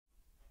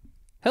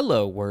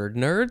Hello, word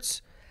nerds.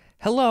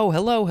 Hello,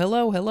 hello,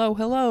 hello, hello,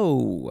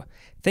 hello.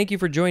 Thank you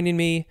for joining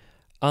me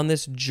on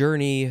this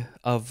journey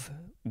of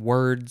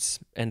words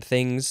and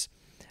things.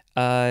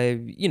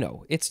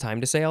 It's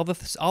time to say all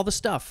the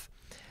stuff.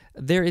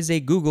 There is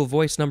a Google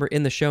Voice number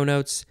in the show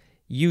notes.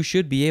 You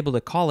should be able to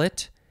call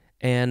it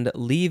and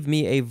leave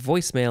me a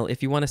voicemail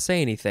if you want to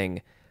say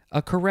anything,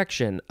 a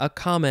correction, a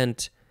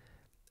comment,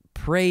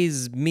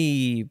 praise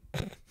me,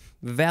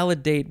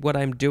 validate what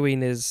I'm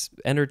doing is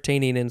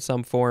entertaining in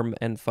some form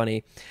and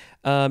funny.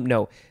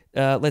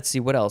 Let's see,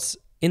 what else?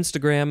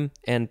 Instagram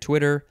and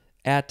Twitter,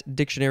 at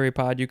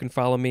dictionarypod. You can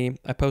follow me.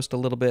 I post a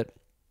little bit.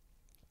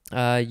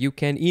 You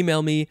can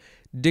email me,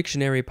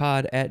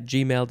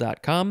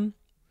 dictionarypod@gmail.com.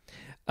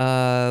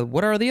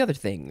 What are the other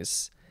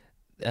things?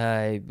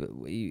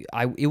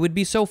 It would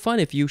be so fun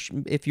if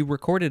you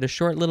recorded a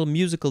short little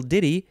musical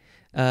ditty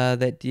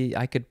that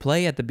I could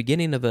play at the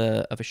beginning of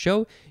a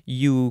show.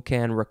 You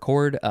can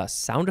record a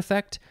sound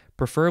effect,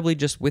 preferably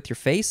just with your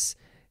face,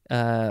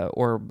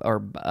 or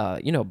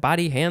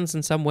body, hands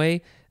in some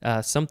way,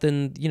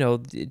 something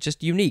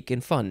just unique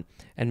and fun.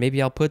 And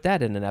maybe I'll put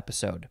that in an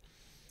episode.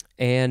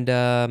 And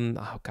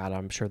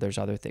I'm sure there's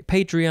other things.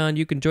 Patreon,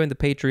 you can join the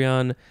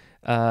Patreon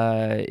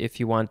if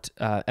you want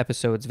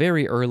episodes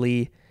very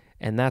early,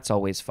 and that's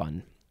always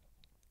fun.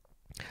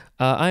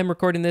 I'm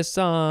recording this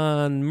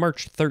on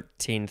March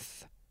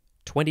 13th,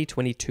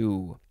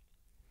 2022.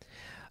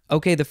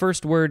 Okay, the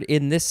first word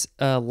in this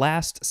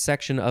last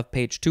section of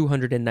page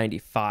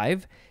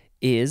 295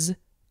 is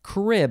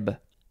crib.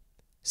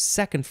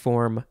 Second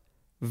form,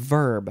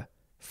 verb,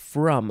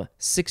 from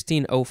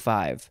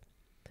 1605.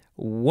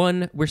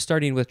 We're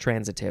starting with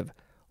transitive.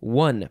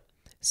 1.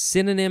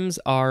 Synonyms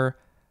are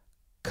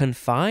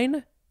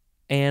confine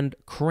and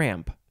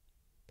cramp.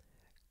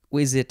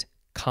 Is it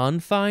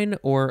confine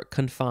or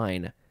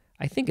confine?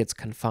 I think it's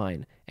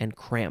confine and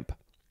cramp.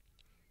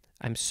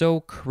 I'm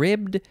so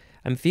cribbed.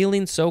 I'm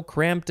feeling so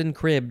cramped and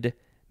cribbed.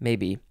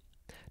 Maybe.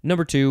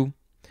 Number 2,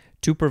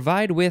 to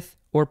provide with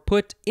or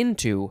put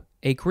into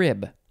a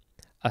crib,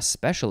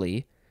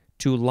 especially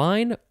to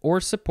line or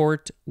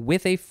support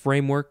with a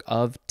framework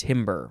of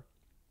timber.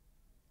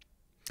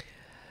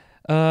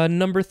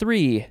 Number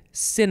 3,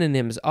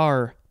 synonyms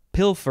are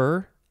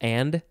pilfer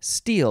and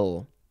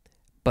steal,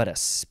 but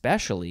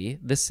especially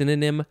the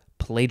synonym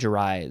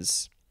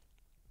plagiarize.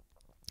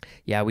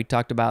 Yeah, we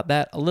talked about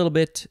that a little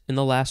bit in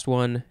the last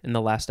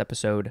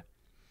episode.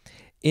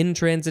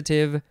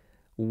 Intransitive,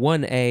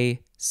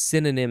 1A,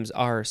 synonyms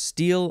are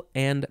steal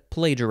and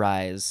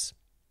plagiarize.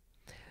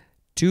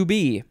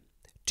 2B,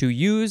 to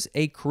use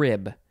a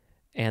crib,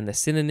 and the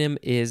synonym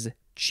is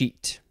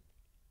cheat.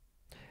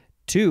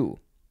 2,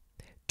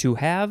 to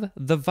have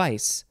the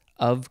vice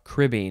of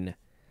cribbing,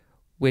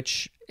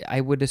 which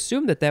I would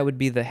assume that would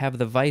be have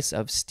the vice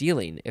of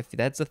stealing. If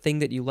that's a thing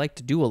that you like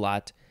to do a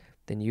lot,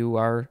 then you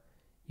are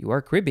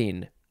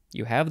cribbing.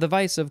 You have the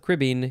vice of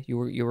cribbing.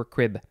 You are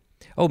crib.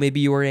 Oh,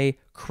 maybe you are a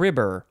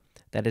cribber.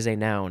 That is a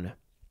noun.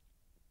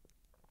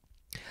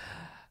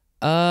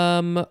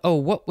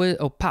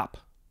 Pop.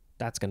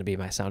 That's going to be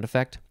my sound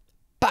effect.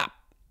 Pop.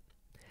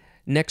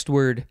 Next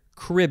word,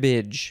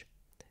 cribbage.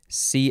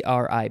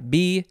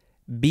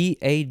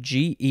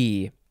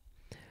 CRIBBAGE.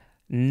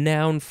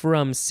 Noun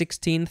from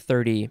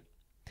 1630.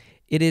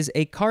 It is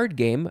a card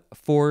game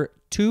for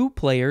 2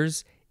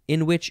 players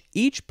in which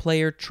each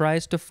player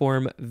tries to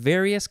form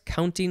various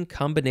counting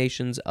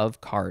combinations of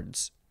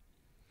cards.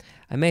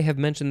 I may have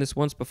mentioned this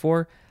once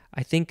before.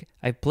 I think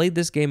I've played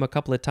this game a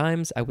couple of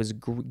times. I was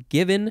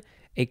given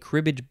a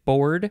cribbage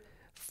board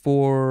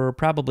for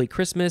probably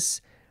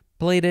Christmas,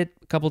 played it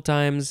a couple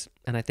times,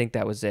 and I think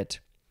that was it.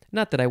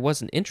 Not that I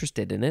wasn't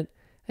interested in it,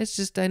 it's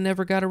just I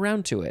never got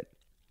around to it.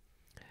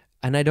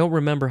 And I don't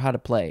remember how to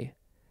play.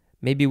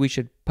 Maybe we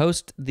should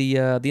post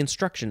the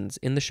instructions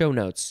in the show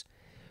notes.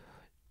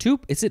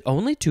 Is it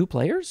only 2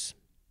 players?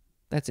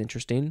 That's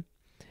interesting.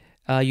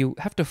 You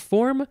have to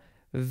form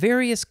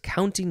various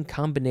counting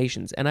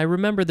combinations. And I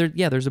remember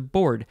there's a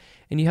board,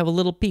 and you have a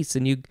little piece,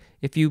 and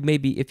if you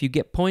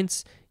get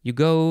points, you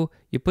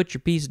put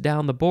your piece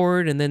down the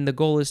board, and then the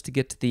goal is to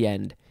get to the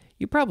end.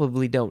 You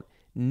probably don't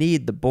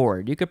need the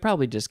board. You could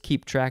probably just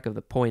keep track of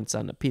the points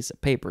on a piece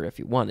of paper if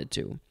you wanted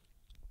to.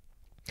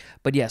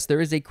 But yes,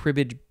 there is a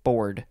cribbage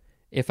board,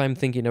 if I'm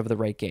thinking of the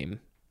right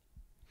game.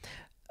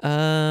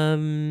 I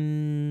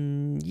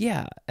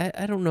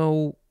don't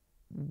know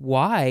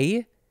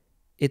why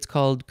it's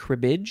called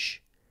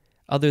cribbage,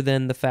 other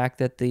than the fact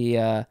that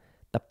the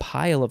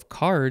pile of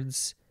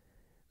cards,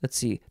 let's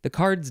see, the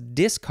cards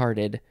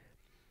discarded,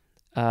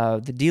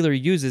 the dealer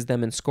uses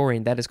them in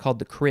scoring. That is called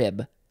the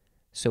crib.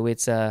 So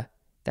it's it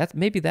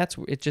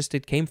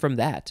came from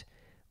that.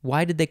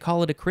 Why did they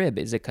call it a crib?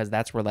 Is it because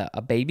that's where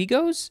a baby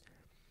goes?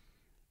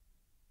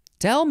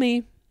 Tell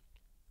me.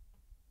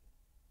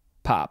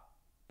 Pop.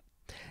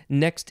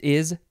 Next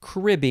is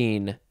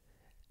cribbing.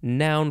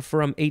 Noun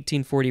from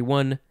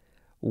 1841.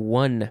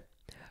 1.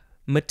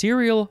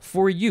 Material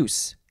for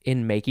use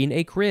in making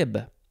a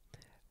crib.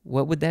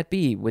 What would that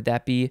be? Would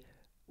that be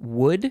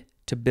wood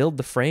to build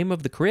the frame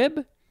of the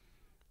crib?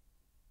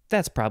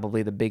 That's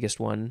probably the biggest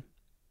one.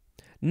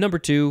 Number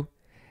 2,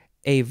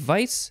 a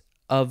vice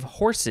of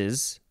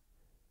horses.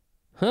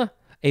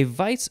 A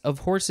vice of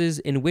horses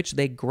in which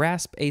they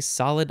grasp a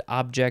solid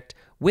object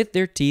with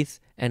their teeth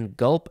and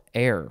gulp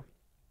air.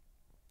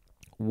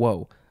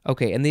 Whoa.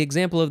 Okay, and the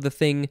example of the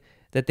thing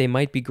that they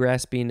might be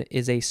grasping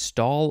is a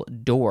stall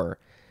door.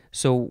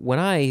 So when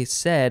I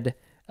said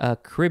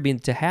cribbing,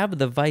 to have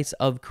the vice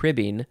of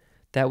cribbing,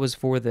 that was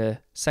for the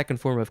second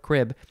form of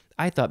crib,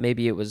 I thought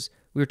maybe we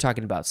were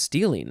talking about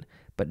stealing,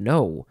 but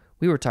no,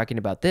 we were talking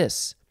about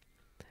this.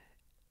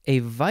 A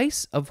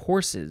vice of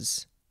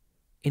horses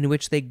in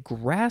which they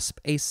grasp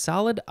a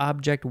solid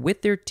object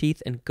with their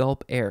teeth and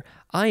gulp air.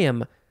 I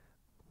am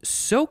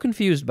so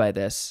confused by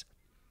this.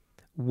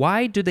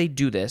 Why do they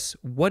do this?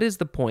 What is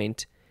the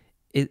point?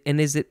 And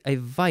is it a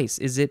vice?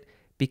 Is it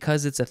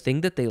because it's a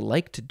thing that they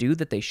like to do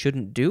that they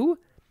shouldn't do?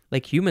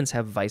 Like humans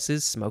have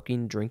vices,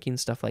 smoking, drinking,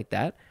 stuff like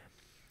that.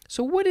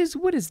 So what is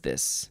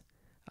this?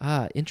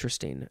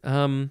 Interesting.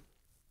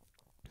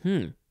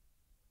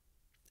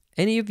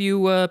 Any of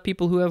you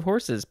people who have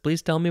horses,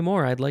 please tell me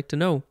more. I'd like to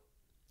know.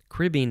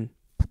 Cribbing.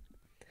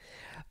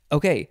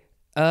 Okay.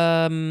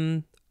 Pop.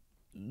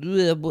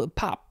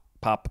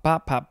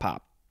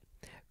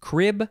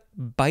 Crib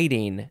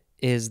biting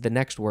is the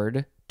next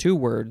word. 2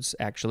 words,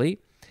 actually.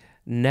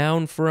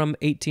 Noun from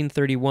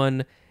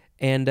 1831.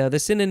 And the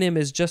synonym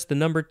is just the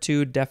number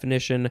 2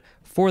 definition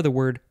for the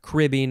word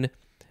cribbing,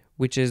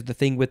 which is the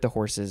thing with the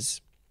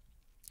horses.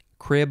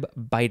 Crib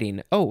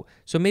biting. Oh,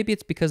 so maybe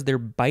it's because they're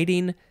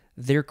biting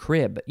their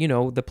crib,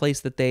 the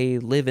place that they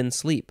live and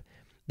sleep.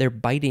 They're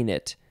biting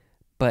it,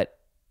 but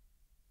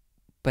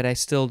I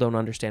still don't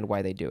understand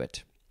why they do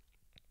it.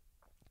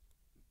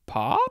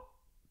 Pop?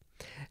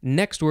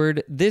 Next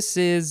word, this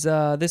is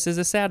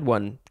a sad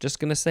one. Just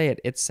going to say it.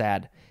 It's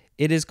sad.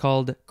 It is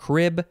called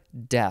crib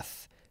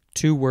death.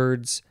 2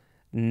 words,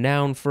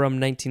 noun from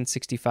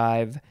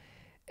 1965.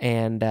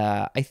 And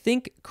I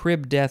think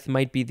crib death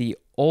might be the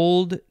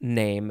old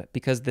name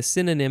because the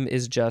synonym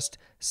is just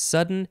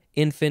sudden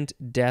infant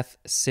death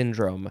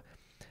syndrome,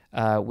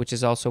 which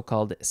is also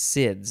called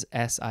SIDS,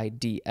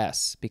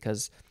 S-I-D-S,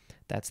 because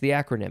that's the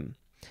acronym.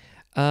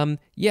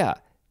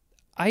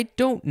 I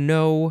don't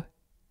know.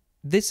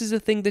 This is a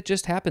thing that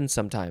just happens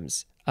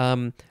sometimes.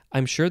 I'm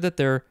sure that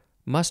there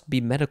must be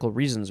medical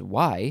reasons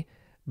why,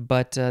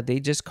 but they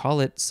just call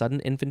it sudden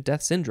infant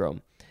death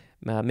syndrome.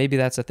 Maybe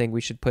that's a thing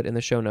we should put in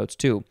the show notes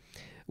too.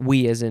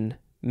 We as in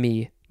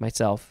me,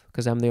 myself,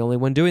 because I'm the only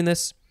one doing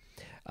this.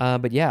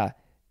 But yeah,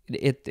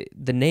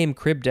 the name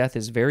crib death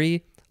is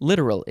very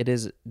literal. It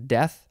is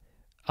death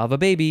of a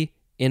baby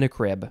in a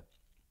crib.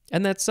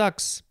 And that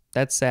sucks.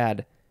 That's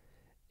sad.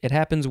 It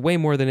happens way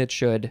more than it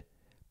should.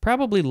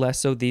 Probably less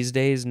so these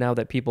days now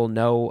that people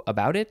know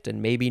about it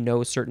and maybe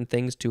know certain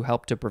things to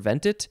help to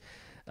prevent it.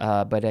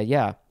 But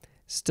yeah,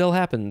 still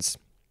happens.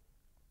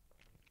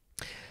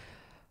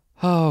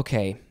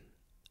 Okay.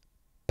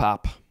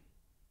 Pop.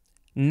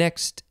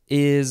 Next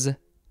is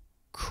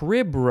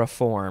crib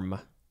reform.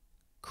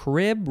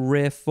 Crib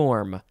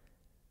reform.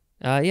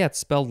 Yeah, it's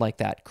spelled like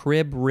that.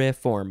 Crib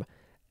reform.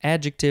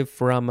 Adjective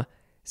from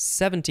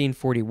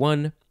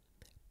 1741.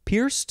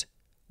 Pierced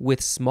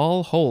with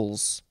small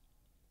holes.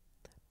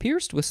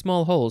 Pierced with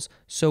small holes.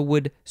 So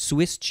would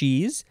Swiss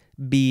cheese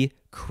be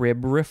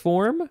crib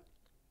reform?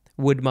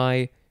 Would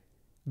my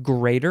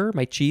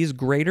cheese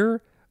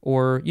grater,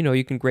 or,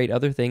 you can grate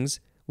other things,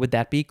 would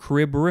that be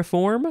crib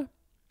reform?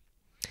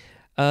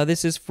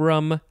 This is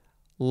from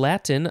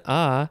Latin,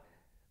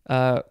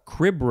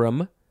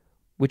 cribrum,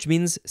 which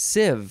means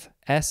sieve,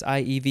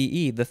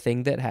 S-I-E-V-E, the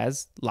thing that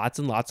has lots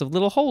and lots of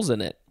little holes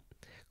in it.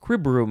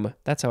 Cribrum,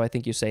 that's how I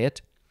think you say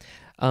it.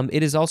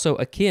 It is also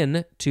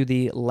akin to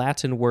the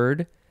Latin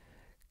word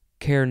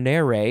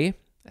cernere,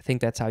 I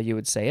think that's how you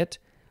would say it,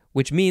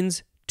 which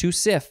means to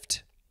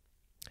sift.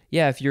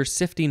 Yeah, if you're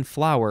sifting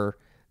flour,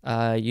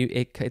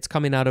 it's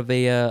coming out of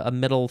a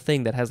metal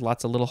thing that has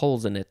lots of little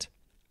holes in it.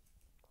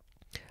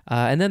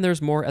 And then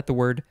there's more at the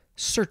word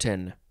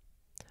certain.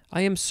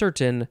 I am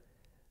certain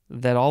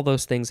that all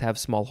those things have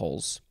small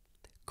holes.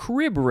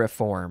 Crib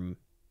reform.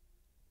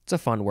 It's a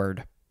fun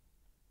word.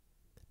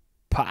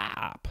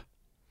 Pop.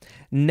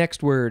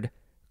 Next word,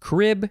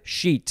 crib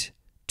sheet.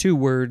 2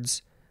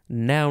 words,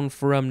 noun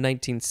from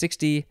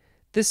 1960.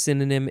 The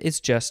synonym is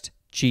just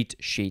cheat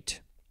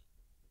sheet.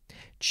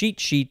 Cheat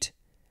sheet.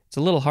 It's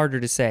a little harder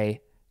to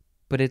say,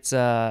 but it's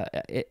I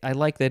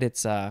like that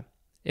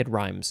it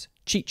rhymes.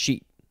 Cheat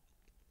sheet.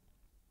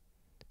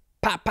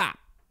 Pop, pop.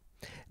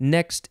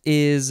 Next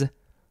is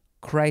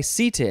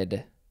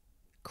chryseted.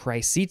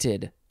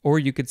 Chryseted. Or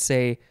you could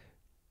say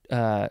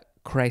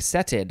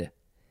chrysetid.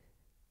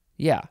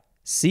 Yeah.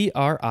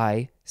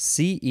 C-R-I-C-E-T-I-D.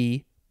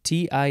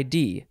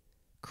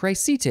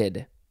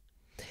 Chryseted.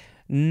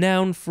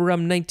 Noun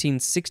from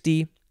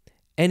 1960.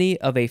 Any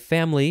of a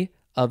family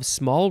of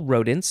small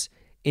rodents,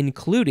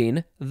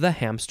 including the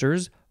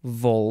hamsters,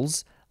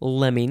 voles,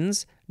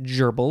 lemmings,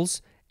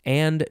 gerbils,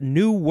 and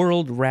New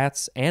World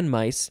rats and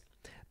mice,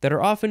 that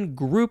are often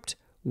grouped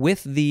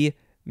with the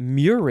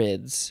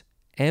murids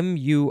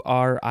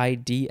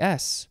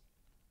murids.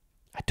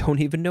 I don't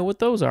even know what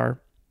those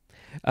are.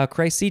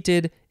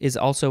 Chryseted is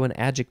also an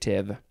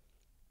adjective.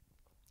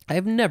 I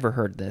have never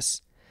heard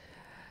this.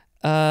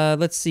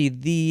 Let's see.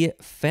 The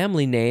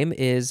family name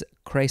is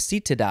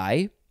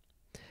Chrysetidae.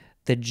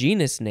 The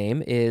genus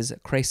name is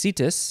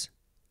Chrysetus.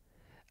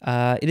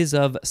 It is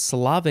of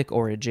Slavic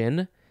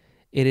origin.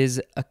 It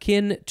is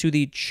akin to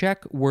the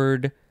Czech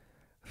word,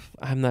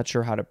 I'm not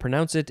sure how to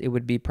pronounce it. It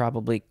would be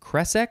probably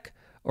kresek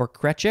or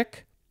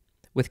kreček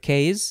with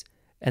K's,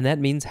 and that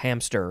means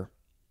hamster.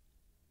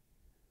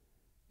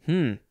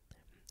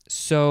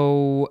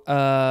 So,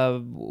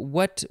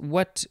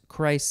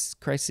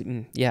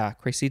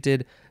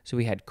 chryseted. So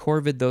we had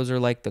corvid. Those are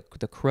like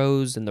the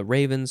crows and the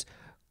ravens.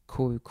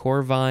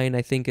 Corvine,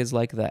 I think, is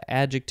like the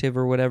adjective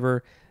or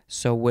whatever.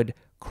 So would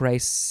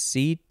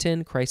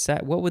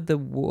what would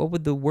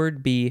the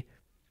word be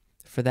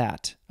for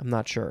that? I'm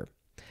not sure.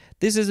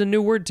 This is a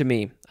new word to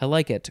me. I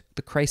like it.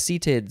 The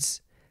chrysetids.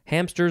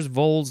 Hamsters,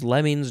 voles,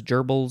 lemmings,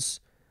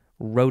 gerbils,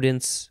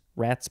 rodents,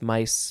 rats,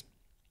 mice.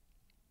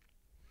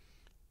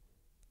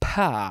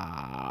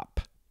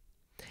 Pop.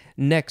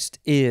 Next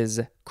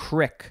is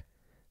crick.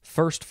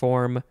 First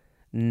form,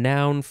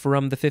 noun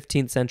from the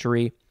 15th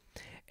century.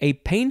 A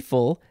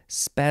painful,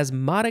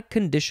 spasmodic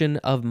condition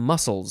of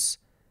muscles,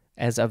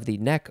 as of the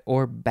neck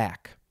or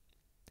back.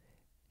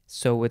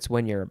 So it's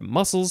when your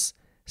muscles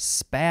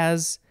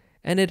spaz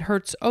and it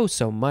hurts oh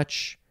so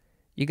much.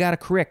 You got a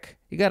crick.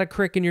 You got a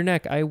crick in your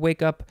neck. I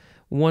wake up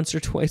once or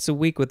twice a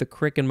week with a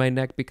crick in my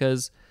neck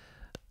because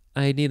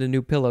I need a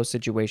new pillow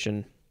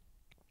situation.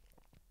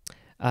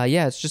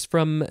 It's just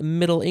from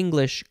Middle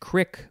English,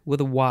 crick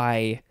with a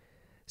Y,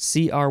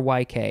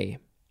 C-R-Y-K.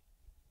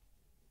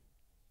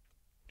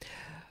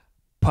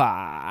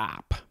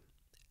 Pop.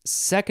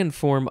 Second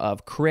form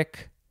of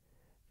crick.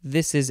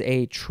 This is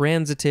a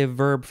transitive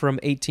verb from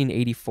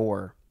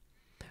 1884.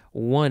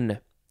 1.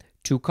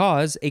 To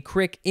cause a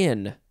crick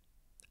in,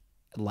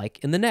 like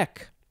in the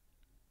neck.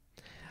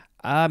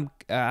 I'm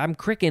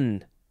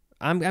cricking.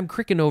 I'm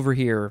cricking over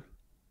here.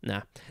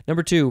 Nah.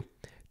 Number 2.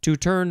 To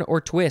turn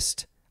or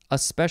twist,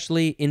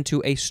 especially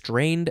into a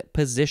strained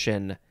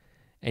position.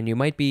 And you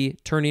might be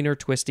turning or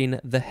twisting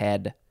the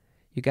head.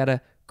 You got to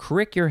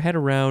crick your head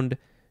around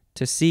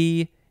to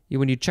see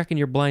when you check in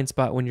your blind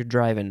spot when you're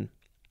driving.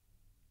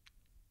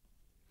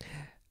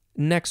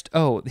 Next,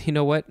 you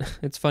know what?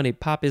 It's funny.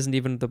 Pop isn't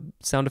even the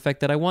sound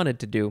effect that I wanted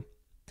to do.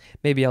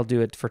 Maybe I'll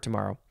do it for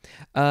tomorrow.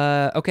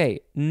 Okay,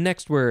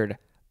 next word.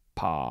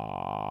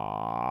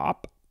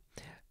 Pop.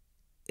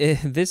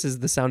 This is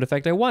the sound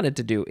effect I wanted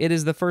to do. It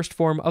is the first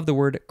form of the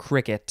word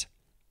cricket.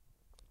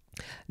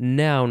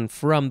 Noun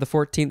from the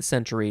 14th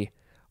century.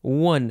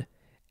 1.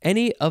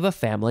 Any of a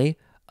family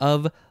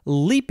of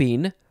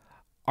leaping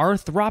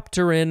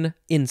arthropteran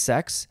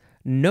insects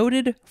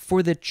noted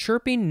for the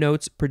chirping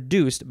notes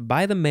produced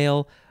by the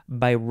male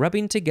by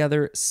rubbing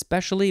together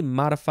specially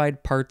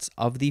modified parts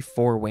of the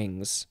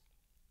forewings.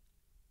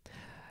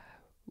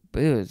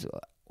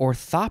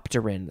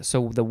 Orthopteran.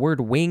 So the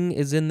word wing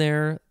is in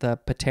there. The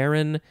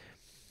pteran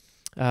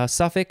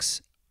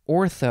suffix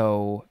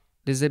ortho.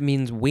 Does it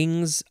mean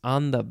wings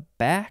on the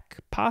back?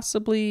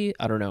 Possibly.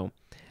 I don't know.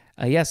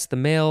 Yes, the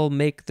male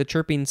make the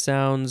chirping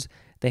sounds.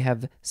 They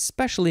have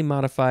specially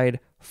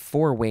modified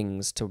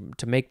forewings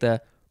to make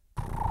the.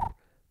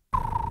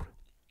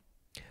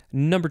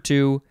 Number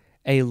 2,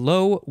 a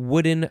low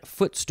wooden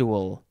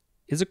footstool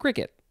is a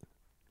cricket.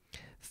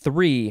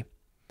 3,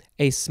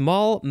 a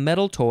small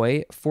metal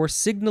toy for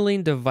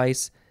signaling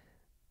device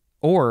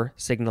or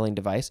signaling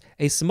device.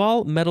 A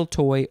small metal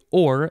toy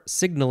or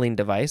signaling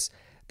device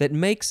that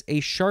makes a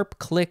sharp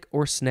click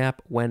or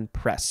snap when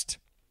pressed.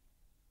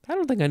 I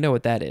don't think I know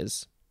what that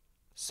is.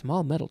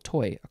 Small metal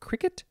toy. A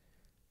cricket?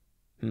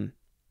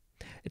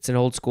 It's an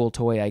old school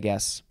toy, I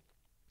guess.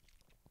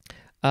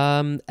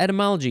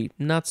 Etymology,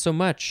 not so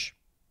much.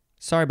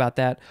 Sorry about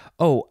that.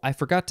 Oh, I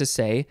forgot to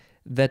say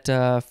that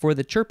for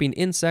the chirping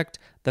insect,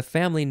 the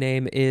family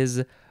name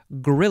is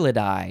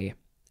Grylidae.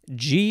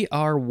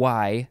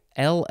 Grylllidae.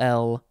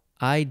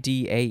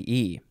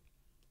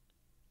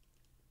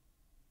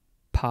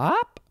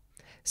 Pop?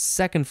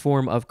 Second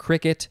form of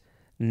cricket,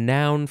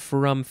 noun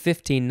from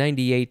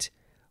 1598.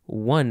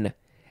 1.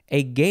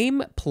 A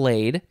game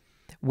played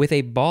with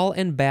a ball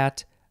and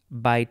bat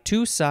by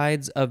two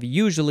sides of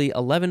usually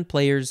 11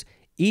 players,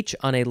 each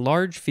on a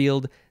large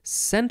field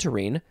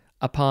centering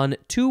upon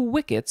 2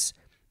 wickets,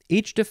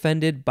 each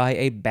defended by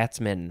a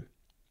batsman.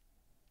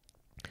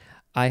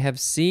 I have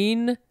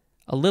seen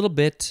a little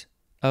bit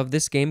of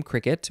this game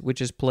cricket,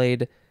 which is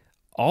played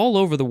all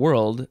over the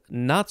world,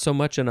 not so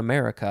much in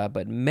America,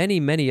 but many,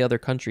 many other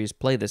countries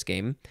play this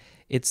game.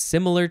 It's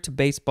similar to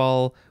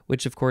baseball,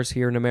 which of course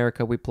here in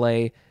America we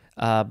play,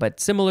 but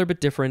similar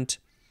but different.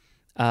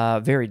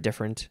 Very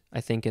different,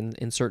 I think,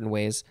 in certain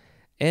ways.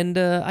 And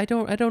I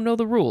don't know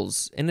the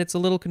rules, and it's a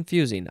little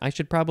confusing. I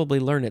should probably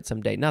learn it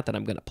someday. Not that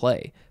I'm going to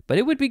play, but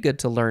it would be good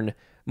to learn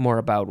more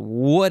about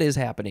what is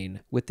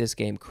happening with this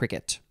game,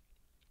 cricket.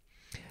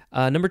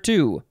 Number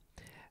 2,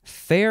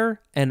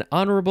 fair and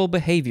honorable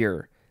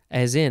behavior,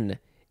 as in,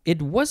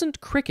 it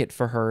wasn't cricket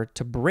for her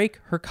to break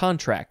her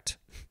contract.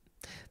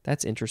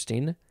 That's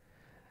interesting.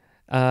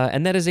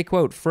 And that is a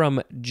quote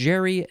from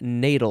Jerry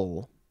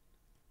Nadel.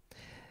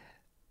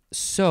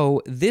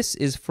 So this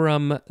is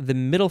from the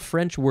Middle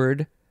French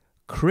word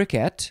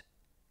cricket,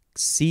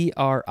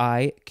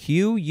 criquet,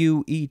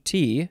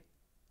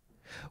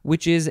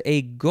 which is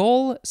a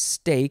goal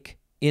stake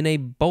in a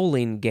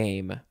bowling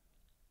game.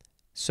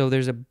 So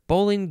there's a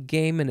bowling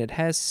game and it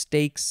has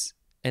stakes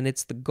and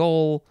it's the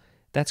goal.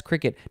 That's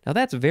cricket. Now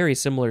that's very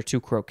similar to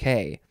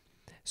croquet.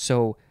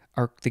 So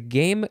are the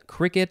game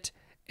cricket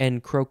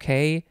and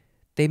croquet,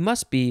 they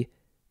must be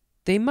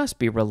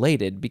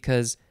related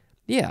because,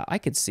 yeah, I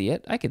could see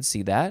it. I could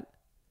see that.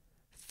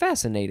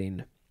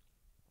 Fascinating.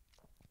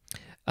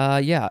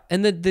 Yeah,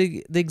 and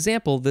the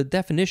example, the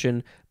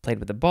definition, played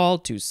with a ball,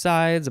 two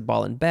sides, a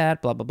ball and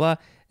bat, blah, blah, blah.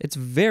 It's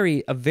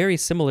a very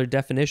similar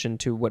definition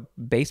to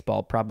what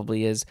baseball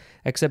probably is,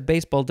 except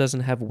baseball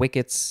doesn't have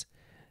wickets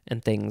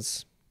and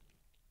things.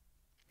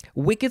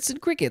 Wickets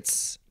and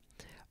crickets.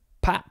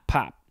 Pop,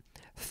 pop.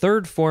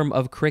 Third form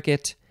of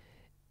cricket,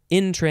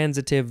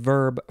 intransitive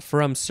verb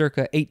from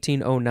circa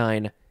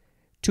 1809.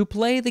 To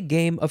play the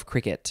game of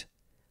cricket.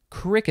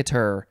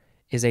 Cricketer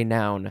is a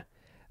noun.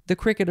 The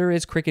cricketer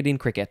is cricketing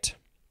cricket.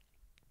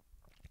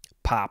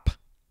 Pop.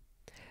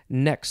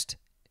 Next,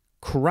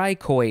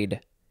 cricoid.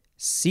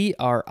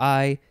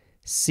 Cricoid.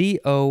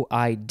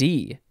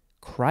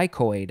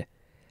 Cricoid.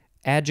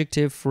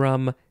 Adjective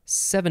from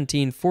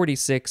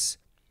 1746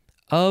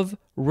 of,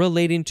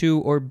 relating to,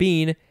 or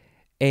being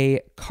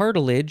a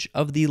cartilage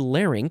of the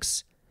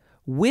larynx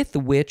with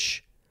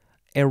which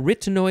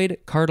arytenoid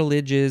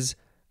cartilages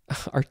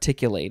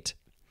articulate.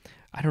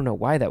 I don't know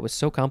why that was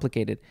so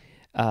complicated.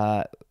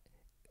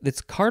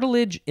 It's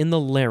cartilage in the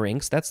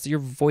larynx. That's your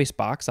voice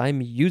box.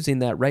 I'm using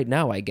that right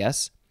now, I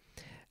guess.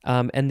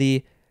 And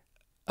the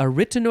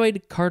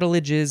arytenoid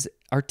cartilages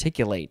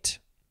articulate.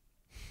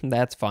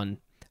 That's fun.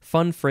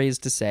 Fun phrase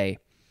to say.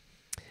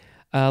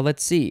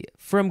 Let's see.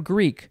 From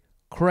Greek,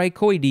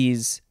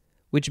 krikoides,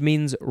 which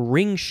means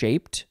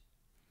ring-shaped.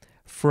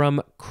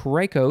 From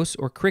krikos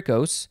or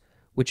krikos,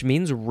 which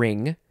means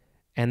ring.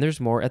 And there's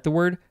more at the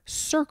word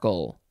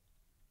circle.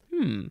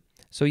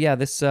 So yeah,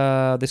 this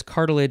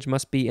cartilage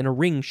must be in a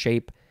ring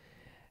shape,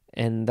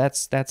 and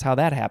that's how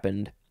that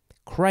happened.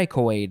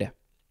 Cricoid.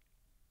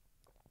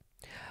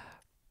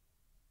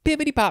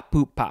 Pibbity pop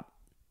poop pop.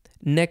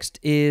 Next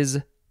is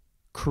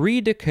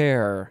cri de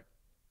coeur.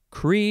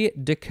 Cri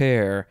de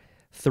coeur.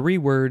 3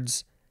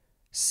 words.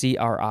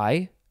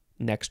 CRI.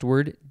 Next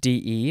word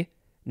DE.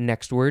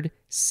 Next word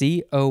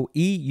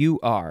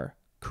COEUR.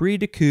 Cri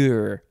de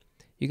coeur.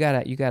 You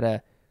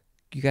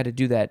gotta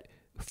do that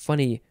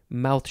funny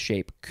mouth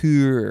shape.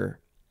 Coeur.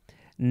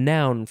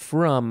 Noun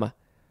from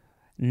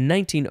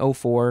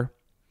 1904.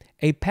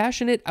 A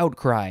passionate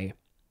outcry,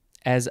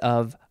 as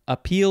of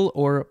appeal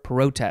or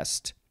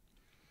protest.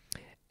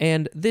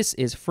 And this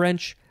is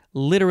French,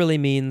 literally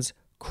means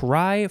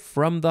cry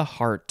from the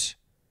heart.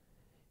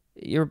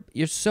 You're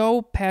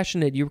so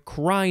passionate, you're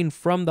crying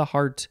from the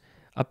heart,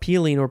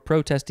 appealing or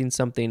protesting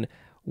something.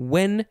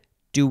 When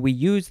do we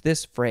use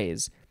this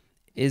phrase?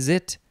 Is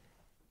it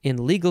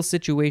in legal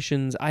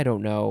situations? I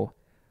don't know.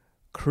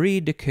 Cri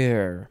de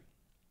coeur.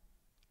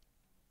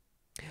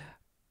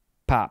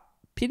 Pop.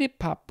 Pity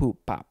pop poop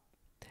pop.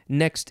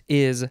 Next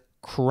is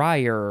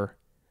crier.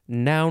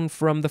 Noun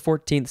from the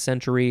 14th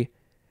century.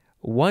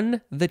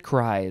 One that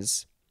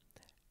cries.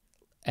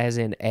 As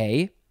in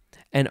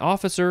an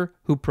officer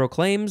who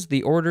proclaims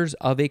the orders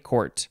of a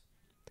court.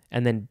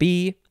 And then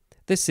B,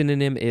 the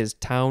synonym is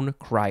town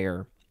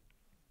crier.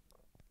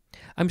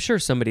 I'm sure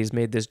somebody's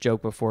made this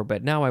joke before,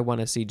 but now I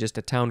want to see just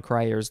a town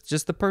crier,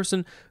 just the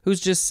person who's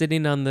just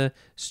sitting on the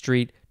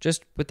street,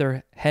 just with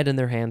their head in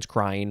their hands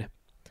crying.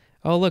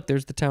 Oh, look,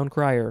 there's the town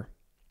crier.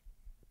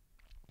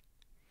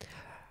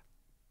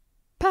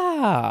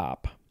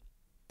 Pop.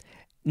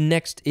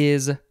 Next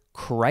is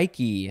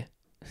crikey.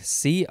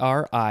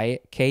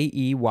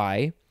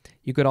 CRIKEY.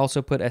 You could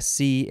also put a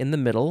C in the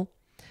middle.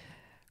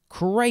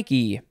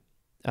 Crikey.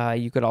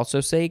 You could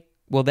also say,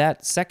 well,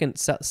 that second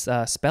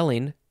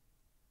spelling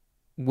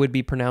would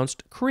be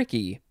pronounced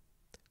cricky.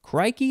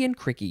 Crikey and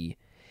cricky.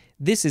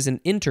 This is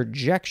an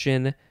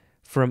interjection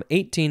from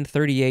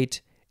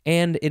 1838,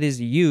 and it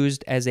is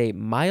used as a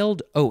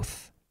mild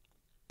oath.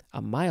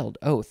 A mild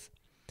oath.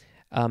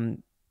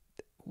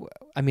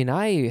 I mean,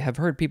 I have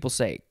heard people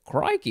say,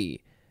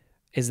 crikey.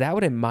 Is that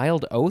what a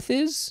mild oath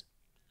is?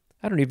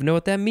 I don't even know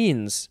what that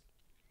means.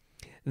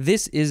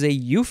 This is a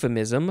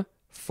euphemism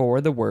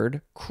for the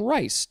word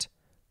Christ.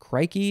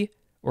 Crikey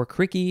or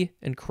cricky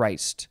and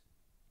Christ.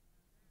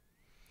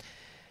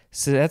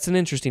 So that's an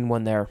interesting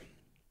one there.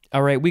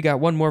 All right, we got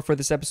one more for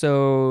this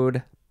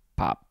episode.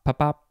 Pop, pop,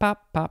 pop,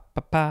 pop, pop,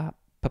 pop, pop,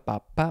 pop,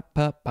 pop, pop,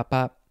 pop, pop,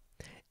 pop.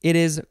 It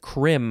is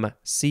CRIM,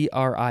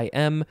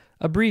 CRIM,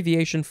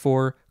 abbreviation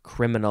for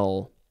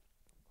criminal.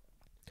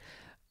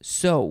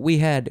 So we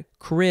had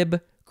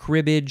crib,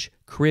 cribbage,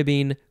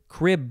 cribbing,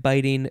 crib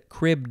biting,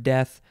 crib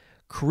death,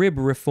 crib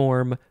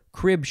reform,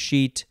 crib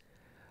sheet,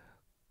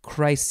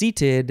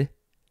 Chryseted,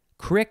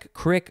 cricket,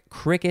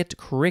 cricoid,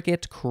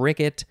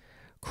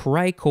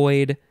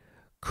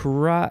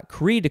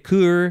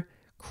 credecour,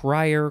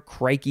 crier,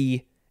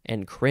 crikey,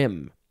 and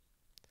crim.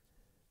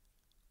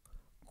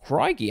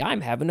 Crikey,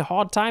 I'm having a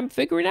hard time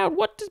figuring out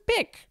what to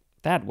pick.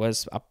 That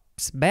was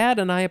bad,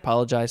 and I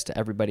apologize to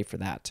everybody for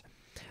that.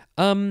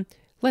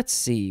 Let's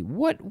see.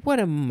 What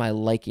am I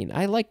liking?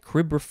 I like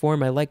crib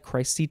reform. I like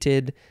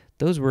chryseted.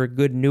 Those were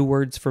good new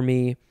words for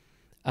me.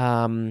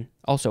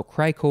 Also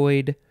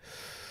cricoid.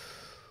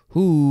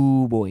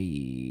 Ooh,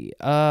 boy.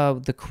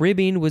 The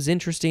cribbing was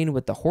interesting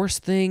with the horse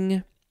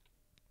thing.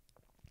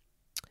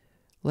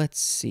 Let's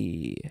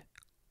see.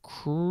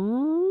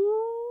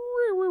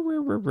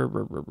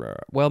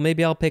 Well,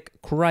 maybe I'll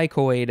pick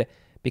cricoid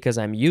because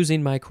I'm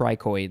using my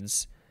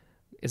cricoids.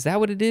 Is that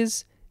what it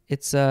is?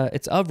 It's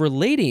of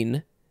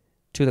relating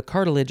to the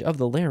cartilage of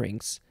the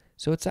larynx.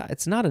 So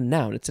it's not a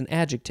noun, it's an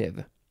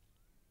adjective.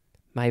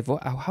 I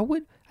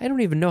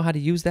don't even know how to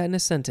use that in a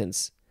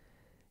sentence.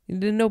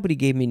 Nobody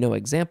gave me no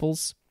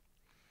examples.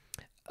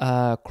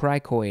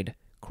 Cricoid.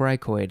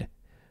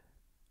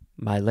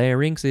 My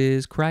larynx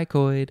is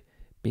cricoid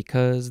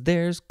because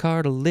there's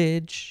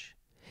cartilage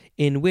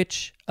in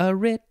which a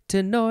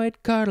retinoid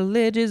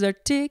cartilages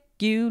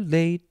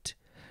articulate.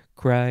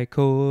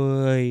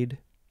 Cricoid.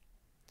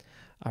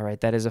 All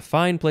right, that is a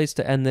fine place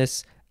to end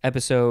this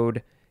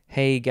episode.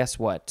 Hey, guess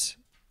what?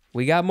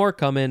 We got more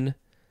coming.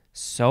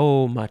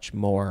 So much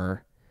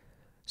more.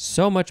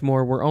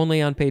 We're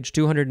only on page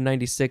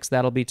 296.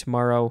 That'll be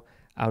tomorrow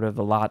out of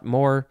a lot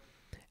more.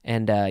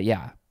 And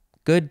yeah,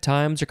 good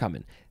times are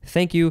coming.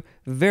 Thank you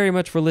very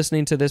much for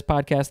listening to this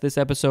podcast, this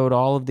episode,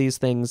 all of these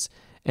things.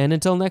 And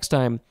until next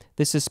time,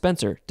 this is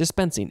Spencer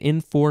dispensing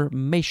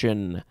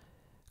information.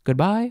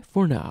 Goodbye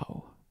for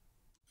now.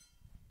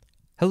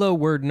 Hello,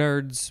 word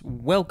nerds.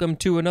 Welcome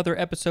to another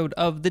episode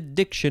of The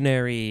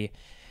Dictionary.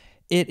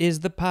 It is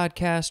the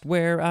podcast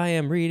where I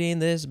am reading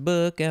this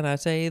book and I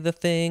say the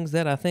things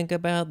that I think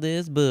about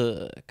this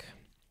book.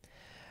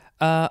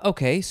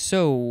 Okay,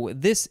 so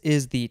this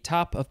is the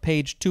top of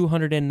page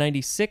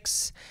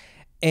 296,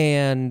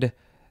 and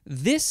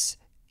this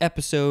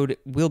episode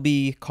will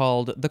be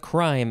called the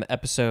crime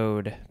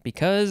episode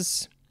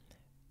because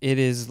it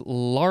is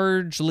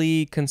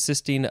largely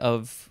consisting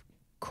of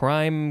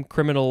crime,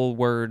 criminal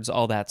words,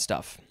 all that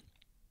stuff.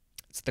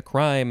 It's the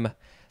crime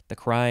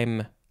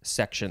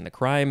section, the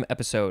crime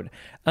episode.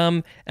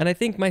 And I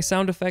think my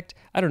sound effect,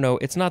 I don't know,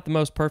 it's not the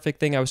most perfect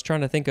thing. I was trying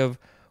to think of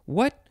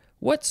what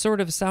sort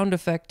of sound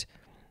effect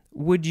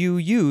would you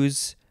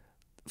use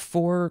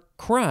for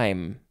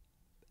crime?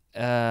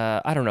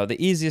 I don't know.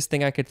 The easiest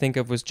thing I could think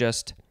of was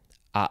just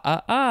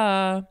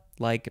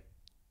like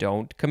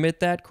don't commit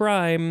that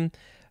crime.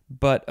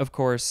 But of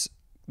course,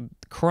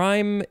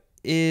 crime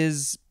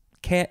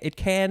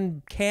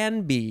can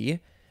be,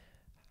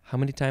 how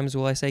many times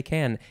will I say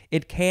can?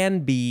 It can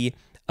be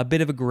a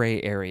bit of a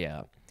gray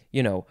area.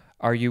 You know,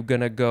 are you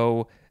gonna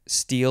go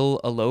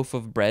steal a loaf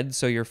of bread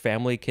so your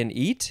family can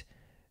eat?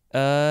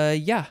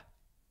 Yeah,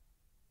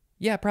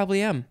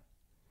 probably am.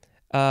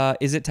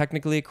 Is it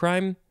technically a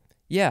crime?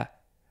 Yeah.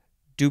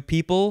 Do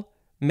people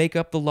make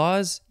up the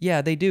laws?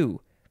 Yeah, they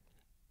do.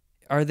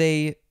 Are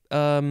they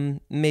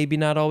maybe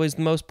not always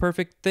the most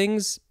perfect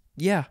things?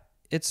 Yeah,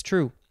 it's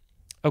true.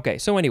 Okay,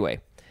 so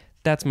anyway,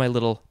 that's my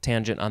little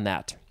tangent on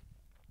that.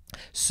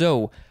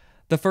 So,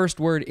 the first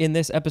word in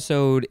this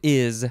episode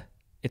it's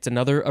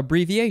another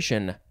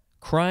abbreviation,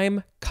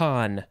 crime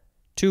con,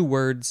 2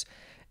 words,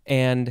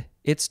 and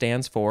it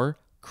stands for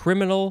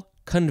criminal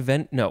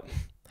no,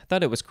 I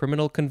thought it was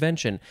criminal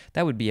convention.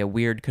 That would be a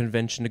weird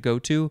convention to go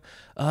to.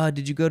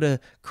 Did you go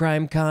to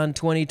Crime Con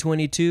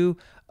 2022?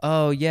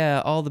 Oh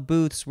yeah, all the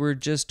booths were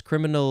just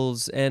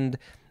criminals and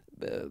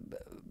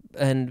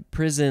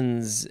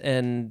prisons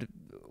and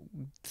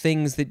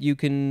things that you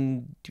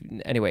can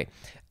do. Anyway,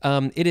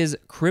 it is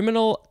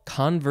criminal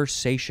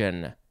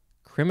conversation.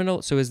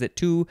 Criminal, so is it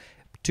two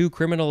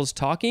criminals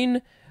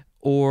talking,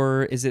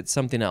 or is it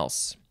something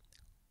else?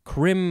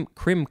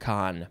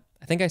 Crimcon.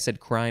 I think I said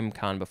crime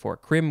con before.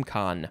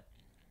 Crimcon.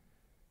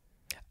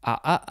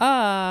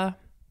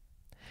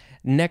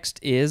 Next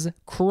is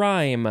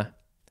crime.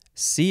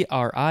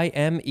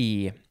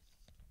 CRIME.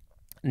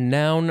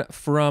 Noun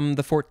from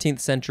the 14th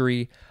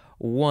century.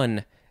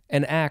 1.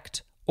 An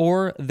act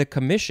or the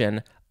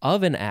commission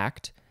of an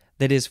act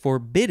that is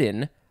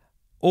forbidden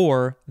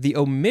or the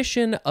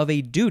omission of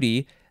a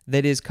duty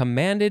that is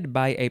commanded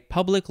by a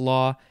public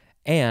law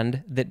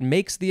and that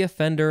makes the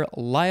offender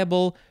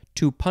liable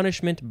to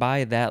punishment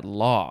by that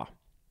law.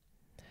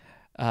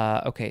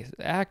 Okay,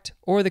 act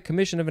or the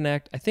commission of an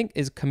act. I think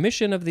is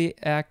commission of the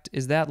act,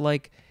 is that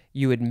like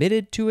you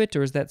admitted to it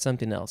or is that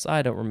something else?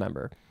 I don't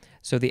remember.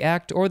 So the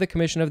act or the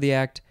commission of the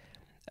act,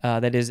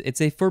 that is, it's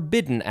a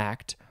forbidden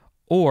act,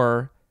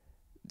 or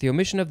the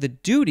omission of the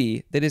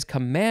duty that is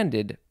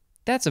commanded.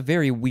 That's a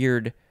very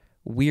weird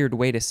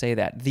way to say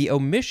that. The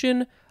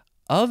omission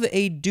of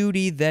a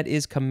duty that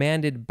is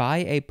commanded by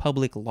a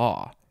public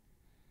law.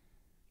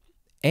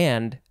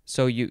 And it's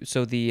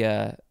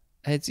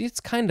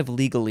kind of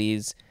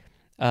legalese.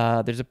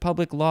 there's a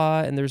public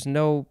law and there's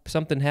no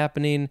something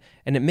happening,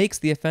 and it makes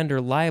the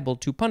offender liable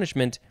to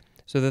punishment.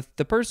 So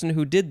the person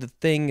who did the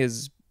thing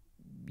is,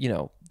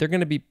 they're going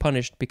to be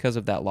punished because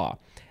of that law.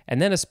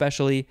 And then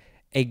especially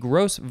a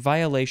gross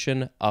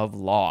violation of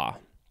law.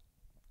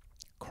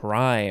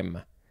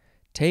 Crime.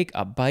 Take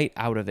a bite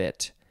out of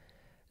it.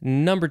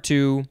 Number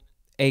 2,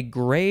 a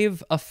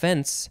grave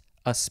offense,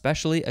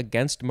 especially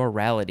against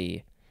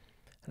morality.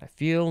 And I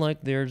feel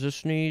like there's a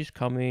sneeze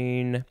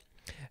coming.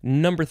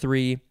 Number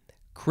 3,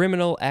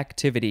 criminal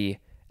activity,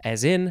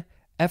 as in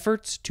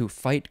efforts to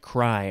fight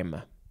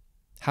crime.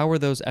 How are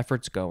those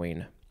efforts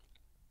going?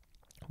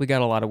 We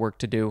got a lot of work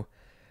to do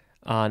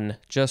on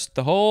just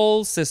the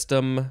whole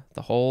system.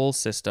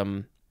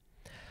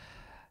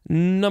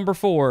 Number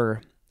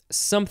 4,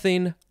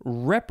 something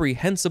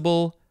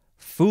reprehensible,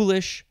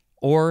 foolish,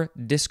 or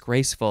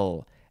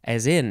disgraceful,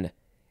 as in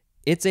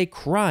it's a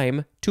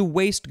crime to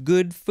waste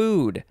good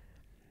food.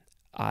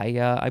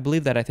 I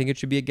believe that. I think it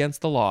should be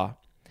against the law.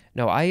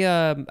 No,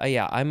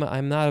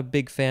 I'm not a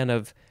big fan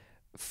of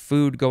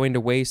food going to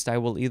waste. I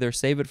will either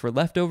save it for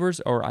leftovers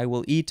or I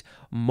will eat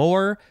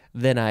more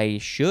than I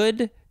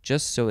should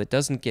just so it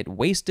doesn't get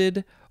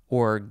wasted,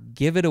 or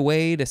give it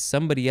away to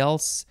somebody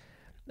else.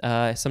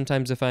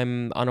 Sometimes if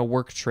I'm on a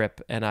work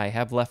trip and I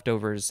have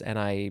leftovers and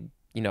I'm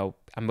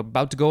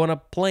about to go on a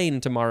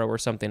plane tomorrow or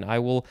something, I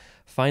will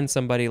find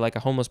somebody like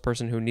a homeless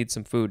person who needs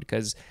some food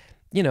because,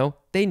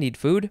 they need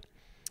food.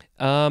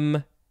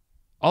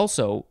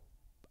 Also,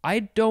 I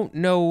don't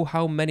know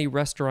how many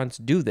restaurants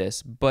do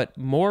this, but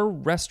more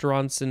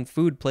restaurants and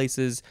food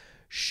places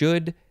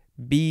should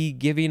be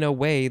giving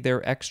away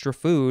their extra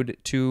food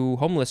to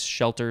homeless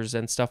shelters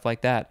and stuff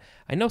like that.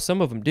 I know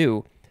some of them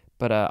do,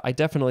 but I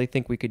definitely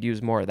think we could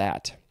use more of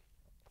that.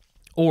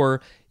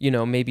 Or,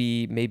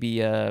 maybe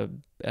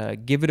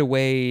give it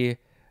away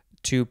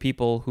to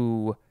people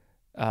who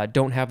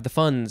don't have the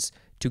funds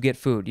to get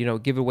food.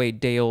 Give away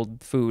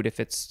day-old food if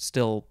it's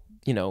still,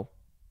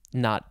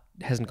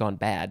 hasn't gone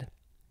bad.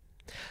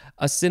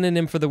 A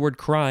synonym for the word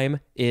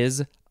crime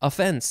is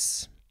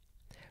offense.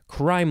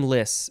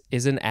 Crimeless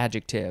is an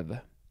adjective.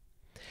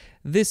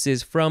 This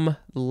is from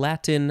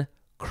Latin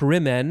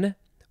crimen,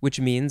 which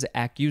means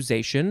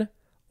accusation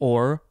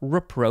or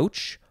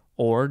reproach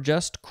or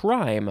just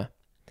crime.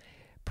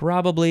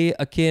 Probably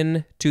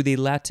akin to the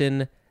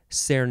Latin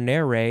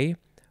cernere,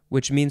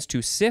 which means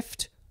to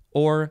sift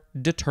or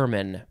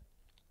determine.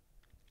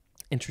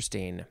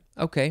 Interesting.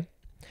 Okay.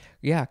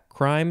 Yeah,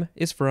 crime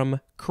is from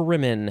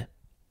crimen.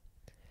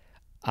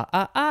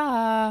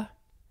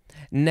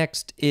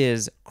 Next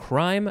is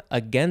crime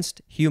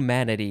against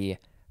humanity.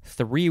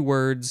 3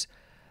 words.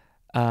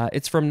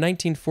 It's from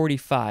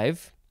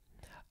 1945.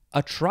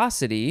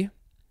 Atrocity,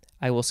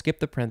 I will skip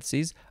the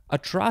parentheses,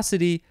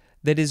 atrocity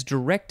that is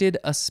directed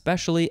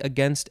especially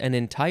against an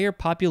entire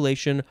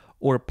population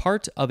or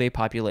part of a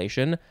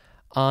population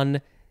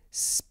on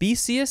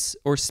specious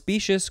or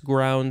specious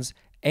grounds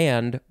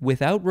and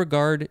without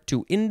regard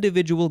to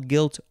individual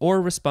guilt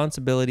or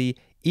responsibility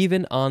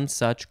even on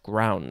such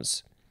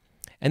grounds.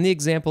 And the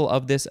example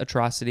of this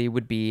atrocity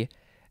would be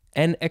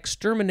an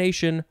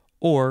extermination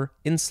or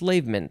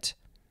enslavement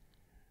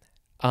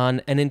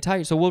on an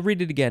entire... So we'll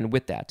read it again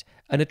with that.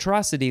 An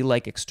atrocity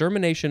like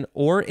extermination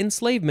or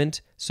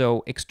enslavement.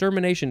 So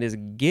extermination is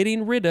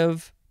getting rid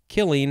of,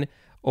 killing,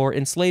 or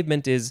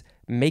enslavement is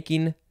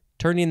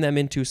turning them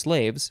into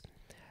slaves.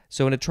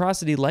 So an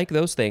atrocity like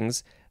those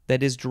things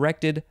that is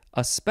directed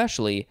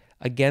especially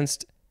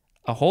against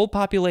a whole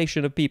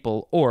population of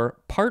people or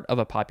part of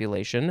a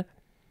population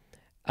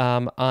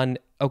on,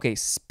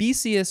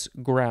 specious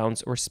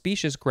grounds or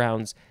specious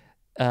grounds.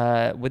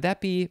 Would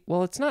that be,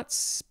 well, it's not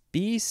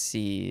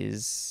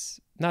species.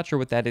 Not sure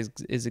what that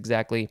is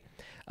exactly.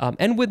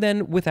 And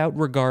without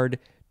regard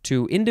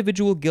to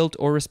individual guilt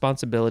or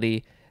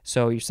responsibility.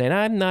 So you're saying,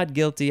 I'm not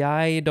guilty.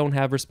 I don't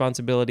have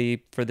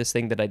responsibility for this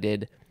thing that I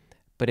did,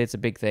 but it's a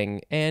big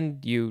thing,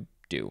 and you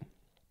do.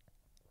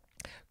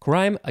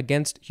 Crime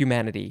against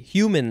humanity.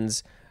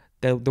 Humans,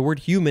 the word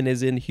human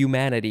is in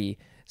humanity.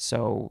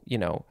 So,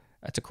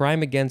 it's a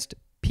crime against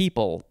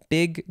people,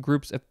 big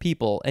groups of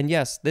people. And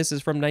yes, this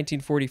is from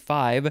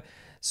 1945.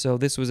 So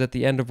this was at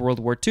the end of World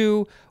War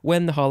II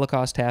when the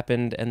Holocaust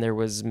happened and there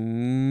was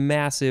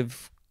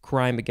massive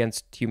crime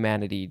against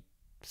humanity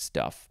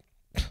stuff.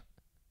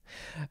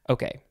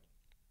 Okay.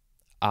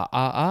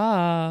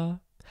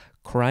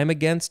 Crime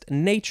against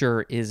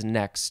nature is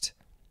next.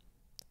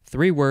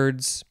 3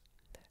 words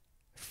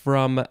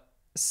from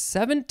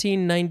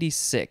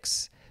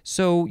 1796.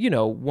 So,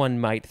 one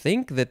might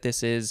think that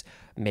this is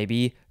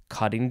maybe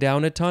cutting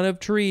down a ton of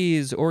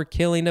trees or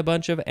killing a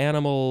bunch of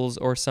animals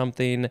or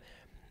something.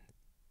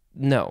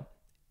 No,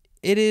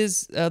 it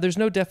is, there's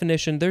no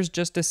definition. There's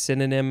just a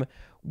synonym.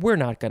 We're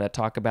not going to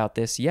talk about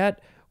this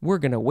yet. We're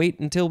going to wait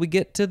until we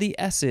get to the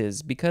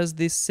S's because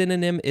the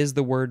synonym is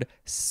the word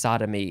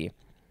sodomy.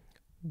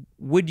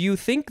 Would you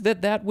think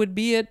that would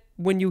be it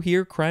when you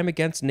hear crime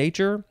against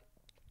nature?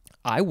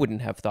 I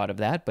wouldn't have thought of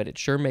that, but it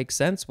sure makes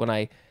sense when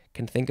I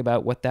can think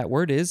about what that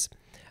word is.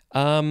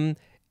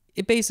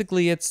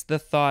 It's the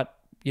thought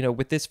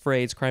with this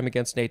phrase, crime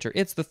against nature,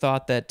 it's the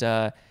thought that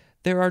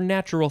there are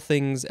natural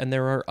things and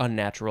there are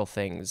unnatural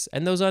things.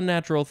 And those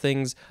unnatural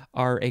things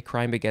are a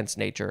crime against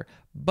nature.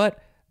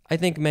 But I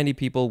think many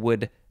people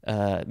would,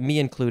 me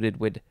included,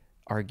 would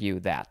argue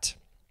that.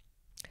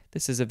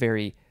 This is a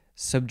very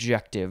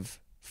subjective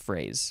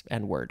phrase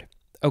and word.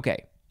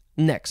 Okay,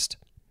 next.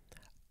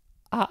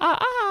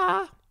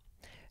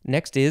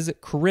 Next is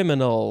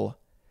criminal.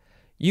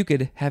 You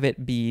could have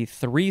it be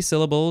 3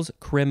 syllables,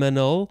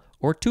 criminal,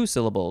 or 2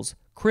 syllables,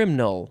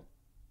 criminal.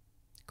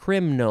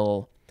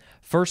 Criminal.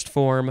 First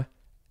form,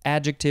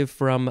 adjective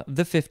from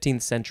the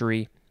 15th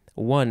century.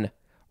 1.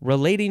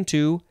 Relating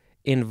to,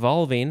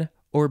 involving,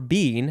 or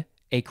being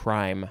a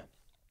crime.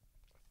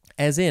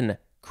 As in,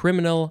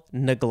 criminal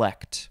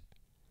neglect.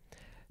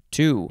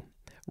 2.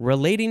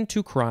 Relating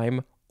to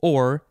crime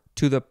or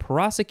to the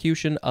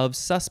prosecution of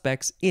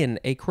suspects in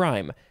a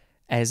crime.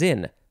 As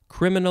in,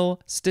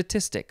 criminal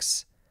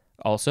statistics.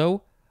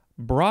 Also,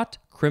 brought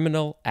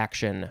criminal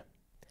action.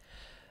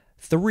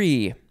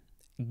 3.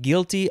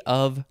 Guilty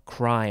of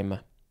crime.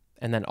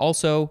 And then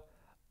also,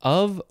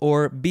 of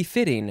or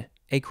befitting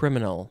a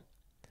criminal.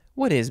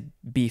 What is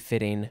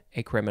befitting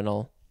a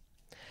criminal?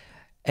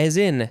 As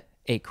in,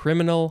 a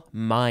criminal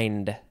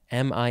mind.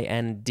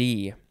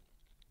 M-I-N-D.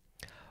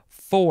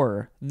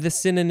 4. The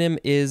synonym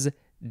is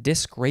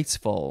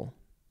disgraceful.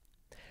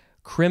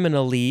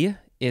 Criminally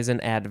is an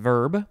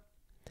adverb.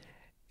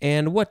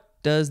 And what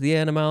does the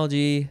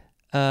etymology?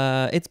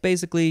 It's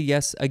basically,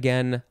 yes,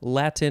 again,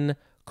 Latin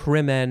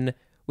crimen,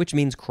 which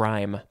means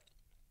crime.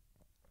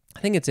 I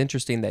think it's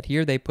interesting that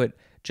here they put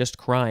just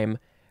crime,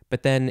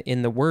 but then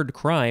in the word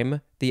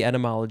crime, the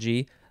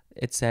etymology,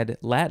 it said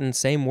Latin,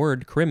 same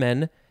word,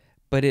 crimen,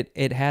 but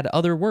it had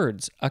other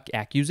words,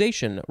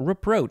 accusation,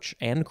 reproach,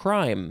 and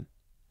crime.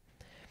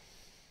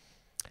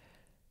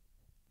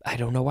 I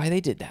don't know why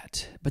they did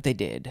that, but they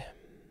did.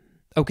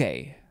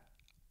 Okay.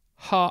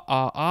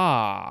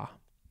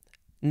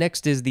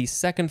 Next is the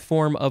second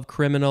form of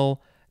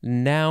criminal,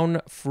 noun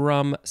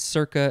from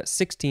circa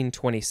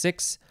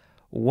 1626.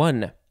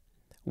 1.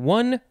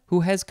 One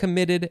who has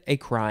committed a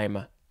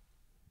crime.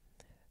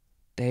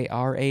 They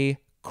are a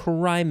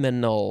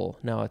criminal.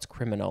 No, it's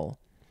criminal.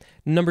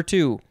 Number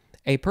 2,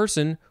 a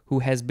person who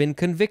has been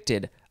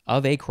convicted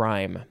of a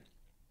crime.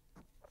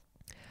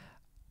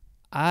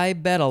 I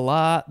bet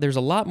there's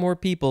a lot more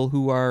people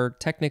who are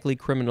technically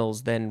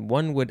criminals than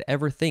one would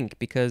ever think,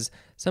 because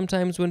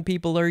sometimes when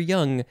people are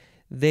young,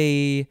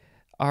 they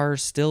are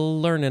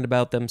still learning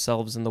about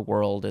themselves in the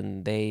world,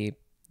 and they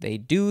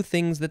do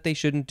things that they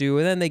shouldn't do,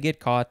 and then they get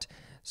caught.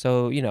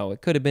 So,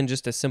 it could have been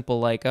just a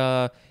simple,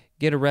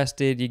 get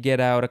arrested, you get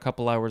out a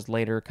couple hours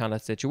later kind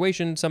of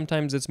situation.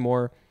 Sometimes it's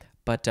more,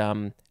 but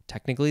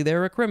technically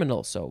they're a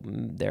criminal, so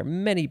there are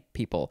many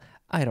people.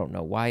 I don't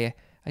know why.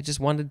 I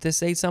just wanted to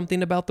say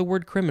something about the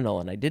word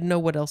criminal, and I didn't know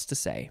what else to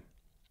say.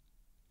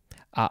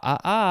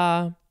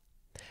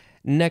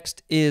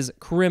 Next is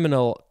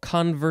criminal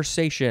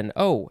conversation.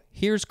 Oh,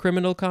 here's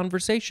criminal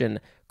conversation.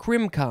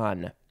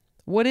 Crimcon.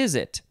 What is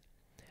it?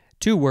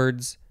 2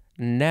 words,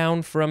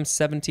 noun from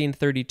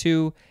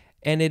 1732,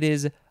 and it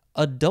is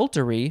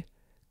adultery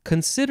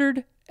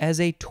considered as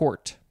a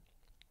tort.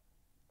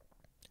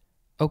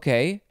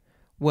 Okay,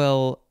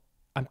 well,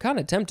 I'm kind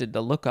of tempted to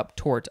look up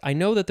tort. I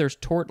know that there's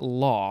tort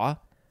law.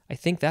 I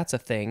think that's a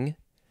thing.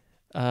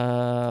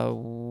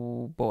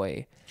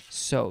 Boy.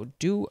 So,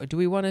 do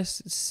we want to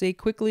say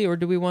quickly, or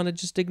do we want to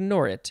just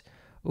ignore it?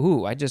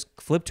 Ooh, I just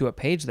flipped to a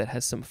page that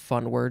has some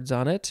fun words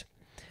on it.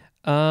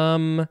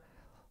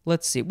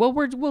 Let's see. Well,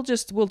 we'll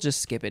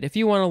just skip it. If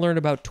you want to learn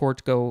about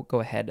tort, go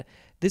ahead.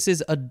 This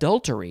is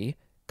adultery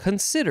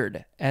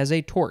considered as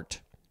a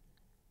tort.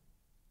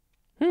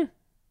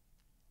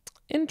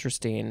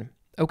 Interesting.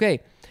 Okay,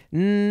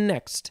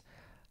 next.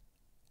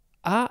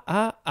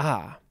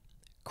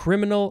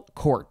 Criminal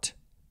court.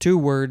 2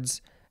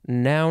 words,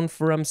 noun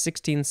from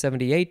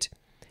 1678.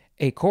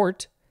 A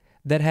court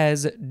that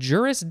has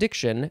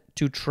jurisdiction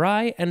to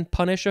try and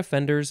punish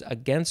offenders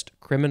against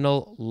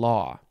criminal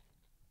law.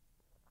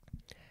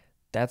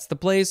 That's the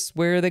place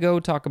where they go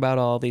talk about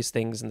all these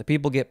things and the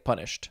people get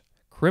punished.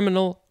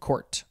 Criminal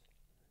court.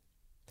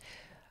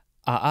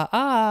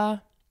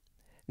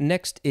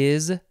 Next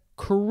is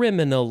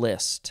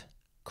criminalist.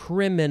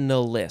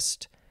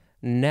 Criminalist.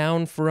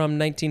 Noun from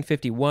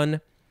 1951.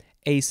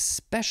 A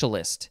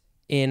specialist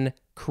in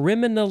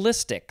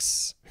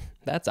criminalistics.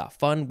 That's a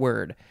fun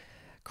word.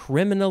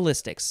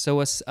 Criminalistics.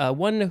 So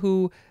one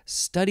who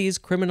studies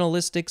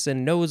criminalistics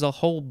and knows a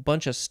whole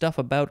bunch of stuff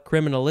about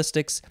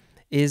criminalistics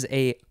is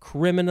a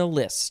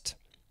criminalist.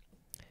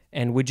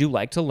 And would you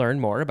like to learn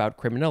more about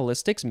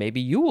criminalistics? Maybe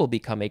you will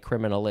become a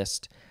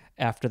criminalist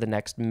after the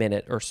next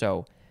minute or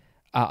so.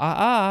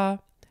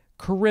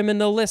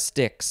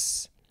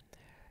 Criminalistics.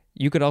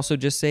 You could also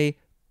just say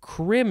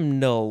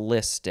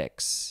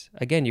criminalistics.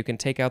 Again, you can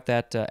take out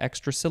that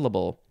extra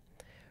syllable.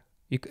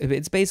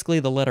 It's basically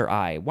the letter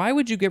I. Why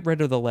would you get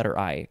rid of the letter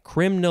I?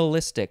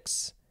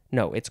 Criminalistics.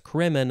 No, it's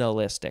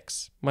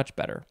criminalistics. Much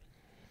better.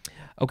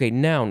 Okay,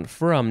 noun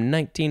from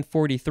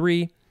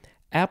 1943.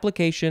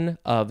 application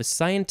of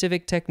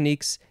scientific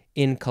techniques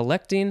in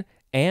collecting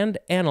and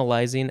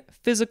analyzing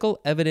physical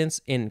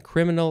evidence in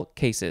criminal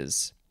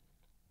cases.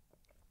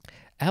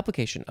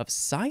 Application of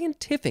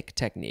scientific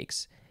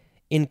techniques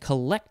in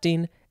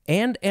collecting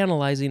and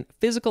analyzing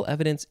physical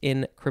evidence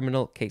in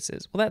criminal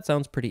cases. Well, that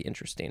sounds pretty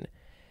interesting.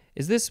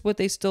 Is this what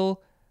they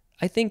still,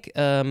 I think,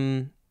 why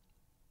am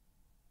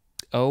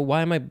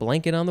I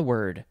blanking on the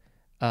word?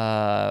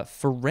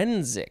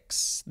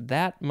 Forensics.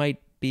 That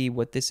might be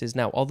what this is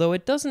now, although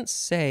it doesn't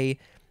say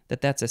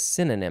that that's a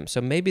synonym,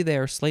 so maybe they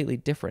are slightly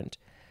different.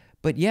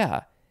 But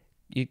yeah,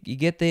 you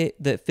get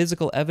the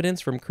physical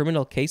evidence from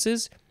criminal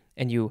cases,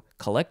 and you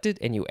collect it,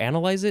 and you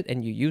analyze it,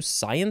 and you use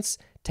science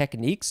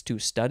techniques to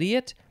study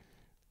it.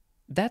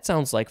 That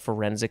sounds like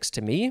forensics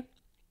to me.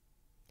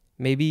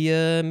 Maybe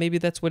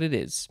that's what it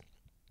is.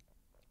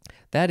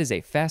 That is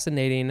a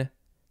fascinating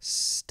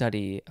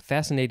study, a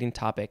fascinating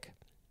topic.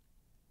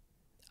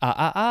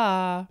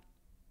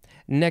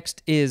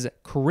 Next is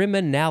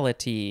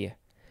criminality.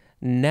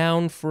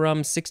 Noun from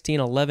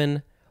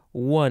 1611.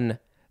 1.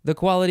 The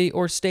quality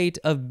or state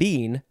of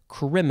being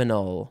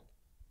criminal.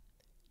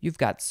 You've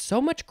got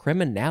so much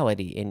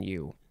criminality in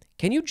you.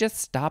 Can you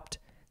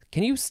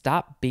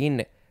stop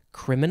being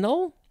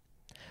criminal?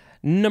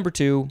 Number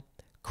 2,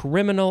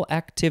 criminal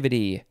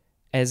activity,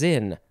 as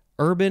in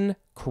urban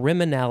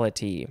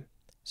criminality.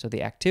 So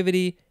the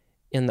activity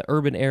in the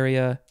urban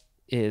area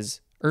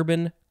is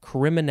urban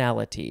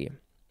criminality.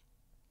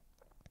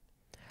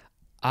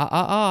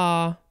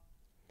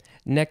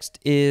 Next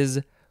is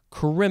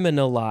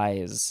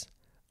criminalize,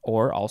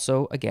 or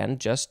also, again,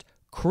 just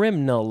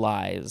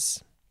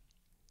criminalize.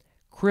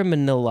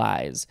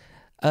 Criminalize.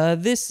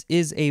 This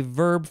is a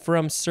verb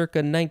from circa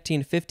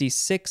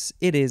 1956.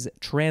 It is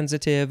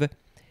transitive.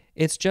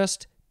 It's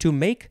just to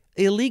make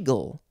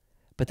illegal,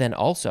 but then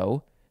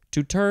also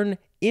to turn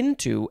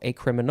into a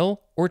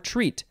criminal or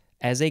treat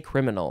as a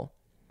criminal.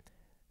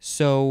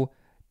 So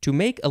to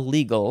make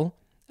illegal,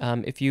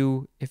 if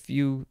you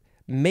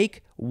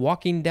make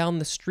walking down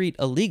the street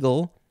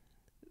illegal,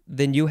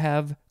 then you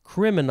have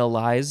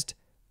criminalized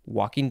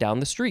walking down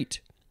the street.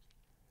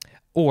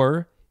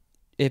 Or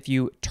if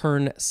you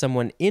turn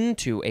someone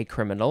into a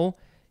criminal,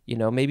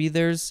 maybe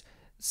there's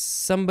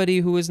somebody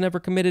who has never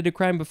committed a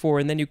crime before,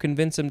 and then you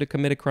convince them to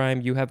commit a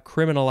crime, you have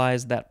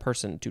criminalized that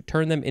person, to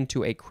turn them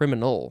into a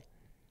criminal.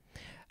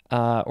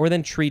 Or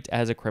then treat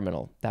as a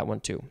criminal, that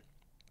one too.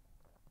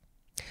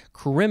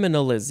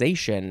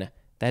 Criminalization,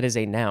 that is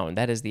a noun.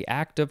 That is the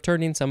act of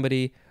turning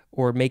somebody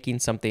or making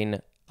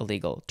something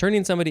illegal.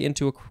 Turning somebody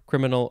into a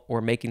criminal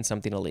or making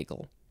something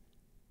illegal.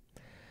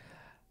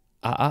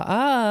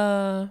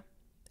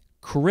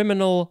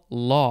 Criminal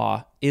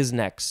law is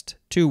next.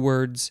 2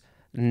 words.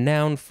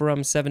 Noun from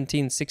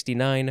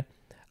 1769.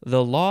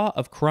 The law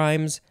of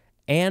crimes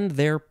and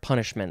their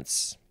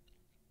punishments.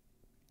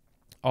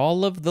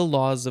 All of the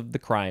laws of the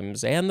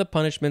crimes and the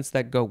punishments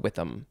that go with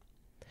them.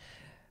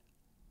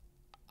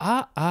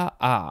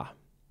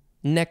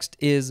 Next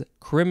is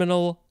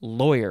criminal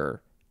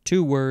lawyer.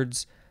 2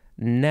 words.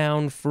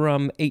 Noun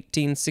from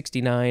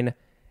 1869.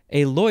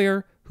 A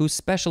lawyer who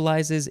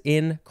specializes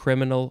in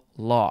criminal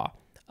law,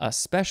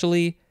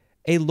 especially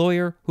a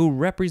lawyer who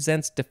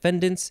represents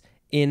defendants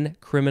in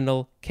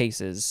criminal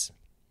cases.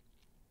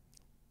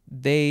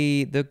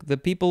 The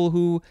people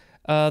who,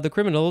 the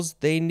criminals,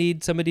 they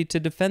need somebody to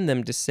defend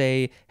them, to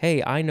say,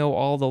 hey, I know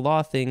all the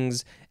law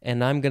things,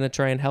 and I'm going to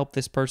try and help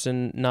this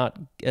person not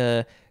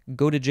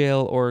go to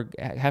jail or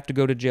have to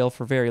go to jail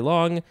for very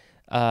long.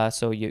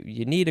 So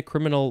you need a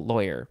criminal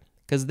lawyer,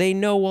 because they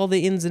know all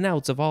the ins and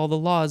outs of all the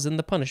laws and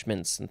the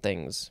punishments and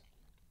things.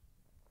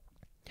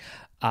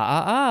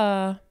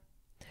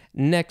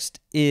 Next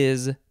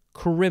is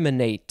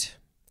criminate.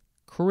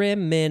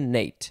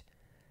 Criminate.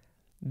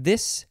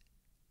 This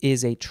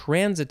is a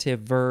transitive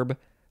verb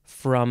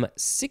from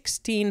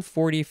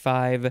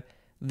 1645.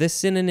 The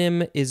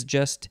synonym is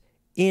just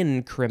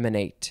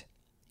incriminate.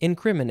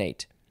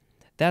 Incriminate.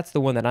 That's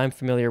the one that I'm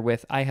familiar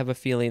with. I have a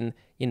feeling,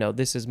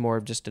 this is more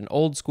of just an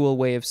old school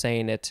way of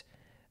saying it,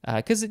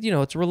 because,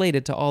 it's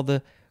related to all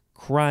the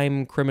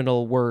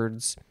criminal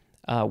words.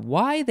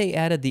 Why they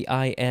added the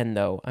IN,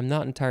 though, I'm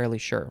not entirely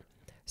sure.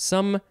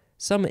 Some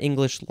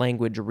English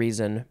language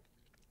reason.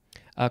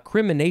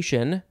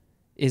 Crimination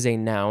is a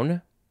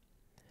noun.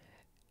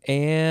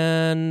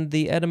 And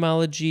the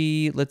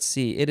etymology, let's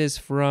see, it is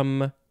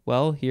from,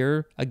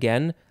 here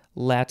again,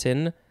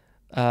 Latin.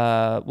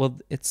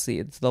 It's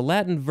the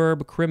Latin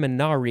verb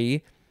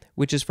criminare,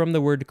 which is from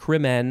the word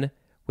crimen,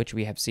 which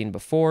we have seen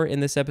before in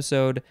this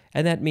episode,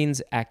 and that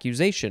means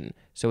accusation.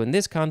 So in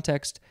this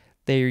context,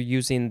 they are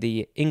using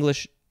the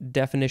English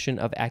definition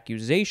of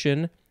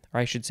accusation, or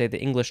I should say the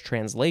English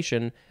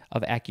translation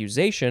of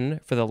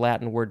accusation for the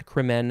Latin word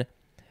crimen,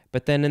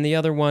 but then in the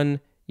other one,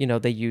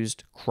 they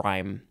used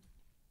crime.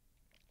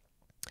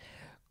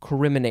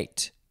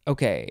 Criminate.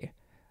 Okay.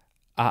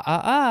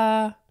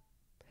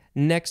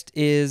 Next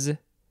is,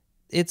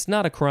 it's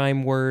not a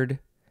crime word,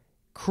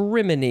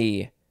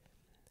 criminy.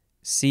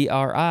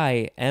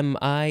 Crimini.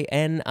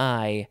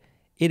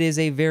 It is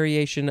a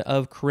variation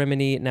of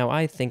criminy. Now,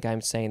 I think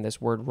I'm saying this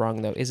word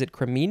wrong, though. Is it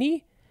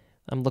crimini?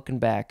 I'm looking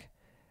back.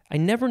 I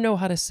never know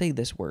how to say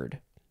this word.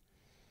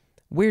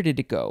 Where did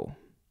it go?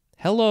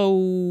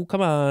 Hello,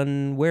 come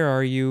on, where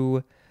are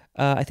you?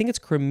 I think it's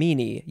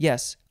crimini.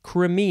 Yes,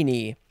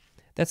 crimini.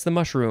 That's the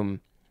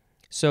mushroom.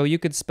 So you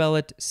could spell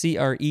it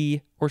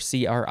C-R-E or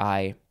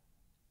C-R-I.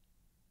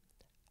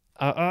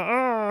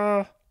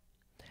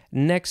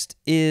 Next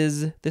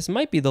is, this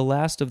might be the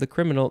last of the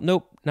criminal.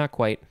 Nope, not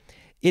quite.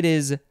 It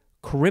is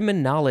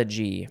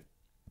criminology.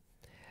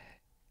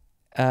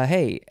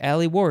 Hey,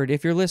 Allie Ward,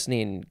 if you're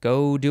listening,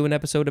 go do an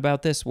episode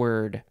about this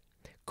word.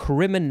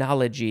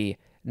 Criminology,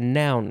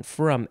 noun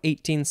from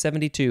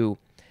 1872.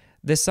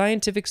 The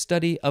scientific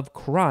study of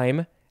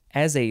crime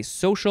as a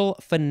social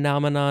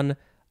phenomenon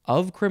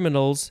of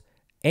criminals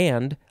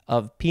and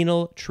of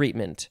penal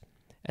treatment.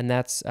 And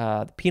that's,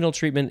 penal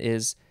treatment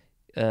is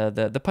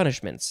the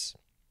punishments.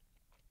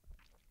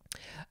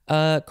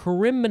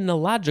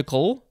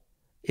 Criminological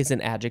is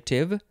an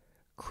adjective,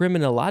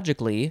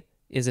 criminologically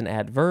is an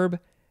adverb,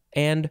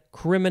 and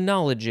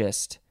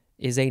criminologist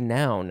is a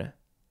noun.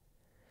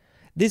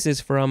 This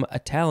is from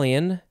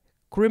Italian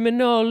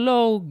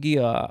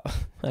criminologia.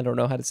 I don't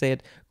know how to say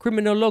it.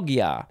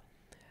 Criminologia.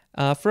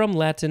 From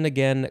Latin,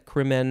 again,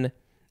 crimen,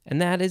 and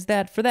that is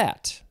that for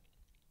that.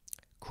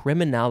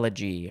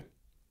 Criminology.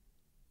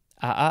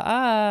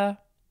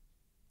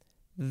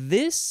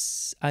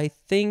 This, I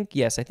think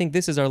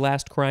this is our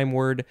last crime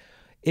word.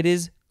 It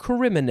is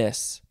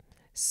criminous.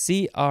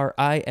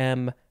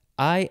 C-R-I-M-I-N-O-U-S.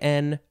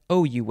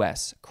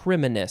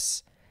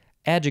 Criminous.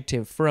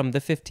 Adjective from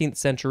the 15th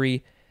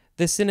century.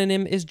 The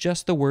synonym is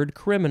just the word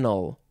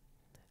criminal.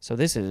 So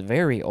this is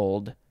very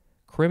old.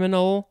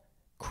 Criminal,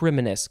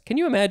 criminous. Can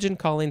you imagine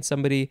calling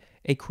somebody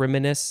a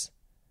criminous?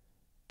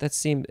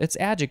 It's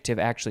adjective,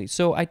 actually.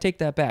 So I take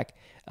that back.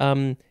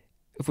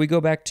 If we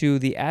go back to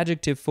the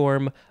adjective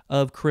form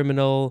of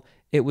criminal,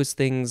 it was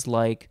things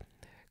like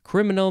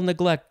criminal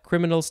neglect,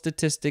 criminal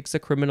statistics, a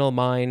criminal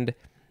mind,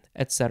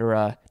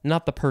 etc.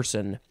 Not the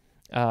person.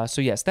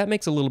 So yes, that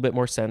makes a little bit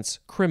more sense.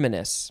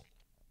 Criminous.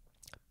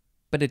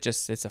 But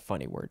it's a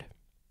funny word.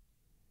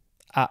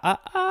 Our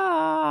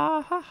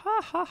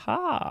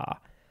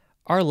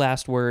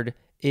last word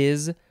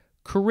is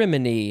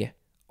criminy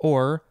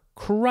or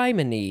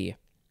criminy.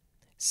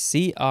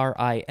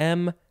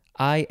 C-R-I-M-I-N-Y.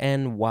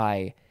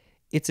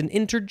 It's an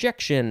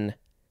interjection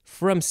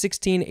from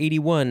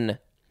 1681.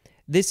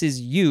 This is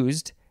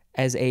used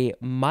as a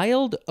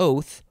mild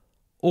oath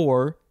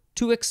or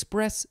to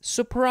express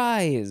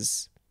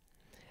surprise.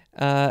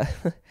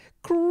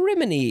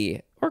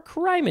 Criminy or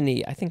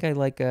criminy. I think I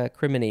like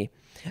criminy.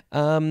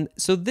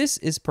 So this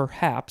is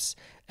perhaps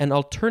an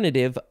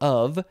alternative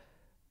of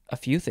a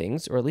few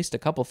things, or at least a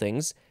couple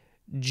things.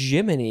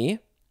 Jiminy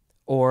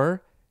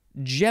or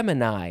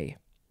Gemini.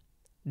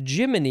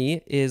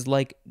 Jiminy is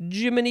like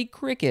Jiminy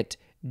Cricket,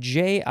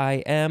 J-I-M-I-N-Y,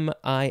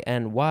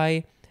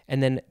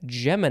 and then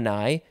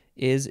Gemini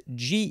is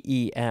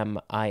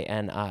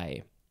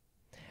G-E-M-I-N-I.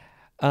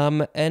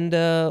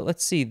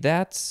 Let's see,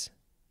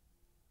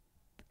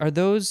 are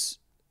those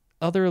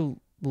other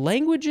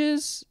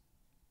languages?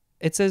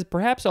 It says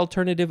perhaps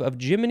alternative of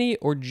Jiminy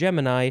or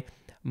Gemini,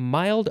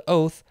 mild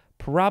oath,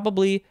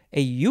 probably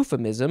a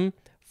euphemism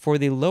for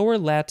the Lower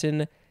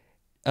Latin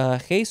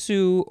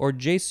Jesu or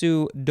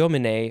Jesu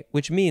Domine,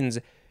 which means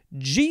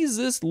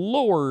Jesus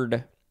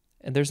Lord.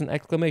 And there's an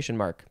exclamation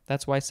mark.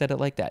 That's why I said it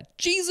like that.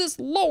 Jesus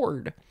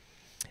Lord.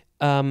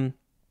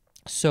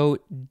 So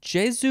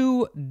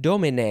Jesu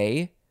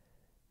Domine,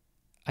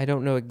 I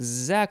don't know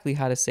exactly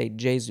how to say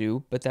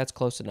Jesu, but that's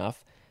close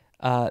enough.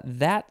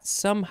 That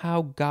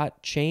somehow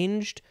got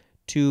changed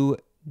to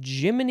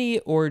Jiminy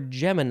or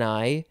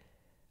Gemini,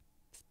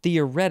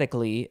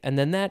 theoretically, and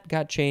then that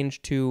got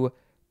changed to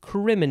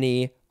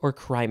criminy or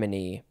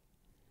criminy.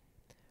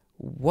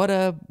 What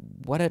a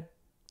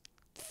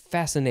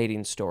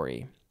fascinating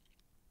story.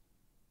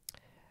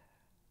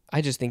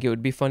 I just think it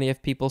would be funny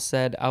if people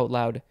said out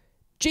loud,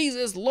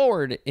 Jesus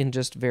Lord, in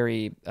just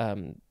very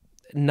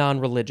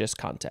non-religious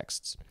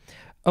contexts.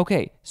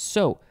 Okay,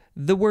 so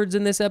the words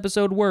in this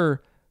episode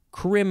were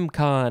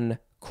crimcon,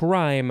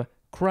 crime,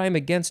 crime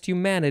against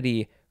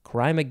humanity,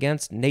 crime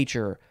against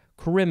nature,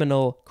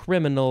 criminal,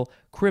 criminal,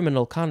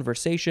 criminal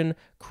conversation,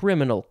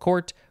 criminal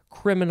court,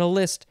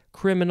 criminalist,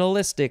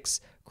 criminalistics,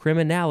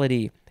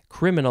 criminality,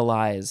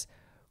 criminalize,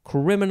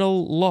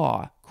 criminal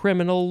law,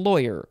 criminal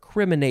lawyer,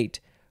 criminate,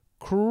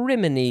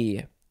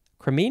 criminy,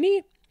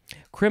 crimini,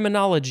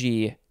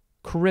 criminology,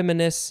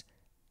 criminus,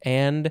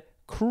 and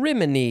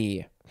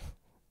criminy.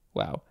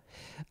 Wow.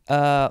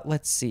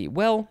 Let's see.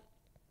 Well,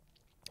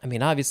 I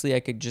mean, obviously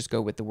I could just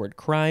go with the word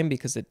crime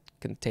because it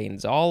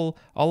contains all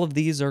of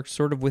these are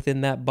sort of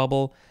within that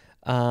bubble.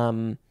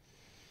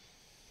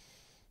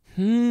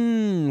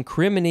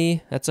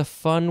 Criminy, that's a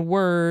fun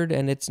word,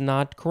 and it's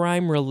not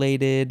crime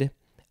related.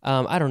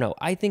 I don't know.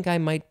 I think I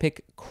might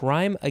pick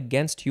crime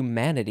against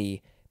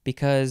humanity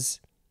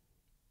because,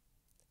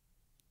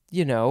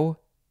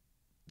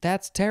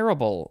 that's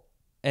terrible.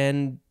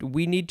 and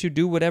we need to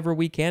do whatever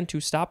we can to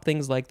stop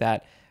things like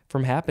that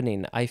from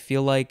happening. I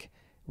feel like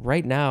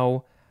right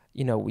now,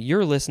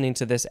 you're listening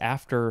to this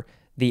after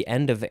the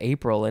end of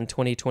April in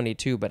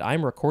 2022, but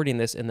I'm recording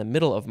this in the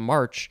middle of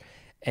March,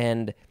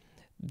 and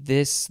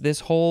this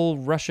whole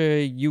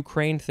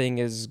Russia-Ukraine thing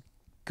is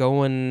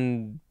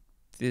going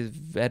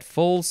at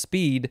full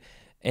speed,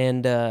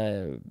 and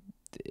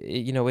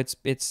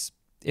it's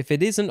if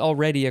it isn't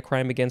already a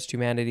crime against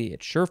humanity,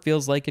 it sure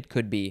feels like it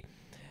could be.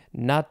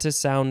 Not to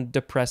sound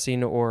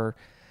depressing or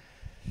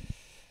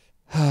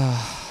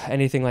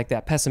anything like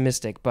that,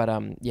 pessimistic, but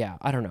yeah,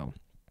 I don't know.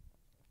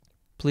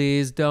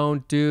 Please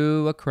don't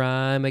do a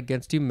crime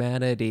against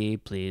humanity.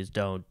 Please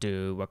don't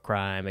do a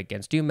crime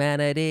against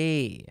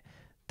humanity.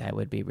 That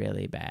would be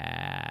really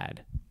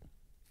bad.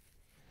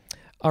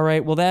 All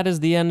right, well, that is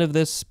the end of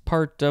this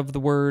part of the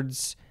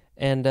words,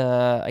 and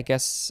I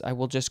guess I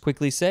will just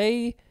quickly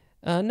say,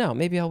 no,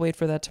 maybe I'll wait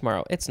for that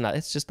tomorrow. It's not.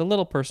 It's just a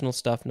little personal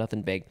stuff,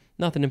 nothing big,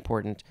 nothing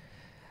important.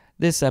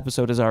 This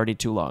episode is already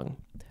too long.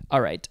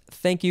 All right,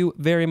 thank you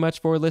very much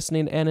for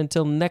listening, and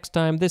until next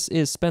time, this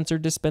is Spencer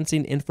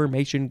dispensing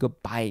information.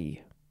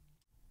 Goodbye.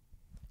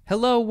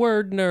 Hello,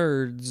 word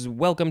nerds.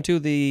 Welcome to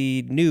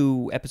the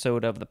new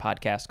episode of the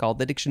podcast called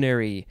The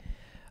Dictionary.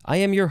 I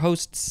am your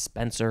host,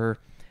 Spencer.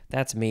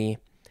 That's me.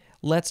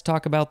 Let's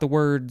talk about the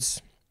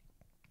words.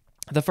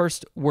 The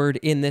first word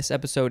in this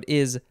episode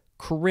is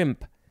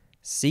crimp.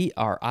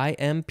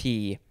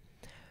 C-R-I-M-P.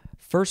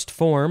 First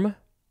form,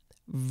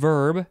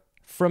 verb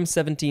from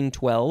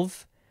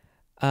 1712.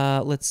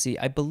 Let's see.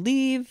 I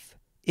believe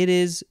it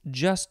is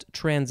just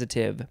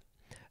transitive.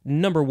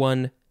 Number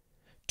 1,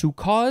 to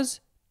cause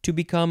to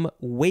become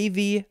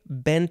wavy,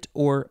 bent,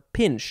 or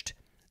pinched,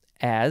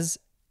 as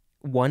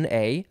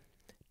 1A,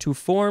 to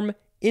form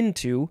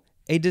into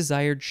a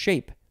desired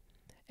shape.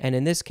 And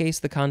in this case,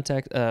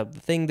 the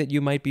thing that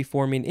you might be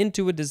forming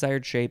into a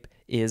desired shape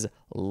is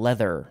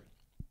leather.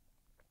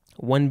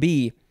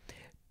 1B,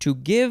 to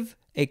give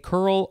a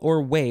curl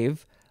or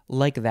wave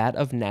like that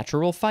of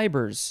natural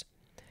fibers.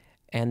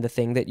 And the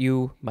thing that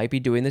you might be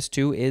doing this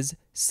to is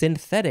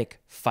synthetic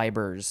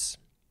fibers.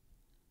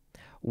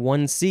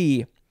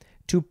 1C,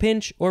 to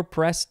pinch or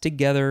press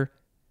together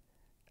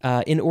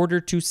in order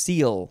to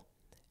seal.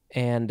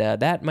 And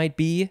that might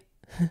be,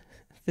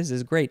 this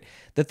is great,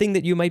 the thing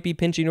that you might be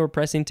pinching or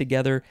pressing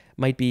together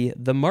might be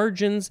the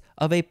margins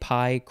of a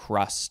pie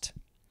crust.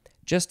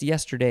 Just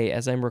yesterday,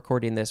 as I'm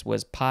recording this,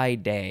 was Pie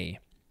Day.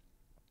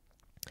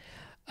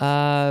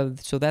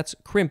 So that's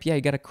crimp. Yeah,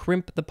 you got to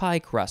crimp the pie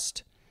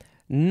crust.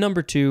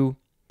 Number 2,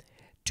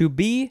 to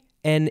be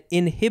an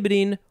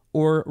inhibiting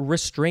or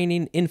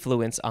restraining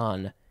influence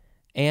on.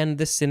 And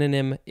the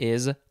synonym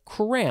is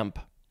cramp.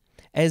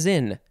 As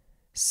in,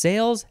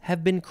 sales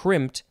have been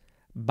crimped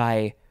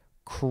by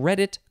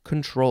credit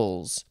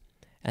controls.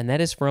 And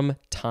that is from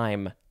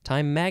Time.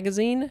 Time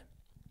magazine?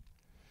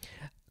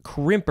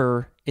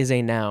 Crimper is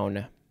a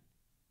noun.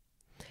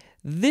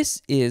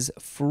 This is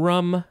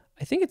from,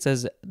 I think it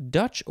says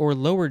Dutch or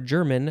Lower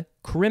German,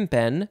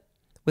 krimpen,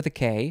 with a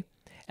K,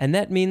 and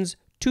that means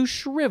to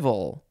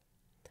shrivel,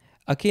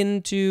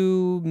 akin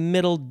to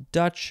Middle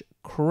Dutch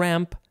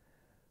cramp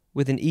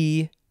with an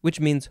E, which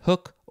means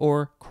hook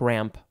or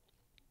cramp.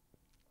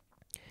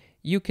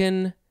 You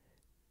can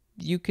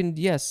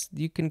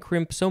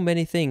crimp so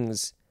many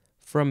things,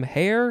 from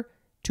hair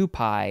to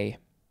pie.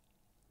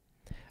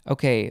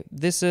 Okay,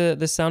 this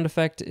sound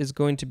effect is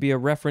going to be a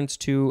reference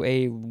to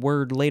a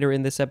word later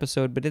in this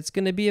episode, but it's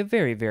going to be a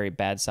very, very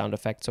bad sound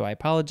effect, so I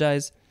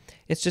apologize.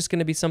 It's just going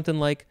to be something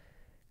like,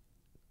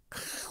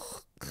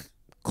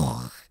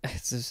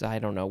 it's just, I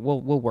don't know.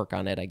 We'll work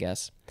on it, I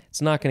guess.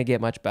 It's not going to get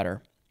much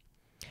better.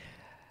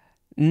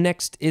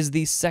 Next is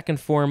the second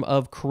form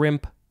of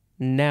crimp,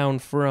 noun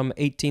from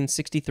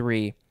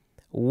 1863.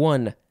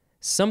 1,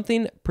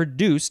 something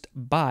produced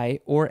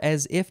by or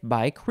as if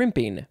by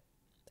crimping.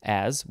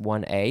 As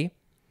 1A,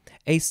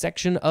 a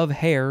section of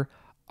hair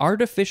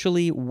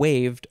artificially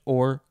waved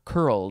or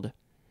curled.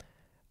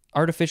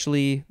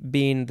 Artificially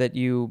being that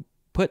you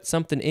put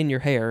something in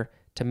your hair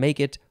to make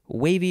it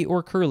wavy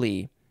or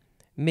curly.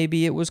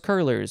 Maybe it was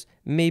curlers.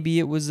 Maybe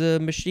it was a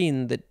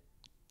machine that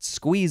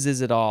squeezes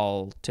it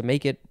all to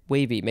make it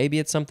wavy. Maybe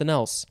it's something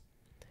else.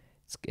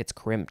 It's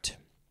crimped.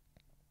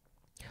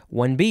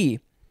 1B,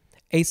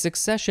 a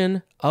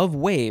succession of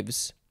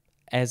waves,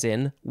 as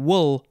in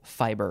wool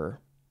fiber.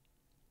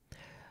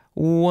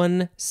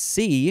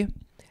 1C,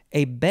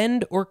 a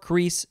bend or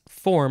crease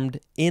formed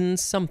in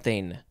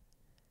something.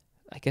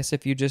 I guess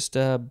if you just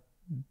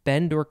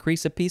bend or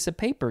crease a piece of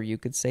paper, you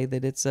could say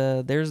that it's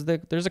there's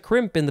a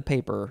crimp in the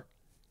paper.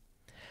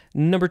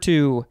 Number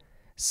 2,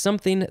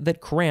 something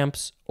that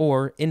cramps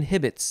or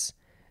inhibits,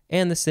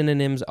 and the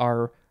synonyms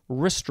are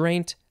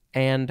restraint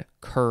and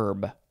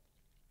curb.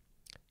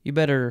 You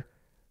better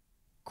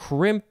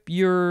crimp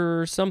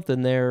your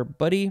something there,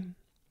 buddy.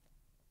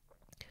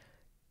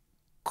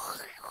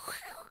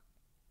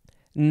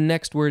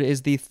 Next word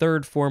is the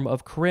third form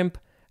of crimp,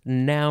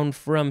 noun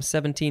from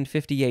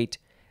 1758.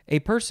 A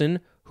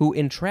person who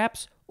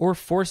entraps or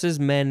forces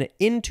men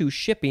into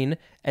shipping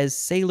as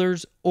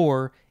sailors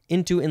or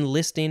into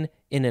enlisting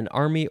in an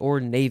army or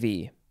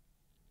navy.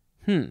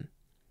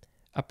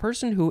 A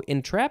person who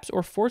entraps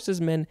or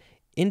forces men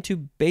into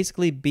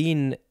basically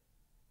being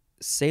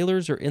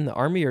sailors or in the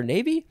army or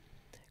navy?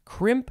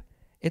 Crimp,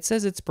 it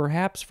says it's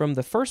perhaps from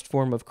the first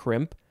form of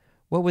crimp.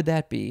 What would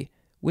that be?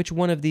 Which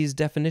one of these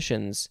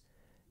definitions?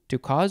 To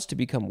cause to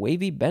become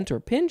wavy, bent,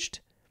 or pinched?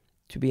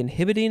 To be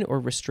inhibiting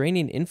or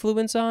restraining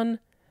influence on?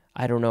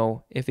 I don't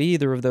know if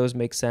either of those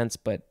make sense,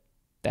 but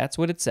that's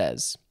what it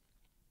says.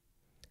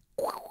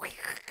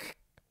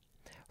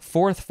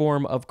 Fourth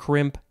form of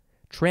crimp,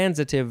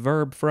 transitive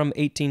verb from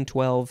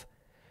 1812,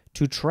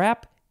 to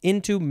trap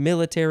into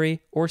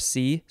military or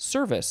sea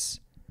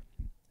service.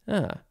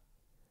 And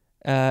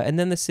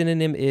then the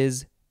synonym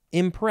is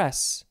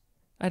impress.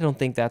 I don't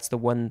think that's the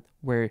one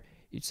where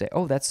you'd say,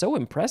 oh, that's so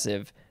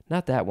impressive.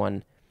 Not that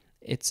one.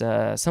 It's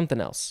something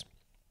else.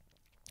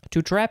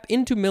 To trap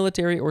into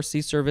military or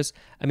sea service,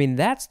 I mean,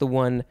 that's the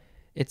one,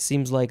 it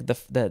seems like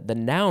the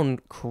noun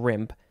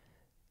crimp,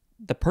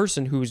 the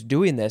person who's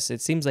doing this,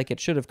 it seems like it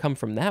should have come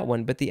from that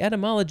one, but the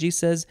etymology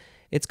says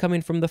it's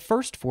coming from the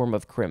first form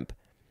of crimp.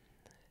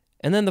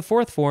 And then the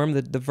fourth form,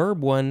 the verb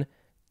one,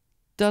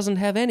 doesn't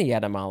have any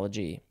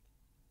etymology.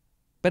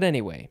 But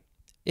anyway,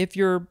 if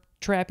you're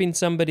trapping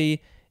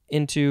somebody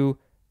into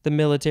the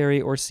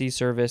military or sea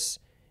service,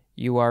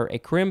 you are a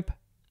crimp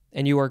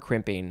and you are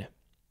crimping.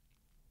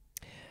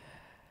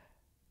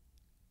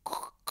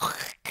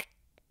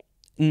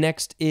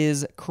 Next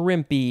is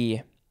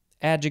crimpy,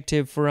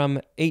 adjective from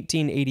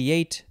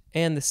 1888,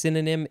 and the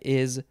synonym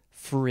is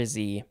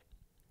frizzy.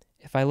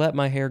 If I let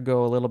my hair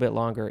go a little bit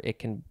longer, it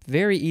can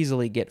very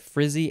easily get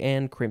frizzy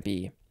and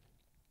crimpy.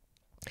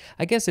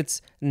 I guess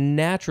it's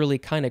naturally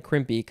kind of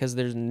crimpy because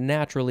there's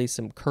naturally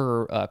some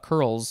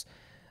curls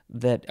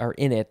that are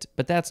in it,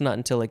 but that's not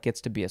until it gets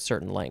to be a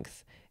certain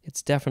length.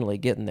 It's definitely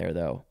getting there,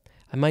 though.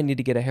 I might need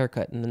to get a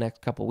haircut in the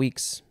next couple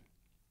weeks.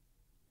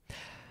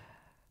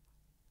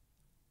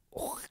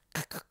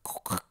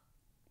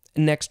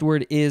 Next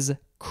word is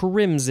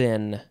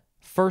crimson.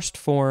 First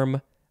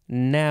form,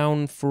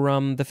 noun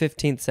from the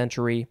 15th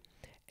century.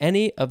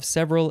 Any of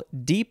several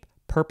deep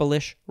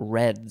purplish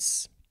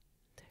reds.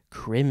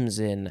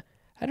 Crimson.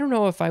 I don't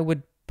know if I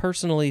would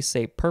personally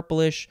say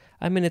purplish.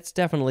 I mean, it's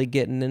definitely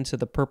getting into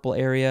the purple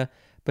area,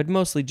 but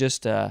mostly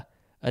just a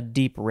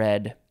deep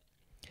red.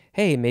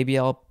 Hey, maybe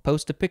I'll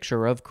post a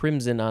picture of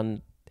crimson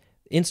on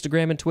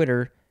Instagram and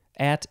Twitter.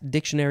 At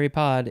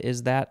dictionarypod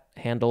is that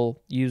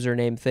handle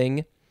username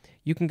thing.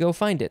 You can go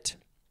find it.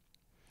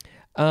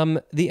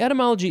 The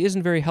etymology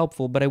isn't very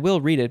helpful, but I will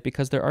read it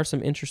because there are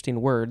some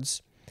interesting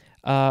words.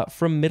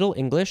 From Middle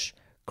English,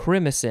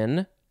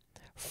 crimicin.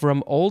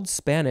 From Old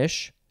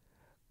Spanish,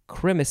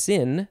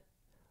 cremicin.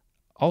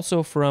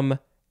 Also from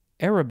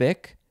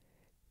Arabic,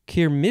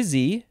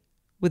 kirmizi,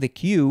 with a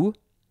Q.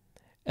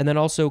 And then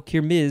also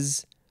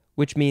kirmiz,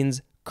 which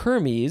means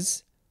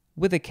Kermes,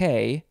 with a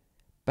K.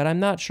 But I'm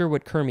not sure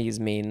what Kermes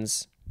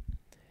means.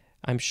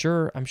 I'm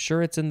sure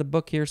it's in the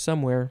book here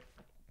somewhere.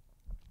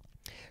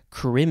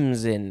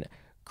 Crimson.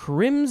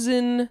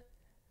 Crimson.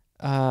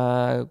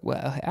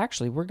 Well,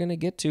 actually, we're going to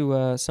get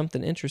to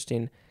something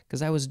interesting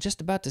because I was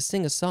just about to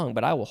sing a song,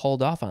 but I will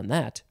hold off on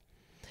that.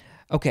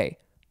 Okay.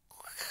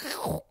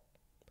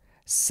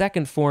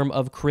 Second form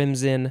of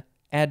crimson,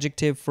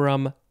 adjective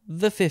from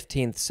the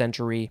 15th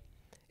century.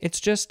 It's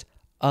just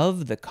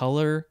of the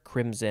color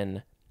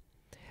crimson.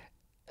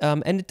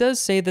 And it does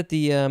say that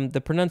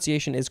the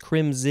pronunciation is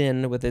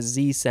crimson with a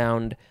Z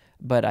sound,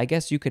 but I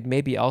guess you could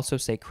maybe also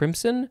say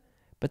crimson,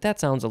 but that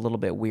sounds a little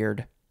bit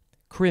weird.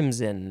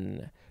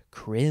 Crimson.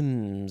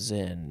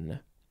 Crimson.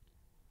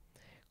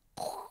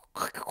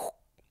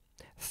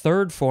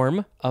 Third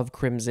form of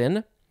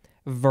crimson,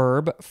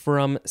 verb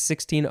from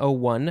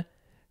 1601,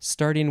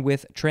 starting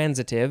with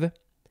transitive,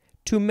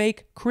 to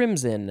make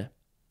crimson.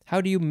 How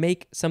do you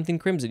make something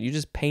crimson? You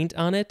just paint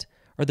on it?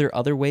 Are there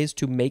other ways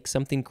to make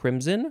something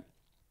crimson?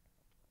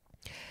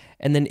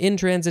 And then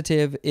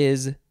intransitive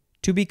is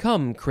to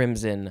become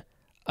crimson,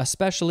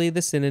 especially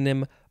the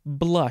synonym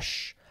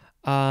blush.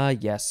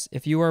 Yes,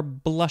 if you are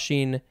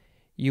blushing,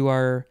 you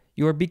are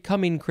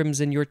becoming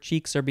crimson. Your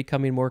cheeks are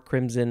becoming more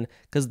crimson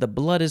because the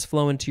blood is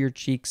flowing to your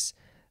cheeks.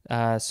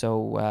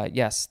 So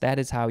yes, that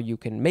is how you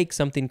can make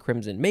something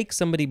crimson. Make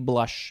somebody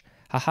blush.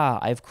 Haha,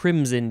 I've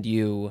crimsoned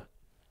you.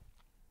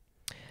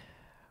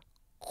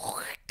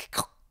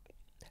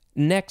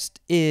 Next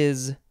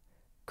is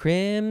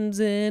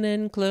crimson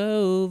and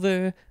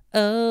clover,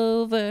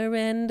 over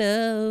and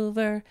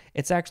over.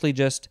 It's actually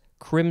just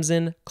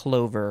crimson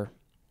clover.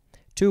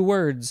 2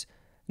 words,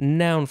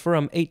 noun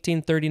from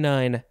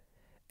 1839.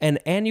 An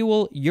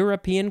annual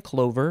European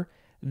clover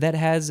that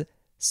has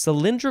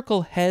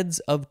cylindrical heads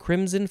of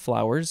crimson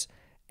flowers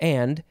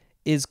and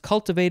is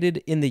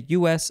cultivated in the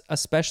U.S.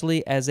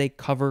 especially as a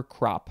cover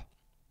crop.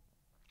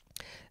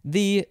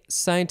 The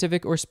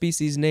scientific or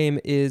species name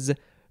is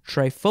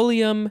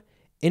Trifolium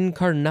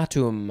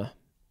incarnatum.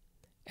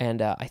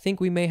 And I think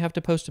we may have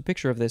to post a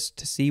picture of this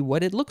to see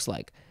what it looks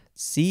like.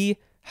 See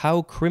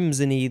how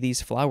crimsony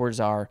these flowers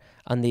are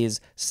on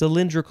these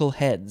cylindrical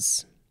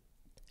heads.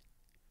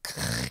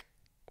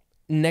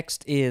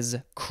 Next is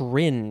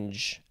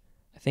cringe.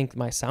 I think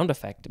my sound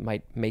effect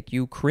might make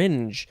you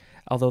cringe,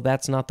 although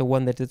that's not the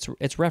one that it's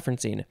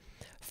referencing.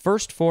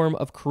 First form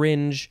of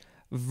cringe,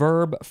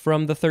 verb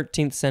from the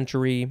 13th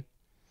century.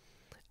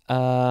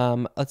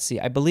 Let's see.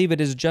 I believe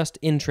it is just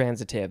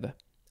intransitive.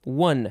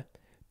 1.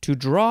 To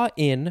draw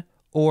in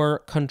or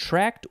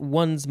contract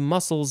one's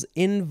muscles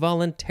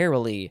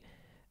involuntarily,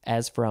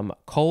 as from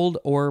cold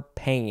or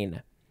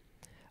pain.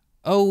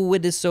 Oh,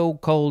 it is so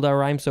cold,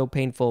 or I'm so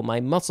painful. My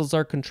muscles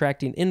are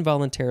contracting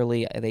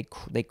involuntarily.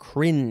 They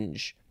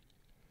cringe.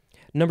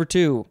 Number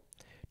 2,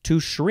 to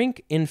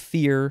shrink in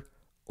fear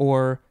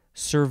or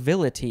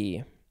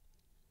servility.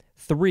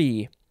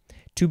 3,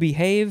 to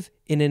behave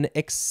in an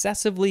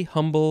excessively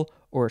humble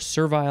or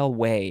servile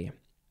way.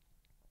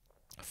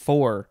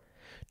 4,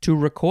 to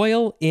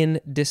recoil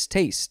in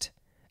distaste,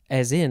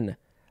 as in,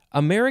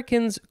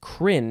 Americans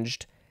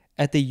cringed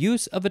at the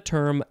use of a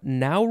term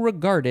now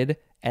regarded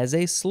as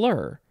a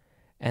slur.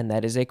 And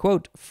that is a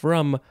quote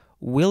from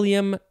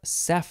William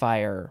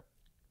Safire.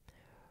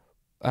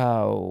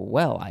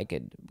 Well, I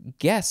could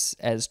guess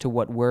as to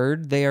what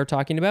word they are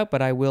talking about,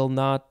 but I will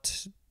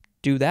not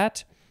do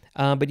that.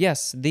 But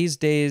yes, these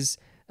days,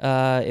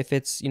 if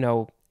it's,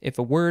 if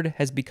a word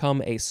has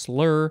become a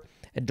slur,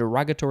 a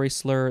derogatory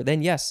slur,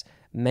 then yes,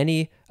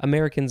 many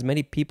Americans,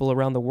 many people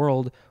around the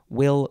world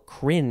will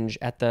cringe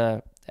at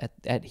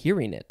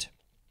hearing it.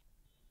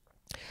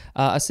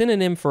 A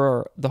synonym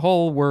for the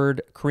whole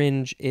word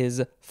cringe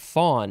is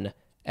fawn,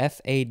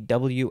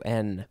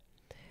 F-A-W-N,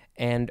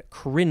 and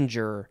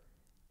cringer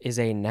is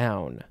a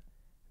noun.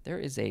 There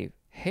is a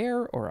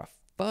hair or a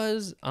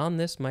fuzz on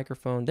this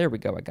microphone. There we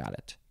go, I got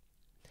it.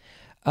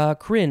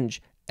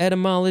 Cringe,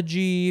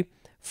 etymology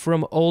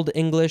from Old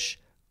English,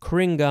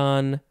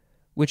 kringon,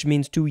 which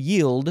means to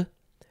yield,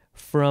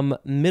 from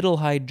Middle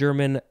High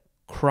German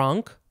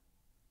krank,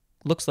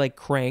 looks like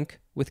crank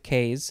with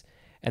K's,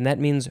 and that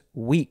means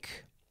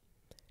weak.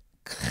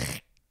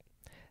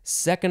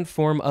 Second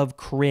form of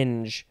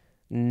cringe,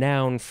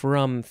 noun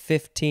from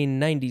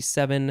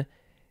 1597,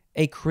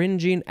 a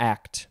cringing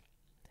act,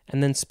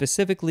 and then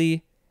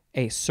specifically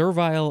a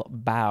servile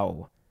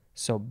bow.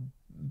 So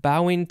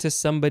bowing to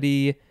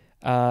somebody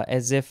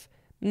as if,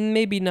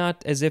 maybe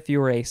not as if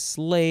you're a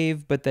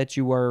slave, but that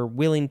you are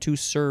willing to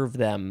serve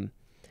them.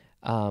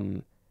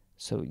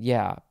 So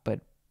yeah,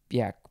 but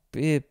yeah,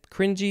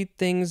 cringy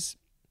things,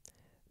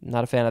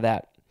 not a fan of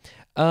that.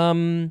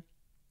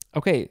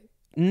 Okay,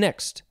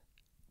 next.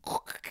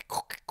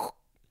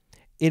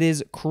 It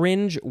is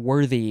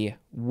cringe-worthy,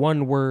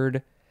 one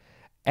word,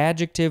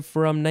 adjective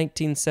from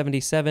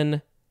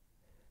 1977,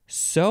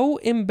 so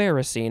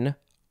embarrassing,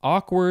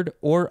 awkward,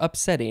 or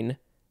upsetting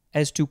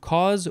as to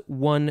cause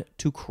one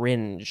to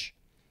cringe,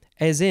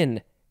 as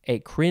in a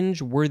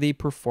cringe-worthy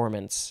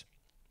performance.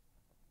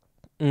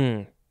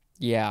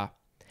 Yeah.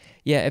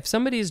 Yeah, if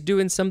somebody is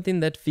doing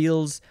something that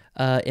feels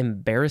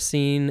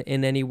embarrassing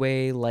in any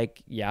way,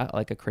 like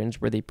a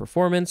cringe-worthy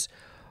performance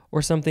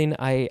or something,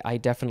 I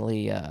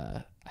definitely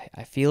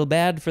I feel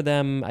bad for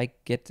them.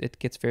 It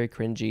gets very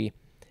cringy.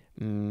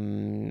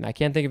 I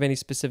can't think of any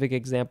specific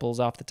examples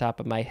off the top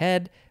of my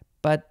head,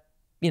 but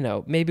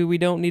maybe we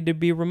don't need to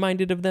be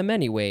reminded of them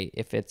anyway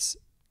if it's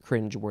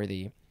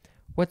cringe-worthy.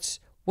 What's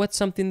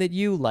something that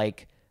you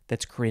like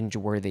that's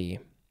cringe-worthy?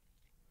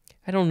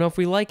 I don't know if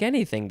we like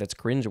anything that's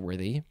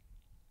cringe-worthy.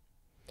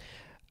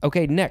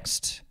 Okay,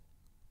 next.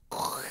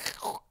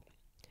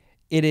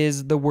 It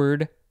is the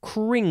word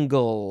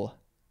kringle.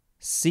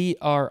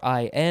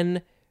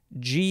 C-R-I-N-G-L-E,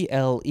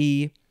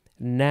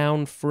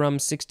 noun from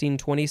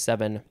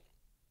 1627.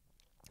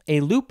 A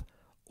loop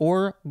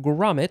or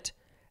grommet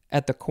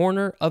at the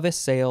corner of a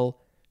sail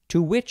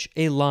to which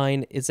a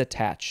line is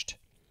attached.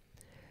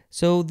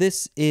 So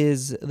this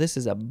is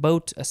a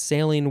boat, a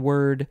sailing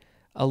word,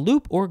 a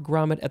loop or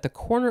grommet at the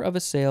corner of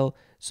a sail.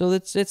 So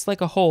it's like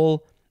a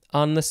hole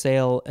on the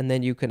sail, and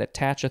then you can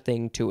attach a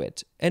thing to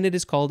it, and it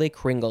is called a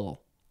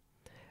kringle.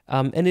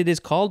 And it is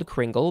called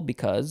kringle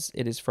because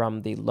it is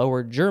from the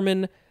Lower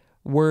German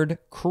word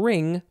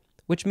kring,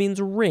 which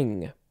means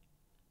ring.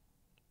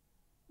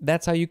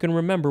 That's how you can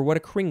remember what a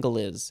kringle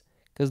is,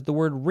 because the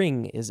word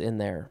ring is in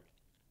there.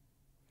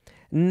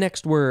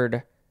 Next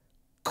word.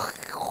 I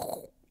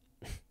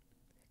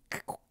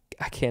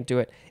can't do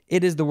it.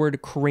 It is the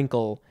word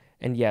crinkle.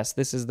 And yes,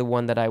 this is the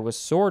one that I was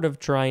sort of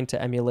trying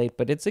to emulate,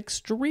 but it's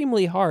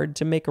extremely hard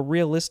to make a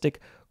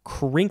realistic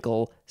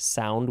crinkle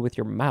sound with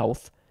your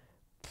mouth.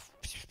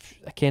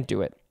 I can't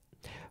do it.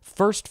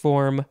 First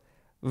form,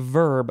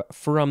 verb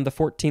from the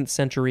 14th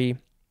century,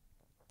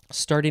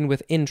 starting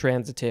with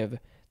intransitive.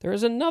 There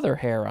is another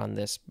hair on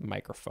this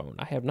microphone.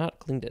 I have not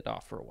cleaned it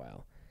off for a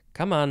while.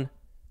 Come on.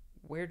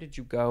 Where did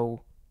you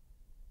go?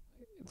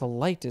 The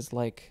light is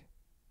like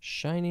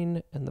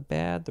shining in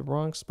the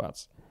wrong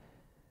spots.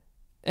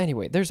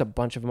 Anyway, there's a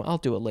bunch of them. I'll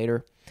do it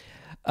later.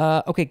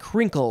 Okay,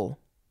 crinkle.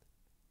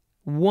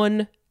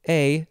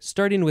 1A,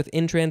 starting with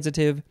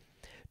intransitive,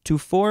 To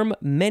form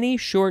many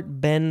short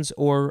bends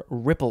or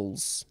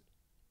ripples.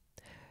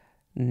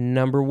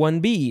 Number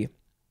 1B.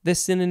 The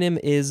synonym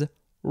is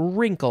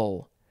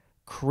wrinkle.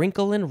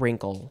 Crinkle and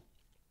wrinkle.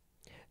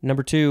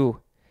 Number 2.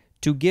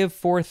 To give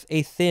forth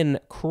a thin,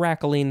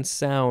 crackling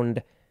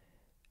sound.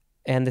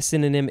 And the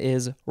synonym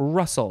is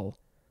rustle.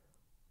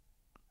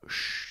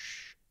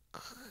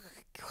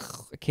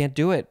 I can't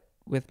do it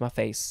with my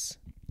face.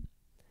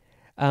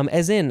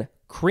 As in,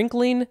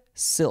 crinkling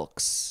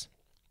silks.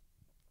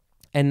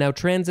 And now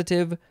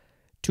transitive,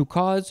 to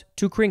cause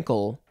to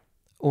crinkle,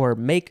 or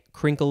make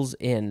crinkles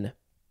in.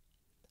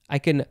 I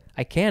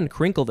can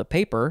crinkle the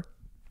paper.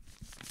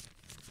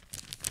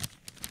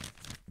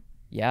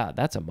 Yeah,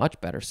 that's a much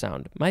better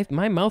sound.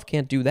 My mouth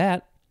can't do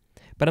that.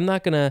 But I'm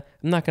not gonna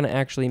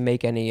actually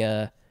make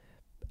any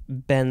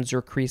bends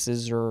or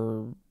creases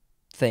or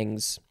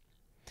things.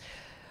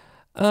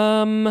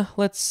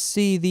 Let's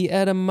see the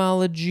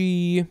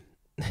etymology.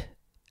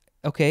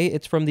 Okay,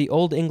 it's from the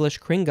Old English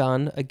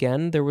kringon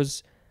again. There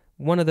was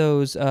one of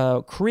those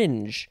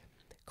cringe.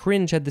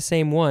 Cringe had the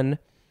same one.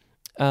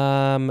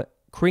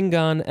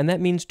 Kringon, and that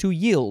means to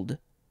yield.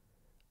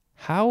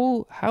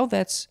 How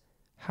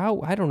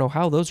I don't know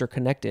how those are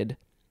connected.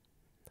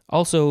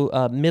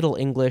 Also, Middle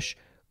English,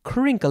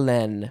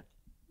 crinklen,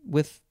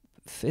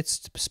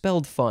 it's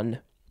spelled fun.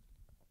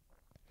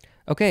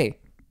 Okay.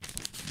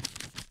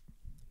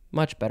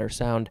 Much better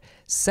sound.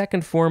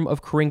 Second form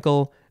of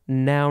crinkle,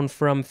 noun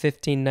from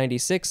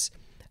 1596.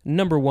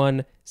 Number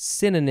 1,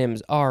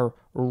 synonyms are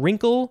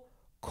wrinkle,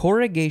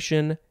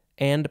 corrugation,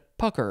 and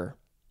pucker.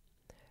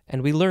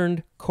 And we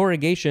learned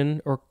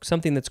corrugation, or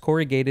something that's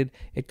corrugated,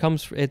 it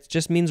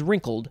just means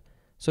wrinkled.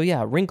 So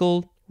yeah,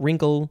 wrinkle,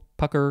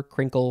 pucker,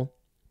 crinkle.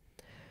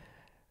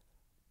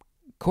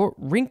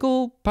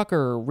 Wrinkle,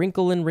 pucker,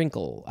 wrinkle, and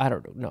wrinkle. I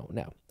don't know.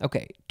 No.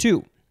 Okay.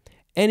 2.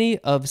 Any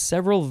of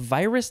several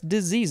virus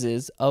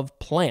diseases of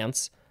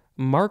plants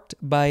marked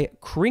by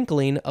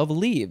crinkling of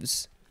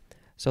leaves.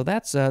 So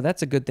that's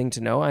a good thing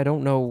to know. I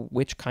don't know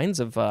which kinds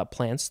of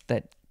plants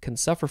that can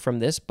suffer from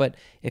this, but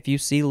if you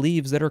see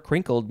leaves that are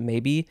crinkled,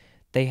 maybe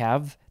they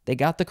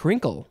got the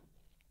crinkle.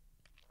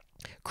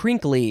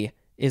 Crinkly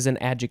is an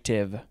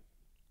adjective.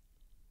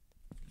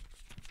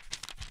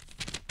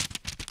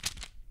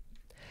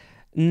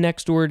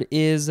 Next word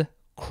is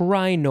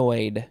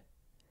crinoid.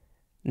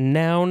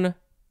 Noun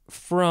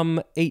from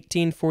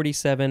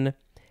 1847.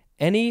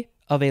 Any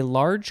of a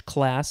large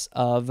class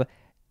of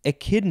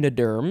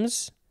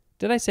echidnoderms.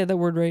 Did I say that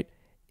word right?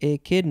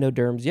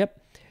 Echidnoderms,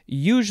 yep.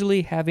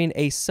 Usually having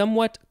a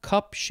somewhat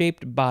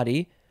cup-shaped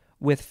body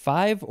with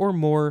 5 or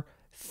more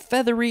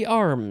feathery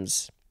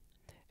arms.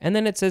 And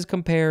then it says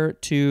compare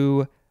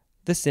to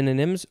the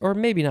synonyms, or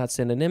maybe not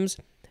synonyms,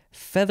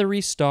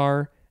 feathery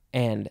star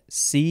and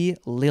sea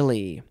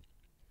lily.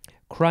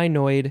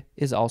 Crinoid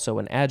is also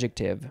an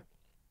adjective.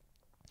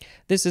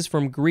 This is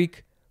from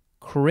Greek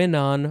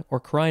krinon or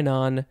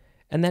krinon,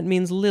 and that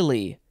means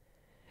lily.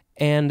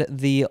 And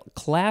the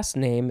class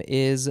name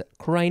is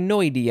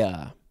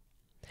crinoidea.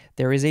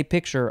 There is a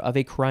picture of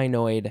a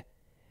crinoid.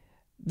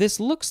 This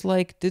looks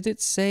like, did it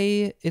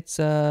say it's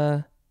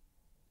a...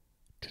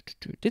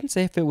 Didn't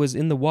say if it was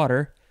in the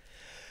water.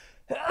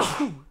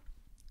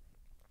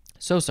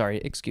 So sorry,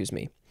 excuse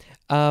me.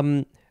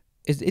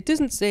 It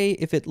doesn't say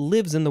if it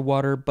lives in the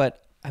water,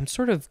 but I'm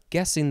sort of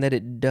guessing that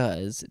it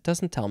does. It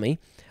doesn't tell me.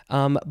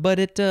 But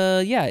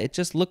it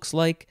just looks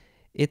like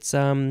it's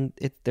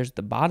there's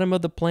the bottom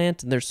of the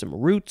plant and there's some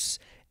roots,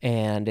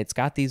 and it's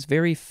got these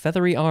very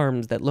feathery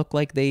arms that look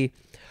like they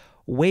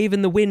wave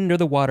in the wind or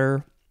the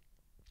water.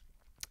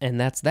 And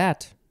that's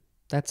that.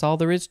 That's all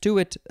there is to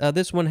it.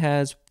 This one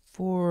has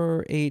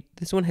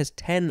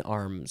 10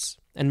 arms.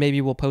 And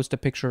maybe we'll post a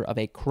picture of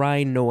a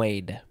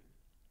crinoid.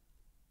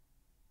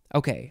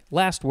 Okay,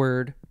 last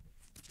word.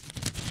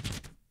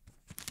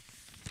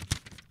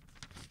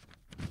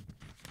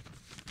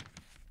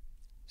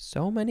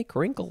 So many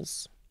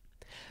crinkles.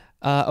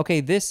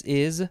 Okay, this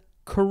is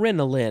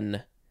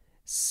crinoline.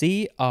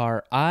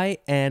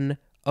 crinoline.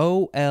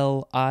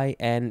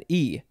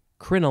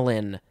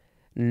 Crinoline.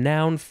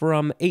 Noun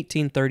from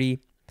 1830.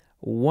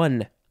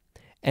 1.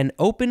 An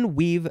open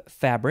weave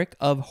fabric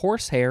of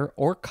horsehair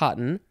or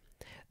cotton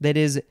that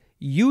is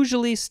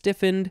usually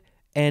stiffened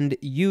and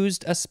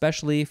used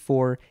especially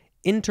for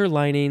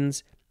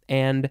interlinings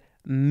and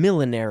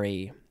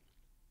millinery.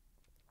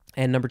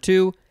 And number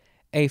 2,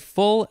 a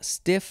full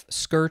stiff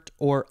skirt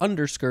or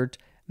underskirt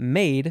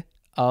made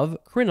of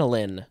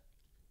crinoline.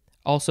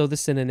 Also the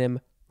synonym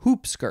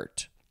hoop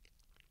skirt.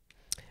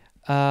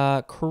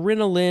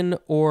 Crinoline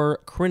or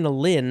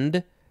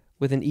crinolind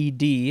with an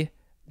ed,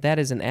 that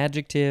is an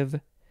adjective.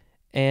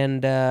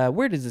 And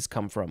where does this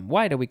come from?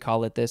 Why do we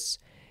call it this?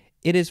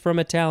 It is from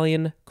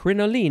Italian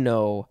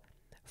crinolino,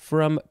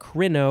 from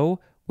crino,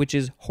 which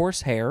is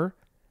horsehair,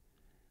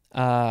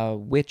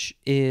 which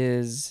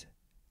is,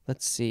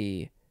 let's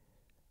see.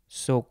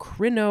 So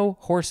crino,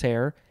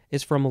 horsehair,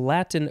 is from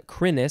Latin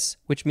crinis,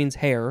 which means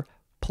hair,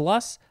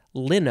 plus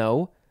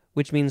lino,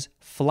 which means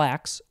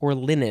flax or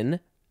linen.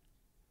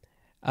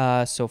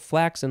 So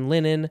flax and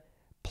linen,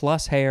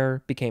 plus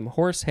hair became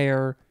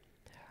horsehair,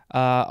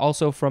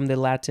 also from the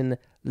Latin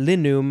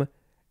linum,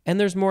 and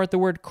there's more at the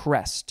word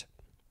crest.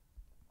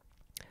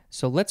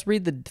 So let's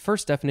read the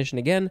first definition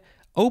again.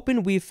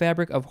 Open weave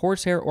fabric of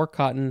horsehair or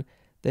cotton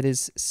that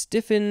is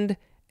stiffened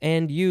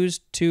and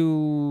used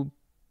to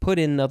put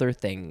in other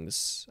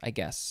things, I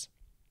guess.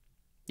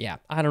 Yeah,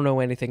 I don't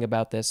know anything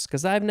about this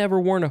because I've never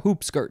worn a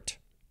hoop skirt.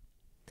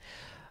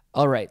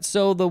 All right,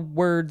 so the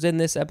words in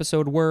this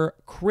episode were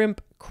crimp,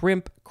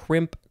 crimp,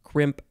 crimp,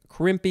 crimp,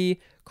 crimpy,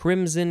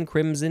 crimson,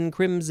 crimson,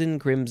 crimson,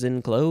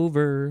 crimson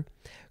clover,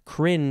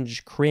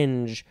 cringe,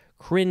 cringe,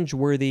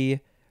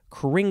 cringeworthy,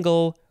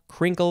 kringle,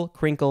 crinkle,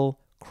 crinkle,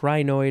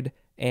 crinoid,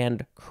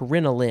 and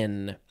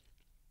crinoline.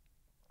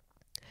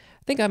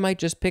 I think I might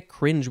just pick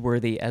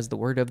cringeworthy as the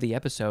word of the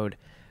episode.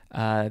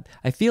 I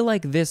feel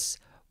like this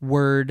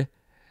word,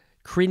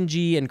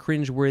 cringy and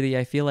cringeworthy,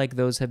 I feel like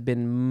those have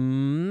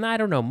been, I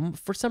don't know,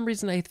 for some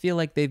reason I feel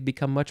like they've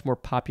become much more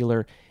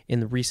popular in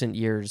the recent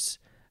years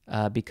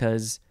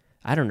because,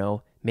 I don't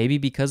know, maybe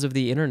because of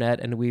the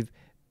internet and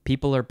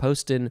people are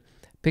posting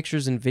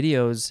pictures and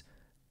videos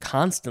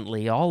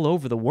constantly all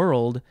over the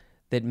world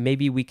that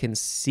maybe we can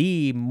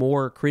see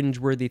more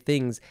cringeworthy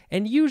things.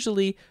 And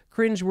usually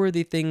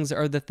cringeworthy things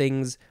are the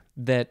things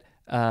that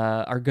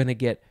are going to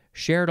get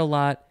shared a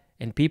lot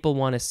and people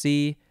want to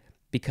see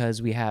because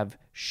we have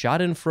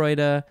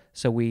schadenfreude,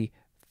 so we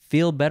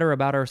feel better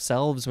about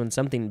ourselves when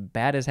something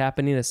bad is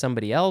happening to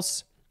somebody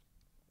else.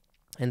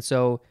 And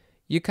so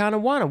you kind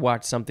of want to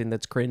watch something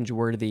that's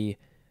cringeworthy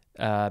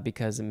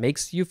because it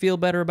makes you feel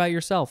better about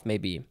yourself,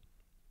 maybe.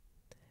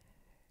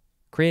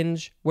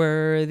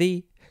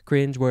 Cringeworthy,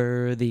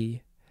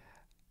 cringeworthy.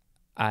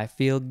 I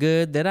feel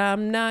good that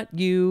I'm not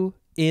you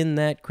in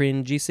that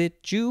cringy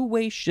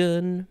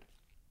situation.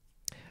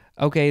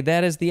 Okay,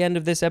 that is the end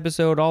of this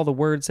episode. All the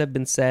words have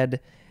been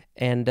said.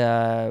 And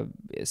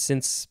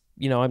since,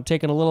 I'm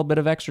taking a little bit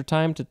of extra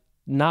time to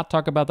not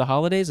talk about the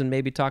holidays and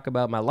maybe talk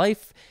about my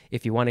life,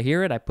 if you want to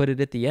hear it, I put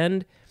it at the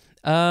end.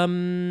 I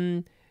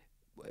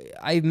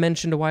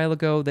mentioned a while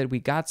ago that we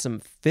got some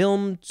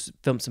films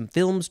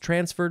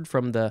transferred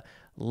from the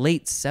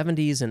late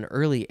 70s and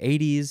early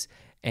 80s,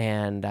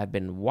 and I've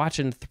been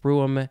watching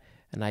through them,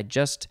 and I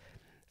just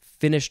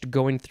finished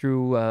going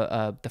through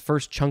the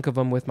first chunk of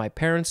them with my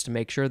parents to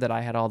make sure that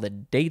I had all the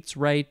dates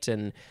right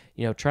and,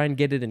 try and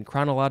get it in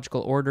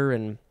chronological order.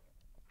 And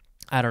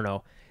I don't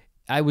know.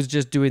 I was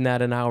just doing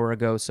that an hour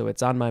ago, so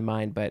it's on my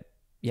mind. But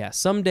yeah,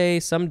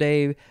 someday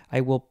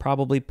I will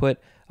probably put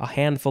a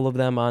handful of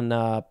them on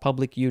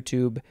public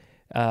YouTube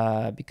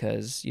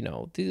because,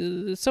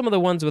 some of the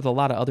ones with a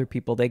lot of other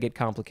people, they get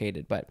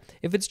complicated. But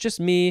if it's just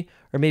me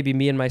or maybe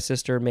me and my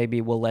sister, maybe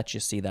we'll let you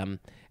see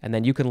them. And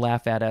then you can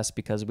laugh at us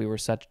because we were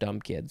such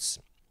dumb kids.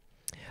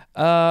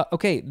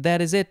 Okay,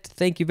 that is it.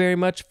 Thank you very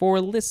much for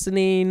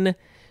listening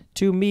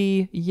to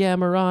me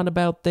yammer on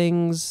about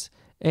things.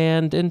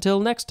 And until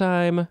next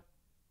time,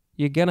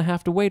 you're going to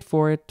have to wait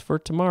for it for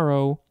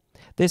tomorrow.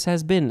 This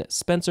has been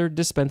Spencer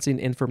dispensing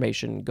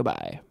information.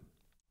 Goodbye.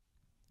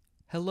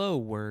 Hello,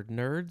 word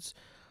nerds.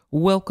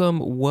 Welcome.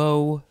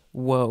 Whoa,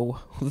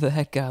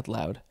 that got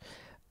loud.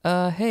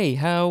 Hey,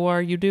 how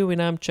are you doing?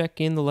 I'm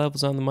checking the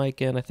levels on the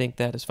mic, and I think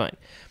that is fine.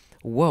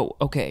 Whoa,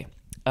 okay.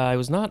 I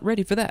was not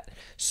ready for that.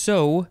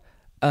 So,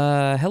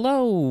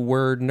 hello,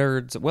 word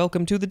nerds.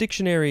 Welcome to the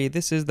dictionary.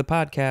 This is the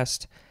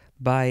podcast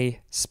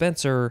by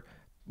Spencer,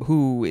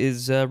 who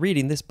is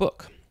reading this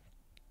book.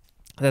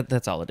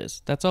 That's all it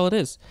is. That's all it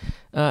is.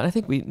 I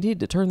think we need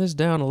to turn this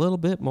down a little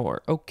bit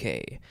more.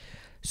 Okay.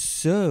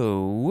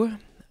 So,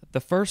 the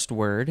first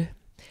word,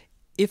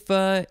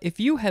 if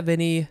you have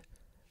any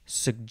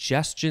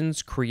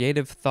suggestions,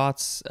 creative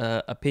thoughts,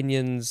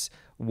 opinions,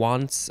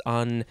 wants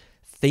on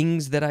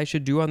things that I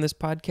should do on this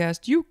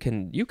podcast, you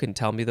can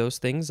tell me those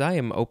things. I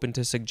am open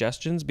to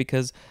suggestions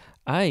because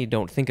I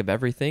don't think of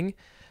everything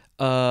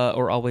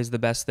or always the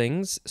best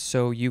things.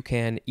 So you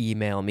can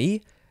email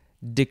me,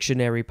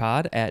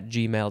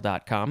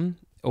 dictionarypod@gmail.com,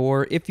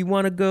 or if you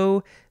want to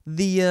go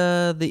the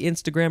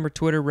Instagram or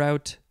Twitter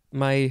route,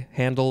 my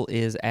handle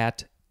is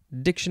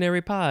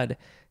 @dictionarypod.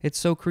 It's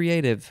so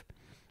creative.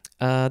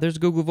 There's a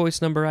Google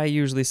Voice number. I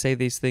usually say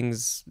these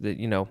things that,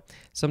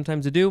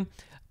 sometimes I do.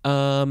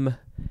 I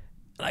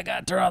got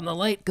to turn on the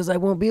light because I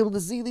won't be able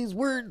to see these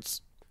words.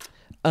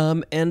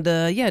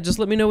 Just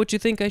let me know what you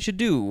think I should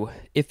do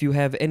if you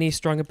have any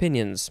strong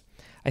opinions.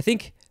 I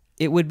think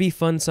it would be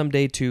fun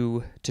someday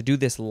to do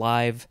this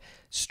live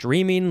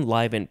streaming,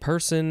 live in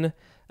person.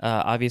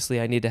 Obviously,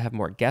 I need to have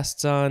more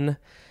guests on.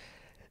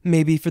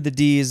 Maybe for the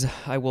D's,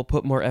 I will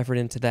put more effort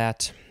into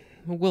that.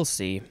 We'll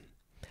see.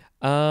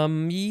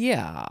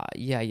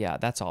 Yeah,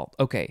 that's all.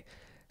 Okay,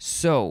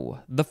 so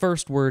the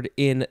first word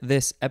in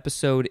this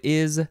episode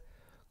is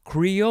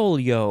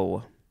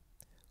criollo.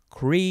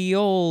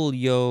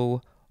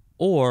 Criollo,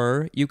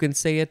 or you can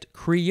say it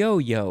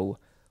criollo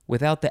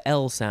without the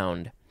L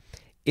sound.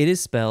 It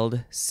is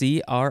spelled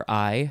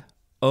CRIOLIO,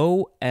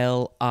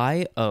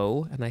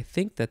 and I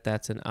think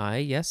that's an I.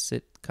 Yes,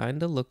 it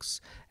kind of looks.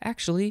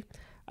 Actually,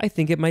 I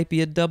think it might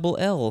be a double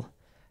L.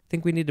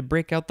 think we need to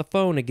break out the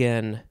phone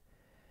again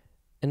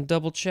and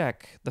double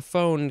check. The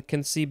phone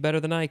can see better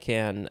than I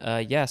can.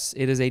 Yes,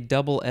 it is a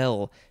double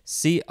L,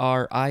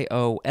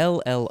 Criollo.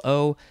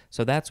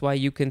 So that's why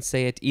you can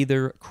say it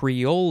either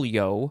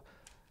Criollo,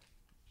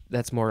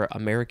 that's more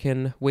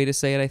American way to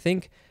say it, I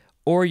think,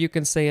 or you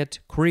can say it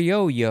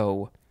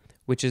criollo,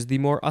 which is the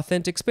more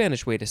authentic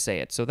Spanish way to say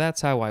it. So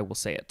that's how I will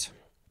say it.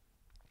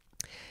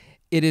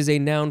 It is a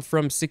noun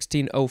from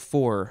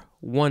 1604,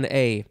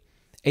 1A,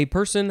 a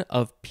person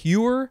of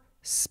pure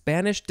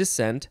Spanish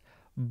descent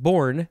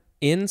born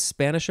in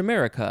Spanish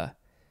America.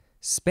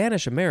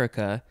 Spanish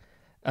America,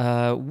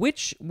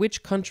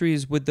 which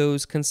countries would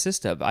those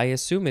consist of? I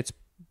assume it's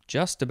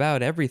just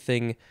about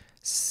everything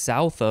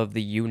south of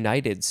the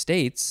United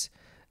States.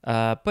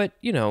 But,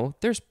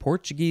 there's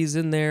Portuguese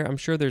in there. I'm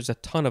sure there's a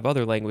ton of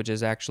other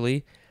languages,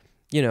 actually.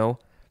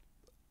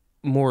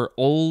 More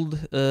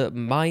old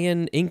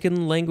Mayan,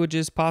 Incan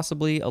languages,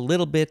 possibly, a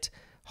little bit.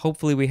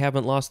 Hopefully we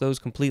haven't lost those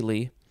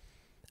completely.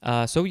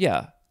 So,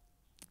 yeah,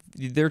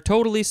 they're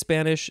totally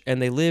Spanish,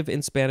 and they live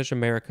in Spanish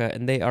America,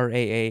 and they are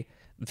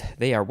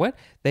they are what?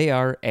 They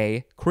are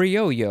a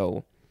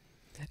criollo.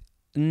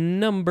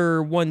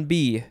 Number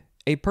 1B.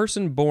 A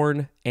person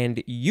born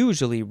and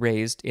usually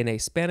raised in a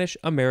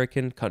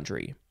Spanish-American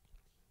country.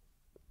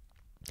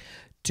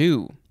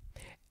 2.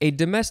 A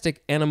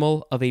domestic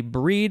animal of a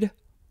breed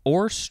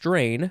or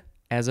strain,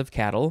 as of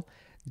cattle,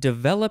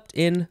 developed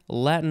in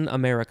Latin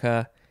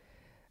America.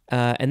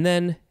 And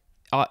then,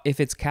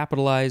 if it's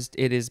capitalized,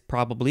 it is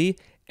probably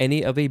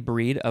any of a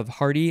breed of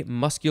hardy,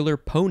 muscular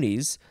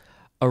ponies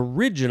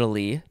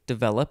originally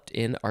developed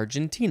in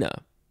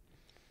Argentina.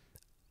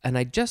 And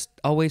I just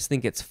always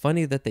think it's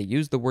funny that they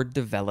use the word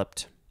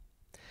developed.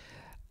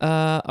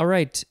 All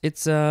right,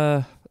 it's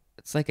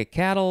like a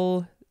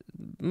cattle,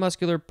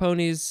 muscular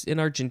ponies in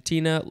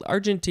Argentina.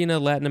 Argentina,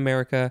 Latin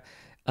America,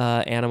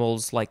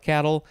 animals like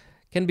cattle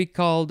can be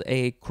called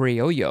a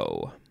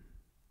criollo.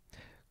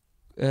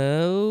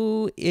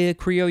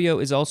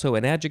 Criollo is also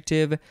an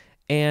adjective,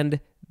 and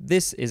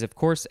this is, of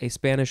course, a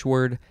Spanish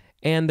word,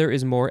 and there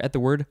is more at the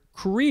word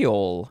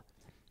Creole.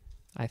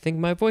 I think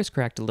my voice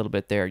cracked a little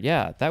bit there.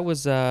 Yeah, that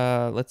was,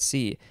 let's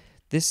see.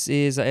 This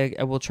is,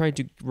 I will try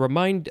to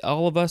remind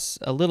all of us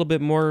a little bit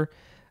more.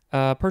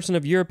 Person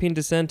of European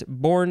descent,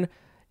 born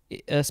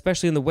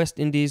especially in the West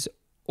Indies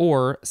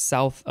or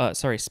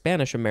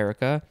Spanish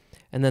America.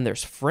 And then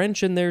there's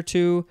French in there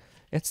too.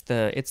 It's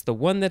the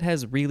one that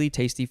has really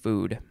tasty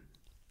food.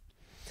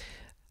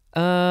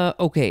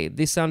 Okay,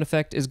 this sound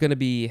effect is going to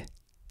be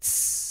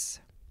tss.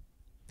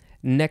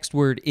 Next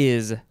word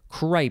is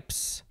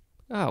cripes.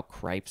 Oh,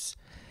 cripes.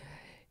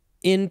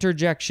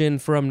 Interjection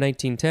from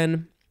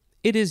 1910.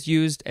 It is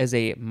used as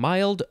a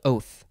mild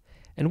oath.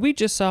 And we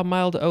just saw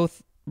mild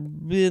oath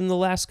in the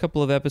last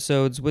couple of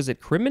episodes. Was it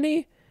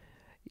criminy?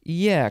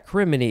 Yeah,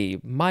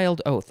 criminy.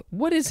 Mild oath.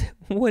 What is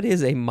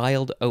a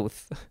mild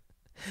oath?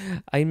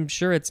 I'm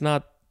sure it's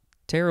not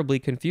terribly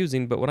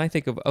confusing, but when I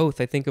think of oath,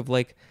 I think of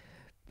like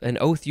an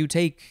oath you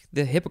take,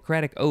 the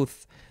Hippocratic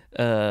oath.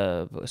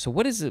 So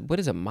what is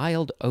a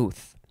mild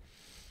oath?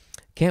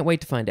 Can't wait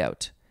to find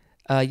out.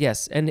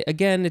 Yes, and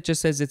again, it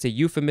just says it's a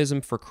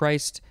euphemism for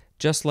Christ,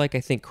 just like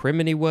I think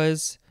criminy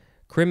was,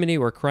 criminy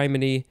or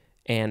criminy,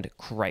 and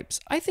cripes.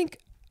 I think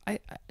I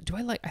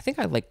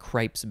like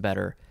cripes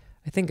better.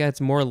 I think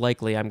that's more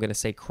likely I'm going to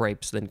say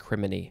cripes than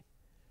criminy.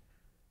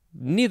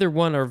 Neither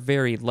one are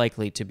very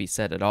likely to be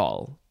said at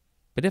all.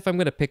 But if I'm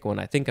going to pick one,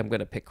 I think I'm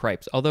going to pick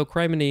cripes. Although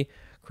criminy,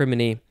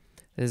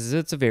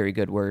 it's a very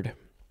good word.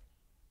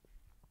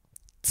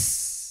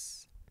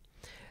 Tss.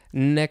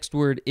 Next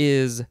word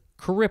is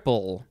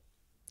cripple.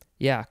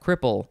 Yeah,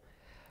 cripple.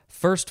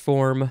 First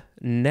form,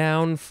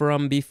 noun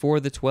from before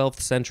the 12th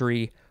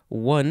century.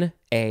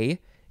 1A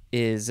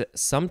is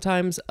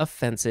sometimes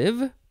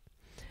offensive.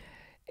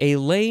 A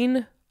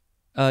lame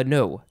with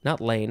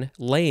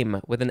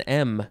an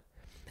M.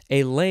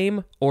 A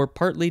lame or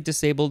partly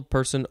disabled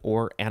person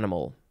or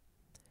animal.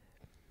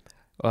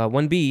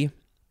 1B,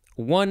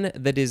 one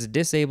that is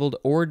disabled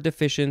or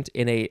deficient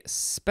in a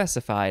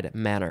specified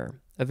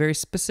manner, a very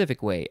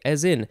specific way,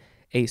 as in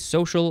a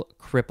social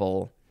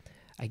cripple.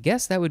 I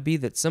guess that would be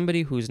that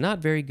somebody who's not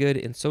very good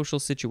in social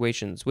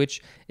situations, which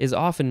is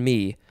often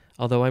me,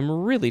 although I'm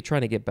really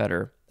trying to get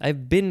better.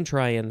 I've been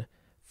trying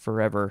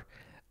forever.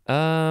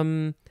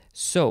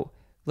 So,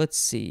 let's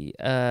see.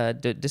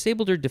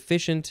 Disabled or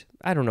deficient,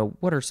 I don't know.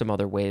 What are some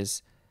other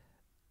ways?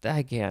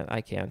 I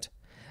can't.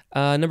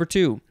 Number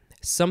 2,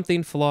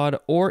 something flawed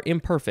or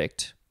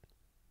imperfect.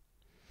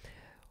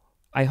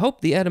 I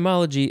hope the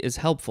etymology is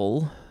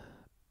helpful.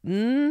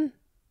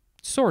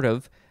 Sort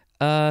of.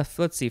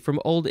 Let's see, from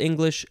Old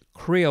English,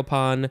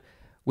 creopon,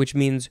 which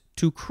means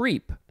to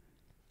creep.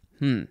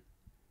 And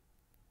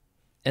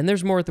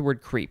there's more at the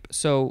word creep.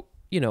 So,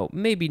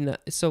 maybe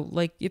not. So,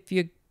 like,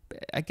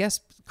 I guess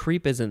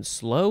creep isn't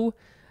slow.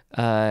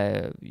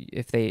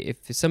 If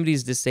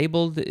somebody's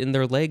disabled in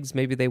their legs,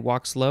 maybe they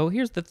walk slow.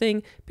 Here's the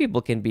thing.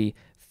 People can be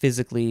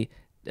physically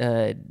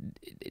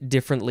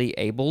differently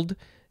abled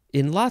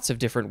in lots of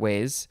different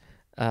ways.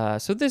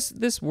 So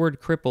this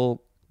word cripple,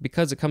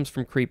 because it comes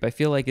from creep, I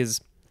feel like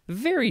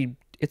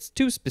it's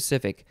too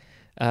specific.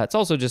 It's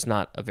also just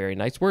not a very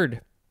nice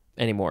word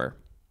anymore,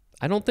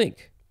 I don't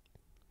think.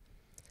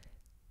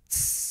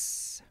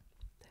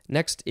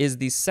 Next is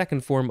the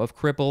second form of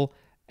cripple,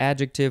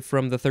 adjective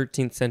from the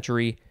 13th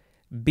century,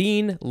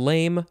 being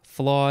lame,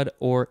 flawed,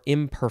 or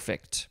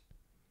imperfect.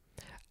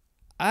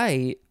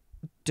 I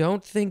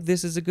don't think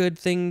this is a good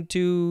thing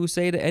to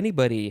say to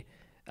anybody.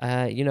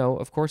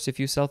 Of course, if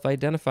you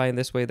self-identify in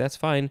this way, that's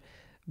fine.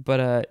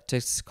 But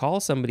to call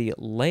somebody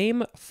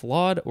lame,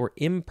 flawed, or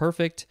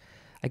imperfect,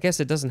 I guess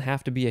it doesn't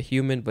have to be a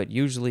human, but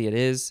usually it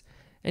is.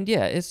 And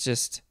yeah, it's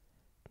just,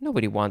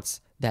 nobody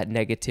wants that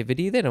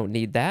negativity. They don't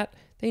need that.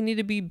 They need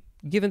to be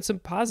given some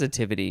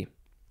positivity.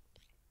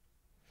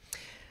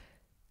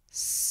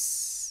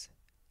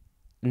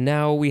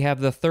 Now we have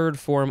the third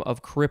form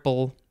of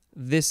cripple.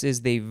 This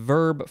is the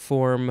verb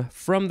form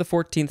from the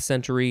 14th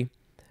century.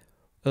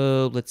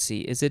 Let's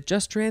see. Is it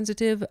just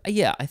transitive?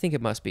 Yeah, I think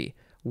it must be.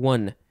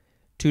 1.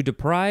 To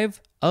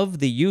deprive of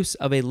the use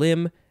of a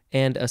limb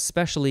and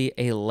especially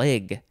a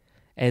leg,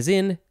 as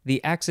in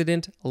the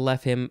accident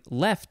left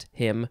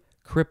him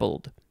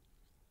crippled.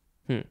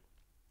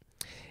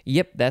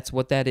 Yep, that's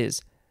what that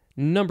is.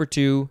 Number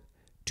 2,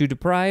 to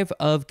deprive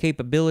of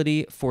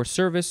capability for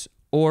service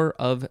or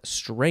of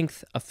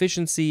strength,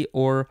 efficiency,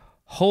 or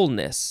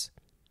wholeness.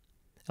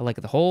 I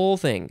like the whole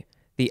thing,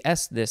 the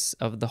S-ness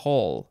of the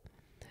whole,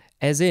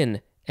 as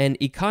in an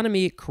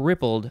economy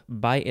crippled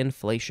by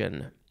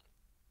inflation.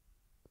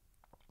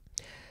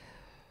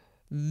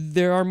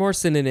 There are more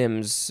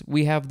synonyms.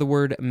 We have the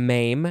word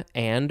maim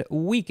and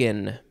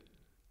weaken.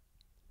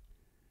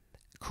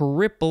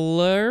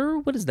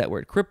 Crippler, what is that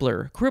word?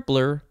 Crippler.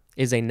 Crippler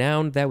is a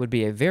noun. That would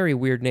be a very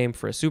weird name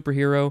for a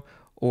superhero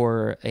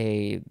or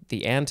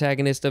the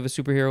antagonist of a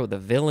superhero, the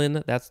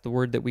villain. That's the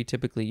word that we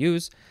typically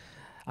use.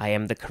 I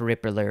am the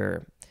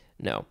crippler.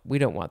 No, we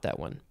don't want that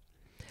one.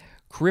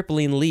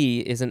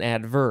 Cripplingly is an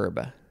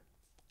adverb.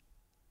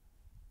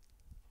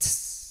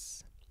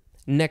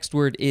 Next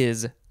word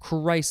is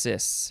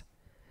crisis.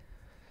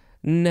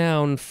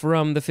 Noun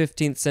from the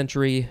 15th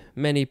century.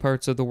 Many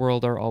parts of the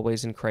world are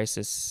always in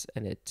crisis,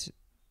 and it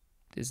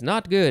is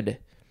not good.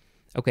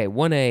 Okay,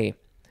 1A.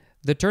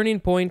 The turning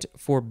point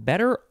for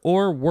better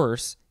or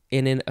worse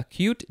in an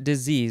acute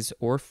disease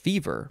or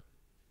fever.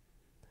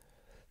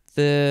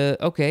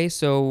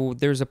 So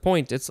there's a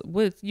point.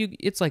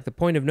 It's like the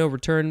point of no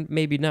return.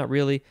 Maybe not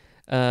really,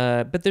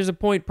 but there's a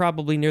point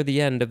probably near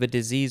the end of a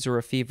disease or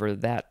a fever,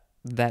 that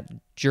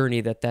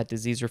journey that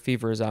disease or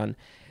fever is on.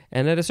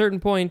 And at a certain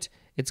point,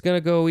 it's going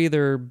to go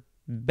either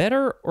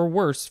better or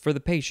worse for the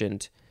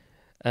patient.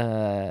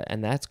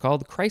 And that's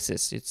called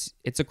crisis.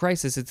 It's a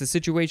crisis. It's a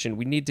situation.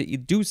 We need to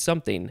do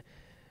something.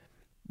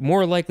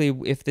 More likely,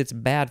 if it's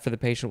bad for the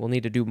patient, we'll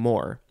need to do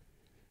more.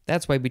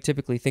 That's why we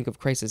typically think of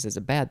crisis as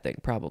a bad thing,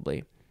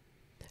 probably.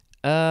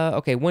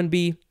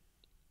 1B,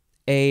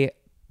 a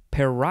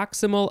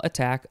paroxysmal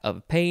attack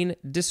of pain,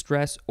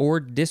 distress, or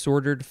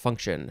disordered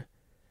function.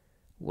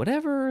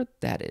 Whatever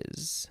that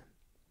is.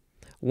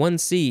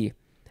 1C,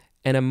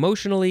 an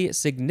emotionally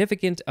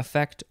significant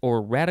effect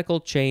or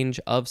radical change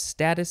of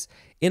status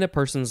in a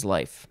person's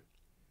life.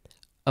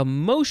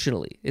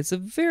 Emotionally, it's a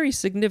very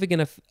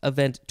significant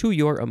event to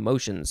your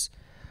emotions,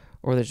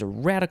 or there's a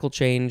radical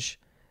change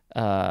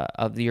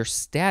of your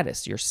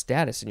status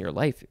in your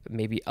life.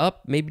 Maybe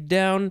up, maybe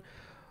down.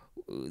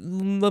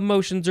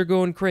 Emotions are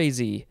going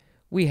crazy.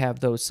 We have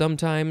those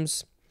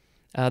sometimes.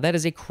 That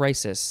is a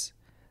crisis.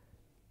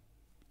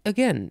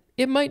 Again,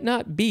 it might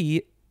not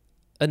be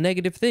a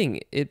negative thing.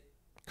 It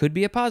could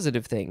be a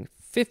positive thing.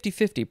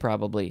 50-50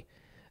 probably.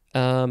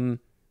 Maybe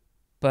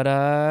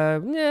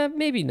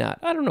not.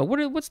 I don't know.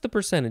 What's the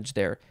percentage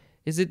there?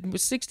 Is it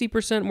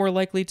 60% more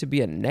likely to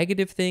be a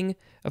negative thing?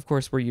 Of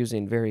course, we're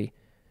using very,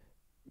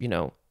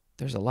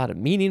 there's a lot of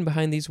meaning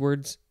behind these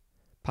words.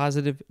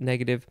 Positive,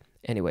 negative.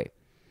 Anyway,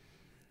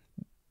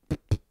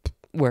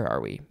 where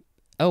are we?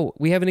 Oh,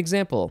 we have an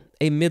example.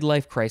 A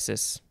midlife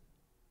crisis.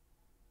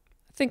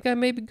 I think I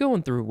may be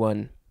going through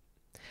one.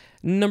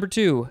 Number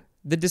 2,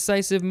 the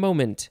decisive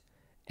moment,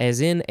 as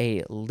in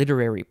a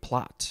literary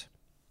plot.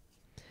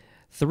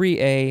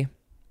 3A,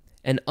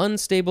 an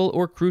unstable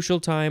or crucial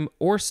time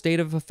or state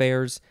of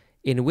affairs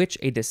in which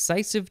a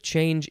decisive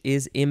change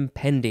is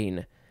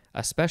impending,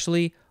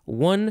 especially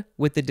one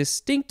with the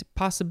distinct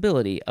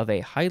possibility of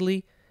a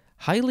highly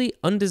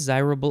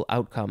undesirable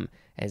outcome,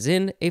 as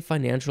in a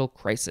financial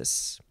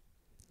crisis.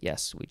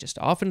 Yes, we just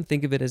often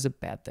think of it as a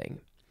bad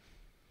thing.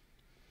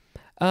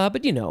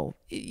 But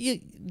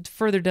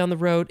further down the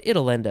road,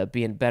 it'll end up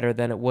being better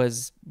than it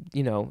was.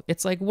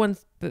 It's like one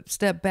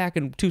step back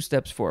and 2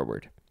 steps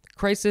forward.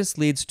 Crisis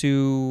leads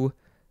to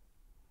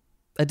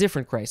a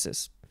different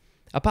crisis,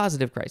 a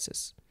positive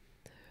crisis.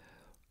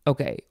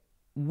 Okay,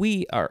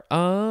 we are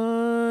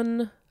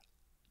on...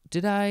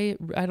 I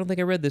don't think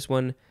I read this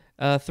one.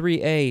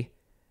 3A.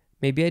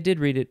 Maybe I did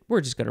read it.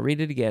 We're just going to read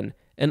it again.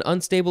 An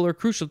unstable or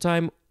crucial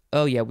time.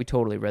 Oh, yeah, we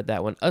totally read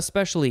that one.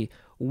 Especially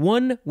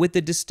one with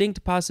the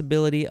distinct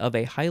possibility of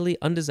a highly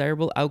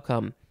undesirable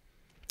outcome.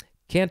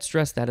 Can't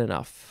stress that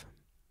enough.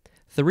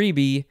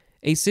 3B,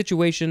 a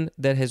situation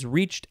that has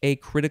reached a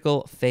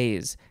critical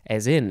phase,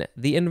 as in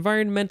the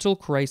environmental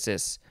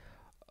crisis.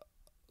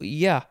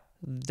 Yeah,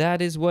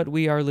 that is what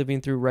we are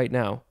living through right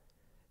now.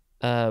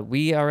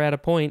 We are at a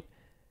point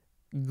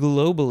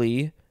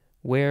globally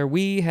where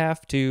we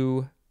have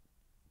to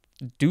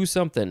do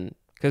something,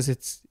 because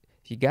if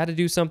you got to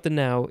do something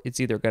now, it's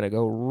either going to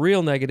go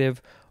real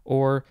negative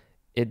or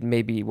it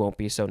maybe won't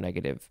be so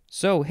negative.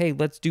 So, hey,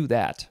 let's do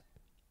that.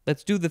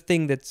 Let's do the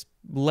thing that's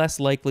less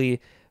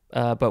likely,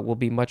 but will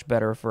be much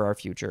better for our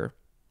future.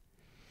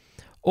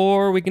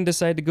 Or we can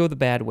decide to go the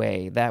bad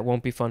way. That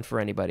won't be fun for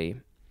anybody.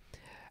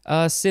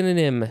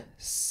 Synonym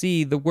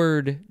C, the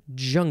word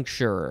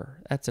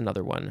juncture. That's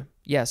another one.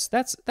 Yes,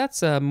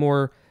 that's a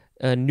more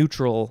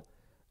neutral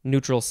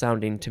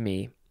sounding to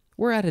me.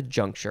 We're at a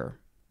juncture.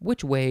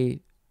 Which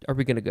way are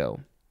we going to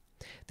go?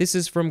 This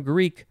is from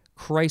Greek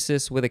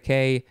crisis with a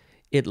K.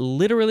 It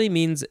literally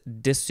means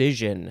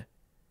decision.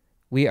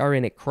 We are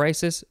in a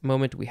crisis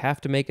moment. We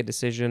have to make a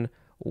decision.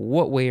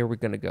 What way are we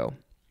going to go?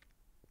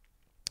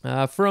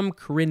 From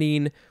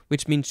Korean,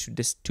 which means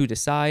to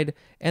decide,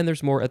 and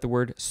there's more at the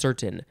word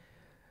certain.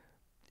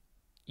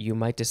 You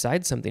might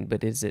decide something,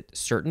 but is it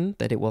certain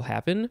that it will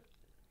happen?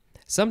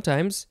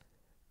 Sometimes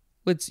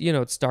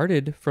it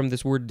started from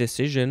this word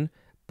decision,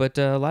 but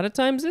a lot of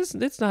times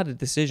it's not a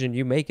decision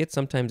you make. It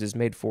sometimes is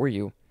made for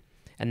you,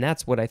 and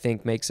that's what I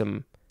think makes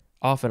them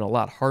often a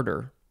lot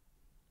harder,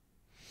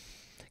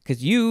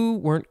 because you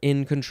weren't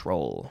in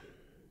control.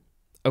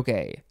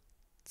 Okay.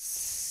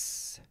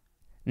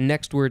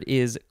 Next word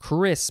is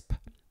crisp,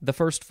 the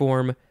first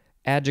form,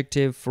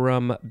 adjective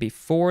from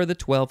before the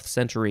 12th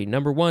century.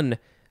 Number 1,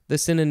 the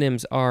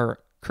synonyms are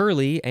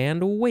curly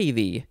and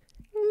wavy.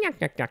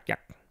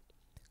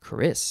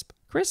 Crisp.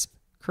 Crisp?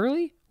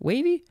 Curly?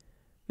 Wavy?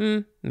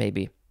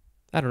 Maybe.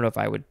 I don't know if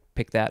I would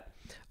pick that.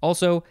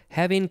 Also,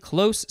 having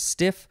close,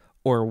 stiff,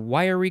 or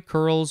wiry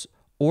curls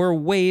or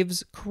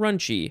waves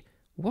crunchy.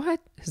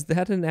 What? Is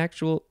that an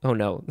actual... Oh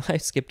no, I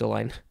skipped a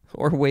line.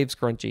 Or waves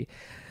crunchy.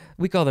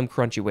 We call them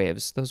crunchy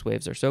waves. Those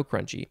waves are so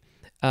crunchy.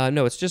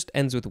 No, it just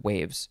ends with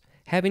waves.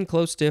 Having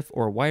close, stiff,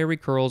 or wiry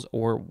curls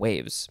or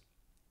waves.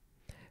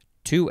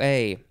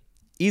 2A.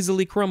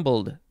 Easily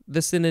crumbled.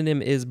 The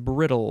synonym is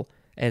brittle,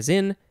 as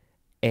in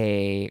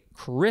a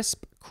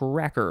crisp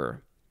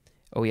cracker.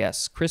 Oh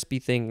yes, crispy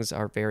things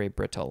are very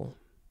brittle.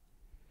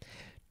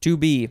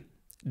 2B.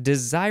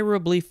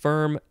 Desirably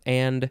firm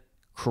and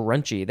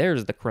crunchy.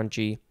 There's the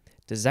crunchy.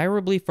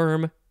 Desirably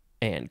firm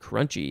and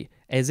crunchy,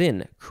 as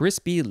in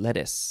crispy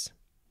lettuce.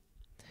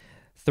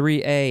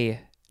 3A,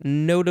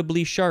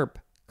 notably sharp,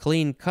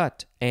 clean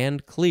cut,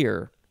 and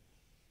clear.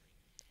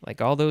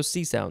 Like all those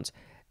C sounds,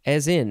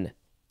 as in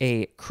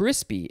a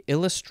crispy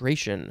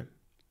illustration.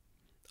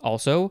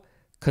 Also,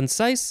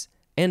 concise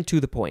and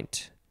to the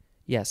point.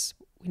 Yes,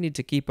 we need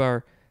to keep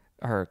our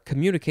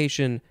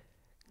communication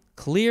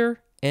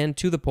clear and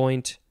to the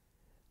point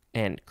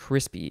and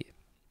crispy.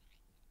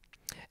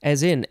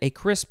 As in a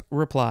crisp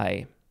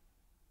reply.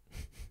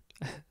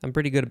 I'm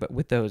pretty good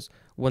with those.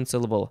 One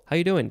syllable. How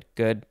you doing?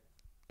 Good.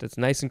 That's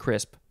nice and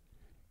crisp.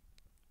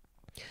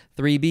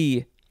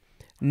 3B.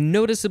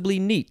 Noticeably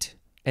neat,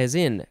 as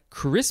in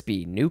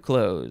crispy new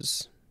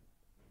clothes.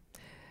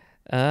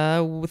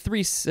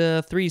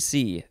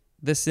 3C.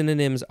 The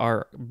synonyms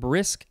are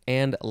brisk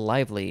and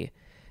lively,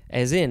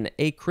 as in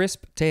a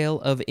crisp tale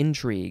of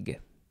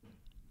intrigue.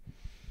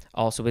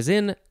 Also as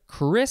in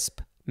crisp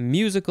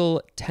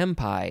musical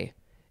tempi.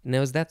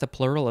 Now, is that the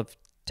plural of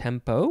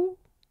tempo?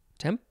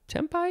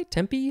 Tempi?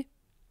 Tempi?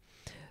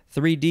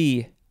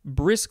 3D,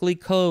 briskly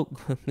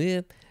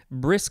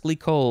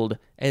cold,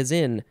 as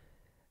in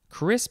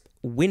crisp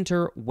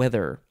winter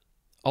weather.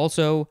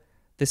 Also,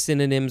 the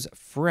synonyms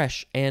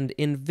fresh and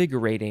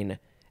invigorating,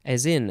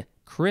 as in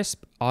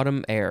crisp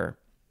autumn air.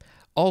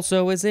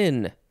 Also, as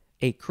in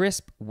a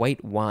crisp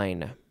white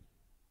wine.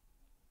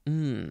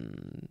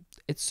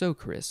 It's so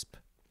crisp.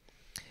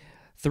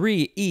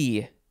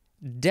 3E,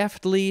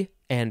 deftly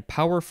and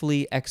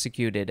powerfully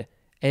executed,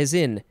 as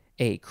in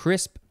a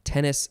crisp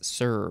tennis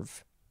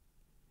serve.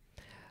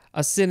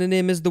 A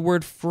synonym is the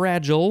word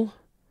fragile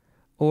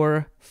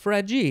or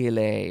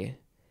fragile.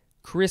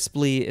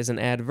 Crisply is an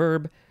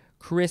adverb.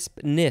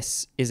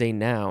 Crispness is a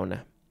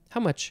noun.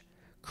 How much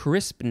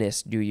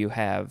crispness do you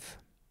have?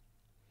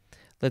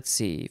 Let's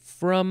see.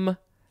 From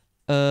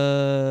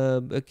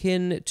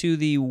akin to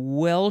the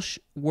Welsh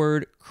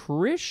word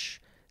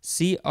crish,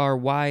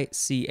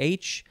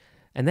 C-R-Y-C-H,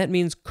 and that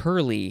means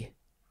curly.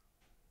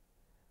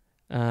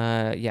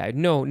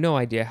 No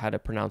idea how to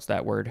pronounce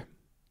that word.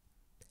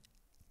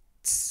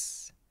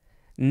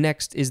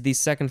 Next is the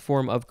second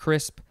form of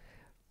crisp.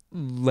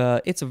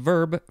 It's a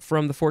verb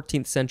from the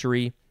 14th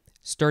century,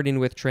 starting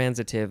with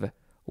transitive.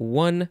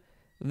 1.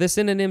 The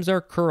synonyms are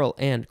curl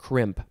and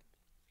crimp.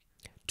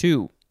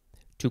 2.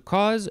 To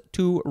cause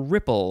to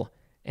ripple,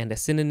 and a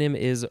synonym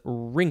is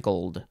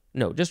wrinkled.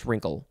 No, just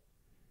wrinkle.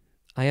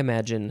 I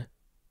imagine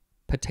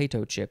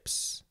potato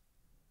chips.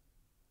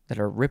 that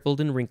are rippled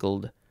and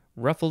wrinkled.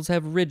 Ruffles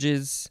have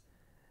ridges,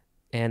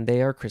 and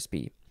they are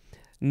crispy.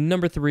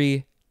 Number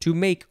 3, to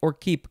make or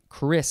keep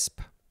crisp.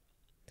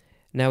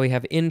 Now we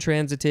have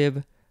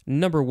intransitive.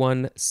 Number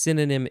 1,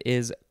 synonym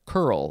is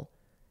curl.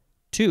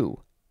 2,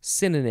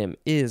 synonym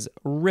is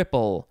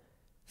ripple.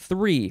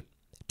 3,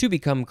 to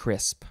become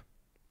crisp.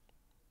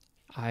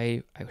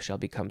 I shall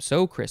become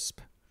so crisp.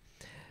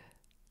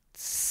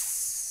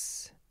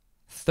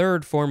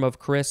 Third form of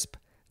crisp,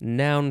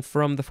 noun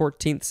from the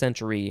 14th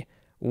century.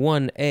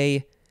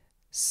 1a,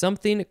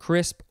 something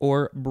crisp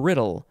or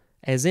brittle,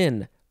 as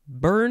in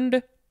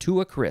burned to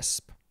a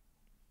crisp.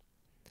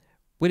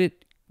 Would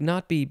it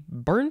not be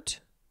burnt?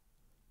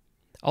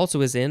 Also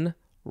as in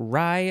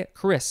rye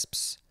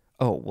crisps.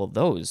 Oh, well,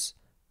 those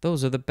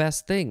are the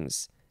best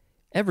things.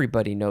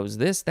 Everybody knows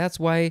this. That's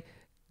why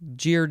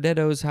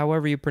Giardetto's,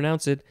 however you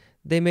pronounce it,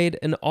 they made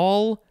an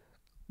all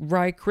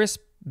rye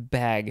crisp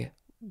bag,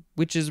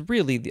 which is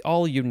really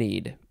all you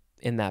need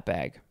in that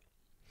bag.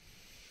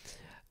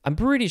 I'm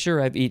pretty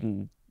sure I've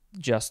eaten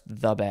just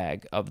the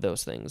bag of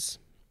those things.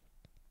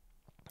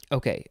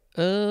 Okay,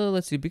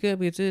 let's see. Okay,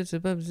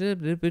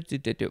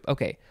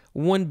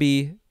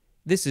 1b,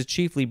 this is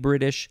chiefly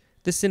British.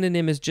 The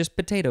synonym is just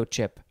potato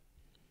chip.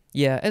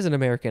 Yeah, as an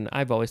American,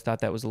 I've always thought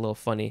that was a little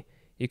funny.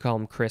 You call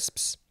them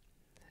crisps.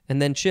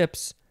 And then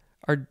chips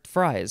are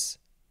fries.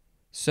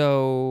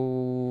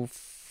 So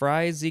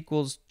fries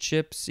equals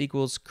chips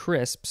equals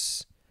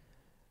crisps.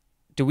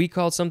 Do we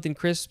call something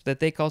crisp that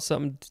they call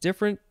something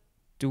different?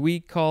 Do we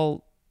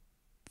call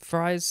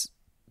fries?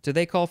 Do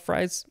they call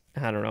fries?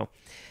 I don't know.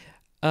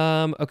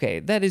 Okay,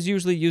 that is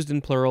usually used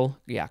in plural.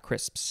 Yeah,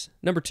 crisps.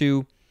 Number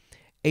 2,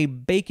 a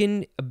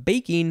baking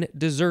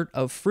dessert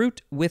of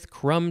fruit with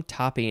crumb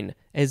topping,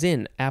 as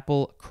in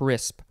apple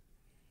crisp.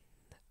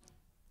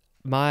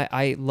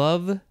 I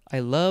love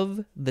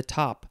the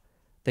top,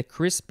 the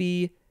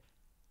crispy,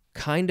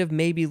 kind of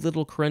maybe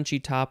little crunchy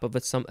top of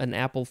an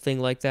apple thing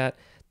like that.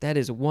 That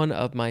is one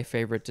of my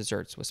favorite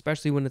desserts,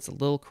 especially when it's a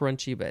little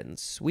crunchy but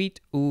sweet.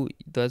 Ooh,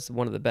 that's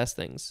one of the best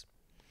things.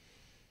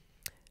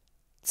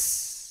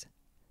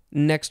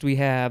 Next we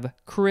have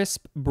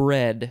crisp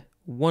bread,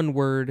 one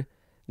word,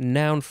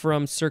 noun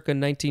from circa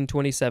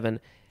 1927.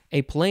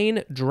 A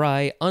plain,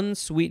 dry,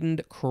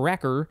 unsweetened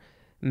cracker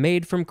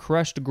made from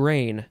crushed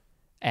grain,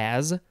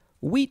 as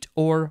wheat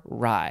or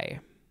rye.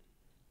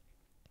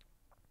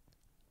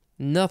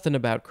 Nothing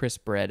about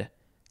crisp bread.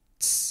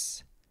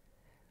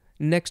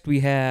 Next we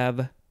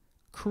have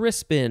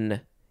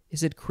Crispin.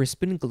 Is it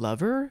Crispin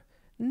Glover?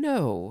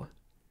 No.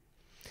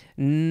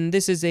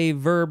 This is a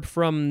verb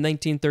from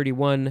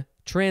 1931,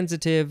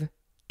 transitive,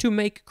 to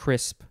make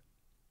crisp.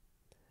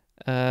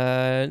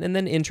 And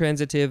then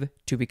intransitive,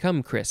 to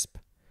become crisp.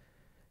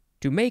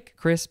 To make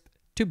crisp,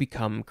 to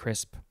become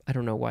crisp. I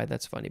don't know why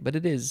that's funny, but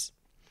it is.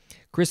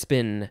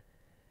 Crispin.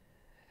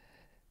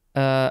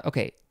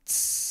 Okay.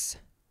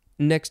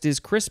 Next is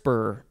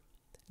crisper.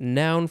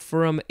 Noun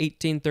from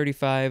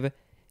 1835.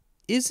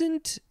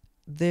 Isn't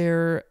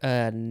there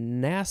a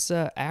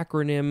NASA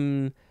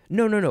acronym?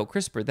 No.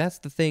 CRISPR. That's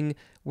the thing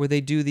where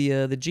they do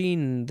the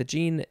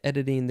gene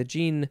editing, the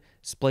gene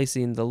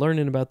splicing, the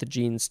learning about the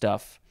gene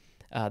stuff.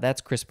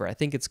 That's CRISPR. I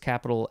think it's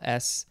capital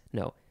S.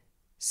 No,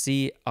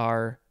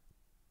 CRPSR.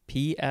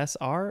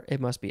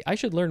 It must be. I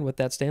should learn what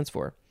that stands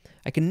for.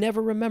 I can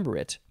never remember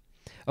it.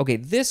 Okay,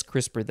 this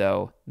CRISPR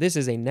though. This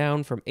is a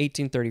noun from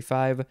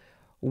 1835.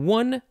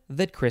 One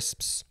that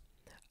crisps,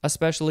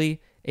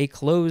 especially a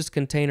closed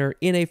container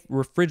in a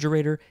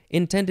refrigerator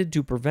intended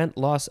to prevent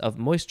loss of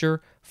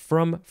moisture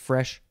from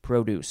fresh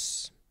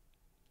produce.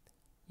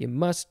 You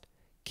must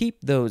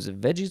keep those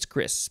veggies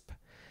crisp.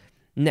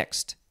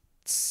 Next,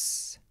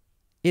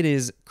 it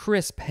is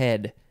crisp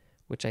head,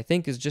 which I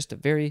think is just a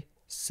very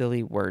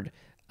silly word.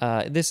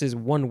 This is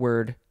one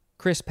word,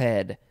 crisp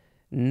head,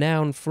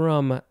 noun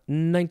from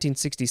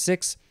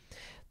 1966.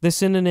 The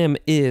synonym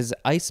is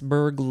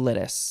iceberg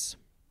lettuce.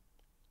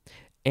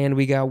 And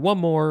we got one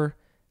more.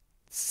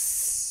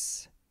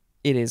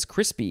 It is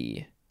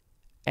crispy.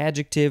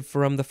 Adjective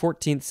from the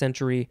 14th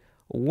century.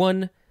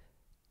 1.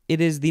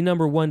 It is the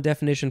number 1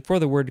 definition for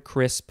the word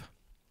crisp.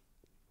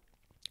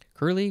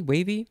 Curly,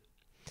 wavy.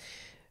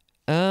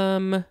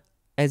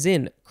 As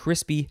in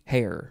crispy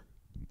hair.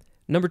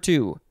 Number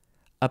 2.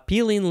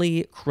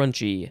 Appealingly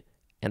crunchy.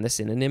 And the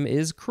synonym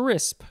is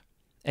crisp.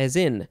 As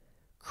in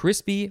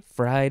crispy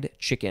fried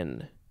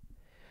chicken.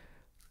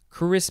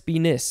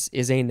 Crispiness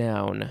is a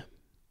noun.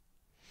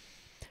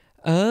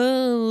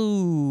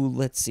 Oh,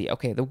 let's see.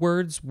 Okay, the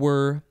words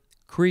were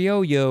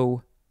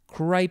criollo,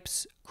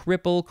 cripes,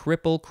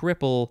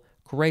 cripple,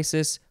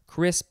 crisis,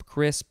 crisp,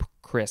 crisp,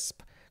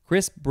 crisp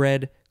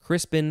bread,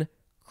 crispin,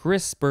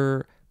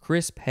 crisper,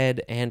 crisp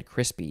head, and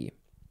crispy.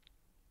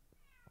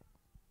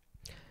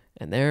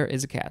 And there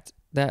is a cat.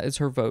 That is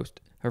her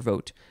vote.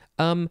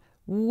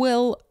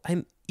 Well,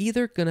 I'm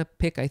either gonna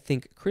pick, I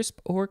think, crisp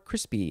or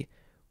crispy.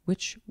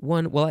 Which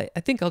one? Well, I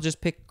think I'll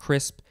just pick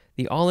crisp,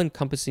 the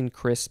all-encompassing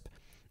crisp.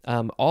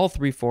 All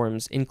 3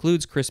 forms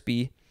includes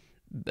crispy,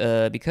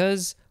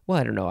 because, well,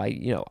 I don't know.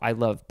 I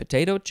love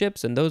potato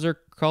chips, and those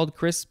are called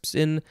crisps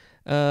in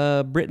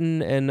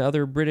Britain and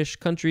other British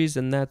countries,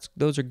 and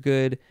those are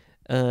good.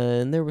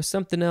 And there was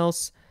something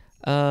else.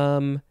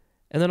 And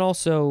then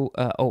also,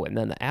 and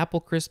then the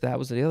apple crisp, that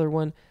was the other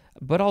one.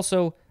 But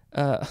also,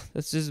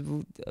 this is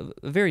a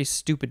very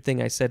stupid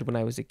thing I said when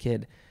I was a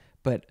kid,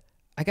 but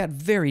I got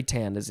very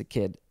tan as a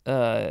kid.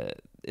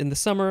 In the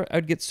summer,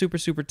 I'd get super,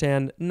 super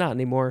tan. Not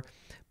anymore.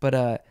 But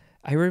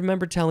I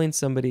remember telling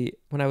somebody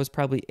when I was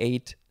probably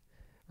 8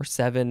 or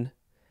 7,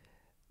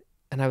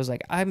 and I was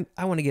like, I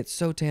want to get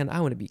so tan,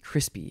 I want to be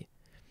crispy.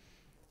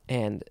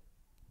 And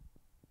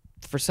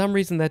for some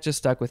reason, that just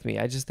stuck with me.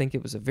 I just think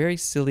it was a very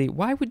silly,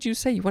 why would you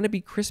say you want to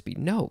be crispy?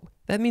 No,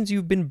 that means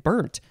you've been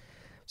burnt.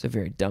 It's a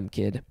very dumb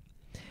kid.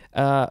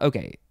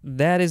 Okay,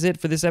 that is it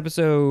for this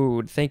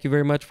episode. Thank you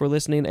very much for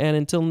listening, and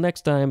until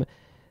next time,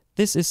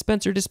 this is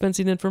Spencer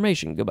dispensing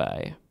information.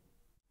 Goodbye.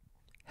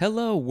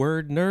 Hello,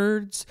 word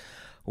nerds.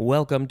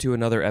 Welcome to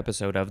another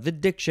episode of The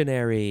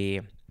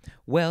Dictionary.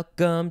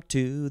 Welcome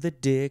to The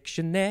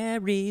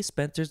Dictionary.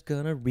 Spencer's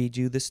gonna read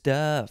you the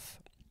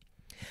stuff.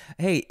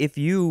 Hey, if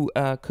you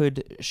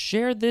could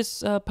share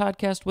this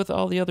podcast with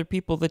all the other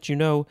people that you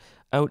know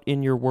out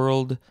in your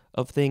world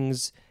of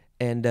things,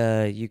 and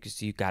you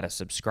got to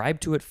subscribe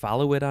to it,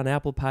 follow it on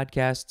Apple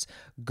Podcasts,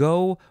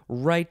 go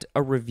write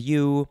a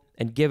review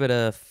and give it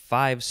a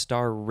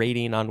 5-star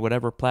rating on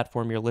whatever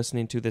platform you're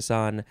listening to this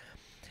on.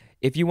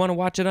 If you want to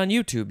watch it on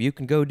YouTube, you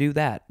can go do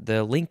that.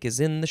 The link is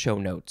in the show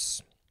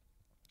notes.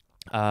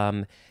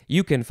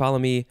 You can follow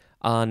me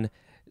on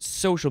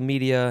social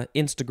media.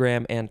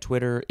 Instagram and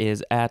Twitter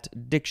is at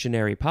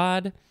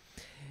dictionarypod.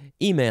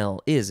 Email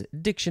is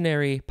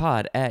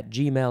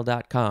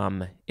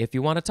dictionarypod@gmail.com if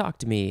you want to talk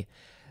to me.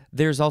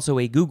 There's also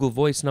a Google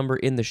Voice number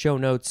in the show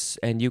notes,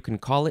 and you can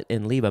call it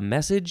and leave a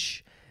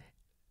message.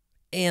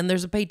 And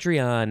there's a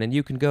Patreon, and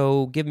you can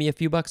go give me a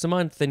few bucks a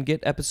month and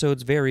get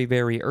episodes very,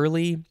 very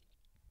early.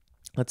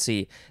 Let's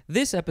see.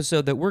 This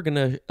episode that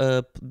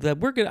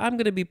I'm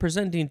gonna be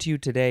presenting to you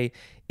today,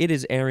 it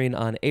is airing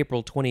on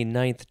April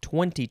 29th,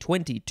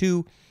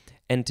 2022,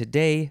 and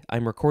today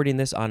I'm recording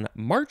this on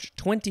March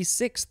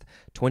 26th,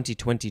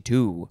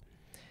 2022.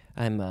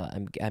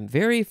 I'm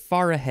very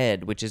far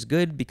ahead, which is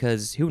good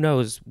because who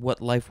knows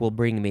what life will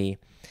bring me.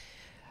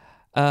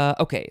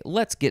 Okay,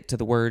 let's get to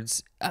the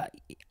words.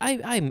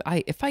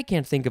 If I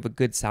can't think of a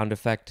good sound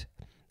effect,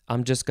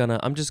 I'm just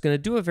gonna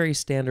do a very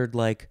standard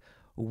like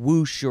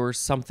whoosh or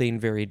something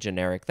very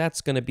generic.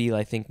 That's going to be,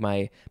 I think,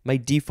 my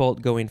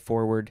default going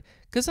forward,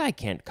 because I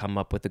can't come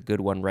up with a good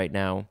one right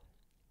now.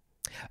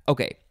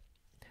 Okay,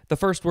 the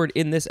first word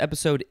in this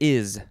episode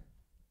is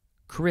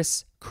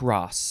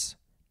crisscross.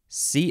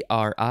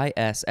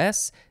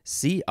 crisscross.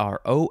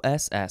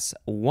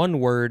 One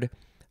word,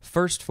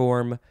 first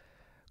form.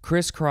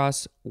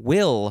 Crisscross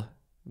will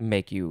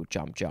make you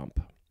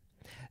jump.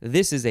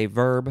 This is a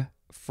verb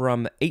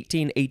from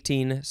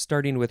 1818,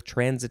 starting with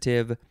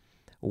transitive.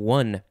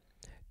 1.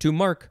 To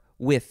mark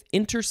with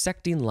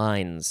intersecting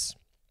lines.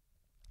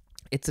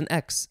 It's an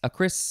X, a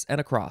criss,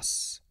 and a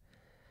cross.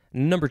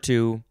 Number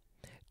 2.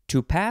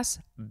 To pass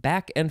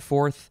back and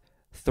forth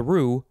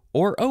through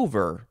or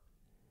over.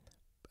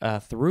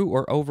 Through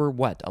or over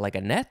what? Like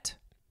a net?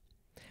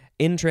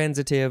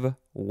 Intransitive.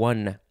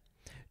 1.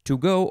 To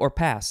go or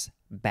pass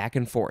back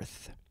and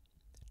forth.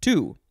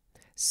 2.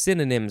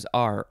 Synonyms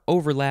are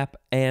overlap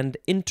and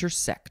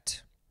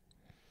intersect.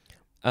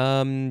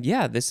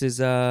 This is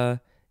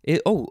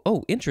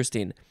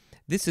interesting.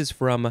 This is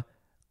from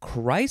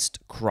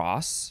Christ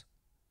cross.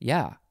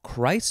 Yeah,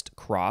 Christ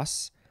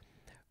cross.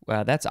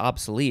 That's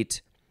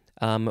obsolete.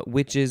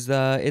 Which is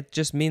it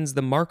just means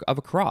the mark of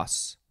a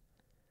cross.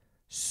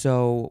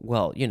 So,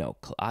 well,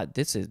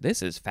 this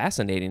is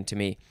fascinating to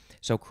me.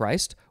 So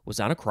Christ was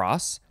on a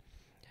cross,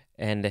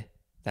 and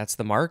that's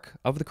the mark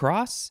of the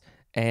cross,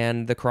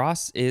 and the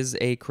cross is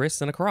a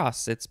criss and a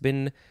cross. It's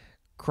been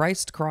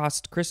Christ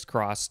crossed,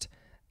 crisscrossed.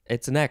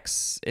 It's an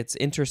X. It's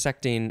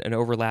intersecting and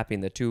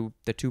overlapping the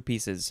two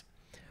pieces.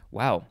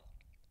 Wow.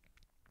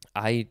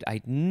 I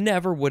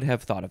never would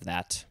have thought of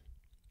that.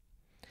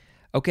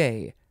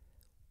 Okay.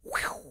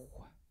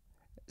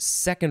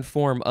 Second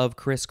form of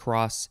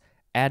crisscross,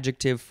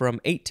 adjective from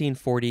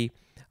 1840,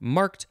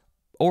 marked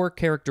or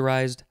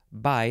characterized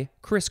by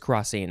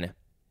crisscrossing.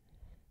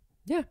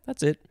 Yeah,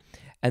 that's it.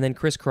 And then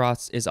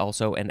crisscross is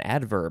also an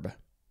adverb.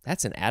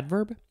 That's an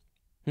adverb?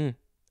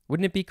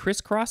 Wouldn't it be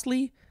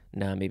crisscrossly?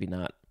 No, maybe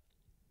not.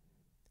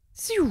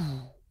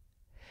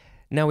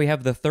 Now we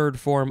have the third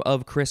form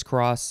of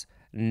crisscross,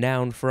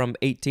 noun from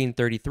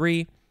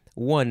 1833.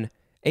 1.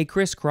 A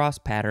crisscross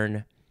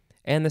pattern,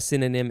 and the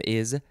synonym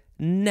is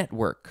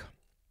network.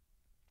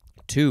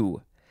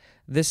 2.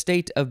 The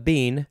state of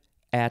being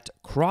at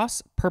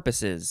cross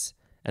purposes,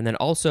 and then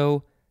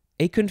also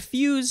a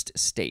confused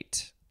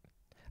state.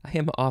 I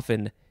am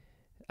often,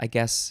 I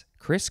guess,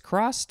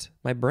 crisscrossed.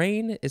 My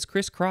brain is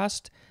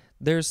crisscrossed.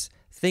 There's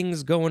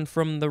things going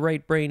from the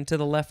right brain to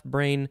the left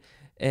brain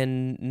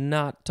and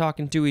not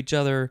talking to each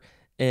other,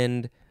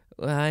 and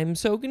I'm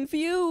so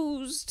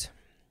confused.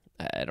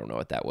 I don't know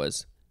what that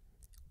was.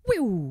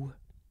 Woo!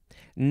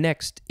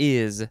 Next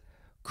is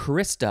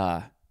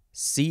Crista,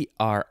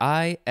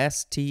 Crista,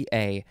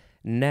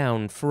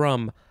 noun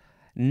from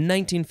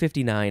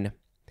 1959.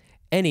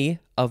 Any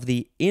of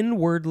the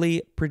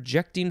inwardly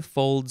projecting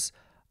folds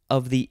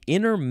of the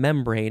inner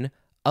membrane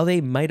of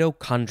a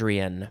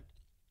mitochondrion.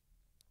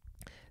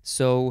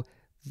 So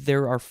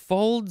there are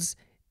folds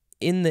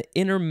in the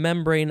inner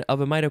membrane of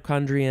a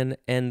mitochondrion,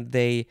 and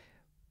they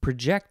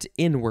project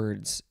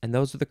inwards, and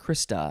those are the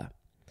crista.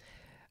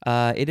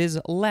 It is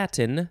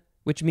Latin,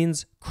 which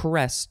means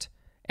crest,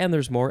 and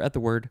there's more at the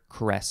word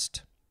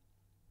crest.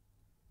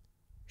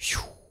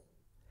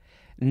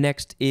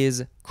 Next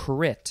is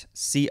crit,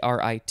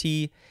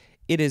 C-R-I-T.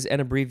 It is an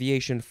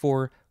abbreviation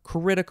for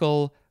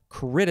critical,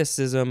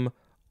 criticism,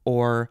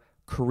 or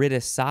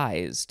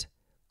criticized.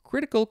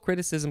 Critical,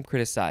 criticism,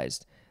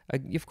 criticized.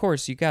 Of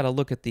course, you got to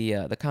look at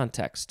the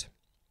context.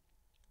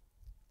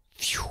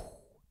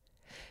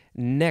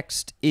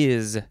 Next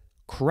is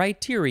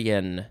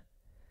criterion.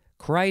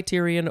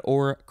 Criterion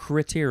or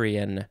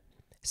criterion.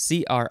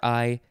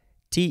 C-R-I-T-E-R-I-O-N.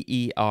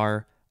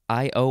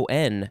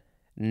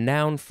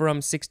 Noun from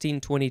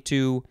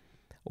 1622.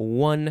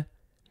 1.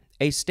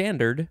 A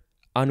standard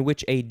on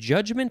which a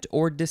judgment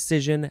or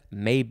decision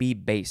may be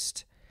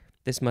based.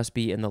 This must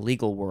be in the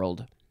legal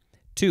world.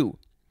 2.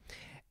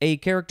 A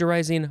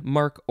characterizing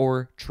mark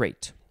or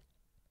trait.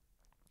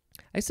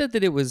 I said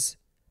that it was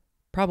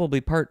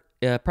probably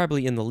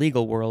in the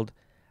legal world.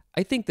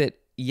 I think that,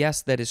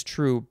 yes, that is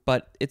true,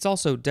 but it's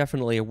also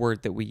definitely a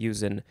word that we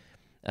use in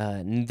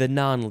the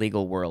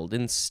non-legal world,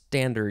 in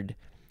standard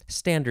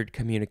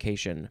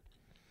communication.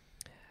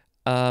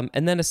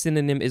 And then a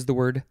synonym is the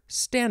word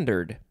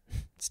standard.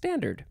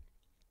 Standard.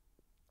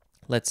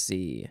 Let's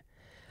see.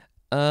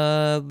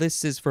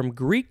 This is from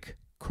Greek,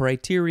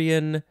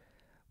 criterion,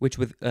 which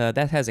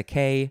that has a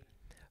K,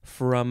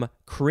 from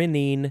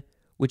krinein,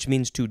 which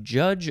means to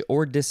judge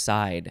or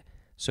decide.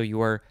 So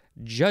you are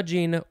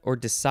judging or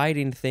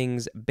deciding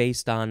things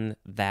based on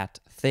that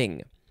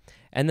thing.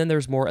 And then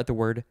there's more at the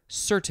word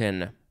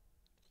certain.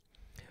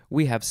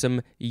 We have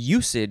some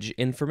usage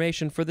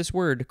information for this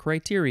word,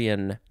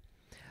 criterion.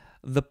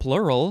 The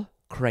plural,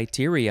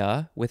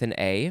 criteria, with an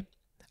A.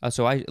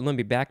 Let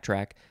me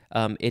backtrack.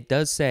 It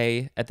does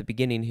say at the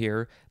beginning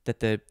here that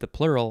the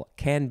plural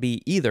can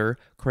be either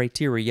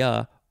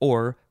criteria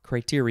or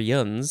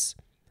criterions.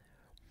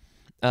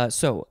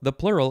 So the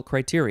plural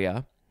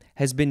criteria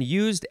has been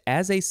used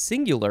as a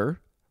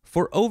singular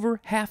for over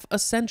half a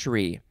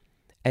century,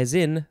 as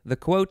in the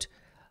quote,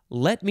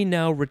 "Let me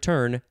now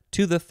return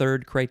to the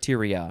third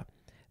criteria."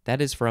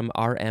 That is from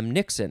R.M.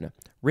 Nixon,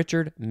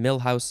 Richard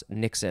Milhous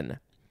Nixon.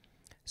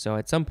 So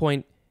at some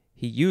point,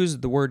 he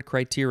used the word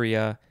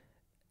criteria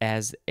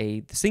as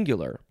a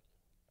singular.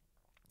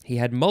 He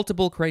had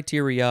multiple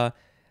criteria,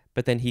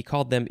 but then he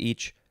called them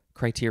each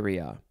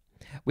criteria.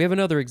 We have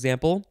another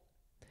example.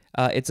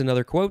 It's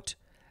another quote.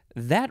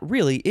 "That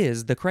really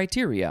is the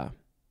criteria."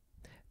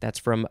 That's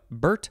from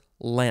Bert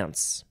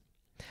Lance.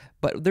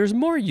 But there's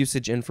more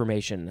usage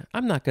information.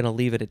 I'm not going to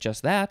leave it at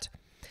just that.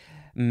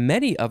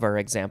 Many of our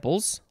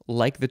examples,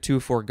 like the two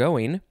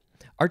foregoing,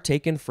 are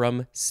taken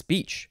from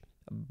speech,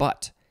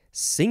 but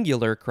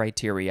singular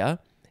criteria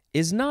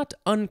is not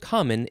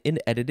uncommon in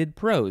edited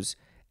prose,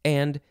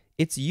 and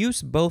its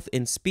use both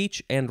in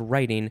speech and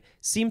writing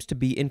seems to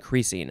be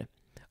increasing.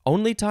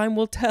 Only time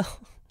will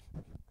tell.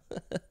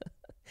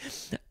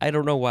 I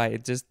don't know why.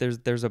 It just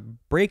there's a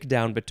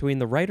breakdown between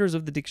the writers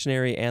of the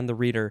dictionary and the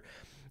reader,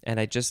 and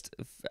I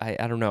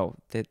don't know.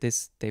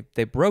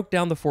 They broke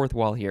down the fourth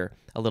wall here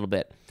a little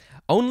bit.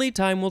 Only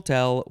time will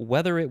tell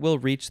whether it will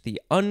reach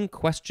the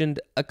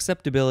unquestioned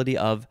acceptability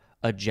of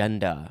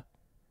agenda.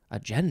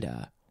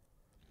 Agenda?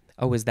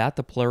 Oh, is that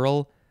the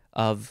plural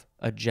of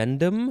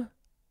agendum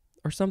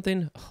or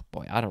something? Oh,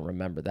 boy, I don't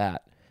remember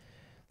that.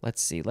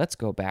 Let's see. Let's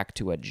go back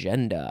to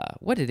agenda.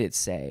 What did it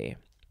say?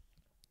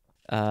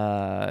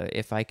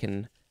 If I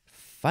can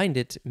find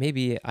it,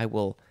 maybe I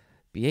will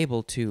be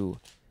able to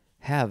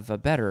have a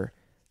better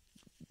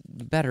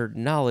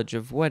knowledge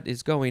of what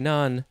is going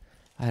on.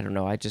 I don't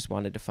know. I just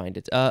wanted to find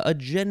it.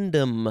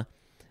 Agendum.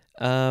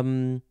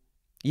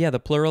 Yeah, the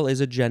plural is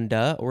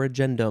agenda or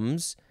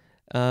agendums.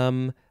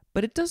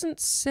 But it doesn't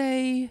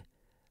say.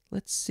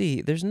 Let's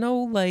see. There's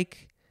no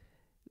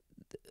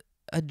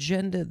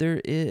agenda.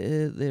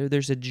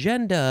 There's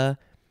agenda.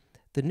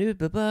 The new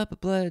blah blah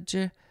blah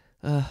blah.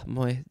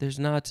 Boy, there's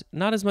not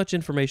as much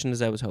information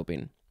as I was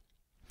hoping.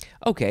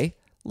 Okay,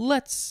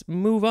 let's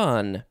move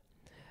on.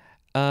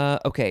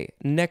 Okay,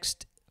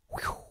 next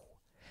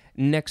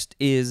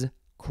is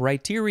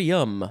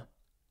criterium.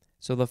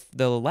 So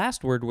the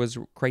last word was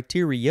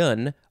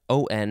criterion,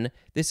 O-N.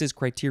 This is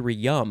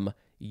criterium,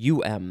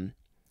 U-M.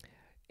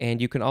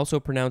 And you can also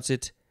pronounce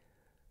it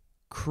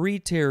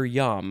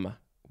criterium.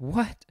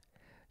 What?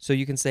 So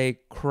you can say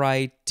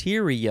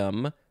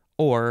criterium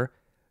or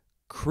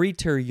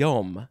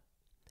criterium.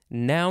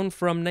 Noun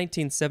from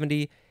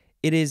 1970,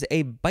 it is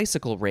a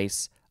bicycle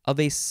race of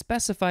a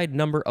specified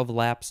number of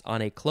laps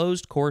on a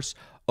closed course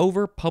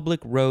over public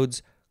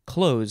roads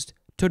closed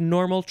to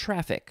normal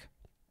traffic.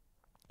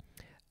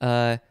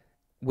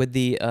 Would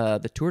the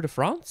Tour de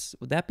France,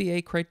 would that be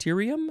a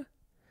criterium?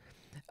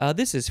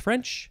 This is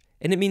French,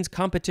 and it means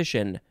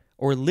competition,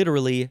 or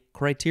literally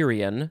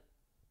criterion.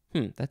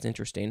 That's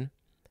interesting.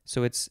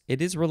 So it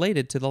is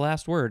related to the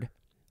last word,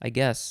 I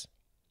guess.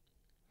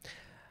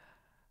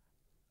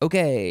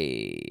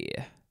 Okay.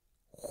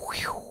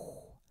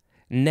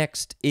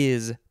 Next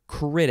is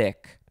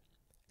critic.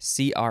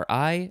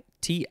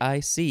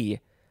 C-R-I-T-I-C.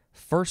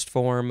 First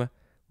form.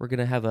 We're going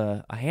to have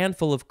a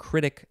handful of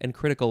critic and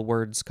critical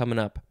words coming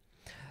up.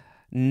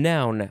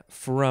 Noun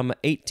from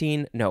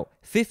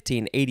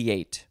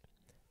 1588.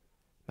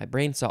 My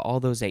brain saw all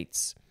those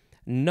eights.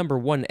 Number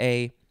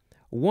 1A,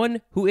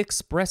 one who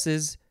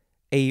expresses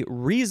a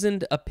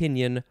reasoned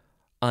opinion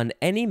on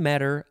any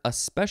matter,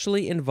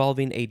 especially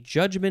involving a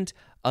judgment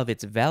of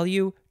its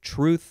value,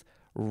 truth,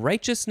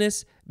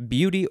 righteousness,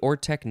 beauty, or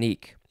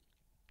technique.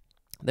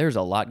 There's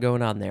a lot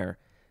going on there.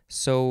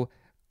 So,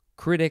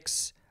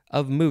 critics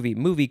of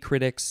movie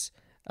critics,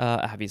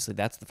 obviously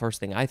that's the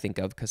first thing I think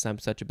of because I'm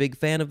such a big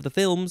fan of the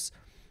films.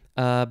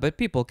 But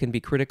people can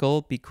be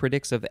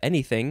critics of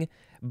anything.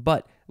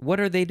 But what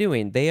are they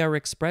doing? They are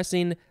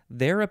expressing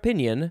their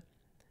opinion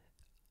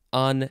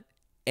on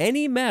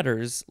any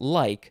matters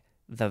like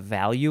the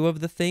value of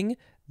the thing,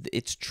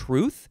 its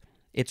truth,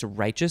 its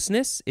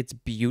righteousness, its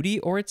beauty,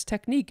 or its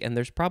technique. And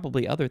there's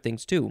probably other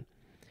things too.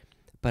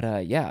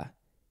 But yeah,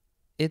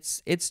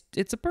 it's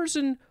a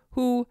person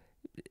who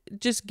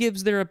just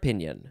gives their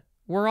opinion.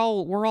 We're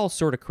all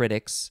sort of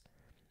critics.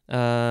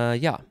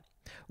 Yeah.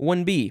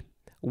 1B.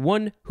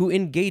 One who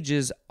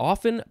engages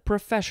often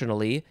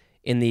professionally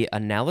in the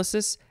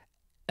analysis,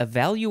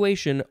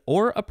 evaluation,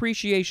 or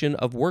appreciation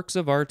of works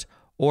of art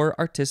or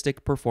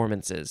artistic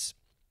performances.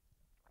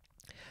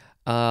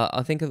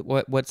 I think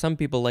what some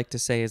people like to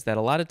say is that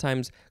a lot of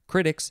times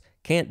critics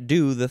can't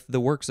do the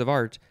works of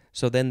art,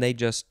 so then they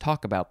just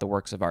talk about the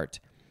works of art.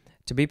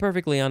 To be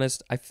perfectly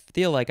honest, I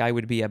feel like I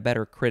would be a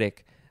better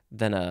critic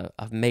than a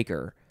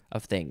maker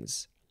of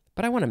things.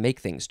 But I want to make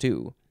things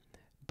too.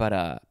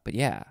 But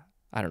yeah,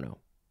 I don't know.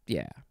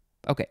 Yeah.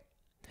 Okay.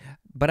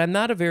 But I'm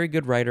not a very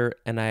good writer,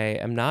 and I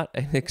am not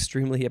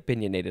extremely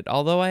opinionated,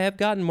 although I have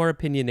gotten more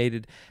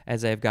opinionated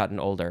as I have gotten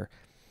older,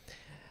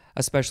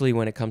 especially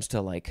when it comes to,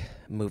 like,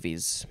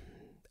 movies.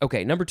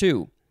 Okay, number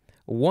 2.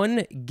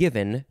 One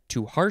given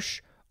to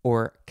harsh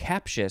or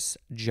captious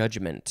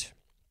judgment.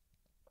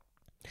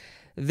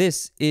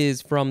 This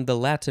is from the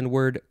Latin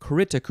word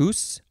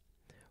criticus,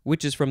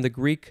 which is from the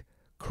Greek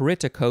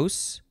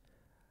kritikos,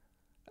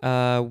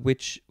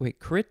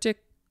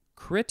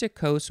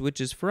 kritikos,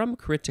 which is from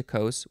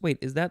kritikos. Wait,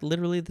 is that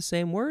literally the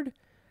same word?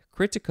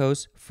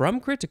 Kritikos,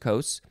 from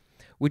kritikos,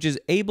 which is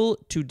able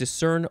to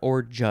discern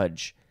or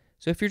judge.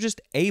 So if you're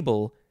just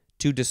able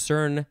to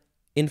discern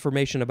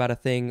information about a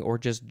thing or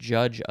just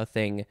judge a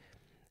thing,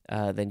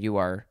 then you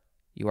are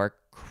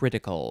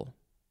critical.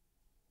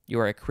 You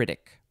are a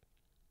critic.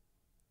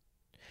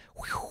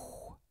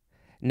 Whew.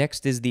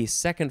 Next is the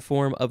second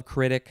form of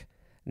critic,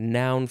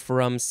 noun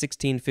from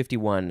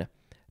 1651.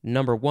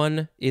 Number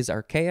 1 is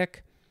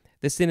archaic.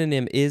 The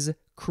synonym is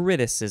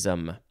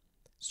criticism.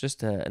 It's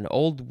just an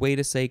old way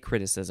to say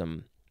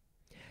criticism.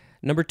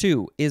 Number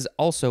 2 is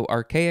also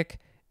archaic,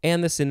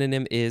 and the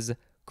synonym is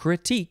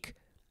critique,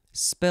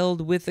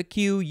 spelled with a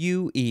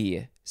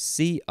Q-U-E.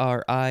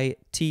 C-R-I-T-I-Q-U-E.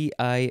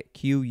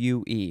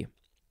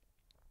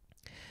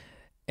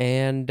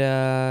 And,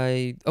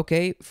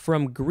 okay,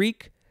 from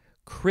Greek,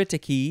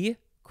 kritiki,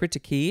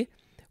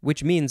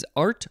 which means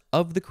art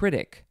of the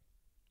critic.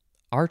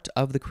 Art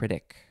of the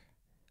critic.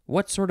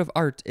 What sort of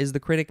art is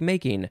the critic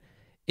making?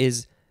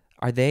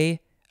 Are they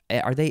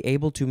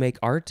able to make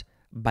art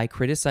by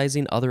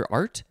criticizing other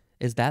art?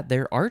 Is that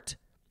their art?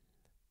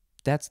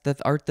 That's the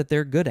art that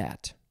they're good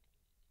at.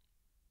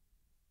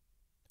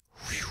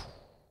 Whew.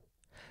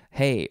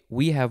 Hey,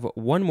 we have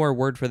one more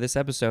word for this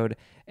episode,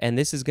 and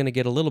this is going to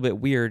get a little bit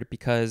weird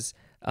because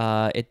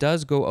it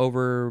does go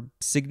over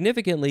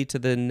significantly to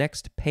the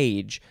next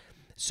page.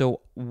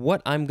 So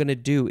what I'm going to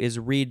do is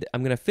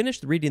I'm going to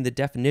finish reading the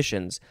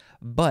definitions,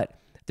 but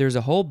there's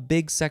a whole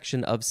big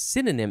section of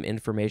synonym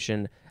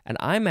information, and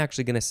I'm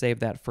actually going to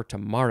save that for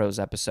tomorrow's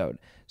episode.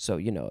 So,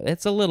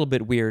 it's a little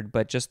bit weird,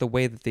 but just the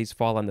way that these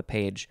fall on the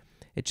page,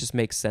 it just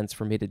makes sense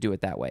for me to do it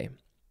that way.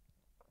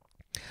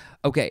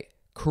 Okay,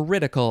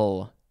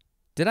 critical.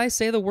 Did I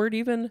say the word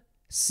even?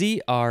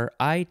 C-R-I-T-I-C-A-L.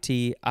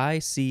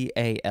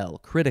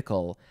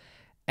 Critical.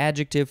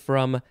 Adjective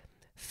from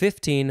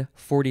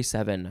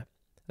 1547.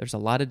 There's a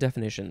lot of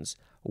definitions.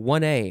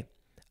 1A,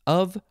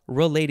 of,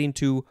 relating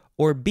to,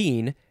 or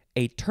being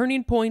a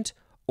turning point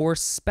or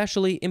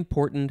specially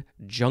important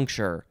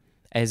juncture,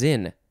 as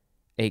in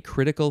a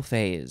critical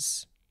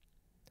phase.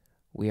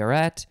 We are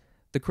at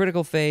the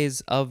critical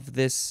phase of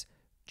this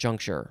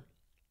juncture.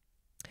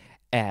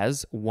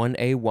 As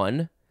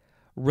 1A1,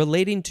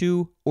 relating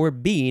to or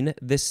being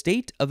the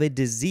state of a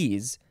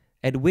disease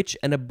at which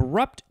an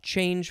abrupt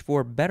change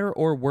for better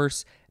or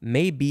worse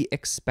may be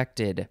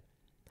expected.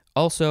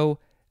 Also,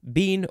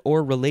 being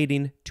or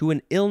relating to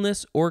an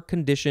illness or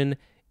condition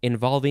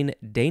involving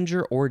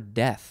danger or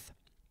death.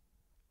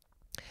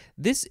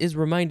 This is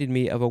reminding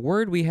me of a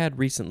word we had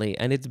recently,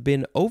 and it's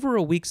been over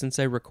a week since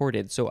I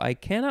recorded, so I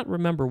cannot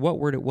remember what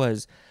word it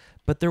was,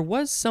 but there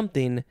was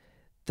something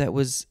that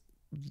was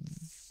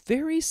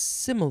very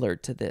similar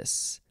to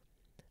this,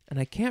 and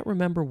I can't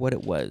remember what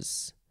it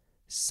was.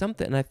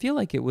 Something, and I feel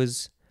like it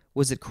was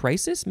it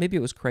crisis? Maybe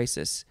it was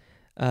crisis.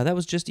 That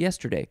was just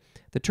yesterday.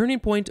 The turning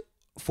point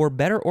for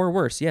better or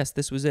worse. Yes,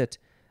 this was it.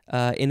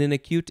 In an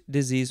acute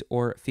disease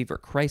or fever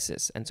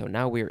crisis. And so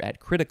now we're at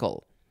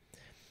critical.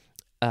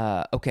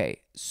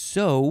 Okay,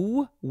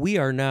 so we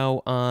are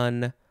now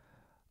on,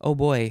 oh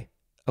boy.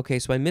 Okay,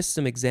 so I missed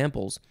some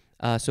examples.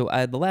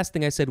 The last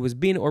thing I said was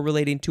being or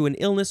relating to an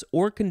illness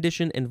or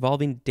condition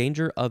involving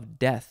danger of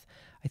death.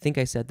 I think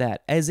I said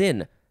that. As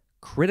in,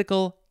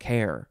 critical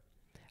care.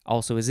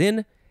 Also as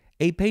in,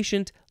 a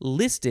patient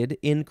listed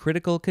in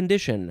critical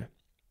condition.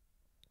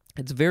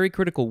 It's very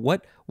critical.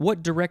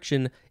 What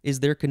direction is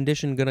their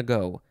condition going to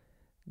go?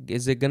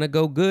 Is it going to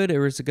go good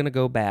or is it going to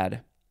go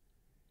bad?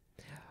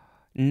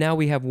 Now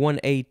we have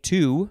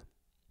 1A2,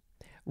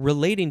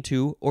 relating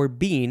to or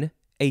being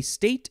a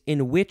state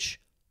in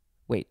which,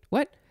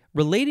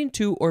 relating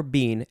to or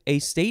being a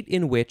state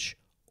in which,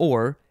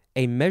 or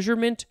a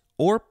measurement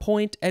or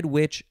point at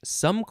which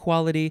some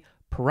quality,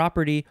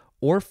 property,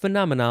 or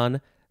phenomenon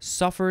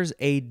suffers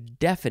a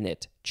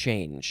definite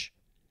change.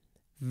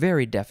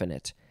 Very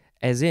definite,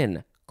 as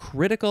in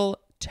critical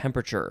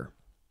temperature.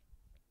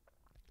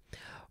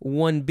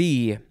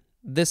 1B,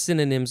 the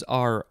synonyms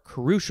are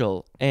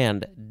crucial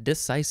and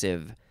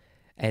decisive,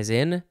 as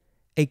in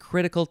a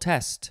critical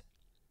test.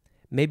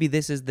 Maybe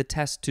this is the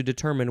test to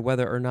determine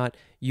whether or not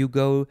you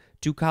go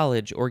to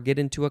college or get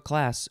into a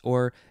class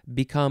or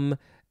become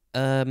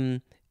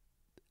an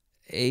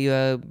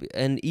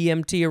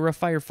EMT or a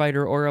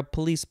firefighter or a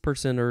police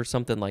person or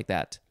something like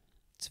that.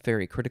 It's a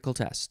very critical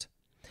test.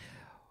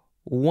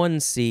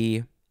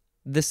 1C,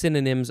 the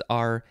synonyms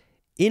are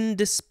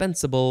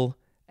indispensable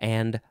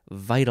and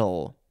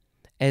vital,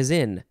 as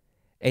in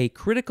a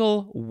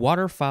critical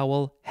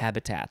waterfowl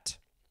habitat.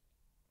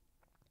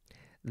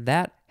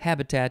 That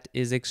habitat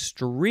is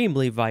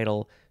extremely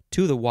vital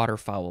to the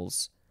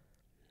waterfowls.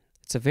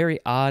 It's a very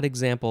odd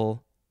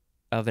example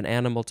of an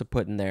animal to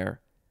put in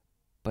there.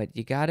 But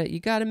you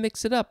gotta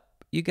mix it up.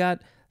 You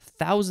got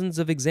thousands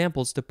of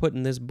examples to put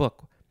in this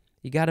book.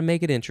 You gotta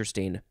make it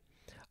interesting.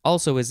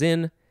 Also as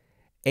in,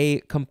 a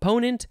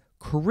component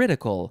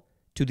critical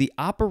to the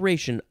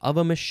operation of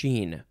a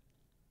machine.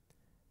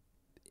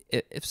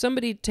 If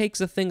somebody takes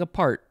a thing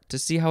apart to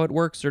see how it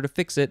works or to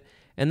fix it,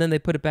 and then they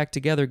put it back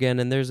together again,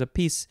 and there's a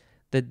piece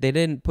that they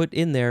didn't put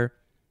in there,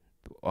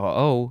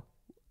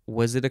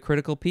 was it a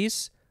critical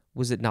piece?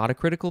 Was it not a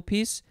critical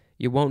piece?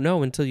 You won't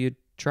know until you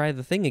try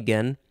the thing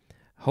again.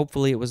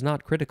 Hopefully it was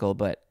not critical,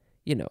 but,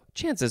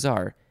 chances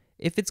are,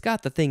 if it's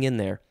got the thing in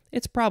there,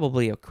 it's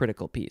probably a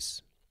critical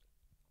piece.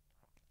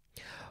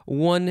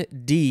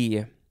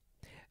 1D,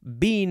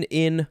 being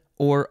in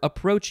or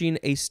approaching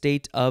a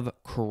state of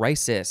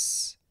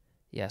crisis.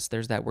 Yes,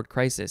 there's that word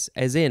crisis,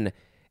 as in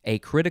a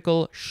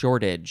critical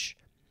shortage.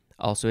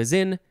 Also as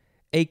in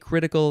a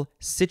critical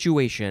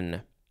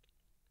situation.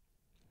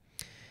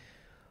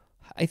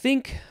 I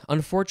think,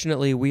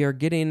 unfortunately, we are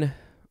getting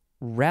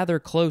rather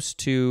close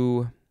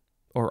to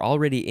or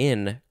already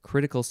in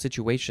critical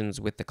situations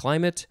with the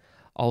climate.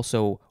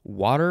 Also,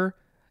 water.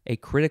 A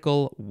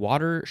critical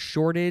water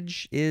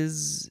shortage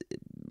is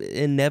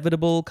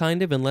inevitable,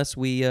 kind of, unless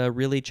we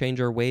really change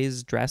our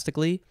ways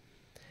drastically.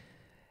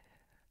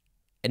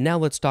 And now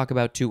let's talk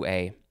about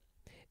 2A.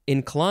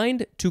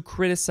 Inclined to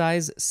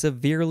criticize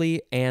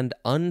severely and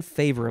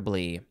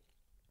unfavorably.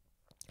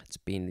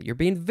 You're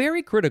being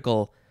very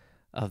critical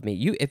of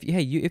me.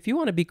 If you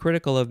want to be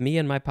critical of me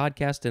and my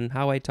podcast and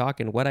how I talk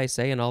and what I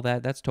say and all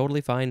that, that's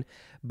totally fine.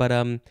 But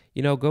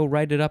go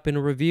write it up in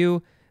a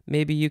review.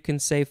 Maybe you can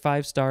say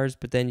 5 stars,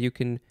 but then you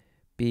can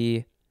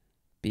be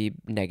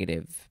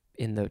negative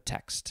in the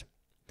text.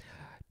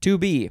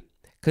 2B,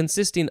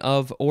 consisting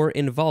of or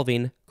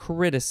involving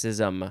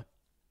criticism.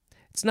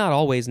 It's not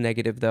always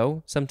negative,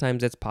 though.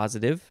 Sometimes it's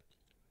positive.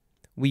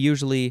 We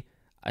usually,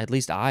 at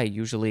least I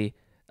usually,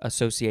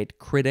 associate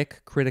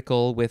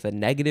critical with a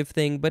negative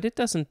thing, but it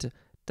doesn't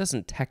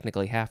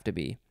technically have to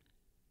be.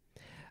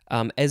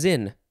 As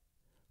in,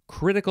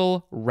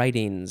 critical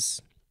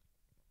writings.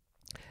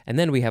 And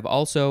then we have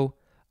also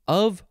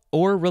of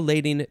or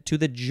relating to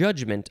the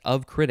judgment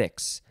of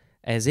critics,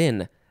 as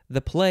in,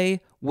 the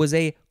play was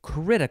a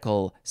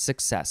critical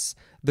success.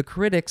 The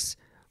critics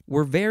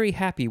were very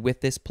happy with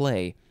this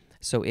play,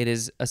 so it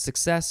is a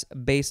success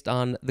based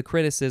on the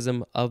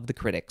criticism of the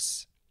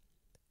critics.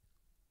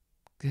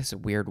 This is a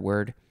weird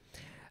word.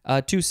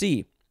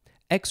 2C,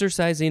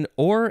 exercising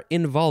or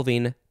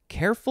involving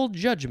careful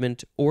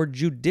judgment or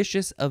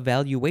judicious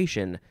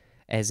evaluation,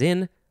 as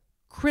in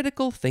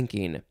critical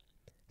thinking.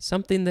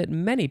 Something that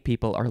many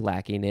people are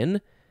lacking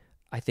in.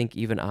 I think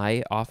even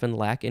I often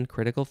lack in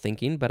critical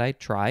thinking, but I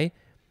try.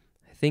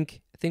 I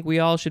think we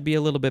all should be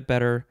a little bit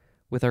better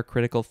with our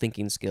critical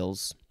thinking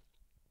skills.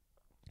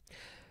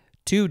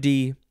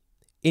 2D,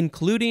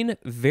 including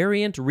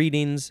variant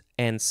readings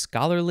and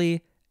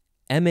scholarly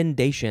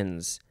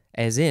emendations,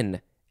 as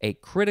in a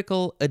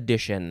critical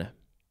addition.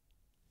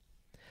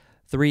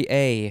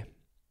 3a,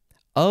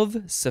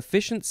 of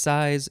sufficient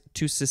size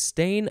to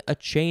sustain a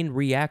chain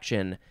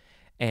reaction,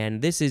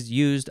 and this is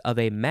used of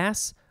a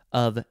mass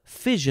of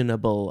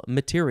fissionable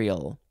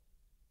material,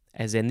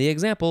 as in the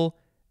example,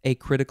 a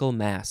critical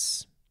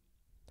mass.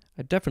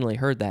 I've definitely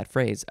heard that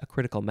phrase, a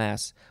critical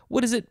mass.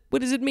 What does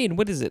it mean?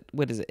 What is it?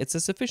 It's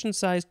a sufficient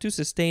size to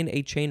sustain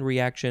a chain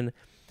reaction.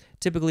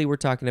 Typically, we're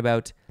talking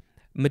about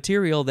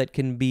material that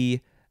can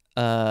be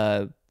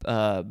broken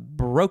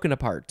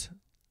apart.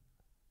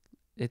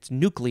 It's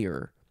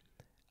nuclear.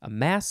 A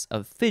mass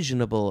of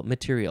fissionable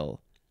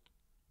material.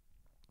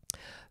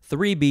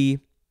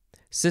 3b,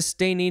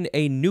 sustaining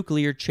a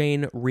nuclear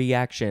chain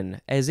reaction,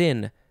 as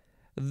in,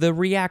 the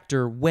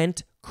reactor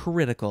went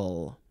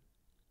critical.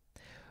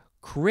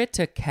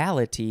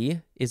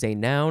 Criticality is a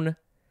noun,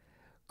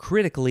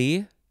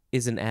 critically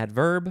is an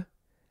adverb,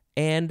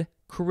 and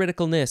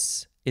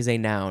criticalness is a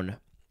noun.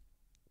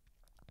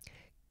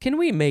 Can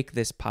we make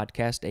this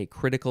podcast a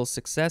critical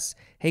success?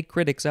 Hey,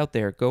 critics out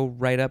there, go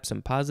write up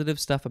some positive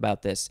stuff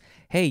about this.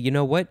 Hey, you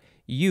know what?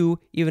 You,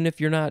 even if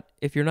you're not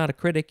a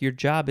critic, your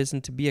job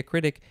isn't to be a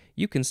critic.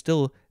 You can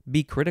still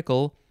be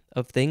critical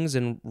of things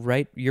and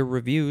write your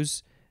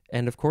reviews.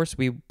 And of course,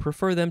 we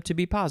prefer them to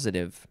be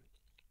positive.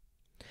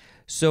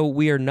 So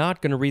we are not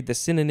going to read the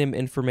synonym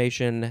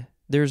information.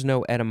 There's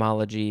no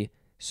etymology.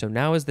 So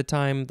now is the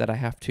time that I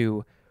have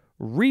to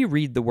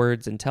reread the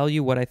words and tell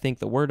you what I think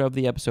the word of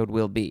the episode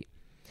will be.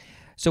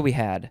 So we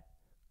had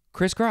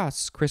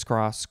crisscross,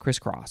 crisscross,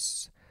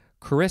 crisscross,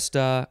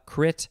 charista,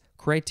 crit,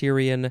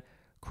 criterion,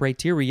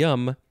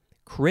 criterium,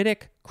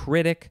 critic,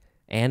 critic,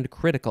 and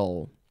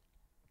critical.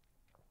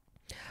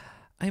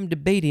 I'm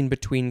debating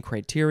between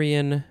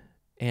criterion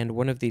and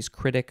one of these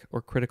critic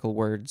or critical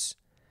words.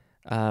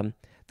 The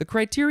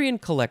Criterion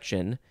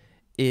Collection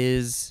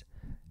is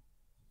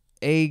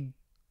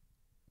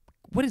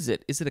what is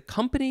it? Is it a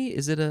company?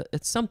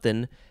 It's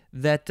something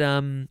that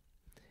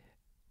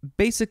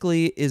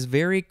basically is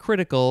very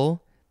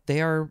critical.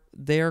 They are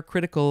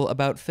critical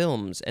about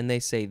films, and they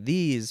say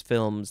these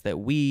films that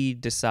we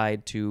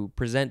decide to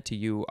present to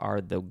you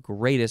are the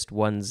greatest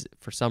ones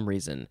for some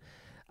reason.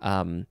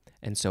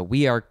 And so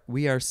we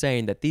are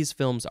saying that these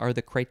films are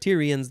the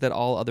criterions that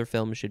all other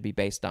films should be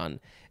based on.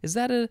 Is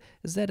that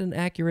an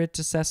accurate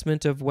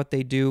assessment of what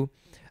they do?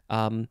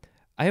 I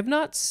have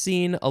not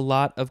seen a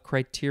lot of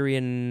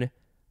Criterion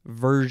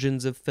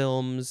versions of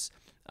films.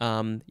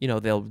 They'll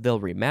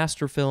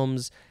remaster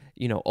films,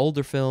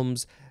 older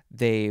films.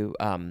 They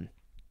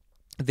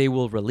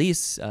will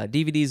release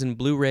DVDs and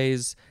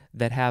Blu-rays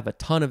that have a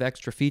ton of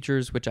extra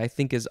features, which I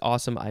think is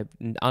awesome. I've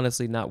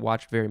honestly not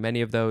watched very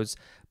many of those,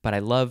 but I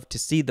love to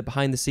see the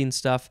behind-the-scenes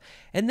stuff.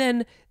 And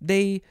then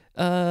they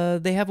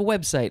have a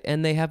website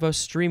and they have a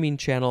streaming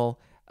channel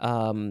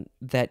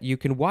that you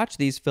can watch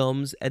these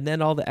films, and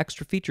then all the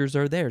extra features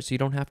are there, so you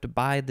don't have to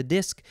buy the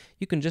disc.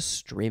 You can just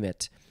stream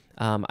it.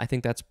 I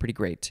think that's pretty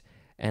great,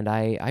 and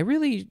I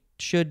really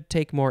should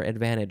take more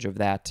advantage of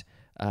that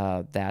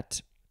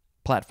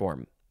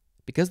platform,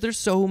 because there's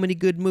so many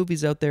good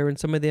movies out there, and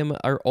some of them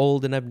are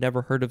old, and I've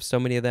never heard of so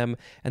many of them,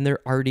 and they're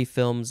arty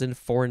films and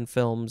foreign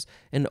films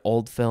and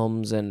old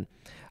films, and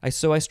I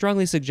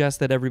strongly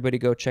suggest that everybody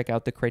go check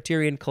out the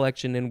Criterion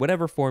Collection in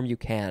whatever form you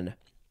can.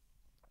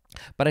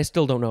 But I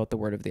still don't know what the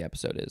word of the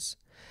episode is.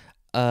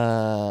 Yeah.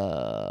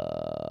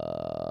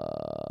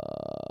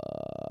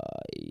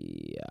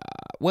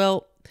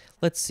 Well,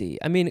 let's see.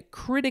 I mean,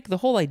 the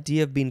whole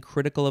idea of being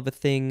critical of a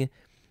thing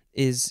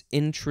is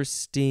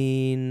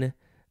interesting.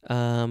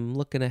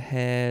 Looking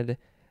ahead,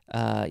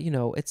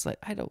 it's like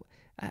I don't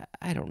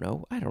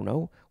know.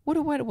 What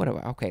do I?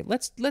 Okay,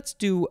 let's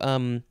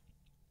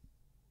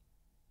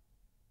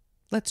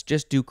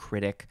just do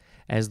critic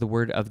as the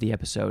word of the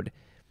episode.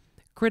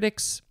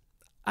 Critics,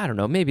 I don't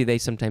know, maybe they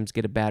sometimes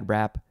get a bad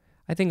rap.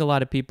 I think a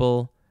lot of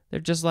people, they're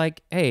just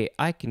like, hey,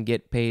 I can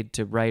get paid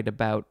to write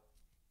about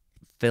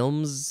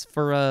films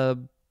for a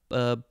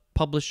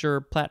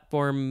publisher,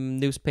 platform,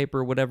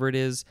 newspaper, whatever it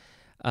is.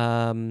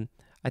 I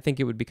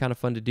think it would be kind of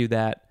fun to do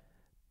that,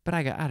 but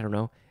I don't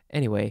know.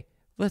 Anyway,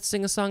 let's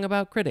sing a song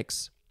about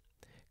critics.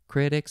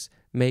 Critics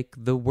make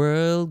the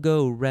world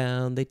go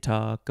round. They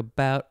talk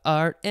about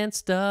art and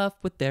stuff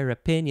with their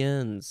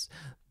opinions.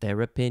 Their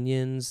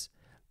opinions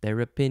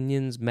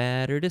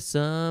matter to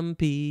some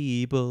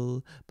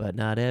people, but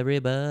not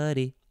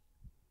everybody.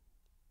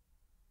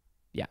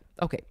 Yeah,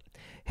 okay.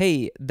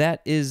 Hey,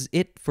 that is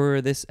it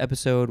for this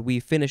episode. We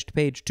finished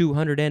page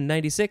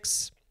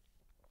 296.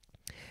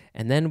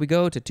 And then we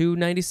go to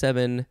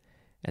 297,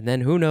 and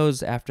then who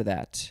knows after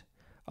that.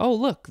 Oh,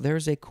 look,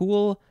 there's a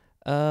cool,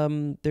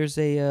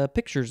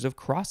 pictures of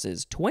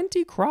crosses,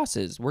 20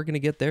 crosses. We're going to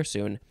get there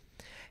soon.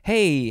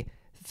 Hey,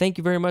 thank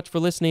you very much for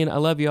listening. I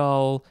love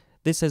y'all.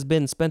 This has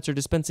been Spencer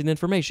dispensing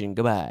information.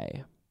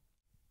 Goodbye.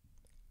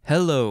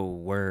 Hello,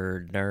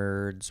 word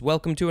nerds.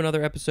 Welcome to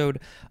another episode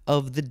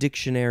of The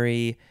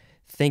Dictionary.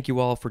 Thank you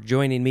all for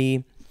joining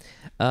me.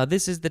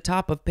 This is the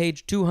top of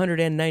page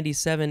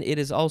 297. It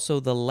is also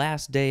the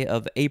last day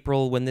of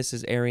April when this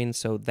is airing,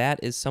 so that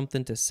is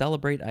something to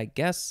celebrate, I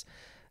guess.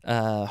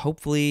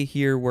 Hopefully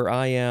here where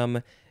I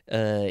am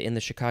in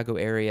the Chicago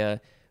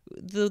area,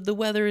 the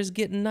weather is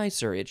getting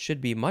nicer. It should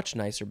be much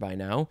nicer by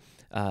now.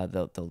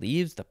 The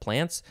leaves, the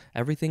plants,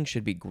 everything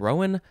should be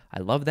growing. I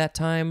love that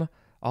time.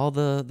 All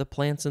the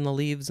plants and the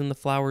leaves and the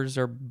flowers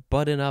are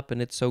budding up,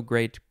 and it's so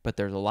great. But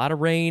there's a lot of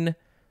rain.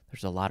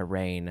 There's a lot of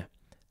rain.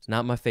 It's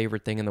not my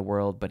favorite thing in the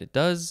world, but it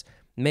does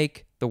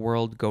make the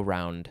world go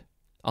round.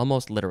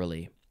 Almost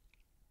literally.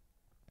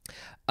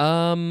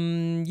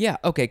 Yeah,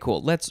 okay,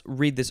 cool. Let's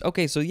read this.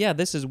 Okay, so yeah,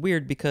 this is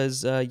weird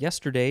because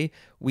yesterday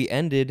we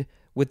ended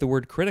with the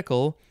word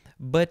critical,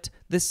 but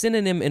the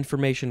synonym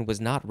information was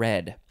not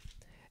read.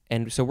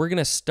 And so we're going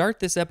to start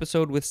this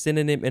episode with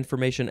synonym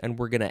information, and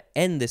we're going to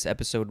end this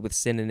episode with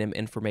synonym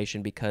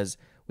information because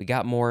we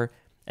got more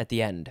at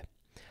the end.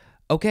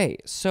 Okay,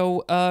 so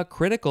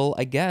critical,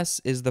 I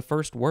guess, is the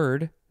first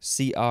word,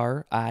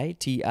 critical,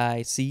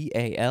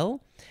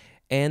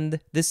 and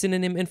the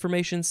synonym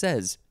information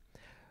says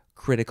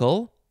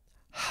critical,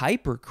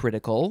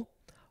 hypercritical,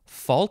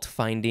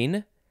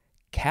 fault-finding,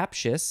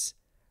 captious,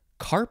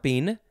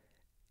 carping,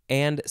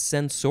 and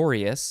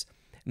censorious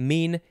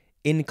mean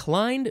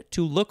inclined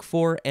to look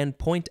for and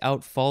point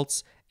out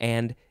faults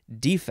and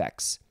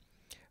defects.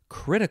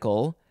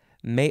 Critical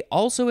may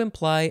also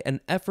imply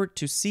an effort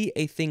to see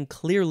a thing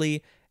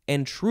clearly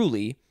and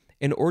truly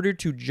in order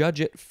to judge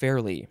it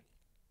fairly,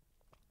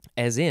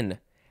 as in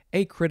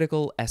a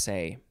critical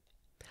essay.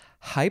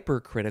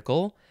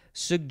 Hypercritical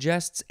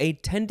suggests a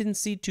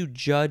tendency to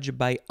judge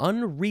by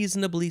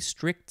unreasonably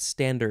strict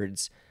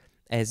standards,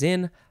 as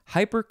in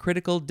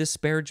hypercritical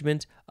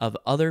disparagement of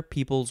other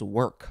people's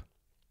work.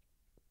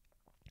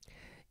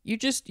 You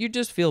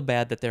just feel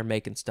bad that they're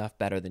making stuff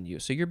better than you,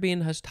 so you're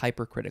being just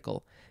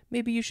hypercritical.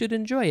 Maybe you should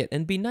enjoy it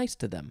and be nice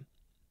to them.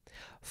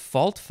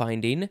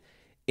 Fault-finding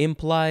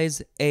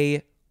implies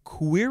a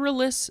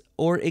querulous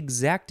or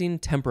exacting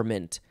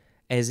temperament,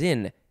 as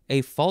in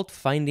a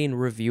fault-finding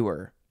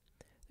reviewer.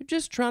 They're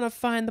just trying to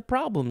find the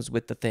problems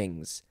with the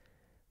things.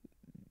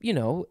 You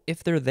know,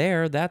 if they're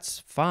there, that's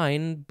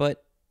fine,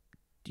 but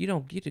you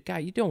don't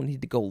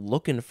need to go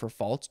looking for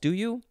faults, do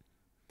you?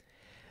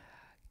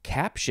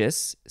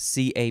 Captious,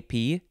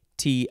 C-A-P-T-I-O-U-S,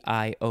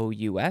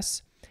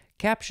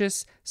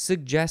 captious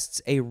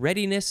suggests a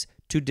readiness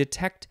to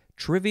detect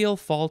trivial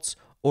faults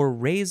or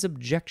raise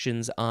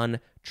objections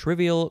on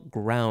trivial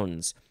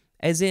grounds,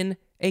 as in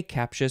a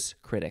captious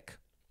critic.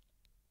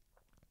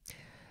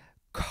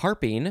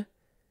 Carping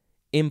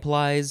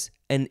implies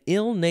an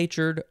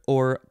ill-natured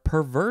or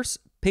perverse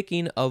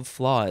picking of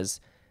flaws,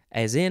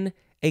 as in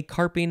a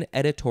carping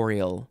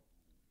editorial.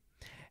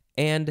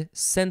 And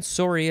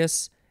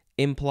censorious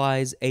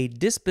implies a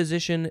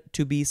disposition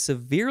to be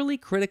severely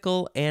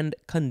critical and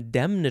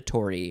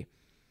condemnatory,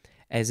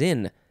 as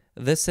in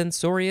the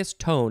censorious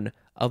tone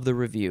of the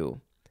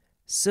review.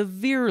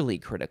 Severely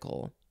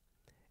critical.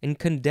 And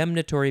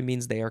condemnatory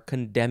means they are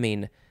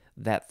condemning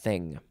that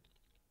thing.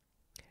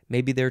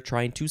 Maybe they're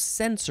trying to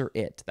censor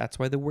it. That's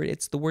why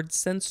it's the word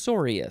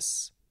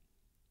censorious.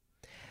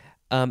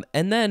 And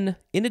then,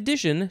 in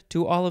addition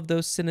to all of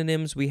those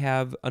synonyms, we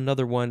have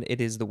another one. It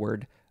is the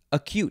word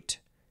acute.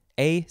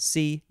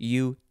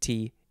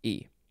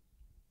 A-C-U-T-E.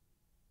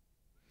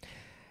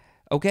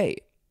 Okay,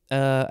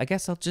 I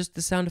guess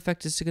the sound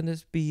effect is going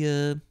to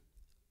be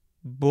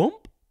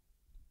bump.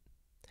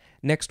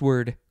 Next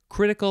word,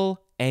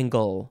 critical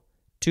angle.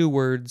 2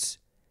 words.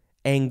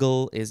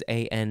 Angle is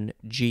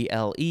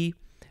A-N-G-L-E.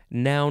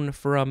 Noun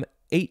from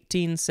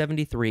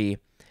 1873.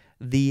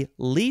 The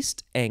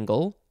least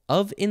angle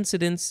of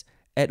incidents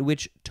at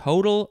which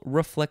total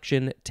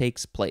reflection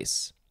takes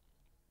place.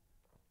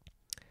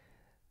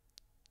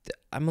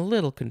 I'm a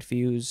little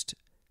confused.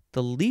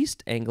 The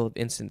least angle of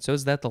incidence. So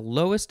is that the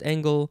lowest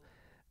angle?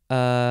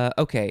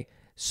 Okay.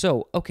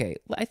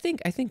 I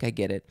think I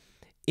get it.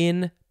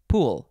 In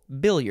pool,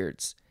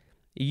 billiards,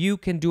 you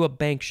can do a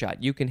bank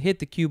shot. You can hit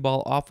the cue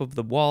ball off of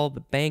the wall, the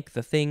bank,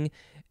 the thing,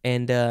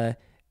 and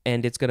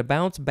it's going to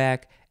bounce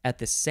back at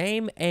the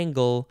same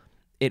angle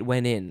it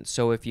went in.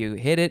 So if you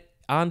hit it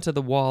onto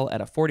the wall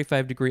at a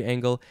 45-degree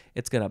angle,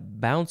 it's going to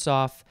bounce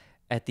off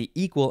at the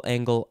equal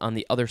angle on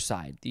the other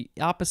side, the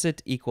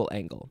opposite equal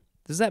angle.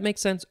 Does that make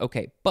sense?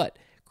 Okay, but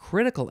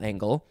critical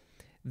angle,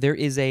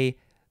 what's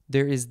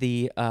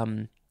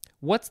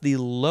the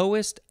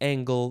lowest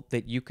angle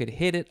that you could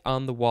hit it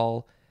on the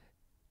wall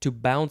to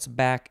bounce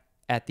back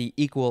at the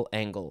equal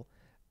angle?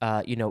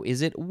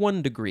 Is it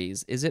 1 degree?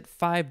 Is it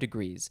 5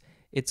 degrees?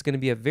 It's going to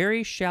be a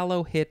very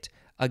shallow hit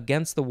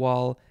against the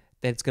wall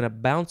that's going to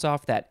bounce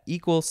off that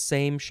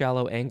same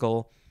shallow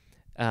angle.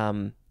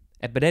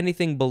 But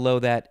anything below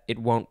that, it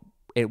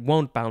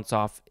won't bounce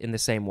off in the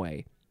same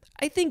way.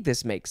 I think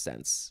this makes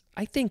sense.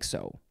 I think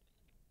so.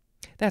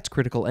 That's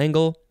critical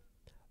angle.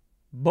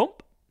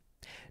 Bump.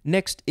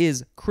 Next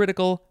is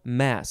critical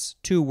mass.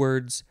 2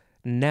 words.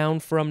 Noun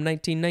from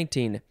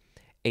 1919.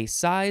 A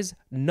size,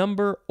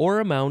 number, or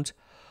amount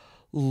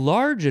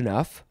large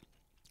enough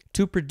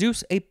to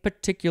produce a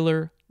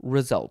particular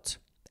result,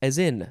 as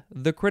in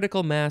the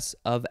critical mass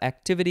of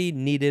activity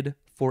needed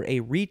for a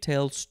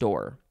retail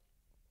store.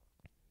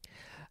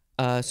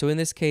 So in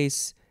this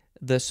case,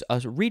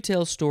 a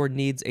retail store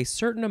needs a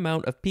certain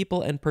amount of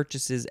people and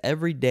purchases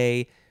every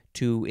day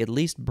to at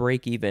least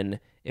break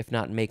even, if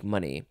not make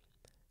money.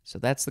 So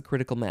that's the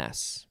critical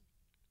mass.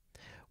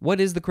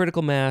 What is the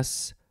critical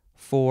mass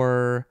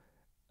for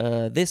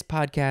this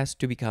podcast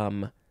to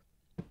become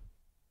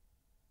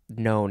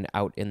known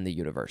out in the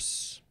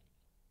universe?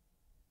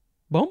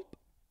 Bump.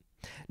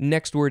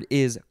 Next word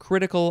is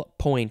critical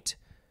point.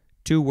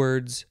 2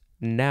 words,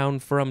 noun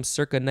from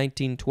circa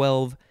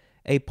 1912.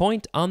 A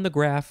point on the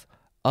graph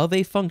of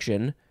a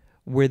function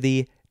where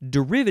the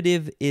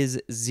derivative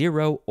is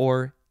 0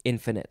 or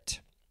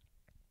infinite.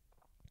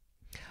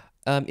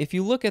 If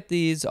you look at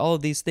all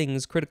of these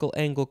things, critical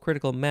angle,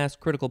 critical mass,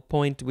 critical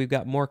point, we've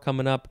got more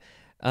coming up.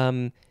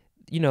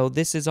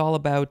 This is all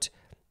about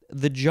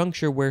the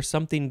juncture where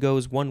something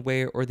goes one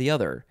way or the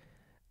other.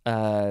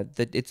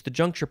 It's the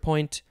juncture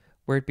point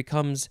where it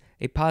becomes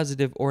a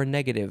positive or a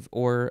negative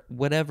or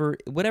whatever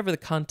the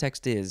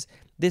context is.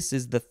 This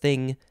is the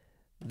thing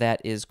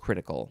that is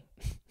critical.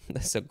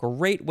 That's a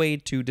great way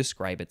to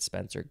describe it,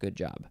 Spencer. Good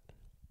job.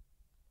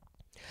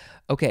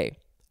 Okay,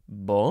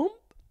 boom.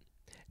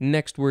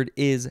 Next word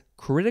is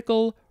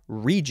critical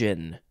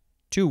region.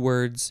 2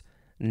 words,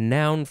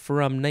 noun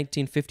from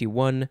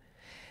 1951.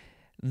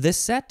 The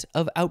set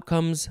of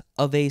outcomes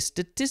of a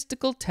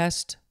statistical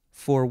test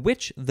for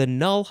which the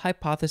null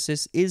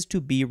hypothesis is to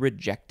be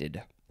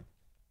rejected.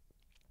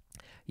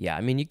 Yeah,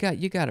 I mean, you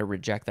got to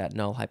reject that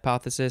null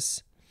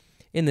hypothesis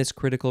in this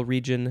critical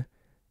region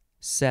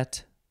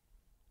set.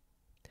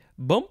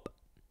 Bump.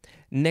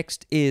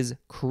 Next is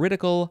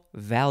critical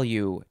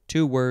value.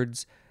 2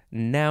 words,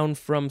 noun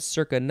from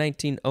circa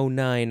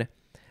 1909.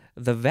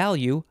 The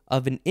value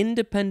of an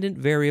independent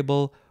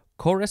variable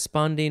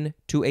corresponding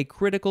to a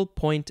critical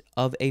point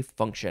of a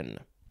function.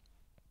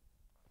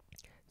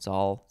 It's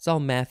all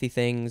mathy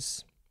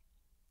things.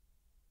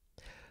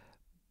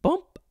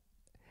 Bump.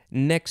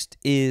 Next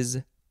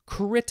is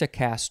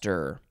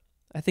criticaster.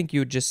 I think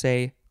you would just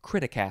say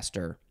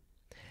criticaster.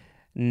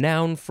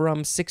 Noun from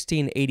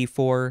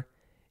 1684.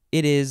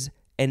 It is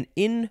an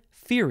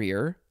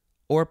inferior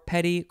or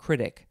petty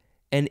critic.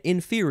 An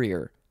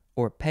inferior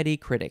or petty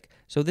critic.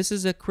 So this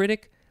is a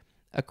critic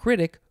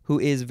who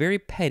is very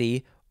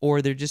petty,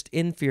 or they're just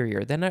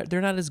inferior. They're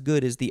not as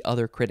good as the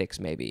other critics,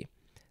 maybe.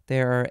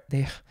 They are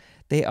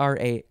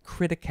a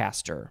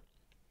criticaster.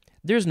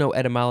 There's no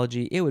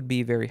etymology. It would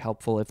be very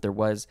helpful if there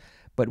was,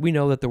 but we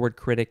know that the word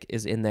critic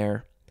is in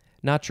there.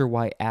 Not sure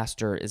why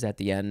aster is at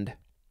the end.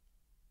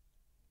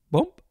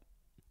 Bump.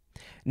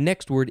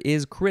 Next word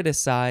is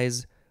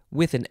criticize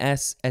with an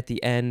S at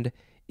the end.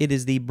 It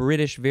is the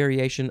British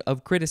variation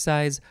of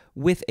criticize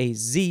with a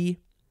Z,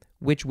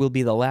 which will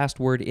be the last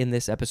word in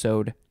this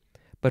episode.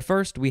 But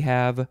first we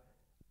have,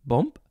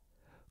 bump,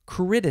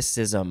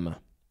 criticism.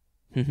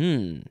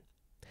 Noun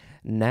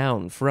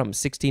from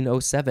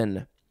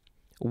 1607.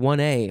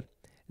 1A,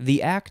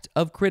 the act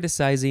of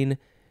criticizing,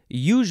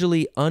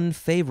 usually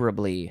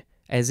unfavorably,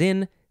 as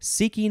in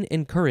seeking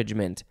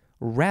encouragement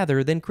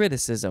rather than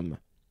criticism.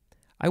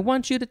 I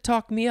want you to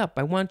talk me up.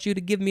 I want you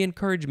to give me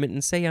encouragement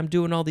and say I'm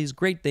doing all these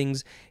great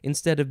things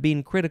instead of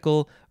being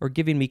critical or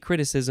giving me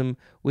criticism,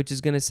 which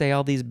is going to say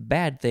all these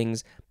bad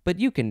things. But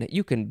you can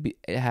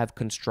have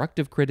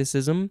constructive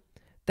criticism.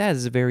 That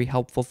is a very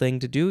helpful thing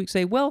to do. You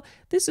say, well,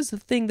 this is the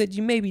thing that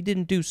you maybe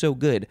didn't do so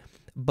good,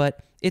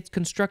 but it's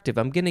constructive.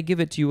 I'm going to give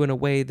it to you in a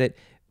way that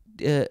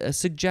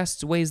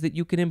suggests ways that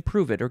you can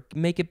improve it or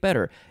make it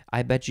better.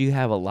 I bet you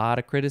have a lot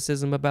of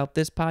criticism about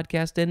this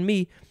podcast and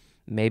me.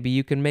 Maybe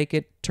you can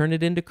turn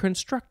it into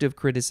constructive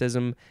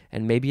criticism,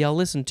 and maybe I'll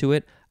listen to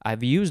it.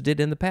 I've used it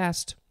in the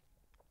past.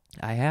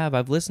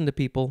 I've listened to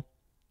people.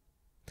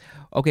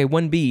 Okay,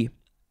 1B,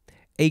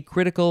 a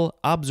critical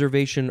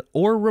observation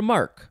or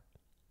remark,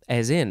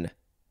 as in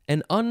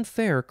an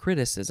unfair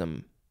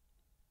criticism.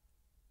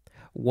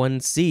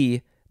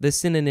 1C, the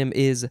synonym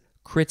is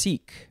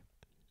critique.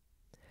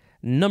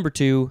 Number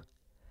 2,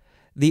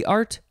 the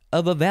art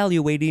of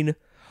evaluating.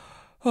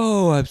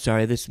 Oh, I'm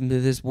sorry,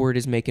 this word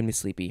is making me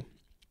sleepy.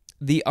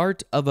 The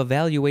art of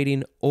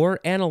evaluating or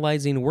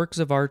analyzing works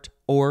of art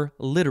or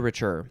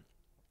literature.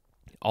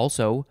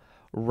 Also,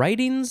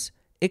 writings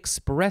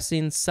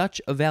expressing such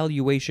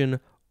evaluation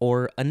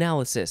or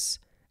analysis,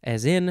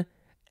 as in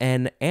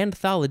an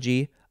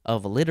anthology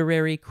of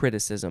literary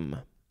criticism.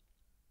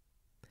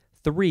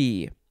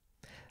 3.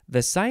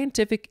 The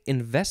scientific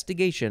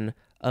investigation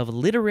of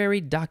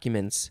literary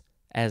documents,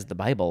 as the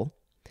Bible,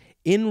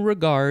 in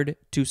regard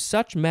to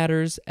such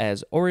matters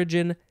as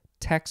origin,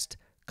 text,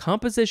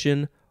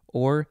 composition,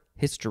 or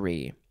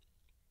history.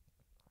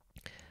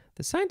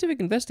 The scientific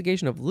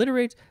investigation of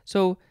literary,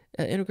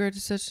 in regard to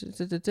such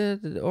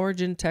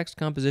origin, text,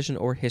 composition,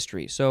 or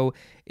history. So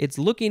it's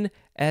looking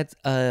at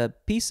a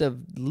piece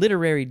of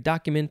literary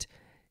document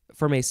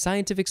from a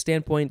scientific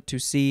standpoint to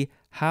see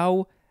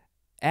how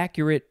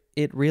accurate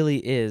it really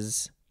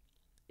is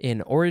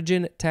in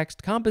origin,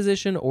 text,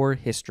 composition, or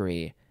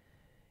history.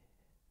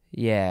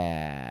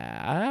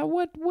 Yeah,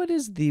 what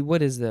is the,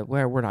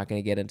 well, we're not going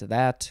to get into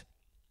that.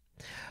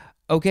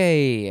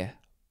 Okay,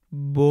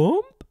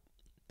 boom.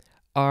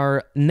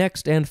 Our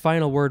next and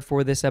final word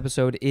for this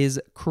episode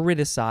is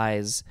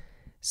criticize.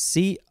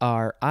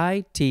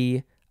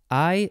 CRITICIZE.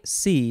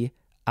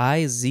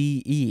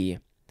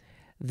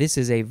 This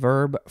is a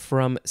verb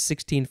from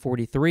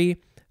 1643.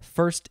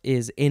 First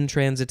is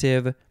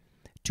intransitive,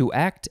 to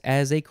act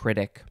as a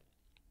critic.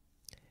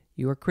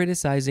 You are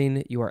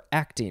criticizing, you are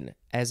acting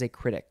as a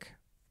critic.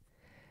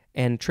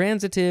 And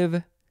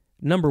transitive,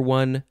 number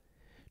 1,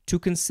 to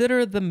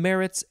consider the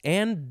merits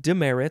and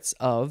demerits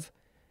of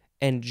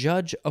and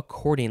judge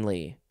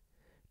accordingly.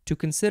 To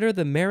consider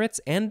the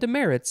merits and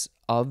demerits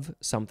of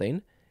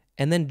something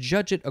and then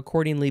judge it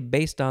accordingly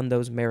based on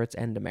those merits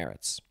and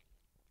demerits.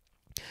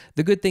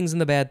 The good things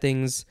and the bad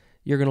things,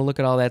 you're going to look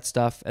at all that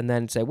stuff and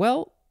then say,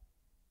 well,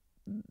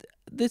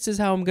 this is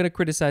how I'm going to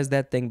criticize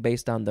that thing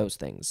based on those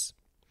things.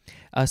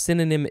 A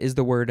synonym is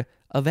the word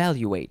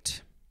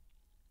evaluate.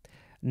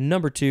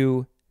 Number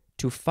 2,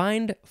 to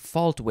find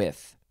fault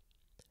with.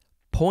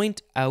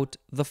 Point out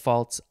the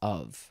faults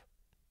of.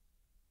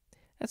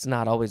 That's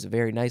not always a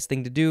very nice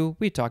thing to do.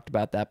 We talked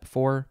about that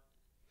before.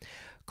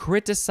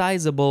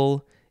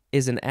 Criticizable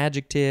is an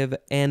adjective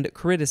and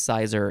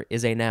criticizer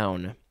is a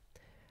noun.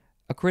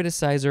 A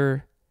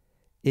criticizer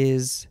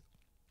is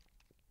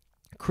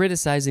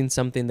criticizing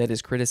something that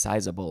is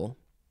criticizable.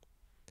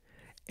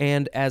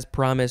 And as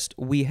promised,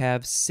 we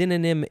have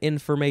synonym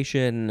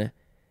information.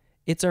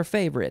 It's our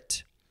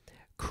favorite.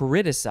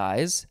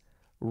 Criticize,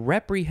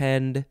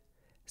 reprehend,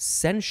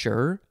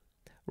 censure,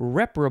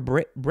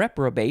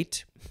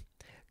 reprobate,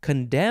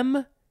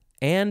 condemn,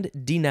 and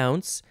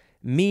denounce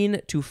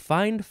mean to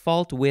find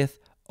fault with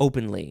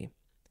openly.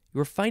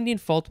 You're finding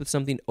fault with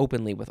something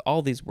openly with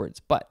all these words,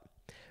 but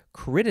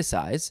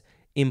criticize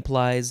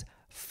implies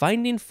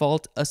finding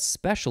fault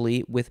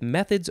especially with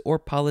methods or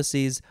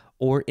policies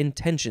or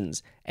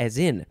intentions, as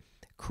in,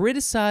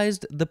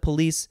 criticized the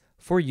police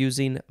for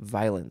using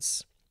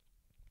violence.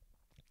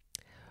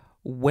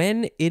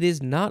 When it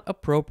is not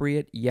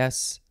appropriate,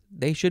 yes,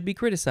 they should be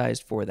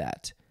criticized for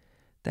that.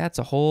 That's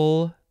a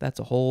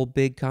whole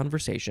big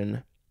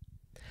conversation.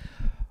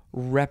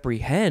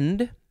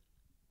 Reprehend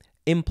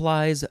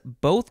implies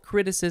both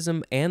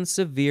criticism and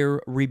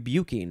severe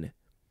rebuking,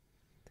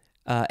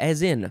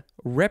 as in,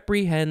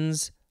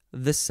 reprehends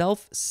the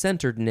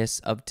self-centeredness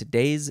of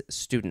today's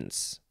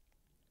students.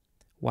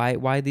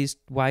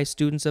 Why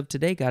students of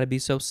today got to be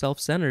so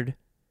self-centered?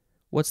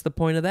 What's the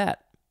point of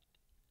that?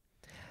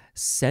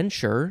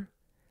 Censure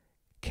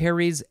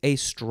carries a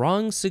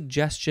strong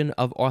suggestion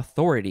of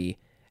authority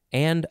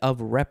and of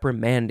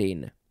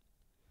reprimanding,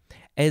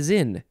 as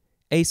in,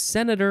 a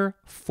senator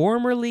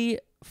formally,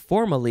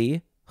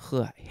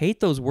 hate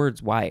those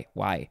words,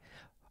 why?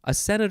 A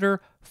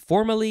senator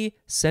formally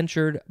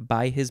censured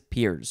by his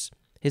peers.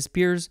 His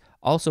peers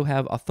also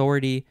have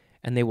authority,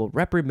 and they will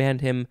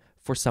reprimand him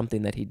for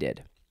something that he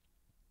did.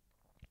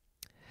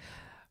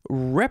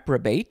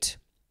 Reprobate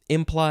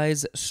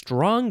implies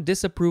strong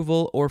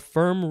disapproval or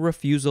firm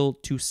refusal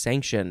to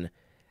sanction,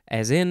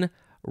 as in,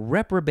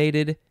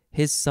 reprobated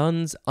his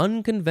son's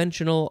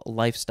unconventional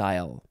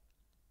lifestyle.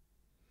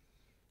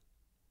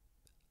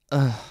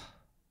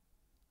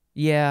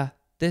 Yeah,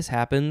 this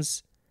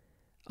happens.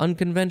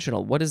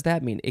 Unconventional. What does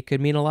that mean? It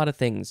could mean a lot of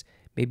things.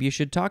 Maybe you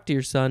should talk to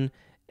your son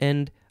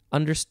and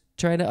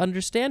try to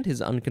understand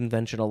his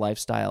unconventional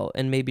lifestyle,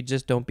 and maybe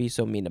just don't be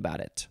so mean about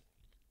it.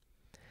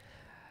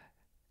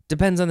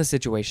 Depends on the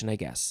situation, I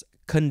guess.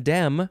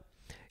 Condemn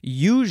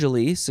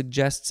usually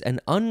suggests an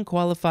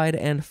unqualified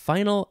and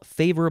final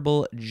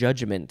favorable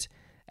judgment,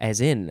 as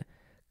in,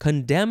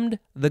 condemned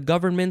the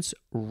government's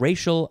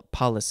racial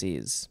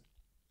policies.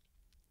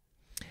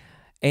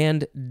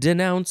 And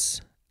denounce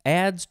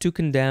adds to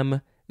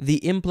condemn the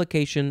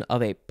implication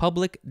of a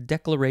public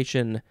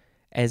declaration,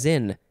 as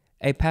in,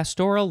 a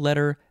pastoral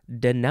letter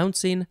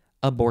denouncing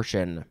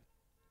abortion.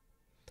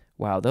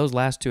 Wow, those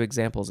last two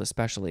examples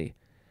especially.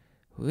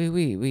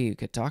 We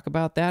could talk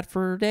about that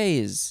for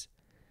days.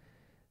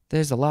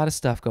 There's a lot of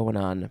stuff going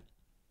on.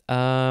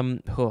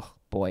 Oh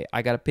boy,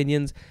 I got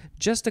opinions.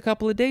 Just a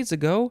couple of days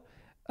ago,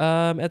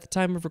 at the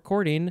time of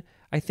recording,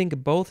 I think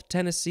both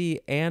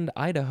Tennessee and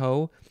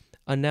Idaho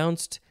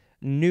announced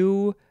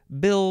new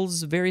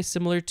bills very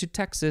similar to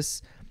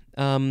Texas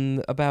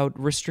about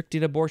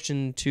restricting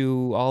abortion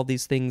to all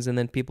these things, and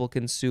then people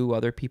can sue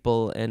other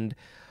people. And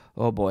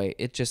oh boy,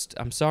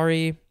 I'm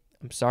sorry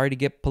to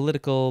get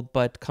political,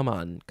 but come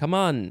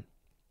on.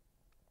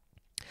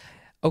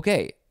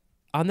 Okay,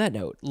 on that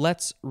note,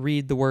 let's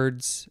read the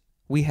words.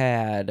 We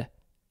had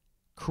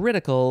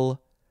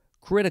critical,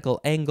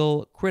 critical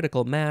angle,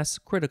 critical mass,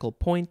 critical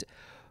point,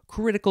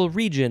 critical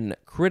region,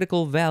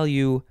 critical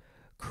value,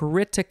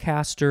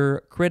 criticaster,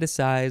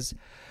 criticize,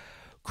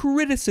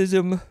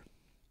 criticism,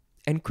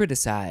 and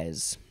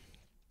criticize.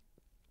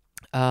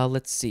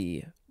 Let's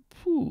see.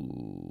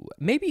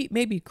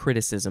 Maybe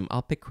criticism.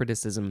 I'll pick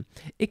criticism.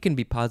 It can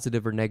be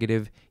positive or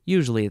negative.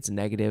 Usually it's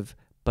negative,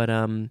 But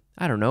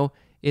I don't know.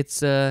 It's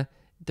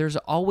there's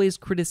always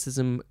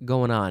criticism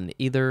going on.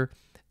 Either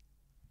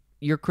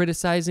you're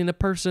criticizing a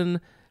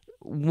person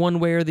one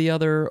way or the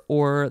other,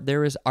 or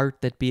there is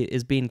art that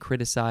is being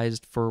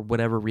criticized for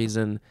whatever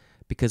reason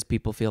because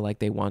people feel like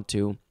they want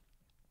to.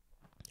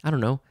 I don't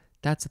know.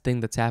 That's a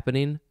thing that's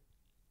happening.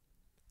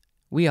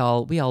 We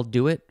all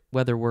do it,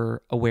 whether we're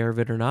aware of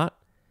it or not.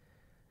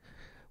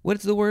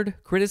 What's the word?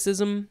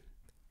 Criticism?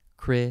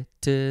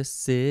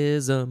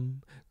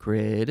 Criticism.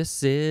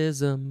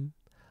 Criticism.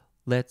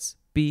 Let's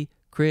be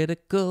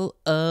critical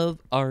of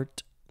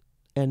art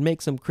and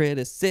make some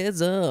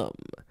criticism.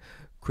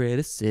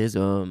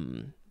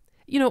 Criticism.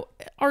 You know,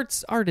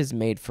 art is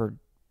made for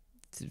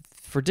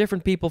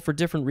different people for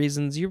different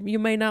reasons. You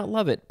may not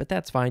love it, but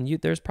that's fine.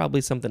 There's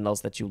probably something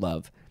else that you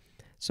love.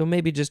 So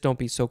maybe just don't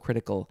be so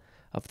critical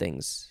of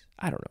things.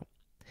 I don't know.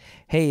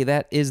 Hey,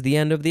 that is the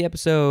end of the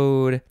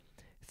episode.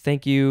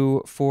 Thank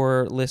you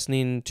for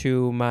listening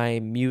to my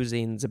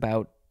musings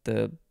about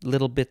the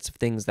little bits of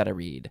things that I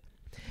read.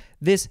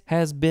 This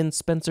has been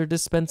Spencer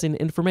dispensing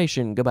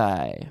information.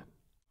 Goodbye.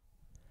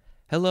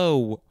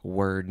 Hello,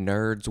 word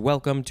nerds.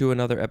 Welcome to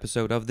another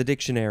episode of The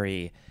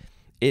Dictionary.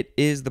 It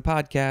is the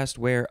podcast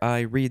where I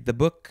read the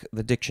book,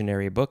 the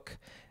dictionary book,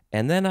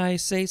 and then I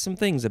say some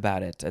things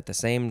about it at the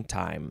same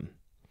time.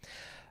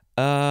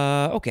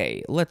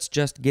 Okay, let's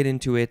just get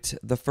into it.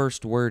 The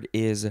first word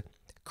is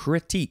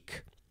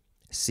critique.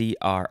 Critique.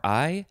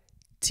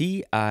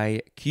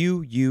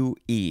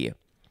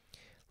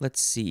 Let's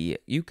see.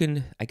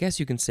 I guess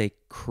you can say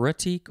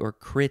critique or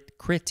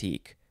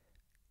critique.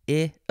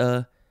 It's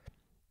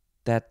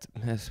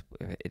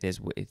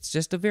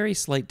just a very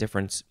slight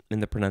difference in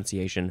the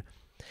pronunciation.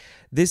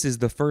 This is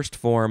the first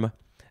form,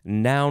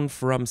 noun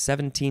from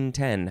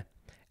 1710,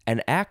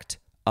 an act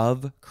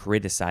of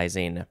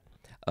criticizing,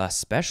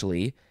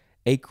 especially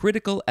a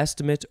critical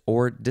estimate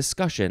or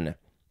discussion,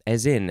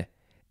 as in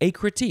a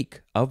critique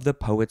of the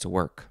poet's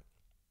work.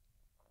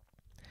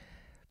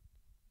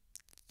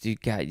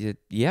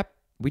 Yep,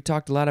 we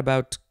talked a lot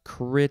about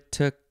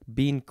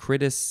being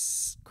critical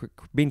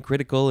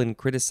and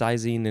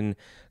criticizing and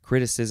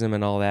criticism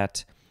and all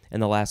that in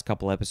the last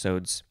couple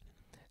episodes.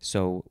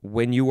 So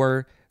when you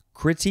are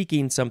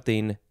critiquing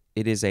something,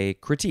 it is a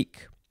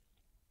critique.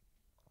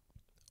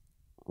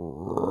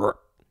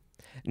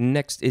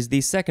 Next is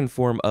the second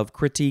form of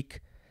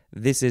critique.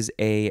 This is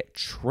a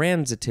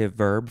transitive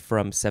verb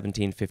from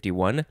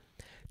 1751,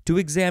 to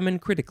examine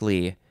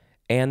critically,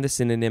 and the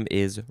synonym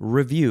is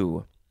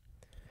review,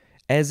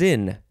 as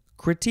in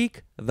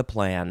critique the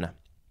plan.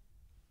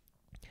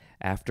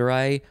 After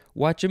I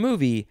watch a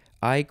movie,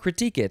 I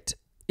critique it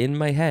in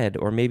my head,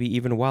 or maybe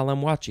even while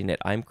I'm watching it,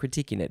 I'm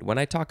critiquing it. When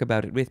I talk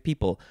about it with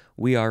people,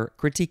 we are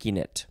critiquing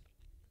it.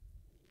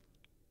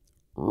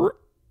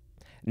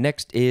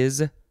 Next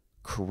is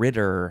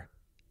critter.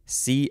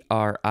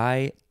 Critter.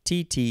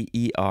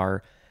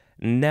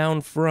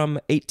 Noun from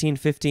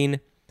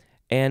 1815.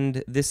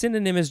 And the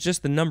synonym is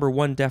just the number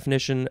one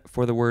definition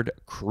for the word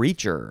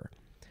creature.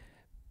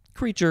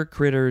 Creature,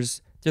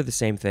 critters, they're the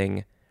same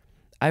thing.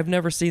 I've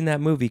never seen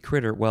that movie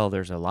Critter. Well,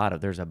 there's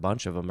a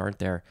bunch of them, aren't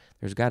there?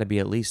 There's got to be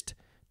at least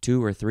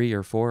 2 or 3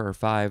 or 4 or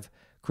 5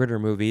 Critter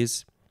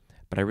movies,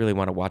 but I really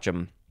want to watch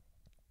them.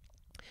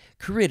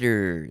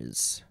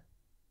 Critters.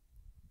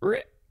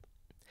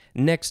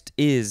 Next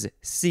is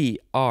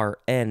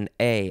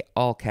CRNA,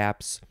 all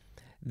caps.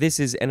 This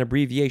is an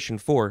abbreviation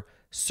for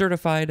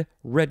Certified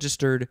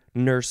Registered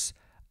Nurse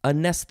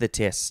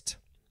Anesthetist.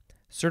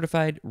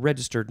 Certified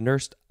Registered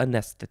Nurse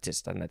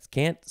Anesthetist. And I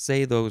can't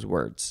say those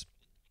words.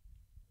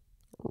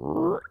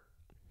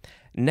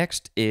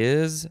 Next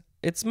is,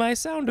 it's my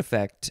sound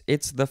effect.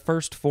 It's the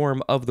first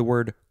form of the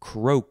word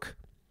croak.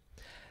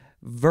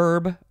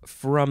 Verb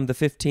from the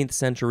 15th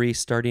century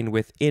starting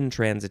with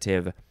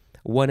intransitive.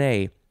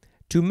 1a,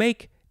 to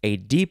make a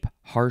deep,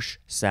 harsh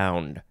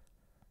sound.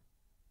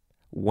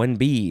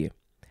 1b,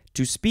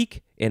 to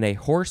speak in a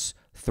hoarse,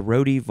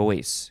 throaty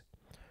voice.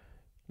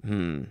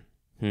 Number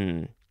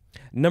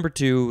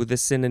 2, the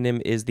synonym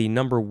is the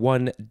number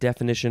 1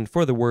 definition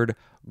for the word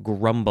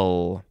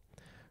grumble.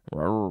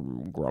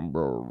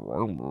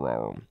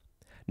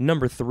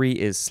 Number 3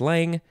 is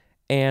slang,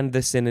 and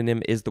the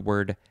synonym is the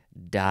word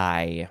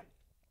die.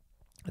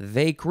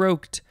 They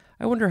croaked.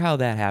 I wonder how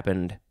that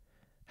happened.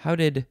 How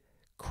did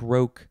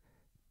croak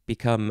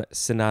become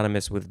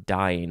synonymous with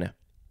dying?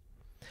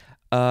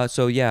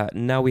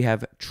 Now we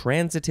have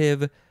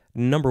transitive,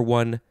 number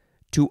 1,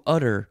 to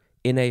utter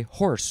in a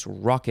hoarse,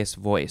 raucous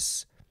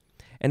voice.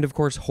 And of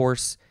course,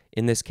 hoarse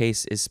in this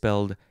case is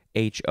spelled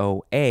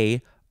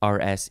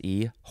Hoarse,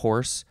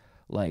 hoarse,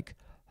 like,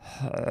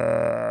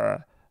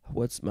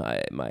 what's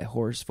my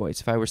hoarse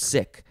voice? If I were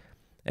sick,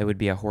 it would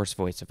be a hoarse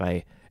voice.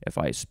 If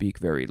I speak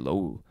very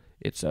low,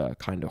 it's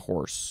kind of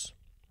hoarse.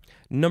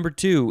 Number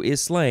 2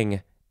 is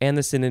slang, and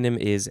the synonym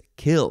is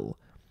kill.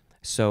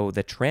 So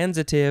the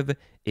transitive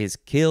is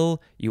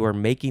kill, you are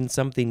making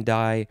something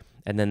die,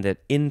 and then the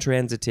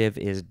intransitive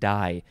is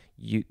die,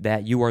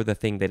 you are the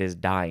thing that is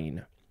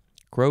dying.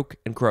 Croak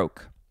and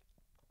croak.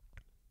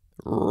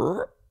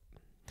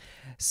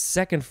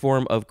 Second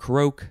form of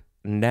croak,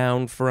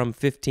 noun from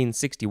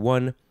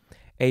 1561,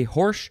 a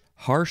hoarse,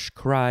 harsh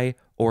cry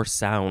or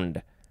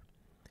sound.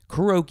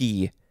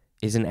 Croaky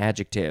is an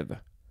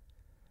adjective.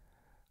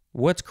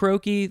 What's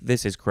croaky?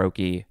 This is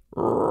croaky.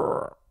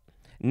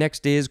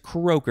 Next is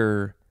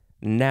croaker,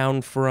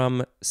 noun from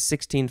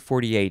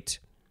 1648.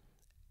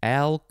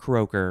 Al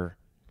Croaker.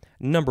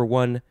 Number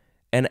 1,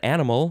 an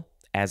animal,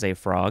 as a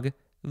frog,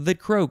 that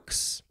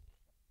croaks.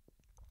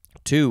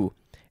 2,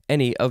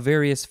 any of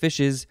various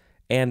fishes,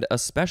 and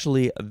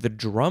especially the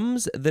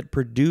drums that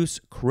produce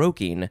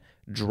croaking,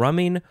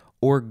 drumming,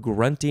 or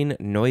grunting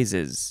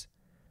noises.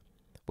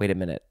 Wait a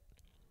minute.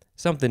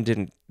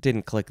 Something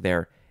didn't click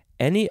there.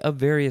 Any of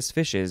various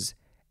fishes,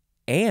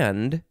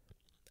 and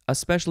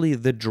especially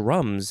the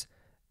drums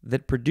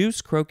that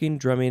produce croaking,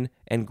 drumming,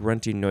 and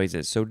grunting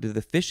noises. So do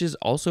the fishes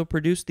also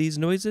produce these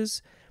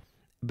noises?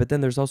 But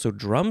then there's also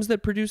drums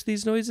that produce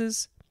these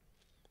noises?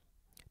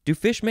 Do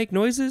fish make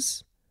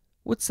noises?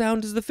 What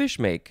sound does the fish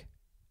make?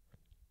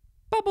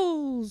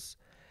 Bubbles!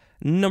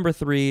 Number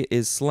 3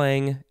 is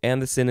slang, and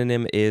the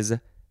synonym is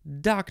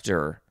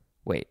doctor.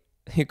 Wait,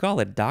 you call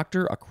a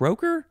doctor a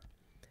croaker?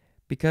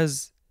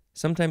 Because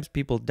sometimes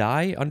people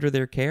die under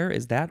their care?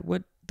 Is that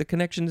what the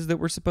connection is that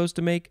we're supposed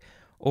to make?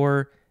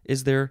 Or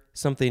is there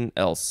something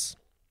else?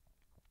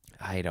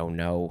 I don't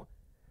know.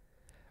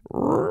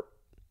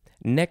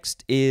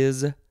 Next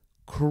is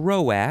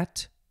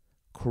croat.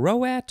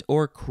 Croat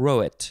or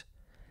croat?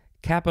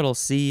 Capital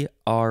C-R-O-A-T.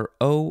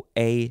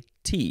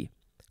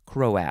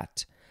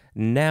 Croat.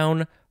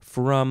 Noun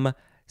from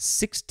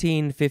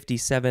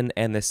 1657,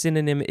 and the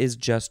synonym is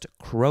just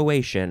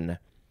Croatian,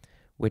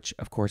 which,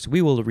 of course,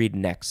 we will read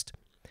next.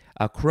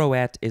 A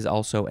Croat is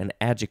also an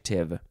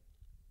adjective.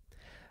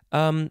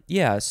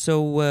 It's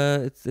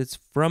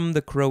from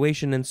the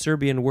Croatian and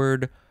Serbian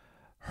word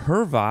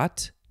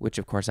Hrvat, which,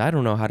 of course, I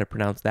don't know how to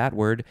pronounce that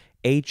word,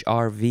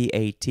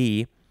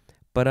 H-R-V-A-T,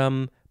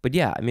 but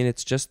yeah, I mean,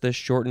 it's just the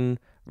shortened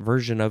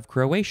version of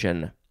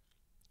Croatian.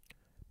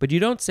 But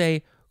you don't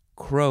say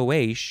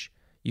Croash,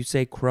 you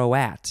say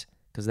Croat,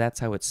 because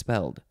that's how it's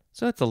spelled.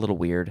 So that's a little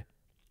weird.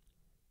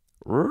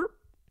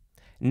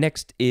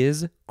 Next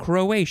is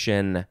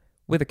Croatian,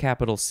 with a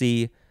capital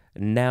C,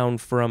 noun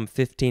from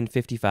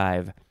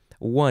 1555.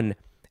 1,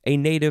 a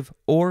native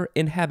or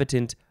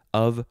inhabitant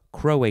of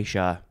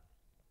Croatia.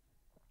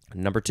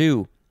 Number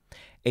 2,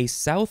 a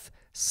South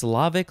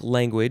Slavic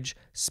language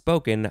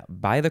spoken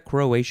by the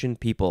Croatian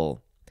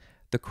people.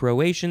 The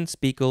Croatian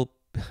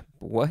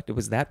what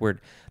was that word?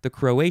 The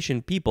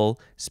Croatian people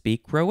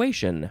speak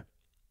Croatian.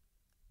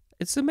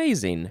 It's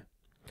amazing.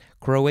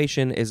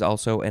 Croatian is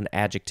also an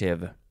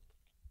adjective.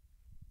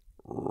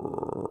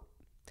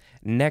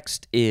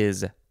 Next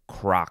is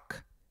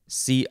croc.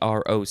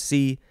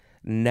 C-R-O-C,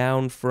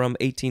 noun from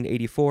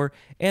 1884,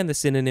 and the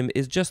synonym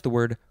is just the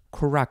word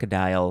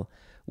crocodile,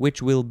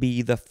 which will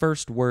be the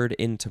first word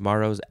in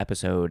tomorrow's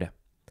episode.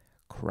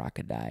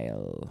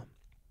 Crocodile.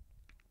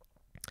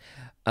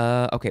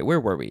 Okay, where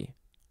were we?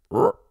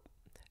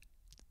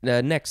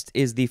 Next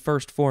is the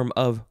first form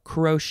of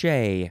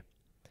crochet.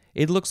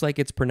 It looks like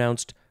it's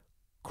pronounced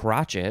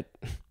crotchet,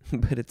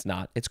 but it's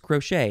not. It's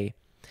crochet.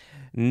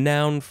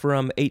 Noun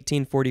from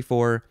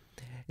 1844,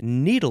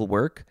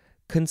 needlework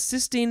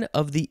consisting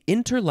of the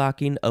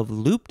interlocking of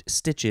looped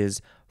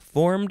stitches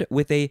formed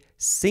with a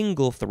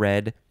single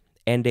thread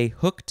and a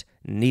hooked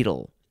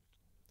needle.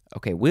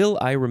 Okay, will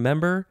I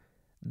remember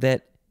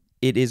that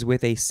it is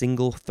with a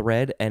single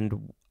thread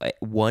and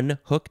one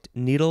hooked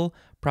needle?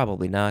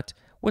 Probably not.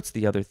 What's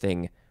the other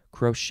thing?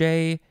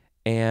 Crochet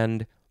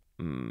and...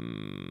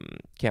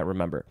 can't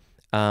remember.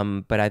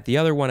 But the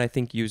other one I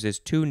think uses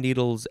 2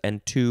 needles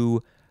and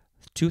two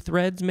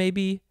threads,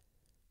 maybe?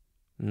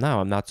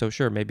 No, I'm not so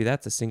sure. Maybe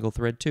that's a single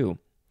thread too.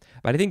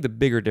 But I think the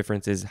bigger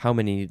difference is how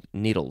many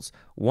needles.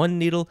 1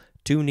 needle,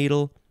 2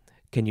 needle.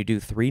 Can you do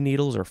 3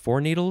 needles or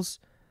 4 needles?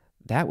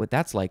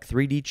 That's like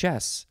 3D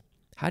chess.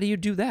 How do you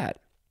do that?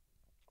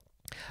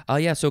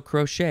 So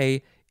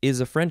crochet is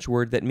a French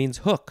word that means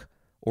hook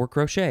or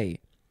crochet.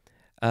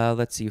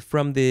 Let's see.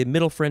 From the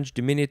Middle French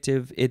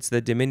diminutive, it's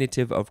the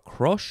diminutive of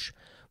croche,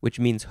 which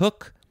means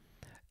hook.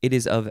 It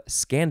is of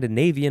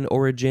Scandinavian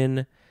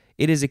origin.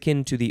 It is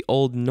akin to the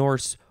Old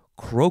Norse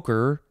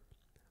croker,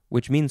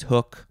 which means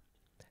hook.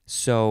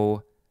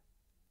 So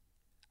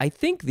I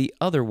think the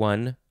other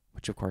one,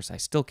 which of course I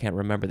still can't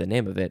remember the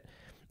name of it,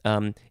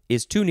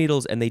 is 2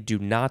 needles and they do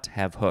not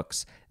have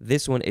hooks.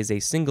 This one is a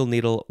single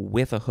needle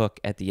with a hook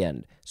at the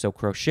end. So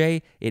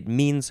crochet, it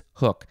means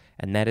hook,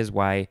 and that is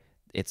why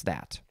it's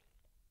that.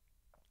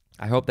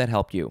 I hope that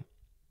helped you.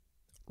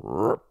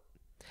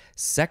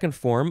 Second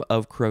form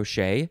of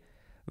crochet,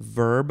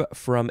 verb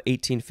from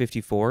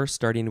 1854,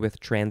 starting with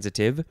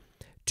transitive,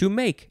 to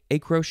make a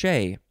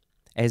crochet,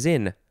 as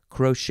in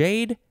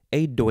crocheted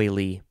a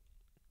doily.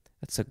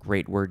 That's a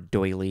great word,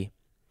 doily.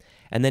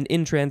 And then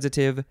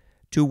intransitive,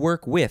 to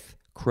work with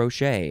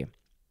crochet.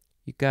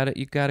 You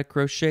gotta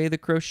crochet the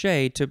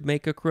crochet to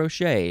make a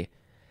crochet.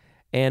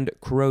 And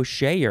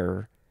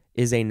crocheter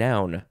is a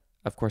noun.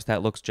 Of course,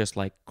 that looks just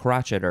like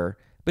crocheter,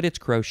 but it's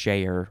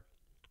crocheter.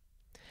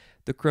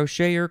 The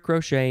crocheter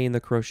crocheting the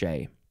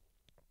crochet.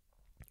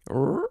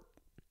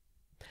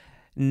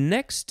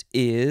 Next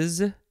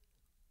is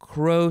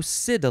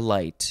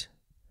crocidolite.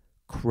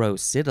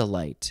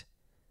 Crocidolite.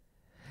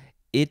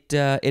 It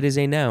is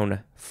a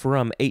noun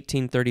from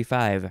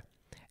 1835.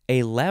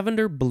 A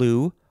lavender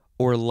blue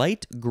or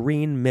light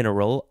green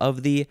mineral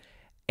of the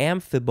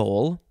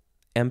amphibole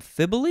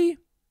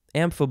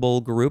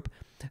group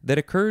that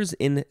occurs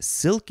in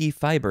silky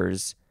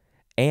fibers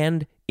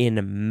and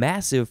in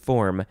massive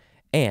form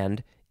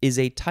and is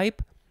a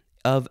type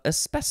of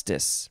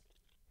asbestos.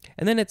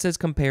 And then it says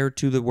compared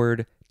to the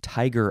word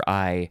tiger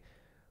eye,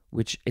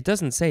 which it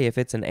doesn't say if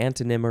it's an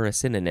antonym or a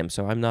synonym,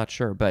 so I'm not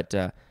sure. But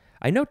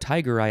I know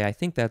tiger eye, I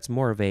think that's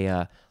more of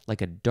a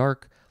like a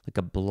dark, like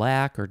a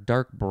black or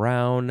dark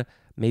brown,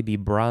 maybe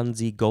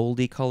bronzy,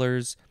 goldy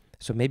colors.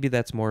 So maybe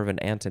that's more of an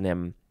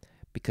antonym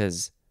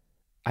because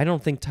I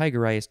don't think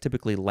tiger eye is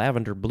typically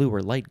lavender blue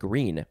or light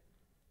green.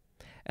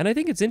 And I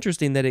think it's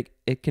interesting that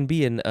it can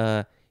be in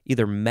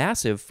either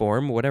massive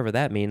form, whatever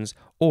that means,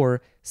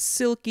 or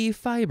silky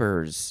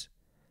fibers.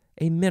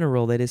 A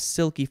mineral that is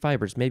silky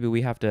fibers. Maybe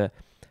we have to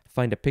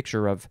find a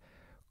picture of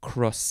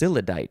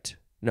crocidolite.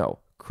 No,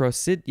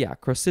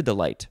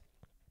 crocidolite.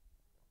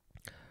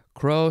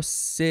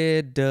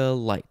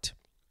 Crocidolite.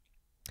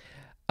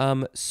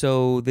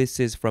 So this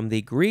is from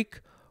the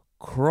Greek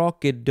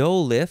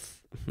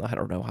crocodolith. I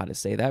don't know how to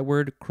say that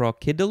word.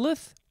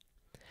 Crocodolith.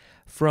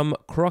 From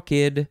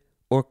crocid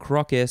or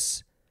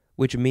crocus,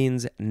 which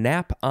means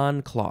nap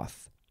on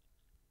cloth.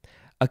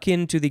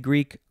 Akin to the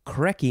Greek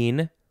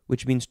krekin,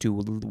 which means to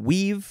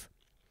weave.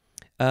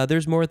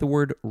 There's more at the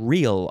word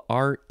reel,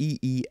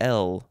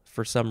 R-E-E-L,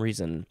 for some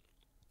reason.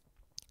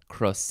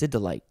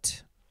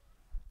 Crocidolite.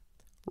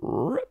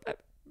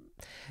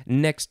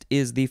 Next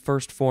is the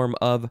first form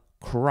of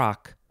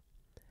crock.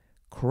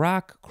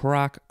 Crock,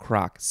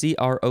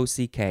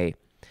 C-R-O-C-K.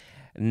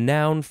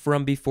 Noun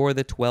from before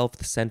the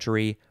 12th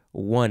century.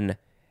 1.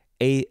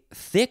 A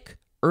thick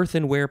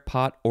earthenware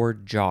pot or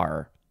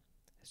jar.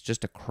 It's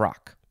just a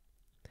crock.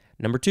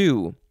 Number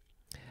 2.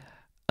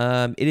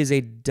 It is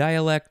a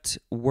dialect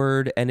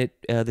word, and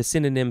the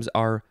synonyms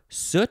are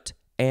soot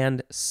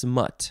and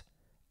smut.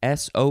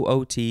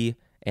 S-O-O-T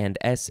and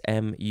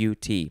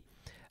S-M-U-T.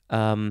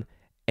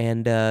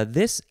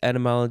 This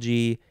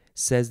etymology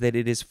says that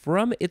it is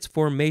from its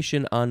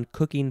formation on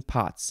cooking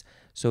pots.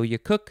 So you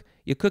cook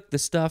the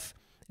stuff,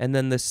 and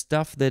then the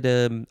stuff that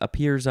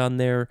appears on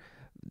there,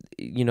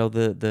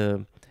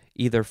 the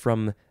either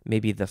from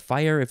maybe the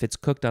fire if it's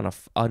cooked on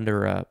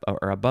or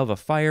above a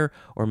fire,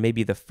 or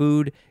maybe the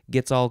food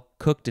gets all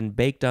cooked and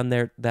baked on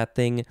that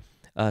thing.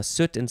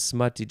 Soot and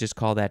smut, you just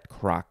call that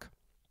crock.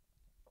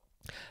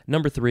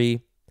 Number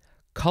 3,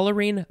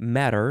 coloring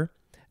matter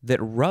that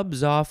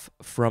rubs off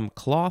from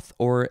cloth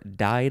or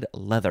dyed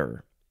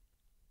leather.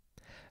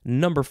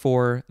 Number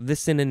 4, the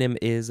synonym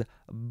is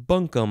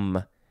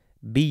bunkum,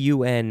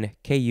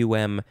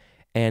 B-U-N-K-U-M,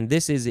 and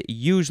this is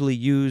usually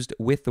used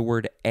with the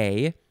word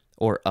a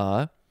or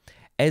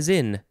as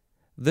in,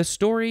 the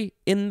story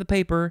in the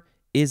paper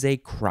is a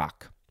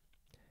crock.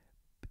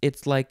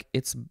 It's like,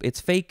 it's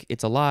fake,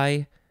 it's a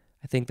lie.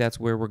 I think that's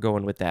where we're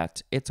going with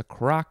that. It's a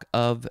crock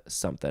of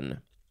something.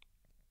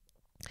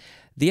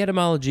 The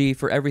etymology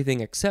for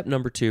everything except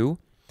number 2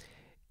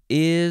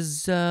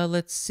 is,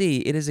 let's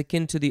see, it is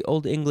akin to the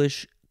Old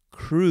English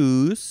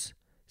cruse,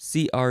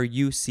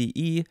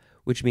 C-R-U-C-E,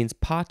 which means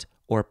pot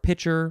or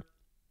pitcher,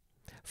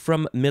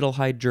 from Middle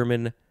High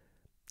German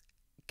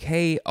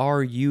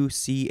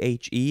K-R-U-C-H-E,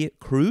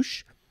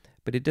 Krusch,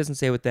 but it doesn't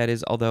say what that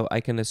is, although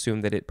I can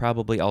assume that it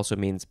probably also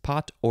means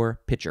pot or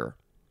pitcher.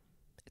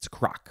 It's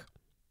crock.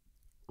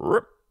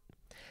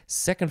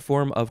 Second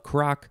form of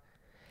crock.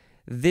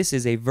 This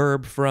is a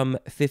verb from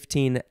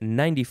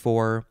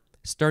 1594,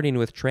 starting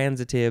with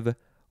transitive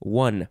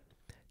 1.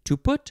 To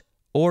put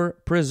or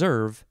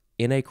preserve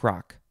in a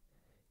crock.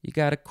 You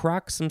gotta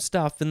crock some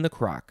stuff in the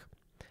crock.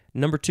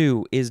 Number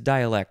 2 is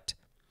dialect.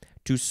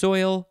 To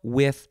soil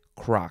with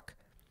crock.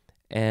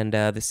 And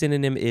the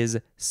synonym is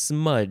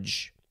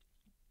smudge.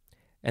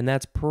 And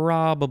that's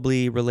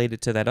probably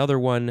related to that other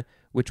one,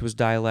 which was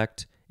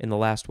dialect, in the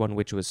last one,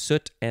 which was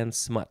soot and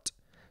smut.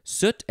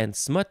 Soot and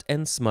smut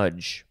and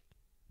smudge.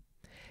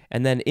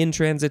 And then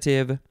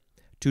intransitive,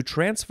 to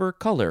transfer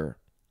color,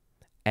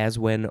 as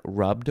when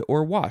rubbed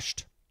or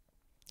washed.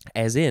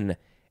 As in,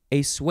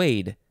 a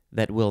suede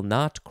that will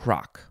not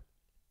crock.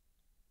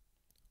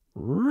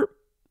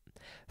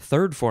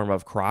 Third form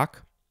of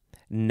crock,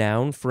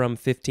 noun from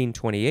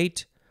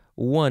 1528,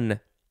 1.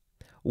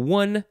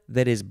 One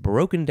that is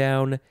broken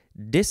down,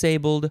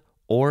 disabled,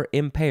 or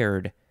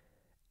impaired.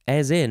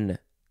 As in,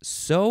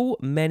 so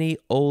many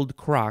old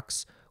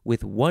crocks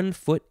with 1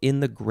 foot in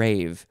the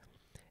grave.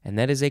 And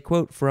that is a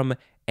quote from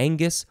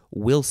Angus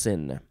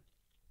Wilson.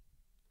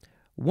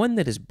 One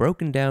that is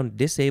broken down,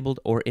 disabled,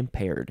 or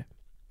impaired.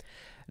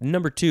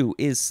 Number 2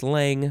 is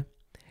slang.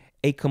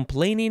 A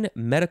complaining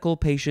medical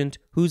patient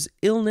whose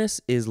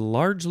illness is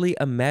largely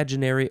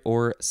imaginary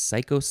or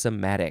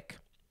psychosomatic.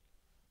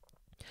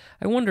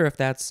 I wonder if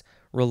that's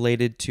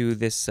related to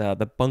this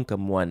the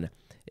bunkum one.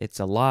 It's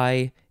a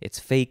lie. It's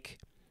fake.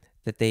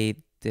 That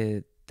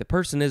the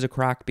person is a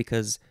crock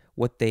because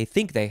what they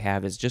think they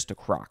have is just a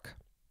crock.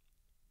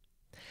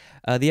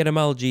 The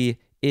etymology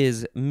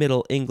is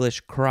Middle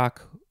English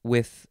crock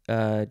with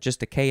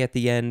just a K at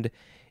the end.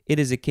 It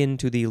is akin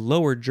to the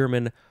Lower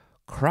German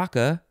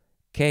Krake,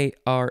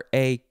 K-R-A-K-K-E,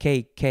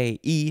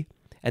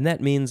 and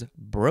that means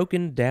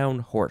broken down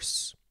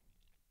horse.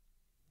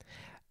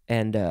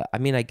 And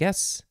I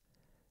guess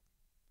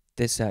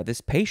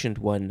this patient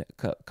one,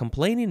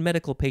 complaining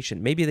medical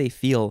patient, maybe they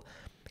feel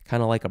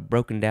kind of like a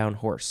broken down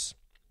horse.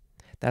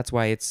 That's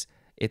why it's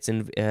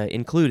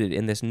included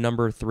in this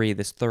number 3,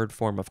 this third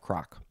form of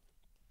crock.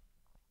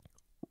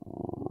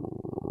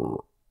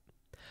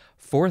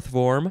 Fourth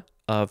form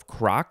of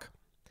crock.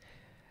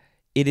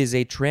 It is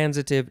a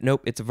transitive,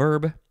 it's a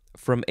verb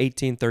from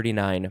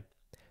 1839.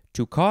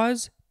 To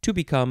cause, to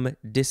become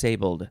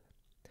disabled.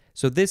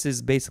 So this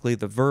is basically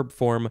the verb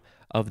form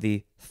of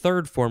the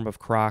third form of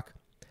crock,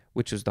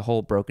 which is the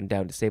whole broken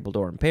down, disabled,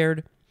 or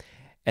impaired.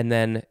 And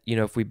then,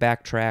 if we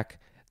backtrack,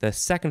 the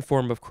second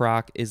form of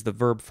crock is the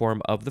verb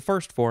form of the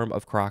first form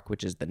of crock,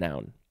 which is the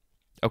noun.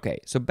 Okay,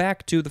 so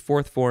back to the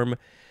fourth form,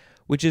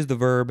 which is the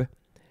verb.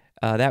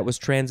 That was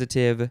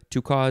transitive,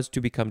 to cause,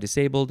 to become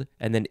disabled.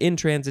 And then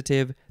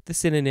intransitive, the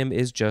synonym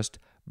is just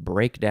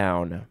break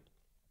down.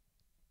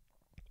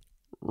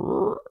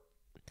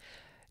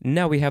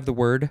 Now we have the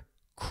word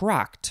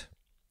crocked.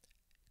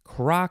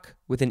 Crock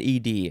with an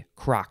ED,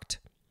 crocked.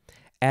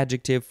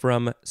 Adjective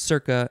from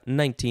circa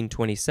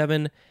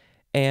 1927,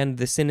 and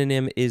the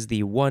synonym is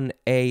the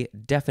 1A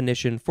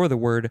definition for the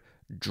word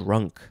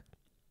drunk.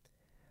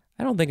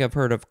 I don't think I've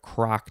heard of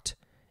crocked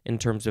in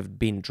terms of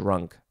being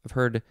drunk. I've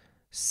heard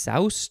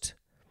soused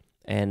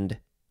and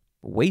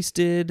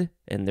wasted,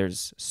 and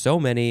there's so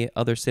many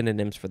other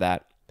synonyms for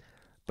that.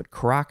 But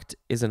crocked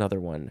is another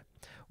one.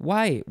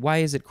 Why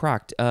is it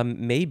crocked?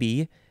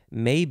 Maybe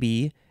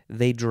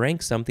they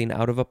drank something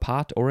out of a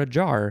pot or a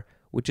jar,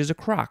 which is a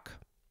crock.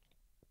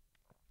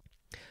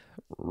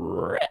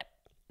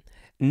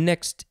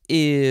 Next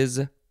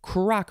is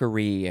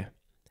crockery.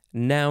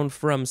 Noun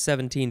from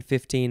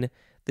 1715.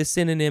 The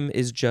synonym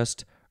is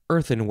just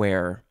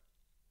earthenware.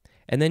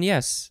 And then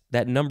yes,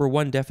 that number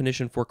 1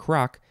 definition for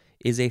crock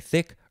is a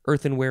thick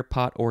earthenware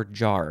pot or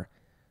jar.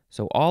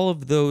 So all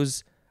of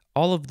those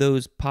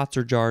pots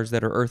or jars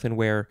that are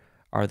earthenware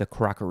are the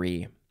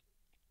crockery.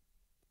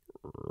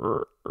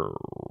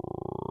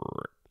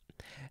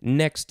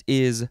 Next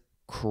is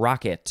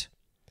Crockett.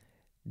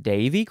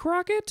 Davy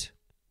Crockett?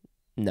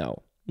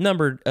 No.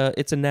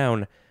 It's a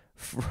noun.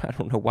 I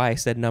don't know why I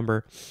said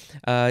number.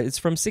 It's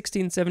from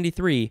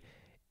 1673.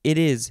 It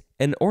is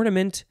an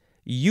ornament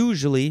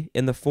usually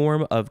in the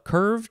form of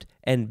curved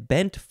and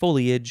bent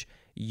foliage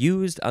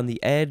used on the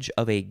edge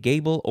of a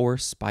gable or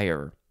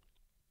spire.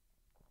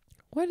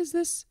 What is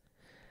this?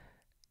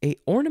 A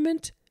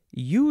ornament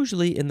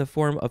usually in the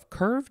form of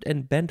curved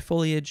and bent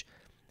foliage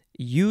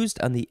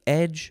used on the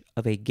edge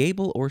of a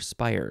gable or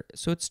spire.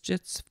 So it's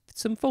just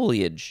some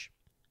foliage.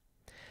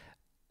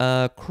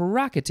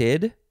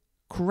 Crocketed.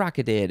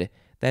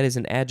 That is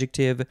an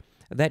adjective.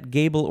 That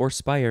gable or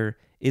spire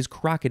is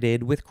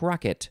crocketed with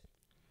crocket.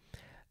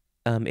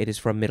 It is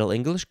from Middle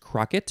English,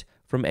 crocket,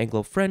 from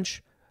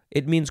Anglo-French.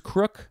 It means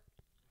crook,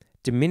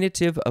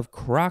 diminutive of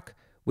croc,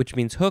 which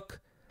means hook,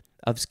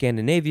 of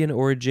Scandinavian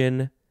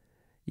origin.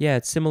 Yeah,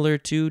 it's similar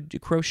to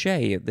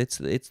crochet. It's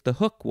the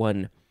hook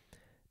one.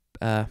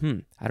 I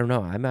don't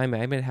know. I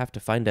might have to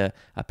find a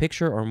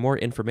picture or more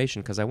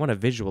information because I want to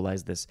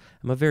visualize this.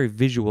 I'm a very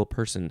visual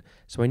person,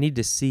 so I need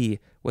to see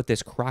what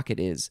this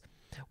crocket is.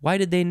 Why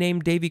did they name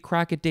Davy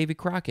Crockett Davy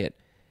Crockett?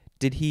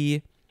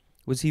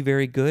 Was he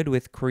very good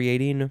with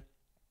creating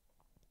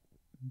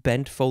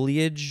bent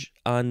foliage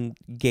on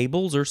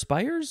gables or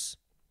spires?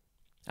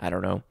 I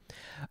don't know.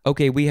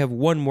 Okay, we have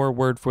one more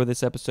word for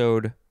this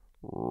episode.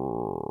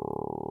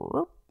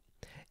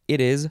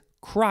 It is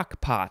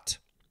crockpot.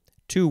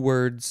 2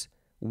 words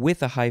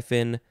with a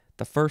hyphen.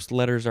 The first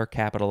letters are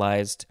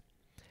capitalized.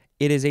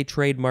 It is a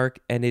trademark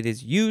and it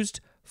is used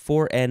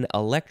for an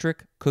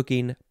electric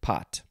cooking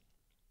pot.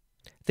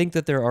 Think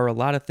that there are a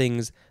lot of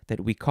things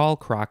that we call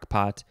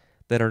crockpot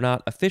that are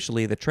not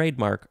officially the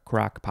trademark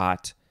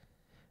crockpot,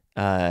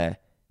 but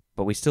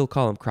we still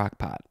call them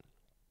crockpot.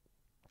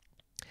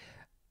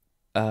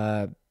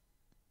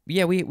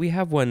 Yeah, we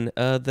have one.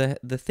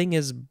 The thing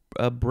is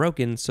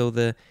broken, so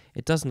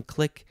it doesn't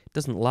click, it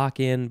doesn't lock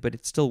in, but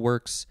it still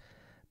works.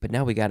 But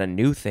now we got a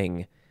new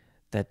thing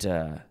that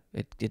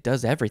it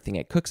does everything.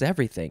 It cooks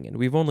everything, and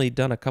we've only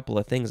done a couple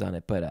of things on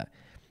it, but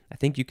I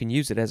think you can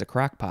use it as a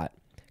crock pot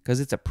because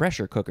it's a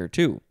pressure cooker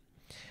too.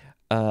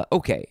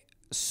 Okay,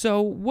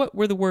 so what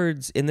were the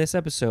words in this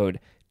episode?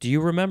 Do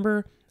you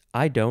remember?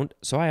 I don't,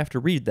 so I have to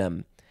read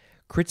them.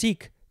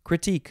 Critique,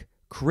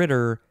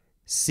 critter,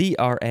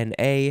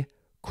 CRNA,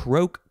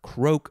 croak,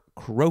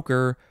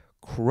 croaker,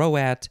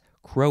 croat,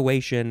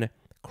 Croatian,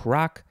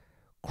 croc,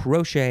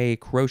 crochet,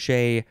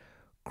 chrysidolite,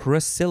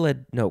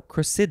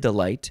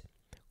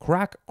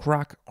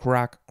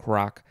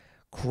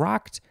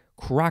 crocked,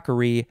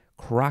 crockery,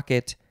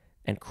 crocket,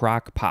 and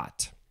crock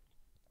pot.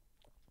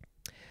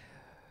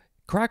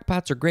 Crock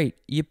pots are great.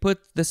 You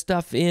put the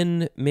stuff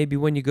in maybe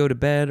when you go to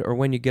bed or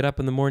when you get up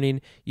in the morning.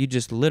 You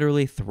just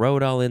literally throw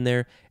it all in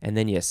there, and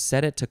then you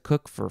set it to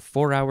cook for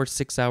 4 hours,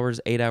 6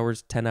 hours, 8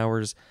 hours, 10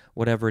 hours,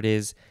 whatever it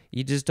is.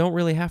 You just don't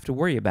really have to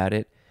worry about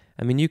it.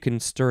 I mean, you can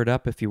stir it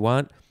up if you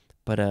want,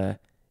 but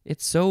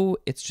it's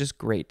just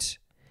great.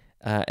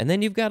 And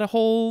then you've got a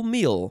whole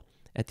meal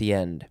at the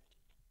end.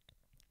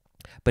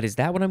 But is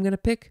that what I'm going to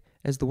pick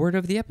as the word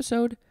of the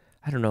episode?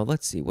 I don't know.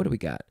 Let's see. What do we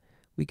got?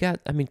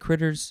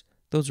 Critters.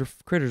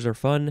 Critters are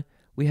fun.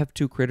 We have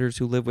 2 critters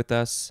who live with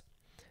us.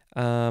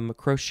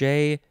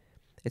 Crochet.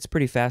 It's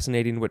pretty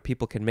fascinating what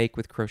people can make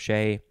with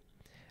crochet.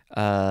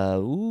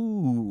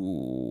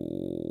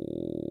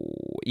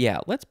 Yeah,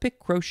 let's pick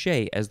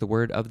crochet as the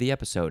word of the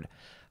episode.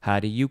 How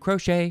do you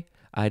crochet?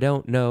 I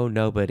don't know.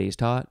 Nobody's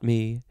taught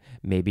me.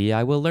 Maybe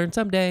I will learn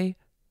someday.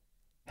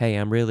 Hey,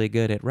 I'm really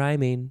good at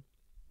rhyming.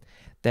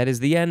 That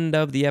is the end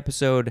of the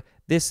episode.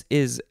 This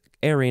is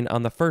airing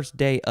on the first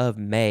day of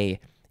May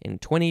in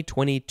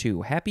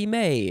 2022. Happy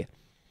May.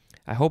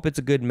 I hope it's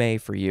a good May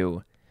for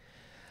you.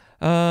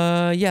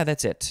 Yeah,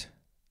 that's it.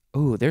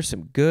 Ooh, there's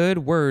some good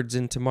words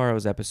in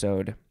tomorrow's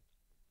episode.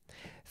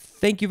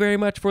 Thank you very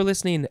much for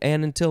listening,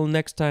 and until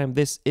next time,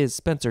 this is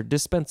Spencer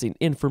dispensing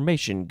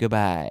information.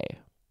 Goodbye.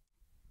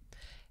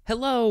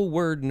 Hello,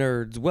 word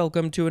nerds.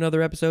 Welcome to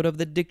another episode of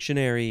The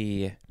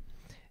Dictionary.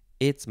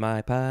 It's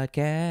my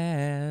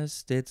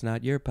podcast. It's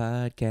not your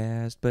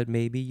podcast, but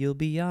maybe you'll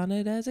be on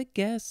it as a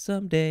guest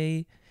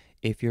someday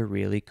if you're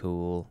really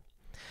cool.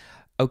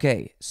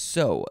 Okay,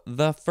 so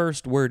the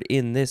first word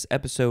in this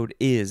episode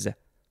is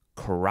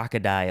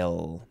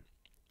crocodile.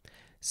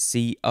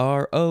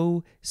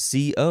 crocodile.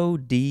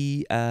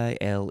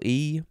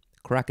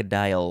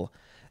 Crocodile.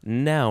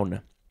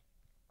 Noun.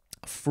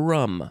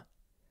 From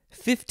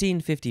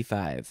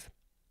 1555.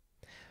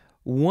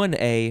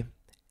 1A.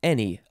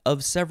 Any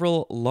of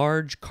several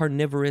large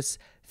carnivorous,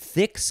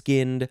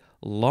 thick-skinned,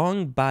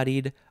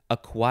 long-bodied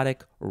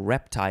aquatic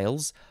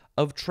reptiles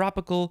of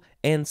tropical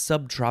and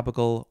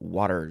subtropical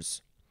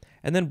waters.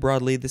 And then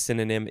broadly, the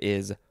synonym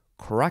is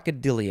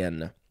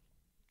crocodilian.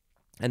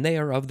 And they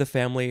are of the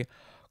family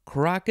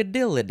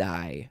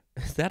Crocodilidae.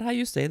 Is that how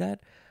you say that?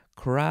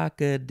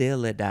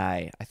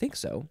 Crocodilidae. I think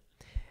so.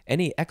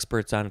 Any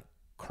experts on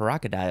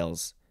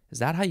crocodiles? Is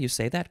that how you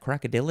say that?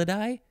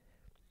 Crocodilidae?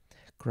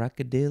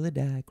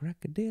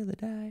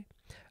 Crocodilidae.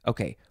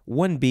 Okay,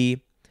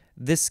 1B,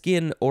 the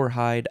skin or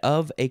hide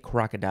of a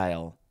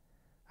crocodile.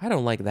 I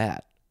don't like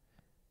that.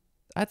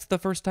 That's the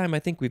first time I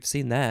think we've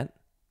seen that.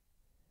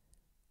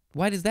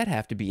 Why does that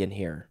have to be in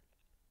here?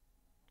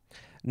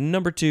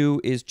 Number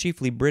 2 is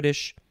chiefly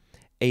British.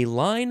 A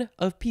line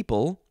of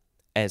people,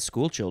 as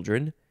school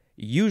children,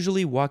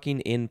 usually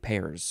walking in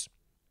pairs.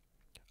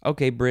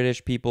 Okay,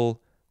 British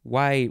people,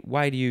 why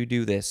do you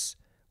do this?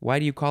 Why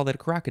do you call it a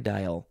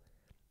crocodile?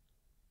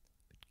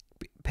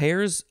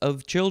 Pairs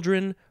of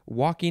children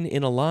walking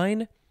in a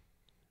line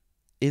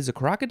is a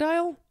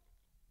crocodile?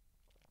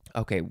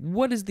 Okay,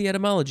 what does the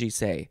etymology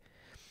say?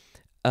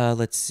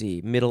 Let's see.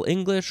 Middle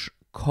English,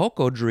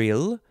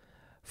 cocodril,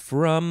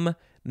 from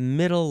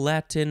Middle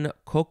Latin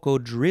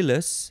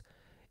cocodrilus.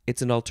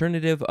 It's an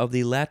alternative of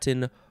the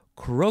Latin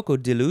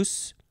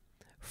crocodilus.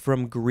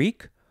 From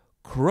Greek,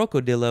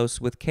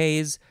 crocodilos with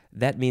K's,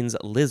 that means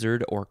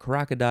lizard or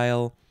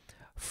crocodile.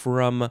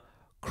 From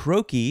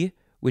croci,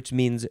 which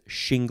means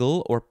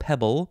shingle or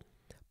pebble,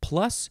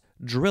 plus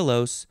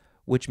drillos,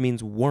 which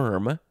means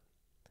worm.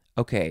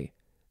 Okay,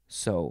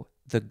 so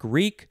the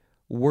Greek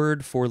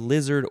word for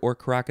lizard or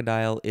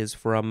crocodile is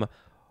from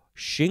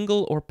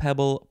shingle or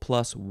pebble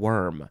plus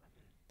worm.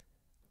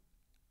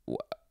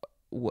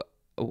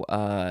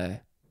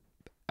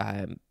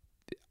 I'm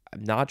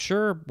not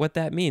sure what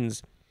that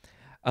means.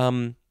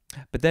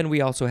 But then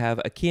we also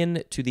have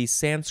akin to the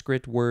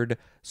Sanskrit word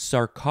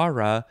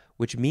sarkara,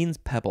 which means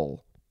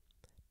pebble.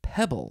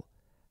 Pebble.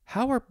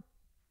 How are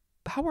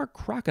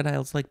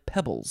crocodiles like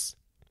pebbles?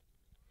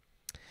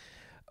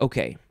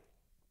 Okay.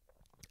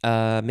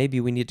 Maybe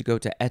we need to go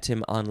to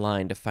Etym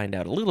Online to find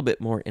out a little bit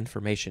more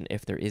information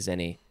if there is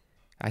any.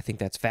 I think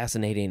that's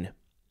fascinating.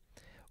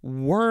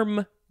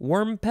 Worm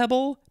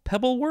pebble?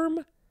 Pebble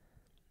worm?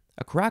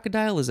 A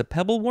crocodile is a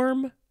pebble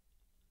worm?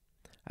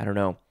 I don't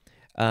know.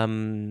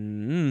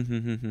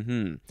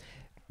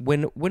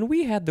 When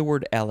we had the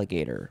word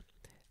alligator,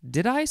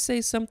 did I say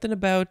something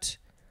about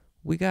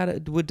how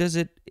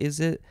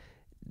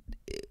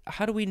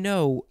do we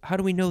know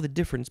the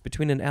difference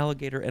between an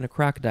alligator and a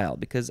crocodile?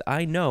 Because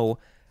I know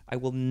I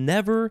will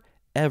never,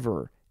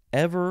 ever,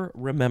 ever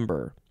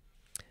remember.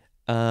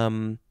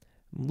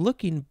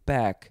 Looking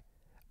back,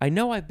 I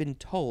know I've been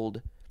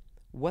told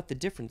what the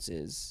difference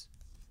is.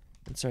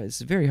 I'm sorry, this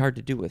is very hard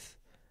to do with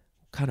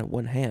kind of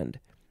one hand.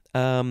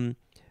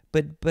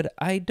 But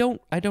I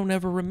don't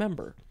ever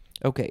remember.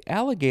 Okay,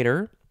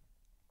 alligator.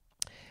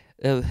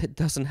 It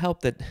doesn't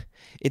help that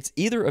it's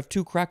either of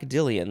two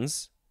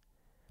crocodilians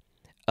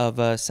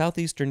of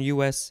southeastern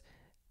U.S.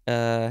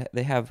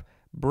 They have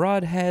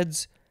broad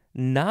heads,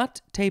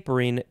 not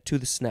tapering to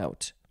the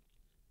snout,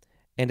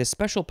 and a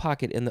special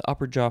pocket in the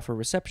upper jaw for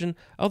reception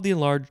of the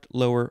enlarged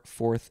lower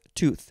fourth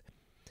tooth.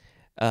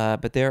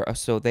 But they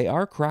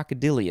are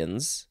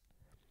crocodilians,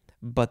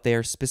 but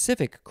they're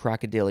specific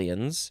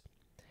crocodilians,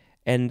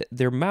 and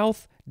their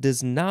mouth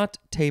does not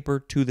taper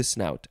to the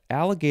snout.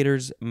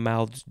 Alligators'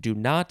 mouths do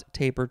not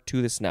taper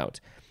to the snout.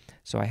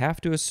 So I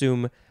have to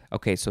assume,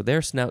 okay, so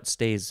their snout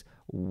stays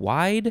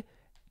wide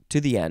to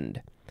the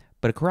end.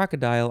 But a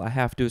crocodile, I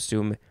have to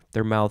assume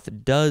their mouth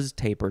does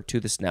taper to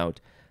the snout.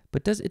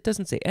 But it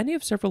doesn't say any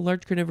of several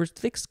large carnivores,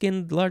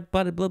 thick-skinned,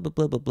 large-bodied, blah, blah,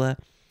 blah, blah, blah.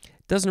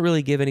 It doesn't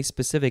really give any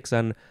specifics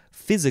on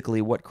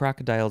physically what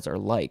crocodiles are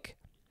like.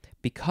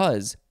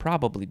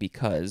 Probably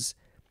because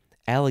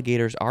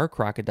alligators are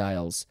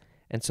crocodiles,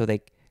 and so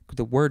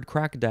the word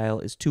crocodile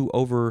is too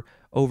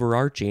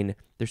overarching.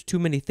 There's too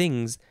many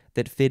things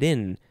that fit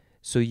in,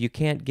 so you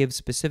can't give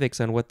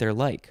specifics on what they're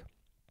like.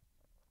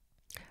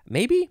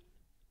 Maybe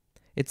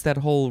it's that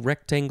whole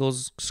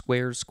rectangles,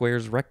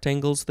 squares,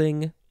 rectangles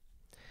thing.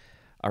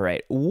 All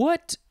right,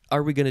 what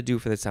are we going to do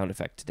for the sound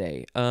effect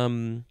today?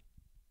 I'll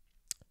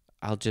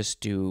just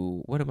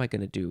do, what am I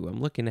going to do?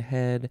 I'm looking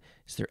ahead.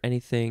 Is there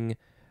anything?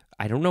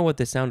 I don't know what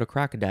the sound of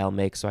crocodile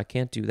makes, so I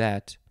can't do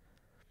that.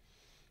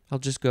 I'll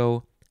just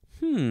go,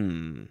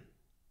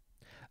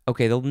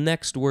 Okay, the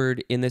next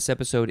word in this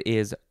episode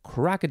is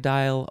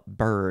crocodile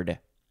bird.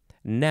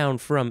 Noun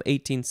from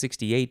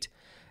 1868,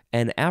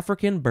 an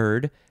African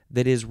bird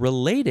that is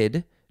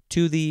related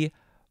to the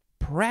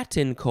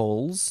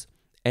pratincoles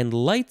and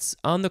lights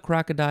on the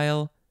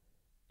crocodile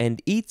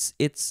and eats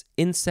its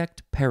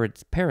insect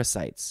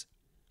parasites.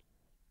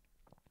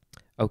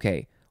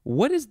 Okay,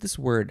 what is this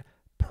word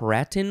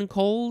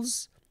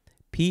pratincoles?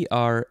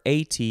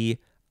 Pratincoles.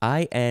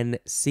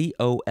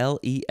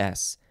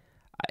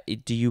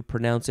 Do you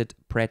pronounce it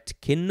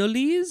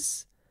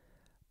pratkinoles?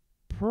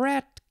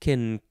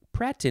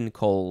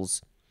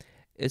 Pratincoles.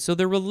 So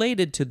they're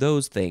related to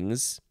those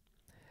things,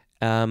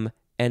 and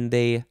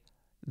they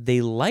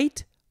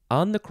light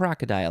on the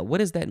crocodile. What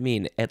does that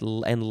mean?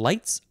 And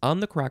lights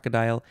on the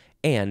crocodile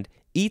and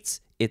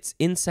eats its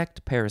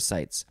insect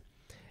parasites.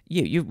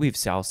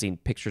 We've all seen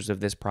pictures of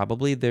this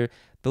probably. There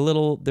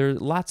are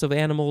lots of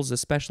animals,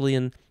 especially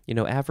in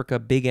Africa,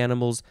 big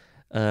animals,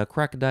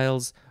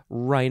 crocodiles,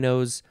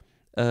 rhinos,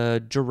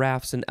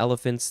 giraffes, and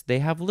elephants. They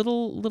have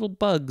little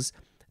bugs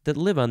that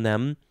live on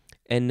them,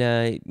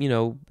 and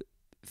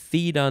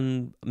feed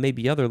on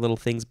maybe other little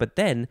things. But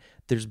then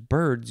there's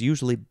birds,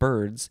 usually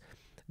birds,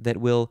 that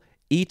will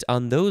eat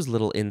on those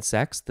little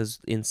insects, those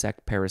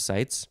insect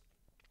parasites.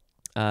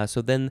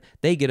 So then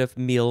they get a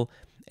meal.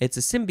 It's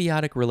a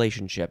symbiotic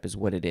relationship is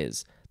what it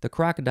is. The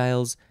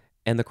crocodiles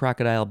and the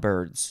crocodile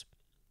birds.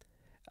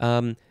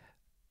 So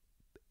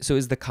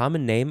is the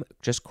common name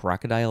just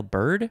crocodile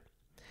bird?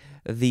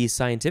 The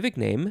scientific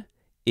name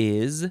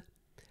is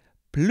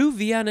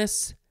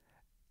Pluvianus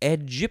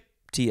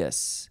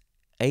aegyptius.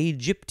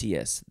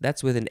 Aegyptius.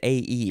 That's with an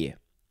A-E.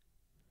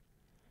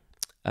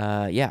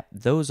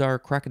 Those are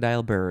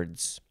crocodile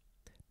birds.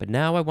 But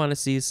now I want to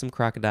see some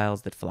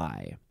crocodiles that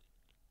fly.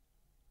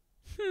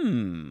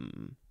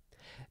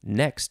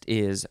 Next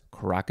is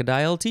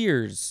crocodile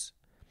tears.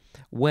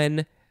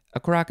 When a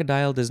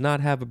crocodile does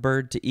not have a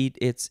bird to eat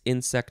its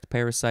insect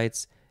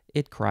parasites,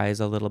 it cries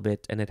a little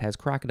bit and it has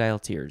crocodile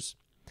tears.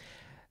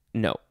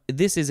 No,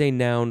 this is a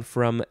noun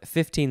from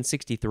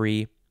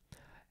 1563.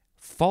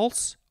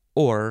 False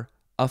or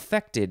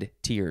affected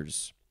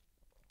tears.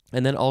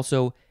 And then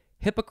also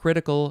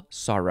hypocritical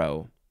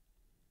sorrow.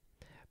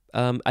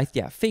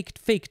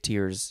 Fake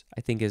tears,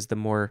 I think, is the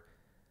more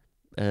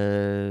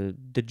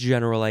the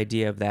general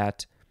idea of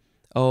that.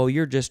 Oh,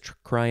 you're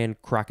just crying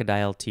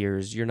crocodile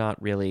tears. You're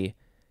not really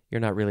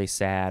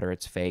sad, or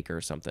it's fake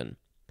or something.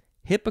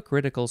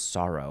 Hypocritical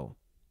sorrow.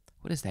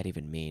 What does that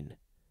even mean?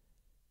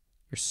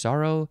 Your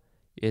sorrow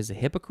is a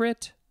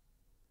hypocrite?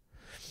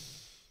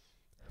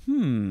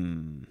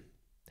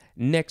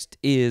 Next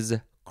is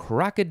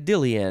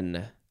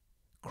crocodilian.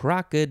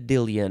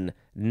 Crocodilian,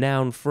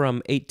 noun from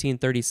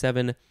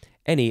 1837,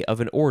 any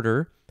of an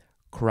order,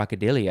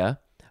 Crocodilia,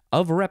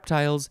 of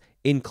reptiles,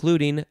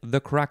 including the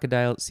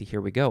crocodile. See,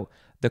 here we go.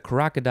 The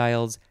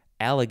crocodiles,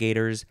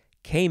 alligators,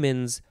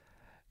 caimans,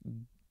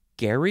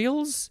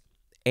 gharials,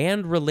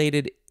 and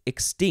related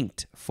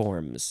extinct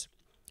forms.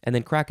 And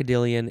then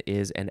crocodilian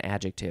is an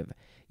adjective.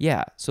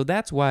 Yeah, so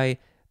that's why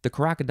the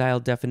crocodile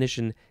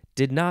definition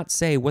did not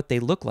say what they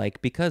look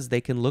like, because they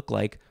can look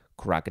like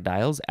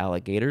crocodiles,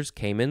 alligators,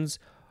 caimans,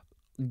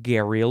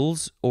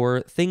 gharials,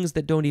 or things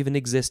that don't even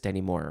exist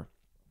anymore.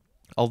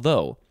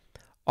 Although,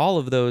 all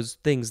of those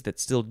things that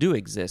still do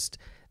exist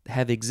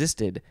have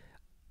existed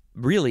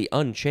really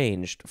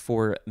unchanged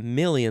for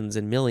millions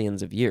and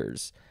millions of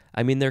years.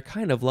 I mean, they're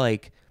kind of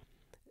like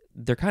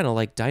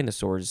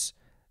dinosaurs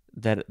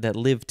that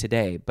live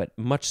today, but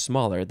much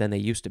smaller than they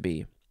used to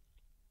be.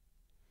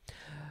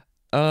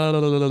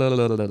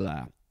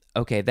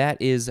 Okay, that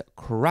is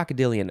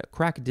crocodilian.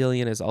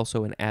 Crocodilian is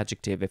also an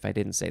adjective, if I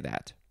didn't say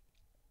that.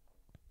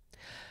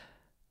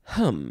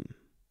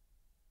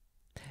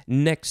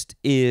 Next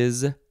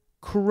is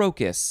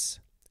crocus.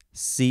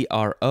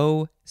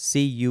 Crocus.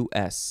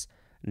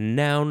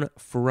 Noun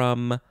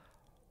from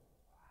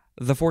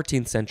the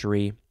 14th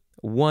century.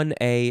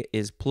 1A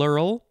is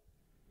plural.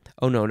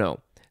 Oh,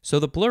 no. So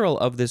the plural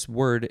of this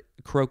word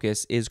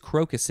crocus is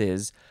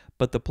crocuses,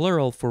 but the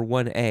plural for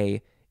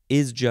 1A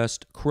is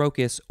just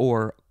crocus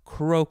or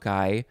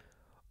croci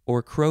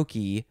or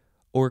croaky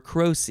or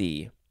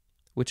crocey,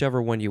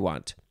 whichever one you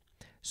want.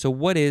 So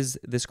what is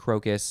this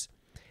crocus?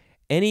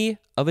 Any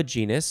of a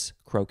genus,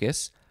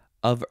 crocus,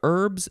 of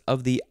herbs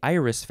of the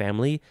iris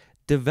family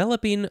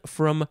developing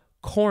from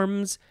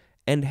corms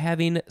and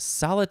having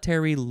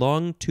solitary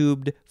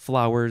long-tubed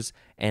flowers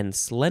and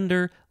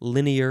slender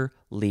linear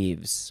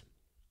leaves.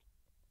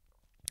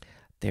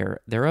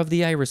 They're of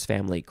the iris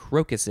family,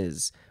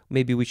 crocuses.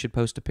 Maybe we should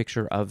post a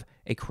picture of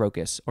a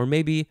crocus, or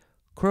maybe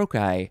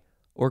croci,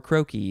 or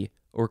croaky,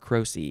 or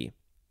crocey.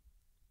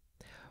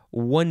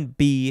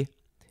 1B,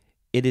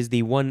 it is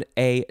the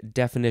 1A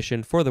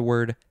definition for the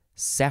word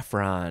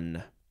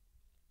saffron.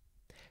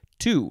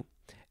 2,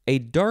 a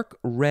dark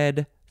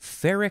red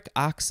ferric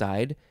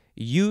oxide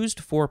used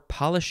for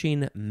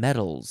polishing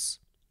metals.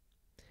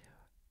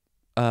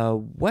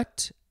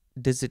 What?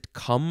 Does it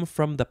come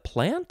from the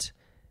plant?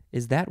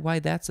 Is that why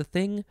that's a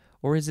thing?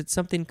 Or is it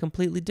something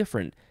completely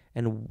different?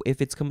 And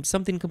if it's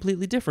something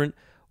completely different,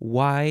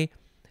 why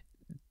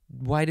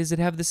does it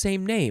have the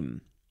same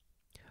name?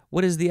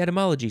 What does the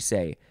etymology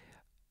say?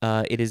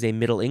 It is a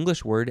Middle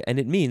English word, and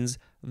it means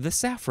the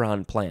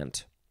saffron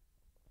plant.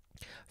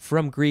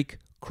 From Greek,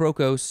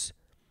 krokos,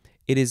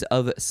 it is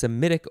of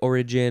Semitic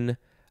origin,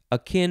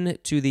 akin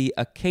to the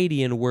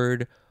Akkadian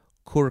word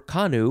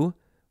kurkanu,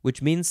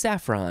 which means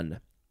saffron.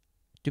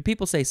 Do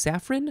people say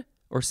saffron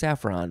or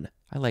saffron?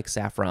 I like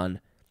saffron.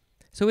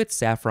 So it's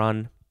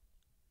saffron.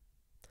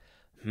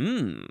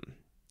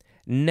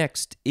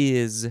 Next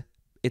is,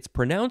 it's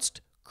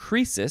pronounced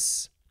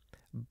creasus,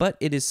 but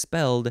it is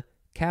spelled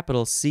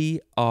capital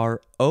C-R-O-E-S-U-S,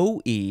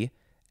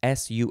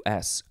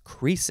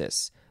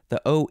 creasus.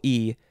 The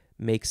O-E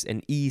makes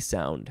an E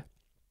sound.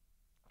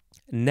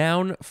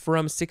 Noun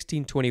from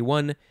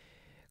 1621,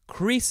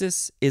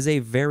 Croesus is a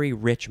very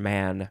rich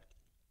man.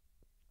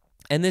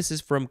 And this is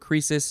from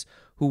Croesus,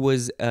 who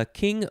was a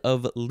king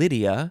of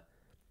Lydia,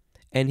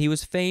 and he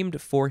was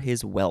famed for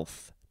his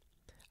wealth.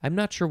 I'm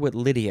not sure what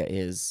Lydia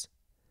is,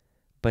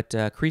 but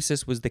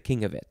Croesus was the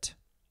king of it.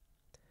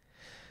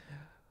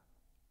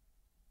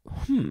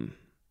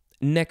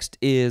 Next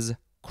is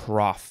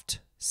croft,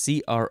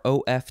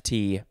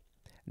 C-R-O-F-T.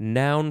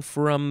 Noun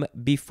from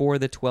before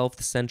the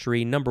 12th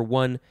century. Number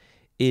 1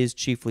 is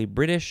chiefly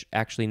British.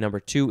 Actually, number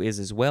 2 is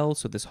as well.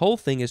 So this whole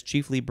thing is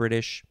chiefly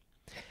British.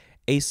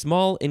 A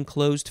small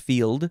enclosed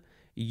field,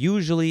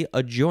 usually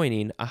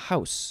adjoining a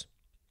house.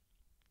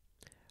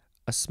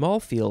 A small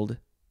field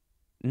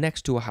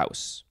next to a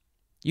house.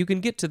 You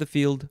can get to the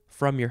field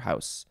from your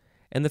house,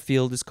 and the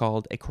field is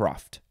called a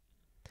croft.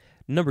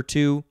 Number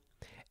 2,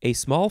 a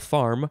small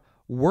farm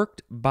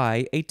worked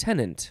by a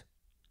tenant.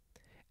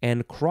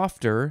 And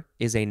crofter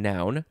is a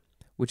noun,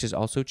 which is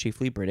also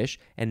chiefly British,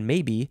 and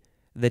maybe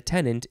the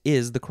tenant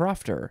is the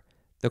crofter.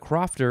 The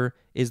crofter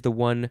is the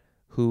one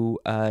who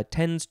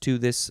tends to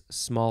this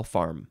small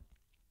farm.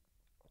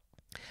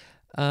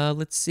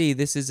 Let's see,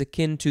 this is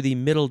akin to the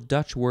Middle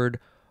Dutch word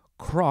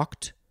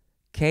krocht,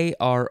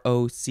 K-R-O-C-H-T,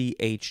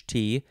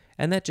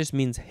 and that just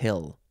means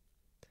hill.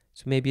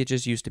 So maybe it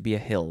just used to be a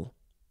hill.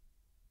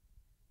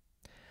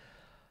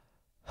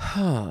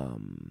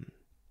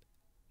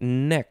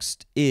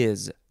 Next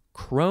is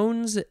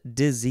Crohn's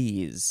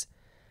disease.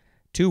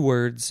 2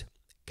 words,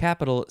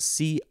 capital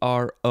C-R-O-H-N,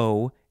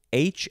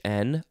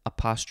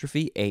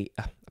 apostrophe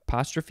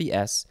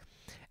S,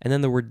 and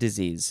then the word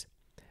disease.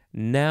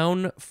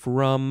 Noun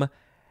from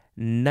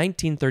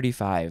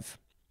 1935.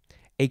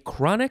 A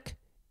chronic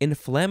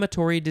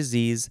inflammatory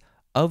disease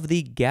of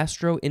the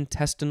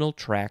gastrointestinal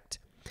tract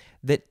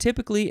that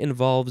typically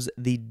involves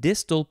the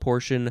distal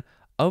portion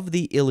of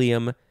the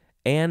ileum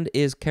and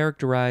is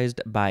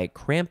characterized by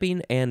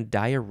cramping and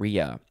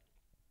diarrhea.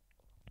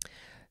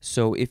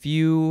 So if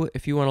you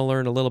want to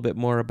learn a little bit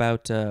more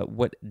about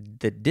what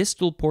the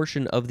distal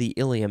portion of the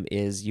ileum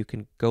is, you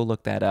can go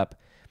look that up.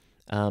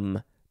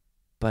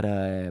 But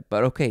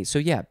okay, so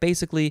yeah,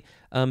 basically,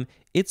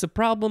 it's a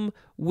problem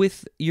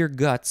with your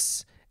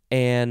guts,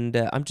 and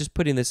I'm just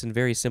putting this in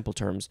very simple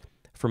terms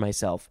for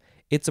myself.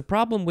 It's a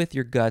problem with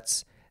your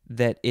guts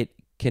that it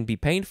can be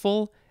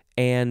painful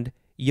and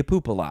you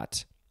poop a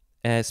lot,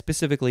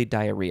 specifically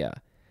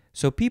diarrhea.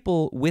 So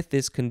people with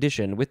this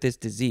condition, with this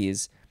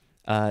disease,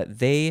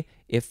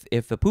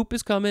 if a poop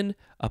is coming,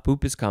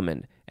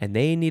 and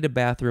they need a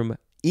bathroom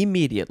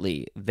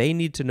immediately. They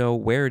need to know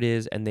where it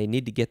is, and they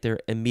need to get there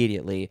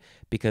immediately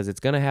because it's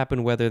going to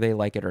happen whether they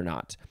like it or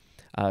not.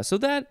 So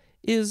that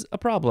is a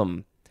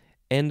problem.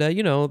 And,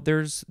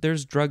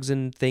 there's drugs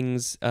and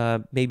things,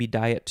 maybe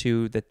diet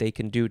too, that they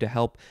can do to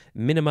help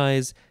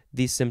minimize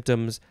these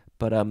symptoms.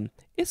 But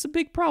it's a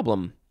big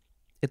problem.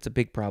 It's a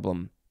big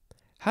problem.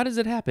 How does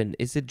it happen?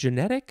 Is it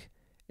genetic?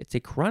 It's a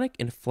chronic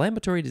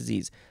inflammatory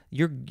disease.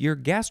 Your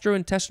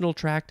gastrointestinal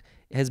tract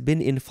has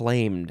been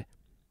inflamed.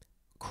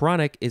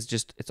 Chronic is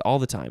just, it's all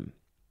the time.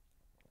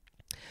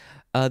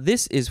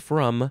 This is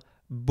from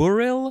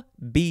Burrill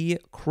B.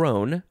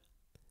 Crone.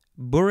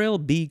 Burrill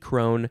B.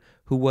 Crone,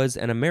 who was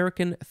an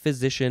American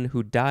physician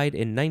who died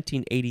in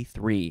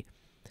 1983.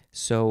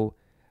 So,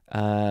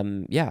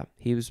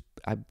 he was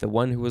the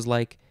one who was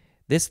like,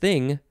 this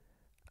thing,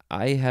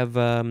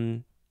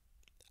 I'm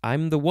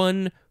the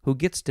one who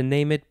gets to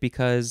name it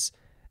because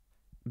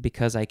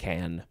I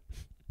can.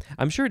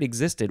 I'm sure it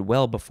existed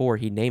well before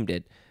he named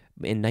it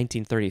in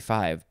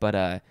 1935,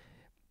 but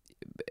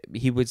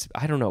he was,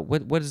 I don't know,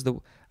 what is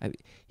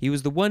he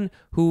was the one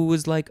who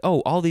was like,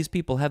 oh, all these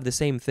people have the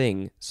same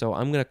thing, so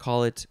I'm going to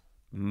call it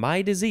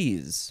my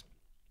disease.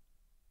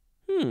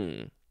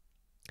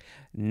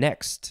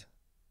 Next,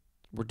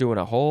 we're doing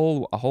a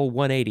whole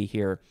 180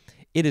 here.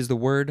 It is the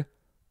word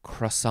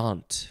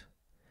croissant.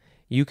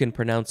 You can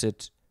pronounce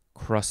it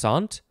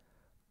croissant,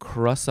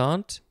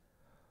 croissant,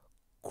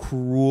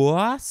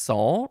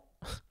 croissant.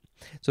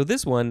 So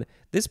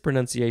this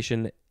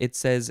pronunciation, it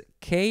says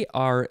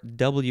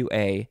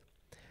KRWA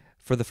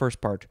for the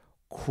first part,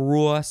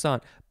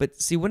 croissant. But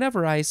see,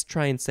 whenever I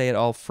try and say it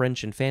all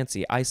French and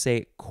fancy, I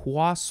say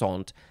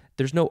croissant.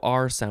 There's no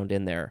R sound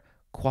in there,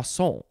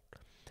 croissant.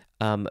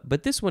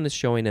 But this one is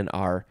showing an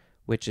R,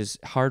 which is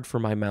hard for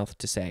my mouth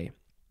to say.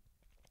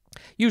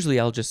 Usually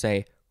I'll just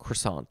say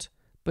croissant.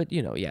 But,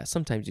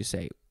 sometimes you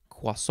say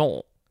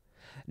croissant.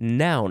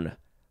 Noun,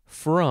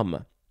 from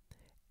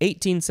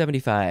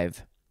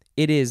 1875.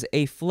 It is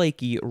a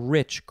flaky,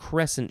 rich,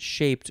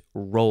 crescent-shaped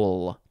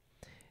roll.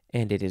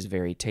 And it is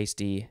very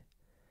tasty.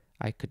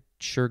 I could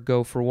sure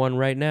go for one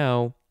right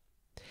now.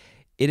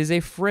 It is a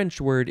French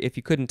word, if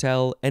you couldn't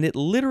tell, and it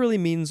literally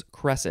means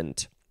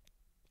crescent.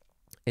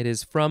 It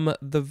is from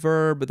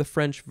the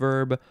French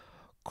verb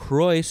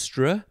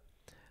croistre.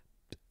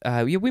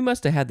 We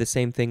must have had the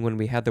same thing when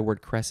we had the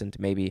word crescent,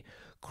 maybe.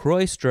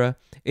 Croistre,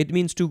 it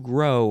means to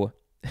grow.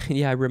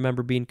 Yeah, I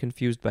remember being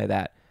confused by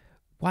that.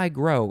 Why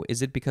grow?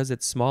 Is it because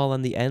it's small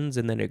on the ends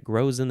and then it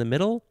grows in the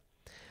middle?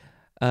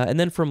 And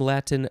then from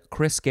Latin,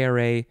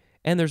 crescere,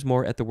 and there's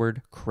more at the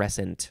word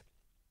crescent.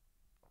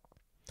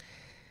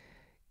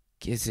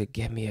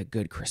 Give me a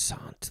good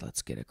croissant.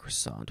 Let's get a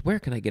croissant. Where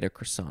can I get a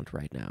croissant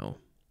right now?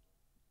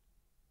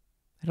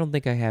 I don't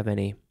think I have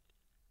any.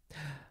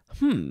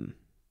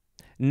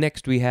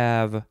 Next we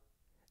have,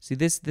 see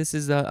this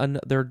is,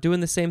 they're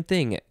doing the same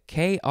thing,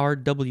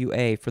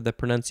 KRWA for the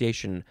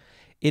pronunciation.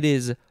 It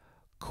is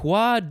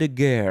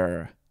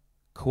croix-de-guerre.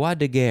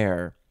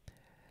 Croix-de-guerre.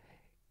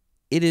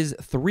 It is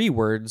 3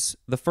 words.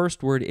 The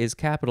first word is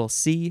capital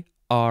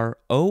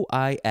CROIX.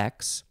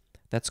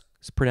 That's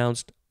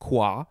pronounced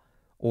croix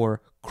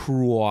or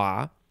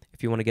croix,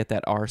 if you want to get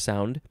that R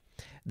sound.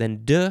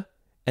 Then de,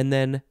 and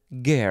then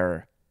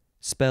guerre,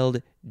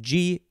 spelled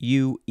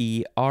Guerre.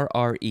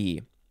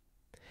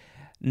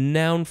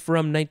 Noun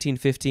from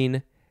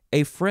 1915,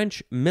 a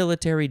French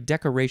military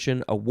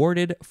decoration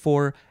awarded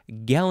for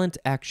gallant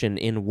action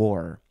in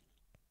war.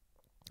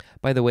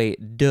 By the way,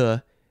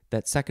 de,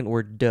 that second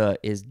word de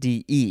is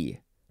DE,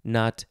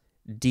 not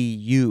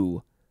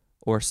DU,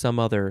 or some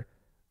other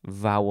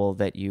vowel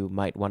that you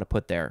might want to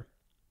put there.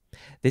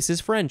 This is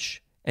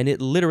French, and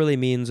it literally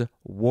means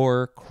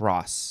war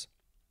cross.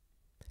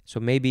 So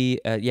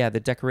maybe,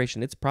 the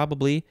decoration, it's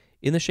probably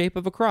in the shape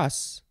of a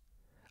cross,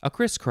 a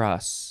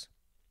crisscross.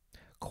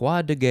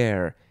 Croix de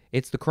guerre.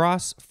 It's the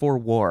cross for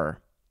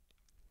war.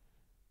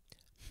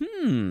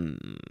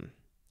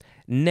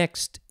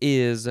 Next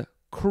is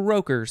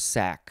croaker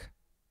sack.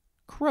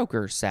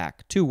 Croaker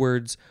sack. 2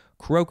 words.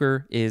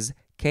 Croaker is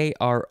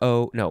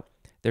K-R-O. No,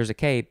 there's a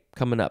K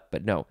coming up,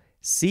 but no.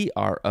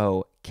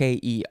 C-R-O-K-E-R.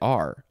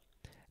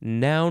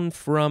 Noun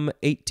from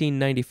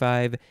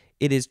 1895.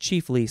 It is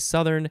chiefly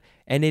southern,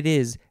 and it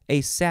is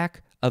a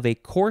sack of a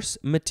coarse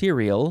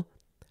material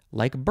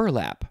like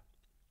burlap.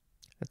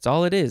 That's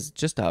all it is,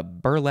 just a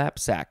burlap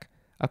sack,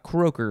 a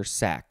croaker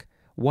sack.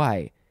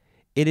 Why?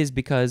 It is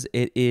because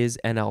it is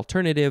an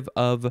alternative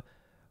of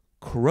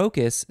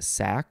crocus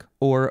sack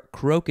or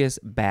crocus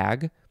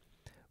bag,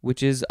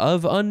 which is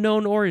of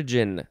unknown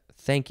origin.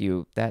 Thank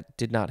you, that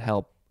did not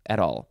help at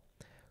all.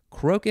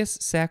 Crocus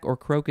sack or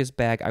crocus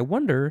bag, I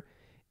wonder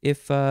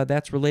if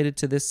that's related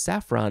to this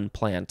saffron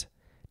plant.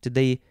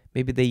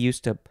 Maybe they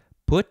used to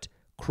put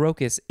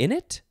crocus in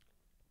it?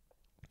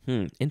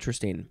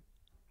 Interesting.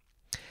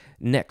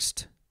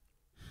 Next.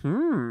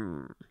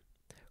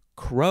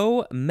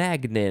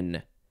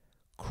 Cro-Magnon.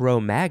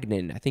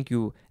 Cro-Magnon. I think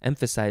you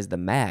emphasize the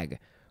mag.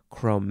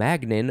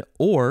 Cro-Magnon,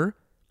 or,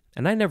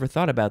 and I never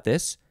thought about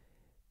this,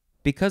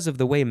 because of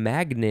the way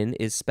Magnon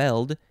is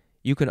spelled,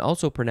 you can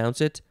also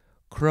pronounce it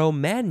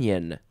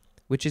Cro-Magnon,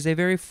 which is a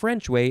very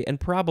French way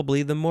and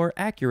probably the more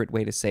accurate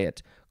way to say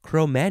it.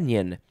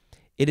 Cro-Magnon.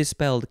 It is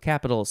spelled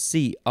capital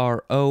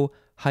C-R-O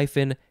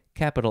hyphen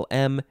capital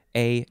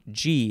M-A-G-N-O-N.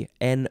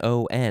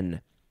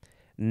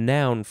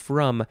 Noun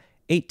from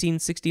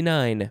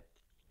 1869.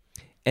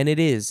 And it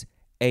is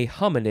a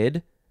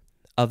hominid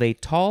of a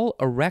tall,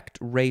 erect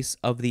race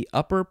of the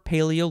Upper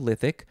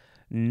Paleolithic,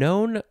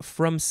 known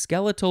from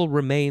skeletal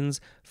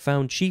remains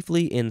found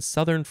chiefly in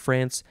southern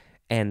France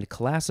and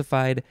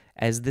classified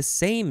as the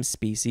same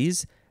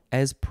species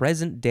as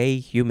present-day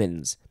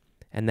humans.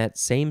 And that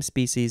same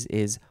species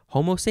is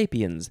Homo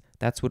sapiens.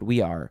 That's what we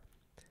are.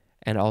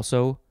 And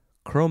also,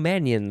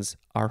 Cro-Magnons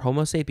are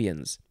Homo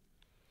sapiens.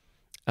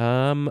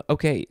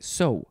 Okay,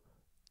 so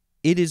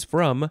it is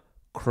from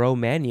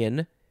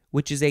Cro-Magnon,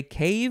 which is a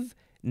cave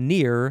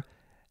near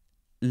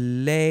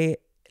Les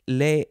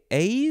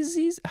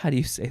Ayes. How do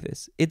you say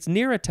this? It's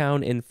near a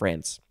town in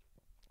France.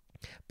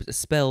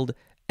 Spelled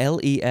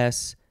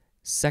L-E-S,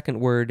 second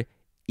word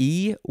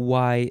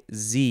E-Y-Z-I-E-S.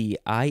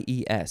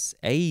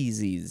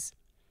 Ayes.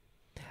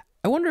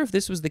 I wonder if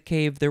this was the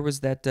cave. There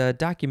was that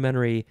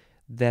documentary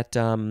that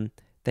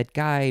that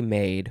guy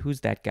made.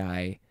 Who's that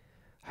guy?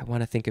 I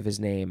want to think of his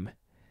name.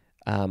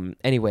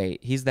 Anyway,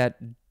 he's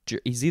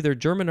either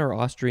German or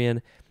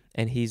Austrian,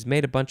 and he's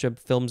made a bunch of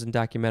films and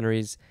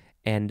documentaries.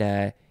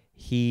 And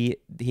he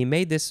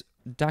made this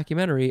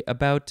documentary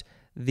about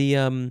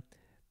the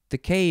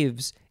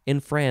caves in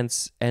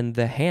France and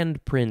the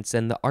handprints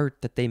and the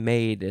art that they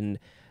made. And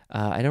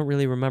I don't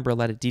really remember a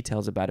lot of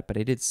details about it, but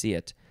I did see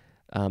it.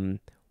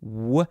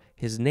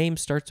 His name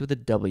starts with a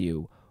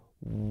W.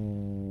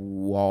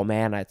 Oh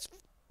man, it's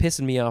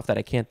pissing me off that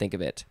I can't think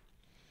of it.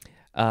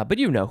 But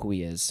you know who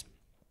he is.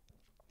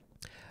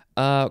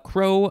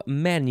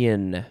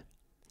 Cro-Magnon.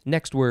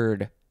 Next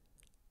word.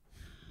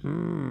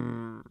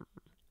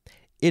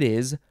 It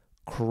is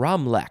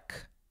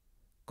cromlech.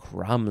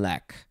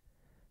 Cromlech.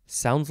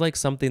 Sounds like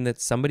something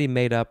that somebody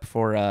made up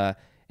for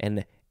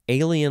an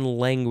alien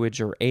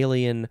language or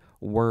alien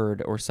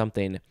word or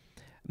something.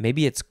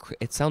 Maybe it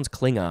sounds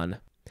Klingon.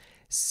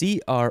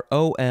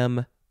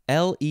 C-R-O-M-L-E-C-H.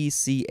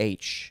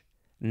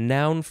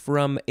 Noun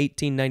from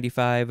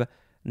 1895.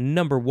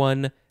 Number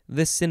 1.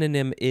 The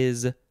synonym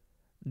is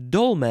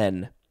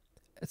dolmen.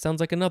 It sounds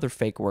like another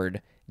fake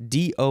word.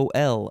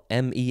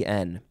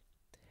 D-O-L-M-E-N.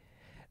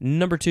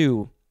 Number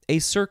 2. A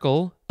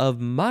circle of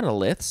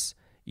monoliths,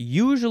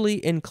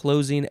 usually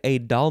enclosing a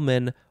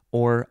dolmen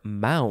or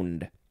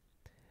mound.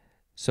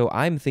 So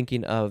I'm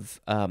thinking of,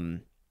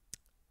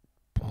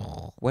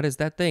 what is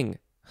that thing?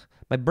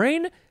 My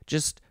brain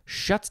just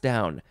shuts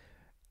down.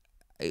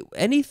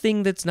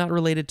 Anything that's not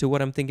related to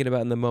what I'm thinking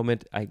about in the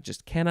moment, I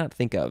just cannot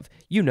think of.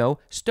 You know,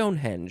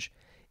 Stonehenge.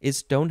 Is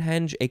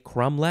Stonehenge a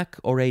cromlech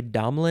or a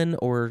domlin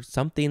or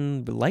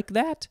something like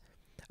that?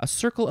 A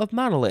circle of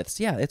monoliths.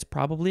 Yeah, it's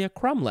probably a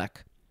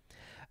cromlech.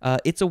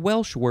 It's a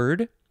Welsh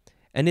word,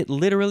 and it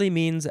literally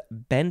means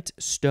bent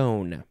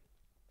stone.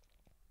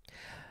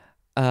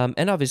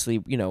 And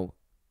obviously, you know,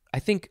 I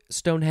think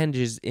Stonehenge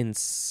is in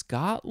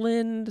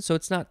Scotland, so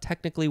it's not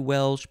technically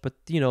Welsh, but,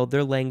 you know,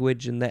 their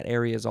language in that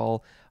area is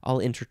all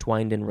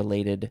intertwined and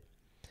related.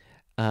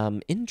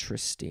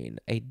 Interesting.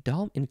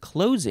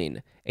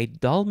 Enclosing a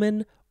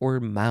dolmen or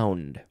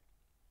mound.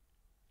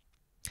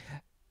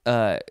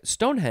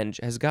 Stonehenge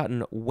has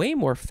gotten way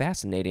more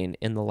fascinating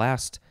in the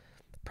last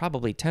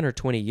probably 10 or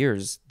 20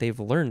 years. They've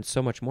learned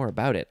so much more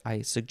about it.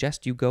 I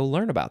suggest you go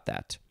learn about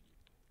that.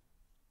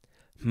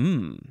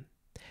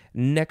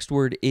 Next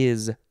word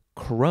is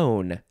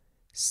crone.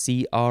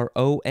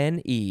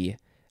 C-R-O-N-E.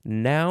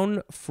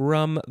 Noun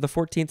from the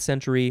 14th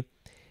century.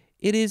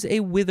 It is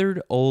a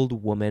withered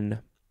old woman.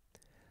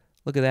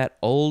 Look at that,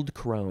 old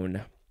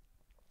crone.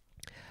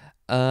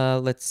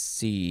 Let's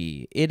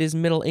see. It is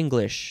Middle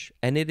English,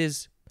 and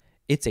it's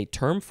a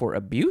term for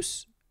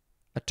abuse?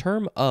 A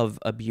term of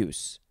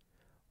abuse.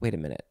 Wait a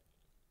minute.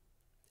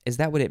 Is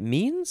that what it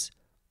means,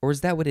 or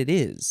is that what it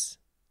is?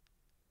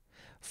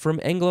 From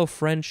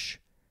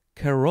Anglo-French,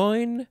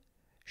 charogne,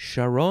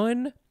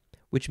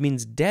 which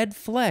means dead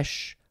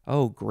flesh.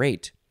 Oh,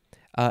 great.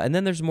 And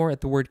then there's more at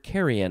the word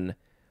carrion,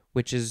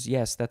 which is,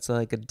 yes, that's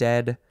like a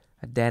dead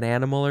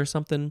animal or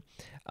something.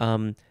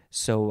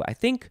 So I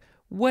think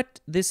what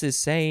this is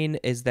saying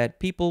is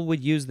that people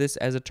would use this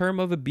as a term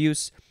of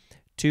abuse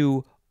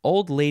to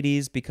old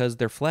ladies because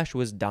their flesh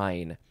was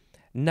dying.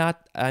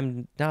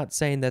 I'm not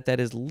saying that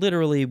is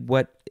literally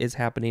what is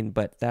happening,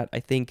 but that I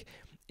think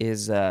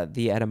is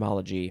the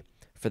etymology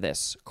for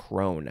this,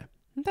 crone.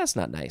 That's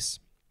not nice.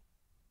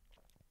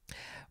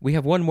 We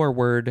have one more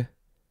word.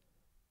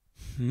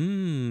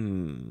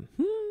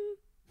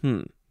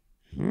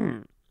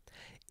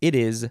 It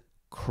is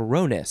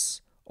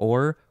cronus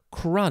or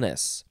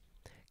cronus.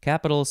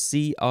 Capital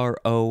C-R-O-N-U-S.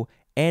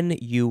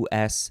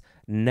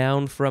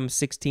 Noun from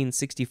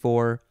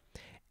 1664.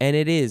 And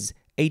it is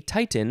a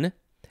titan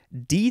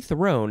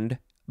dethroned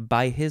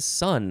by his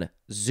son,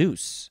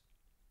 Zeus.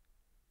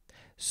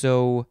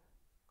 So,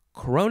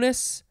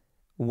 Cronus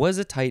was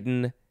a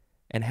titan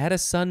and had a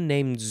son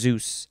named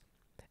Zeus,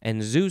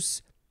 and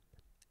Zeus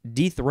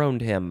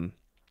dethroned him.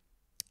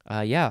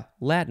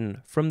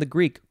 Latin, from the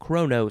Greek,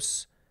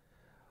 Kronos,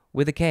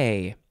 with a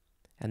K,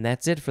 and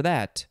that's it for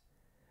that.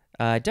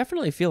 I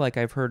definitely feel like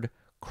I've heard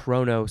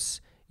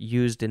Kronos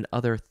used in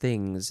other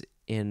things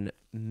in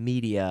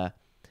media.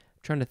 I'm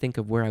trying to think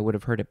of where I would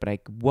have heard it, but I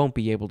won't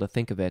be able to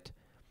think of it.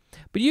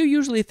 But you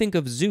usually think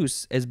of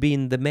Zeus as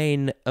being the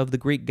main of the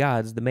Greek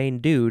gods, the main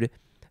dude.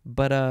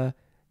 But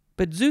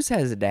Zeus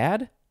has a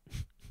dad.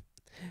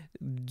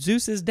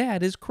 Zeus's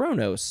dad is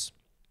Kronos.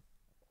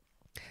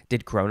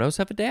 Did Kronos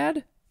have a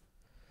dad?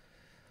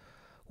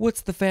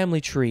 What's the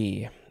family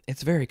tree?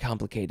 It's very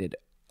complicated.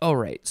 All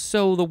right,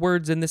 so the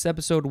words in this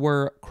episode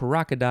were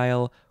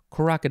crocodile,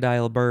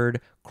 crocodile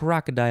bird,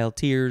 crocodile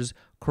tears,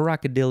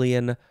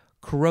 crocodilian,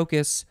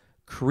 crocus,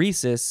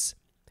 croesus,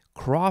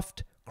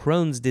 croft,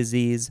 Crohn's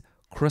disease,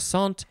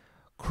 croissant,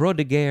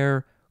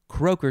 crodegaire,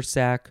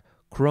 crokersack,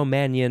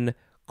 cromanion,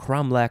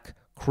 cromlech,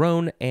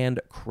 crone, and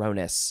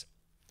cronus.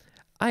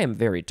 I am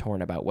very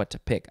torn about what to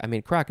pick. I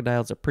mean,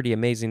 crocodiles are pretty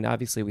amazing.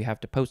 Obviously, we have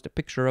to post a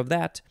picture of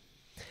that.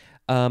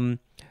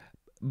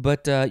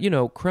 But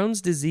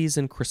Crohn's disease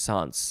and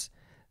croissants,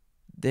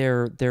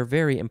 they're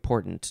very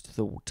important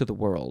to the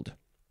world.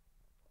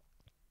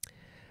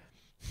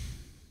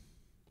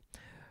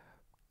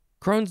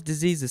 Crohn's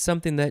disease is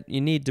something that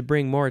you need to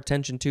bring more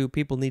attention to.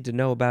 People need to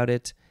know about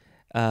it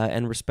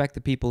and respect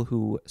the people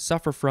who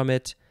suffer from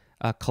it.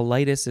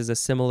 Colitis is a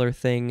similar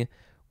thing,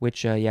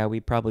 which, we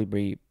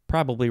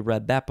probably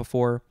read that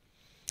before.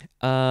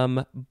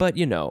 But,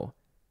 you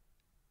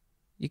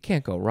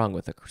can't go wrong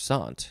with a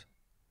croissant,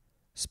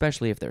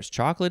 especially if there's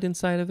chocolate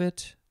inside of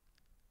it.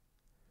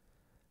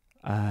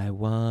 I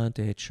want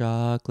a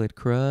chocolate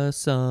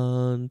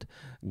croissant.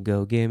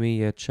 Go give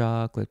me a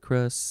chocolate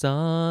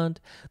croissant.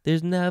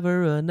 There's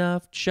never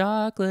enough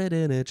chocolate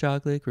in a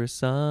chocolate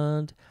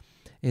croissant.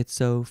 It's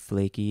so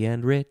flaky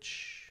and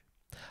rich.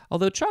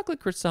 Although chocolate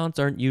croissants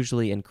aren't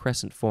usually in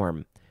crescent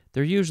form.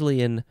 They're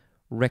usually in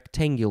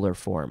rectangular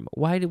form.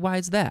 Why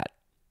is that?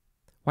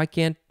 Why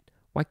can't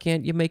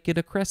you make it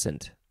a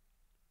crescent?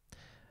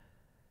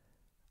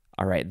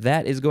 All right,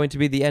 that is going to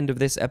be the end of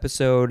this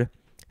episode.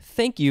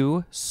 Thank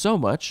you so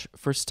much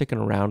for sticking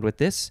around with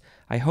this.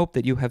 I hope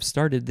that you have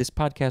started this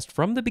podcast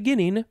from the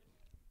beginning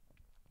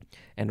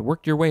and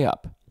worked your way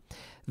up.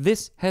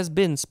 This has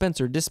been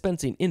Spencer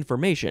dispensing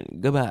information.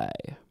 Goodbye.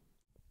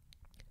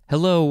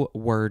 Hello,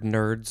 word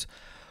nerds.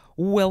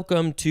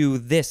 Welcome to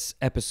this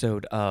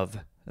episode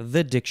of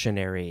The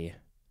Dictionary,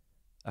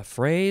 a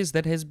phrase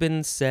that has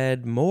been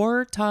said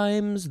more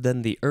times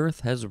than the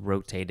earth has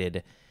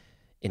rotated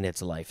in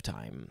its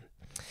lifetime.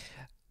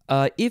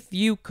 If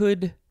you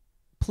could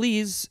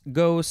please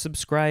go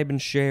subscribe and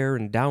share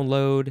and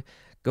download,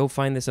 go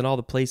find this in all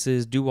the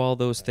places, do all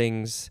those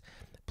things,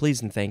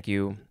 please and thank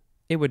you.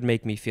 It would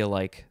make me feel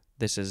like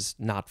this is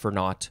not for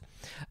naught.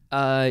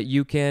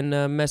 You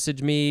can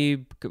message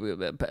me,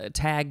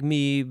 tag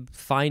me,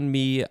 find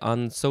me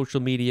on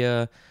social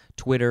media,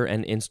 Twitter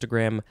and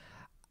Instagram.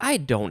 I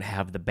don't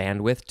have the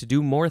bandwidth to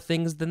do more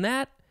things than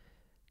that.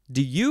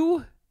 Do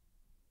you?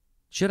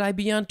 Should I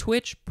be on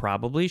Twitch?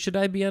 Probably. Should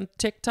I be on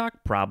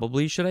TikTok?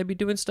 Probably. Should I be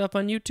doing stuff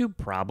on YouTube?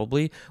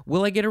 Probably.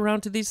 Will I get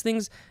around to these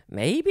things?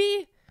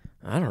 Maybe.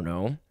 I don't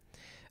know.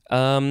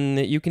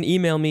 You can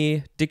email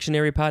me,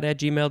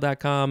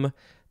 dictionarypod@gmail.com.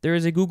 There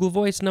is a Google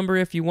Voice number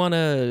if you want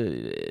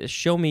to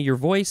show me your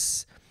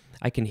voice.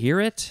 I can hear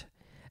it.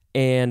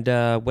 And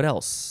what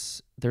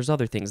else? There's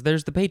other things.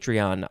 There's the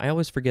Patreon. I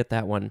always forget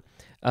that one.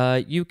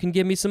 You can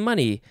give me some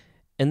money,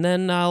 and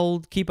then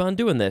I'll keep on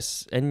doing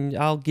this, and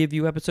I'll give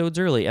you episodes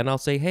early, and I'll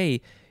say,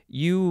 hey,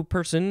 you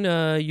person,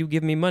 you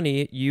give me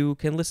money, you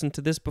can listen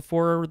to this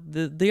before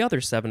the other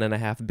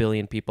 7.5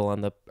 billion people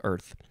on the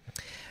earth.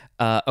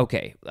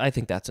 Okay, I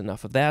think that's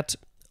enough of that.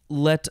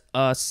 Let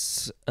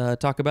us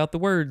talk about the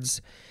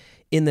words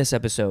in this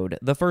episode.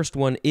 The first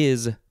one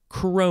is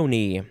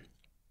crony.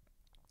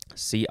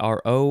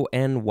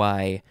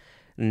 C-R-O-N-Y.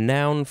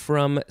 Noun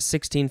from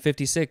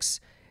 1656.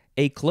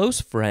 A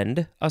close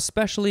friend,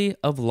 especially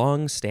of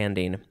long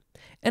standing.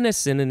 And a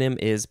synonym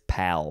is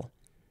pal.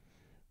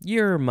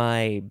 You're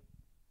my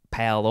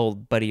pal,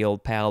 old buddy,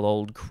 old pal,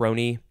 old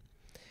crony.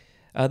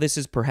 This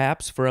is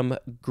perhaps from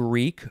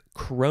Greek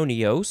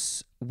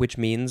kronios, which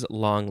means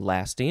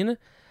long-lasting.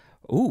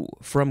 Ooh,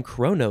 from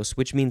chronos,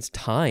 which means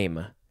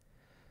time.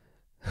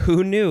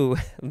 Who knew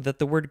that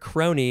the word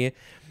crony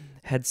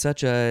had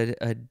such a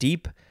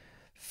deep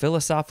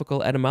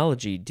philosophical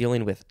etymology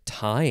dealing with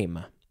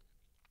time?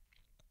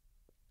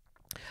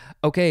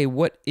 Okay,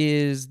 what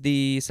is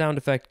the sound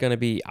effect going to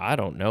be? I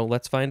don't know.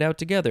 Let's find out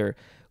together.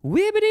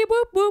 Whippity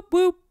whoop whoop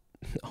whoop.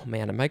 Oh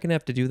man, am I going to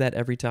have to do that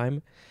every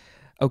time?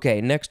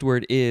 Okay, next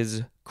word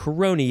is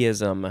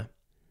cronyism.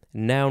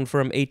 Noun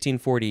from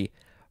 1840.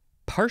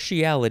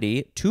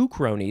 Partiality to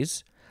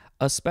cronies,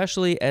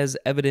 especially as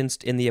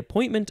evidenced in the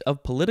appointment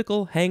of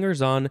political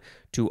hangers-on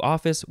to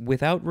office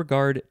without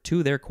regard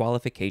to their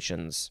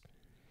qualifications.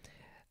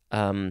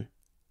 So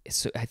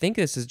I think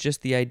this is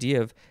just the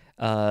idea of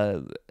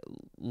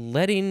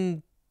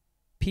letting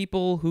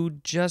people who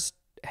just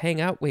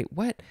hang out. Wait,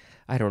 what?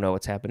 I don't know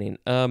what's happening.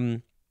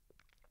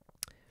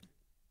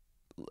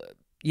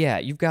 Yeah,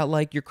 you've got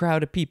like your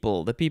crowd of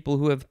people, the people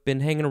who have been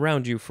hanging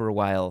around you for a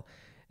while,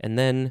 and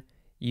then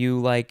you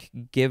like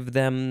give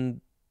them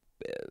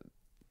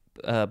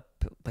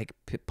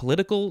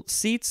political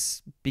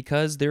seats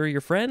because they're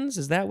your friends.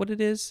 Is that what it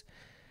is?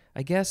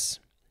 I guess.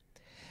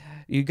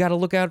 You got to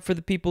look out for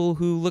the people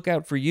who look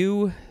out for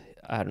you.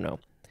 I don't know.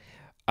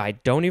 I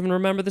don't even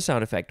remember the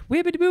sound effect.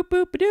 Whippity boop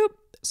boop doop.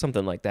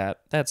 Something like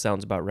that. That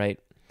sounds about right.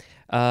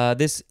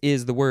 This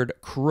is the word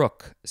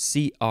crook.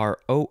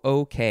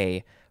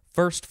 C-R-O-O-K.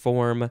 First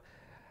form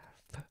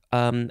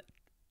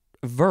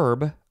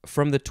verb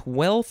from the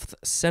 12th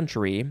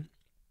century.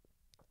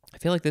 I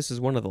feel like this is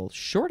one of the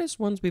shortest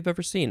ones we've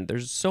ever seen.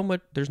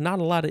 There's not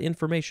a lot of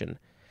information.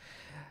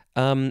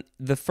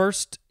 The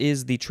first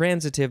is the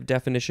transitive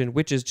definition,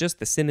 which is just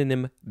the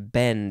synonym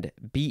bend,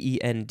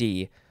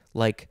 B-E-N-D,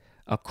 like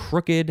a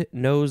crooked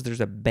nose.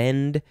 There's a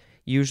bend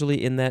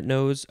usually in that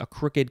nose, a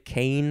crooked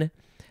cane,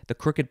 the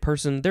crooked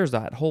person. There's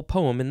that whole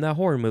poem in the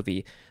horror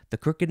movie, the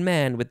crooked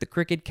man with the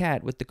crooked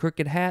cat with the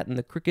crooked hat and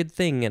the crooked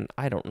thing, and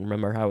I don't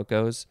remember how it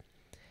goes.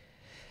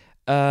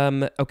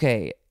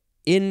 Okay,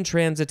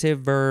 intransitive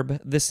verb,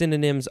 the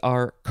synonyms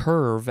are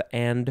curve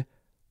and,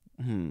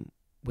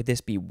 would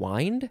this be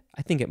wind?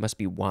 I think it must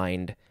be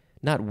wind,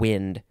 not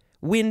wind.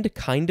 Wind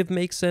kind of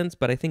makes sense,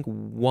 but I think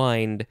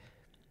wind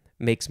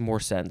makes more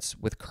sense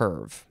with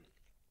curve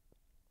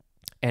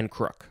and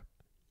crook.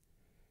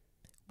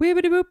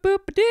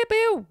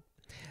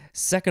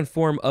 Second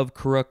form of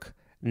crook,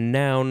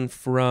 noun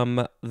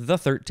from the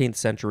 13th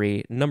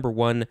century. Number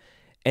 1,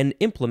 an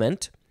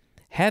implement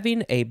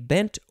having a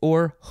bent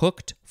or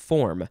hooked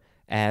form.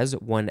 As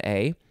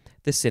 1A,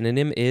 the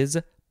synonym is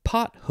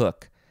pot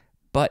hook,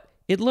 but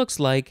it looks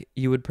like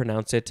you would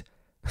pronounce it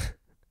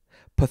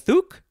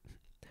pothuk,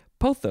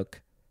 pothuk,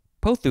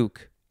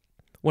 pothuk,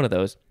 one of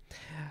those.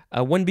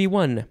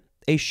 1B1,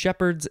 a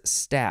shepherd's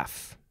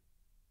staff.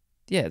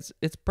 Yeah,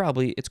 it's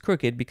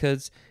crooked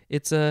because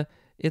they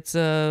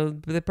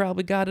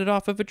probably got it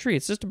off of a tree.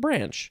 It's just a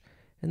branch,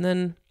 and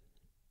then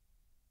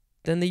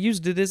they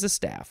used it as a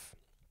staff.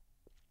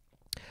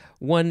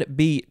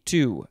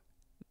 1B2.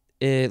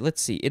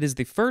 Let's see. It is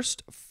the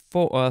first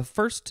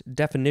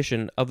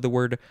definition of the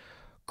word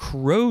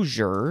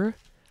crosier.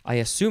 I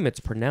assume it's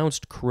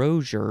pronounced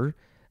crosier.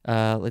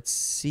 Let's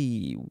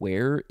see.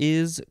 Where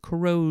is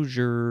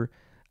crosier?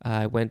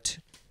 Oh,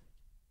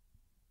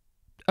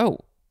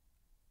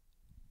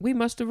 we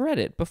must have read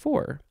it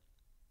before.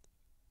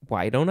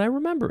 Why don't I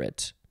remember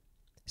it?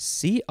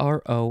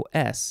 C-R-O-S-I-E-R.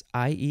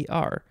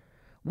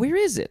 Where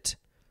is it?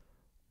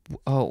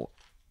 Oh,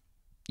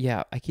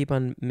 yeah, I keep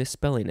on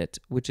misspelling it,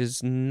 which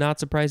is not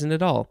surprising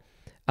at all.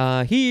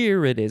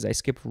 Here it is. I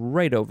skipped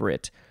right over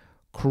it.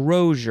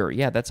 Crosier.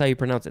 Yeah, that's how you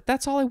pronounce it.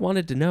 That's all I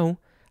wanted to know.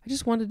 I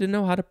just wanted to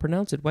know how to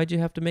pronounce it. Why'd you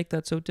have to make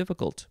that so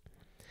difficult?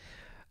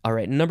 All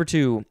right, number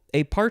 2.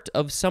 A part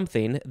of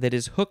something that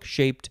is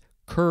hook-shaped,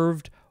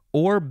 curved,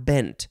 or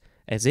bent,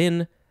 as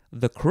in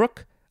the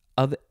crook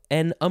of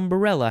an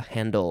umbrella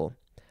handle.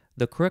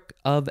 The crook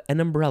of an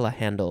umbrella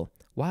handle.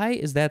 Why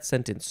is that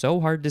sentence so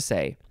hard to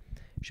say?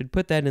 Should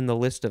put that in the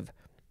list of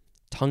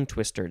tongue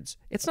twisters.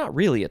 It's not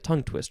really a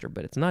tongue twister,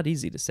 but it's not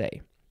easy to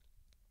say.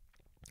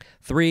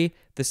 3,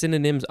 the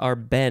synonyms are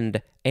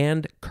bend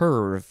and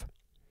curve.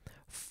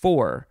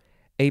 4,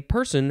 a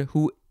person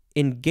who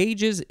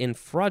engages in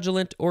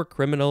fraudulent or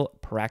criminal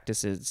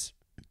practices.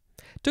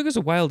 Took us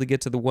a while to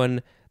get to the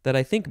one that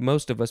I think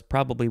most of us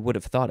probably would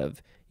have thought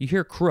of. You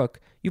hear crook,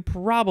 you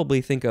probably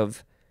think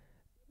of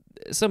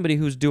somebody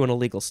who's doing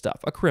illegal stuff,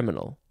 a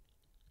criminal.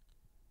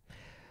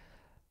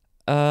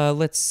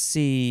 Let's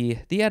see.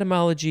 The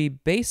etymology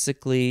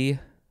basically,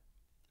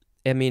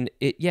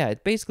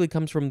 it basically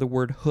comes from the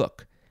word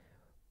hook,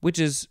 which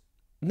is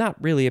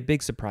not really a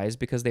big surprise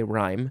because they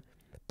rhyme,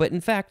 but in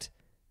fact,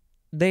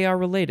 they are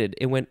related.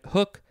 It went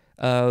hook,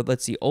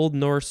 let's see, Old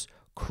Norse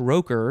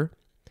croaker.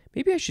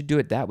 Maybe I should do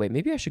it that way.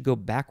 Maybe I should go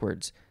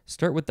backwards.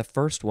 Start with the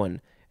first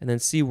one and then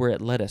see where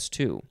it led us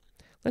to.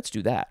 Let's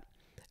do that.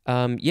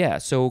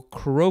 So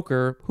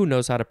croaker, who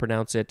knows how to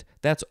pronounce it?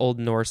 That's Old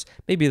Norse.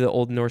 Maybe the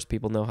Old Norse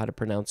people know how to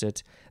pronounce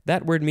it.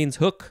 That word means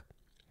hook.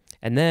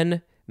 And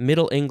then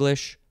Middle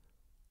English,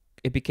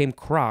 it became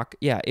croc.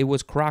 Yeah, it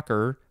was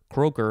croaker,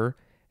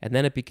 and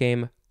then it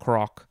became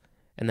croc,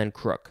 and then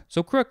crook.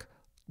 So crook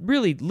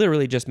really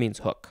literally just means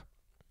hook.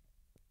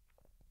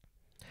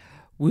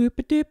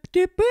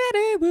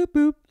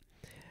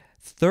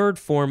 Third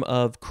form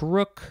of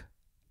crook,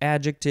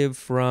 adjective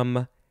from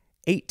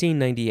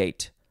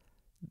 1898.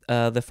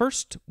 The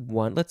first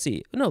one, let's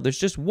see. No, there's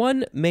just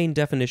one main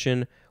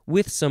definition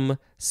with some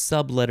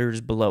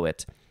subletters below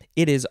it.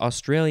 It is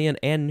Australian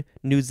and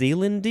New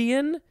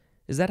Zealandian.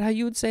 Is that how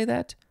you would say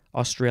that?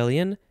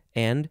 Australian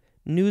and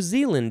New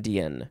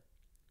Zealandian.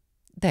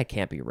 That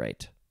can't be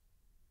right.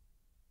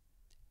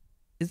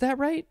 Is that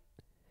right?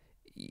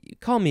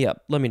 Call me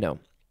up. Let me know.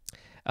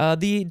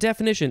 The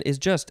definition is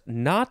just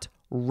not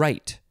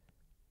right.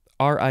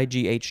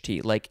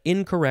 R-I-G-H-T. Like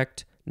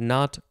incorrect,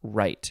 not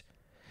right.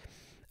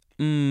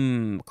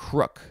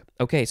 Crook.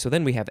 Okay, so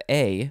then we have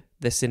A.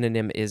 The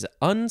synonym is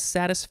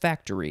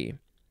unsatisfactory.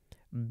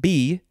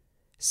 B.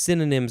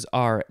 Synonyms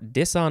are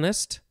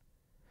dishonest,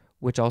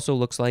 which also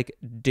looks like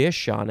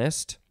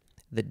dishonest.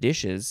 The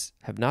dishes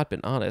have not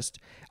been honest.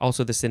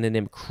 Also the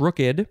synonym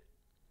crooked.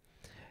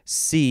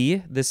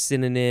 C. The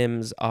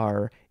synonyms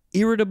are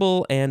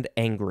irritable and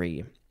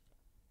angry.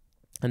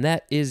 And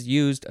that is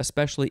used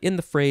especially in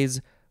the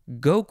phrase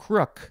go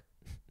crook.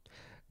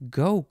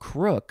 Go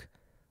crook.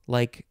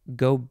 Like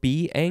go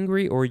be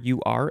angry or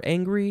you are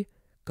angry.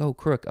 Go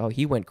crook. Oh,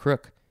 he went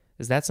crook.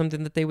 Is that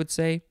something that they would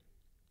say?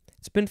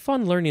 It's been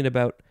fun learning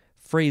about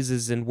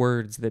phrases and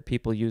words that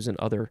people use in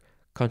other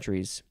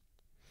countries.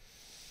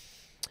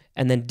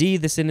 And then D,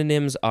 the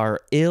synonyms are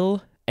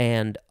ill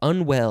and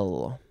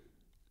unwell.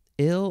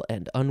 Ill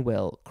and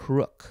unwell,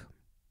 crook.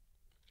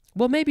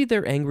 Well, maybe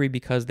they're angry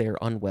because they're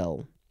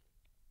unwell.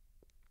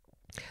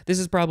 This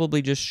is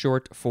probably just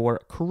short for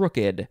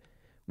crooked,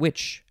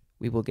 which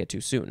we will get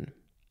to soon.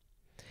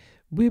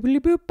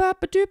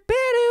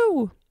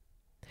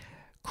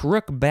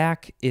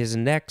 Crookback is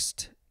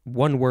next.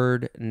 One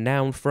word,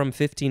 noun from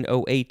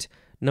 1508.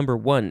 Number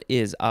 1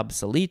 is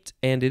obsolete,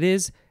 and it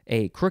is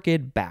a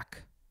crooked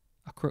back.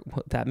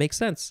 That makes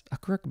sense. A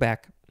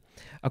crookback.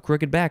 A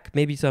crooked back.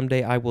 Maybe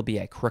someday I will be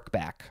a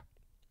crookback.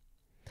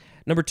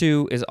 Number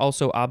 2 is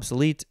also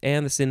obsolete,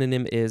 and the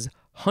synonym is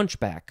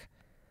hunchback.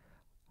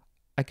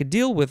 I could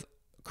deal with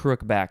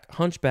crookback.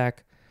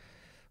 Hunchback,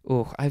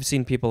 oh, I've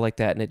seen people like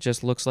that, and it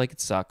just looks like it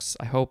sucks.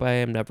 I hope I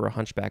am never a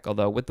hunchback,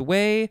 although with the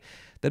way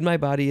that my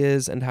body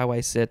is and how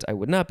I sit, I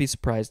would not be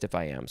surprised if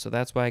I am. So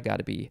that's why I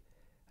gotta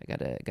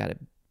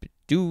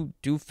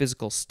do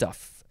physical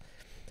stuff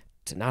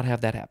to not have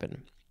that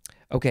happen.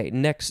 Okay,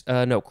 next,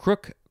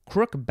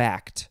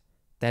 crook-backed.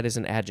 That is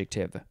an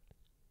adjective.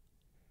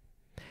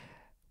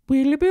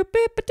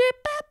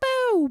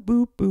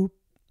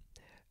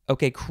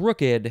 Okay,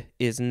 crooked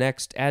is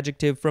next.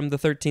 Adjective from the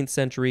 13th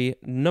century.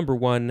 Number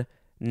 1,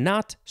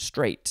 not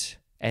straight,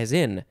 as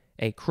in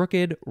a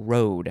crooked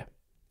road.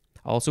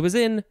 Also as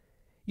in,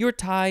 your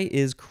tie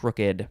is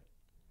crooked.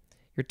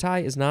 Your tie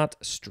is not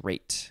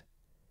straight.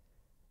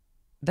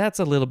 That's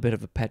a little bit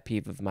of a pet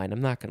peeve of mine,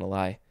 I'm not going to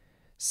lie.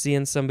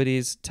 Seeing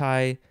somebody's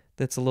tie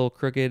that's a little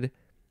crooked,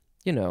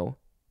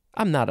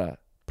 I'm not a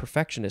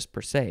perfectionist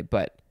per se,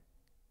 but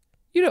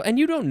and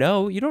you don't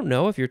know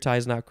if your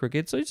tie's not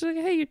crooked. So it's like,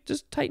 hey, you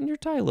just tighten your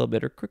tie a little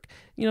bit or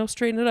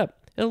straighten it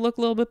up. It'll look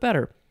a little bit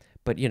better.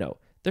 But,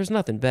 there's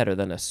nothing better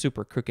than a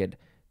super crooked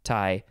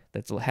tie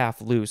that's half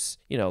loose.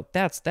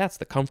 That's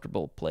the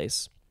comfortable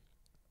place.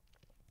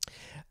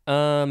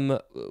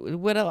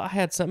 What else? I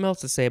had something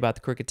else to say about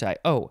the crooked tie.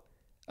 Oh,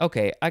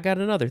 okay. I got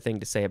another thing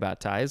to say about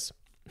ties.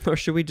 Or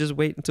should we just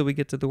wait until we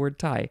get to the word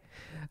tie?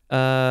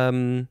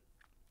 Yeah,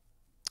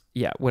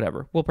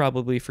 whatever. We'll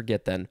probably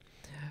forget then.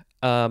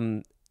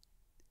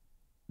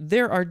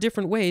 There are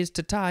different ways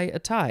to tie a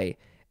tie,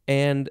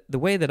 and the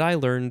way that I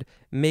learned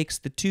makes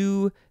the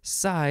two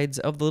sides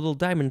of the little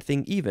diamond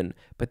thing even.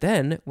 But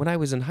then, when I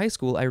was in high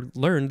school, I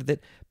learned that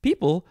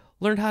people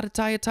learned how to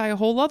tie a tie a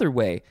whole other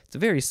way. It's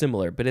very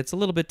similar, but it's a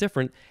little bit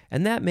different,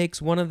 and that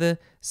makes one of the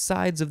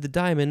sides of the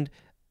diamond,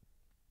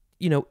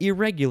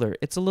 irregular.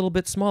 It's a little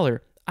bit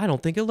smaller. I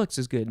don't think it looks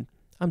as good.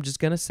 I'm just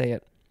gonna say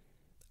it.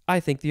 I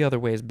think the other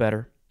way is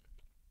better.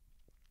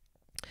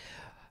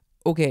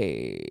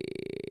 Okay,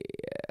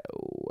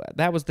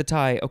 that was the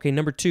tie. Okay,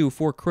 number 2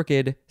 for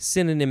crooked,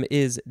 synonym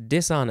is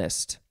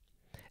dishonest,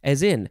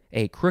 as in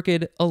a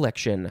crooked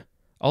election.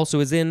 Also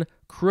as in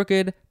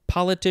crooked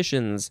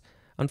politicians.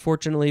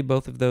 Unfortunately,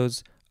 both of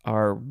those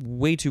are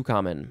way too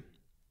common.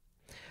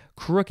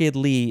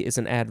 Crookedly is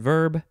an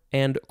adverb,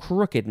 and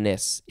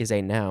crookedness is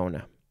a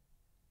noun.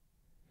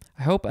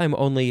 I hope I'm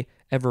only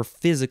ever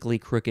physically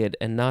crooked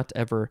and not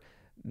ever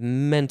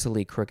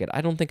mentally crooked.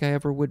 I don't think I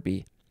ever would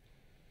be.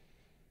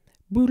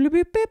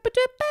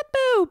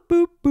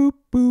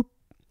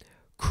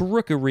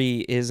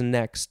 Crookery is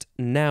next.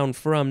 Noun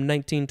from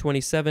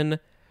 1927.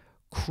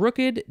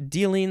 Crooked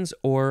dealings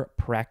or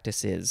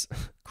practices.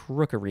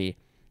 Crookery.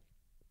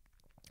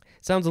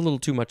 Sounds a little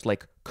too much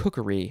like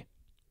cookery.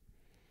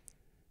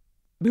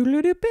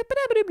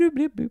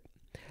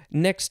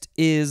 Next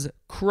is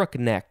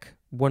crookneck.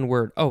 One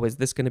word. Oh, is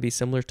this going to be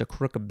similar to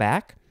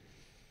crookback?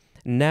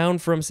 Noun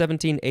from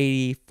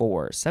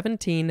 1784.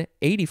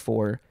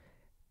 1784.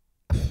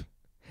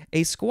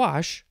 A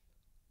squash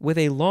with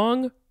a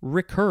long,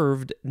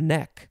 recurved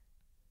neck.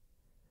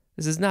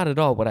 This is not at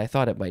all what I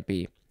thought it might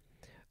be.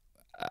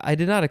 I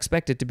did not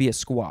expect it to be a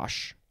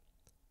squash,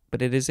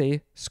 but it is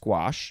a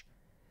squash.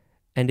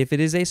 And if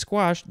it is a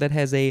squash that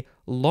has a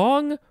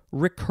long,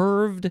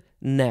 recurved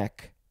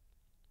neck,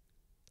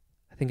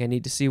 I think I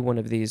need to see one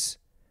of these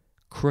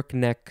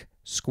crookneck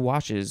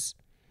squashes.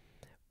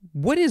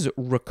 What is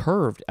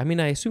recurved? I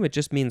mean, I assume it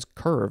just means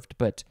curved,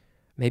 but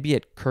maybe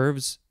it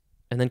curves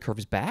and then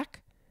curves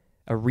back?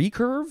 A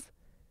recurve?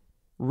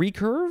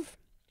 Recurve?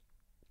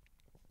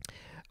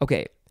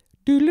 Okay.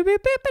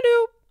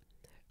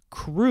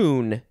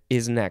 Croon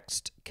is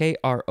next.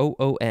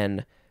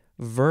 Kroon.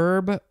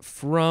 Verb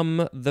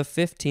from the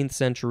 15th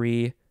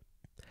century,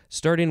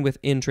 starting with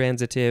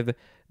intransitive.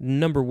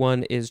 Number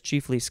 1 is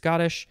chiefly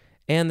Scottish,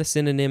 and the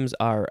synonyms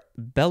are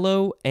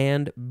bellow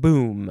and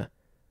boom.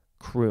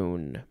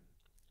 Croon.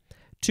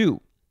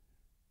 2.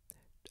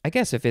 I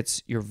guess if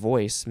it's your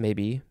voice,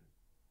 maybe.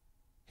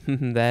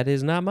 That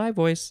is not my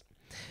voice.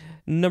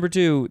 Number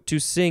 2, to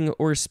sing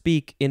or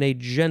speak in a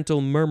gentle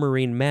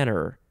murmuring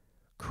manner.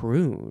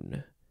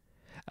 Croon.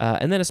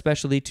 And then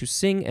especially to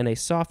sing in a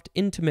soft,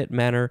 intimate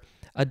manner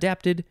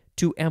adapted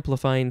to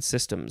amplifying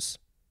systems.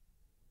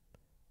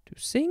 To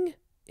sing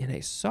in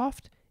a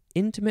soft,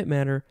 intimate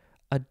manner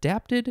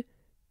adapted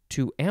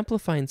to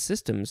amplifying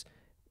systems.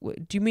 Do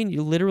you mean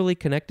you literally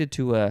connected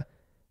to a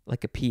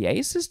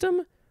PA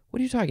system? What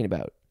are you talking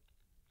about?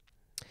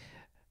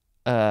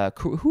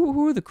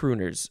 Who are the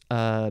crooners?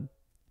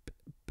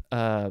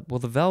 Well,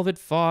 the Velvet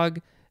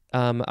Fog,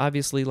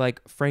 obviously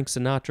like Frank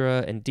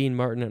Sinatra and Dean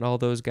Martin and all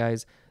those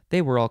guys,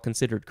 they were all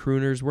considered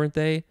crooners, weren't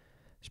they?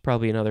 There's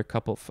probably another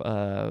couple.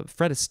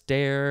 Fred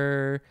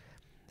Astaire.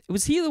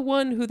 Was he the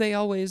one who they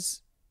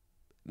always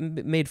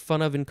made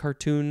fun of in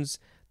cartoons?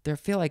 I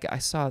feel like I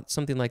saw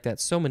something like that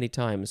so many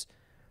times.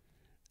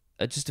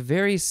 Just a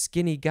very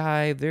skinny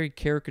guy, very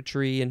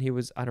caricature-y, and he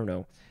was, I don't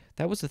know.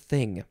 That was a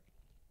thing.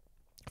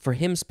 For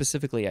him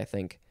specifically, I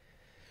think.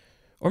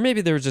 Or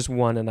maybe there was just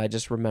one and I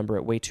just remember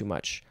it way too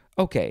much.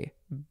 Okay.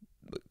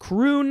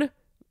 Croon,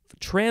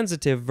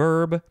 transitive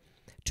verb,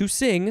 to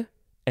sing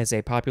as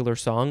a popular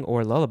song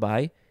or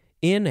lullaby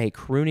in a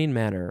crooning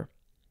manner.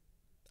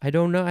 I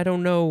don't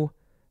know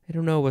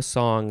a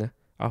song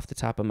off the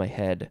top of my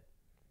head.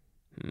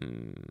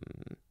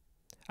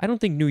 I don't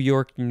think New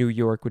York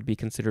would be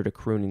considered a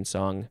crooning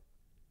song.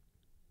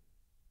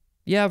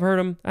 Yeah, I've heard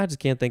them. I just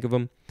can't think of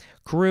them.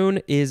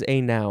 Croon is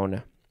a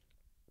noun.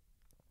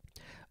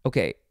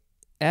 Okay,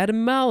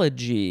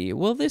 etymology.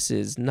 Well, this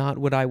is not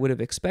what I would have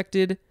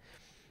expected.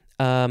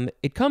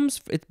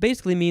 It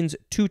basically means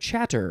to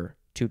chatter,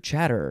 to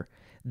chatter.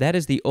 That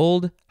is the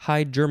old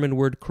High German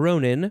word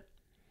kronen,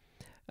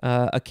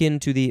 akin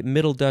to the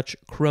Middle Dutch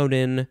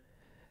kronen.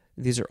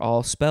 These are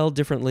all spelled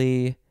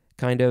differently,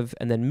 kind of,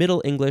 and then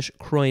Middle English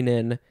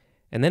kroinen,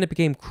 and then it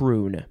became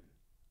croon.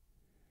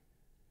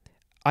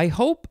 I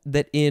hope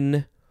that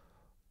in,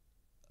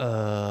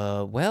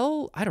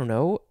 I don't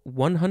know,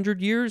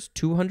 100 years,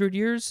 200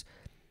 years,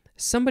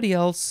 somebody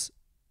else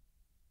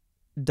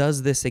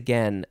does this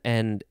again,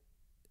 and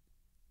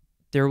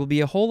there will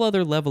be a whole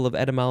other level of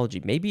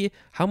etymology. Maybe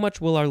how much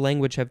will our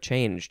language have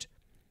changed?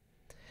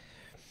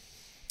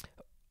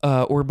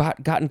 Or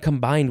gotten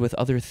combined with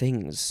other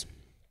things.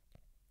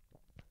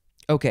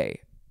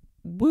 Okay.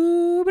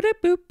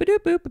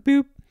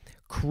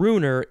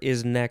 Crooner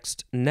is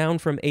next. Noun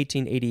from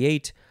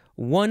 1888.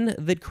 One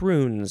that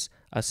croons,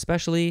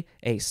 especially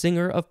a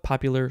singer of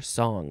popular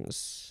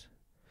songs.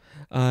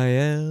 I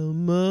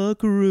am a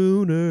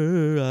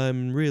crooner.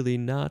 I'm really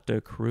not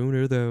a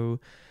crooner, though,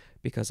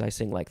 because I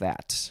sing like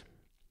that.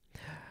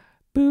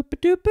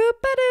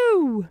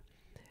 Boop-a-doop-boop-a-doo.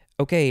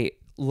 Okay,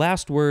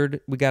 last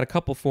word. We got a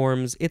couple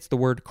forms. It's the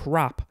word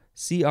crop,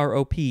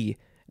 C-R-O-P,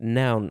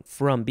 noun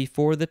from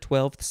before the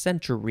 12th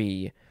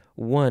century.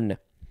 One.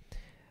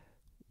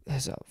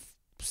 There's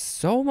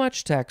so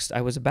much text.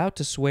 I was about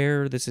to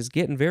swear. This is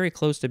getting very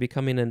close to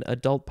becoming an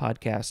adult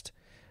podcast.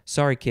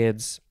 Sorry,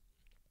 kids.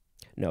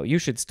 No, you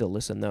should still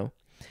listen, though.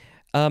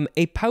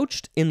 A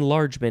pouched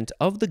enlargement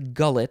of the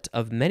gullet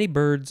of many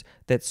birds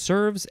that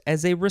serves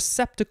as a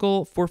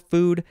receptacle for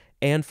food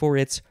and for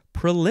its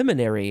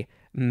preliminary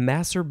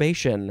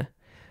masturbation.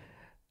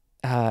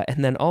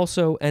 And then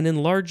also an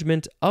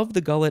enlargement of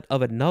the gullet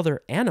of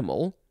another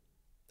animal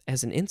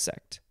as an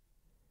insect.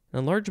 An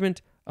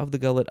enlargement of the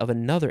gullet of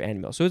another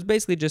animal. So it's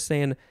basically just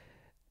saying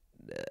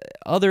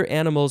other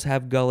animals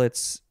have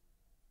gullets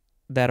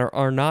that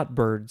are not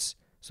birds.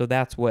 So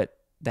that's what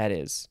that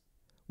is.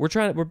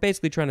 We're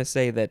basically trying to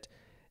say that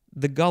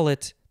the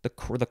gullet, the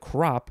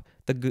crop,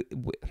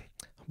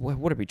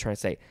 what are we trying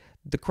to say?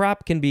 The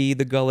crop can be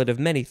the gullet of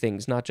many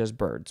things, not just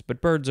birds,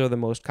 but birds are the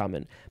most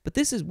common. But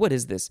what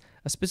is this?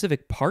 A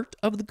specific part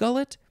of the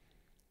gullet?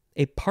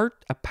 A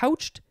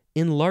pouched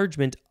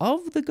enlargement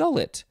of the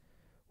gullet.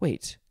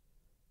 Wait.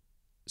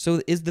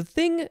 So is the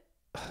thing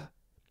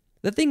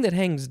that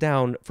hangs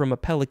down from a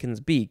pelican's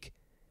beak,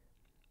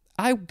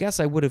 I guess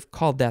I would have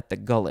called that the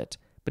gullet,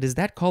 but is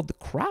that called the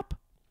crop?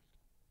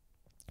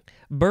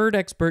 Bird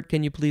expert,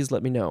 can you please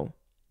let me know?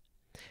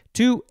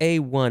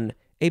 2A1,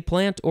 a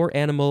plant or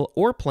animal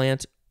or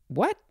plant,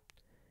 what?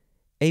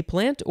 A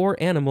plant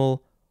or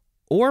animal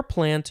or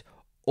plant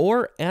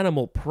or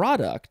animal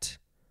product.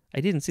 I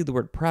didn't see the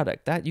word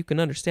product. That you can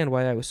understand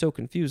why I was so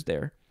confused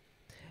there.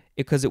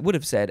 Because it would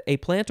have said a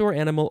plant or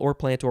animal or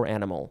plant or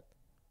animal.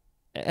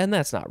 And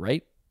that's not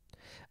right.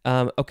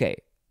 Okay,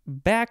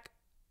 back.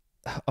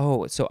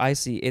 Oh, so I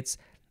see. It's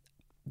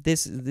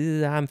this,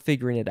 I'm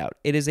figuring it out.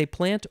 It is a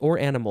plant or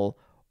animal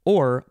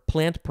or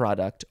plant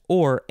product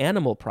or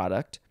animal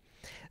product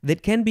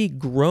that can be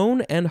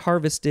grown and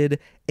harvested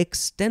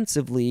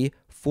extensively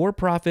for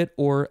profit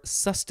or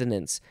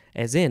sustenance,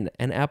 as in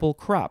an apple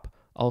crop,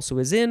 also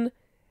as in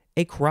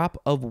a crop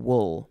of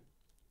wool.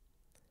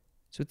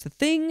 So it's a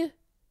thing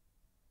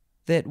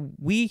that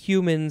we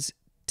humans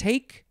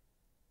take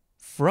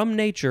from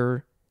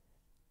nature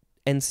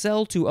and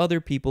sell to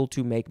other people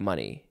to make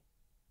money.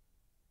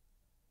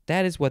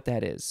 That is what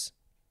that is.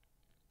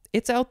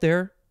 It's out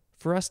there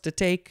for us to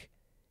take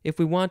if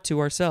we want to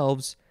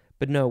ourselves,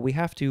 But no, we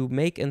have to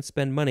make and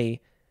spend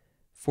money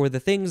for the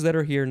things that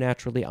are here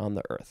naturally on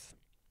the earth.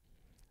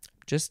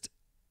 Just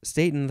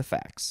stating the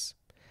facts.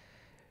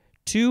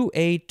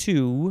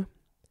 2A2,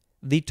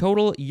 the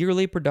total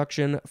yearly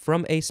production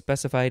from a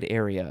specified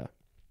area.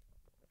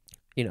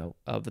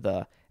 Of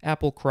the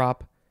apple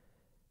crop,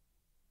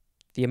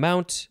 the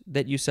amount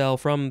that you sell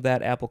from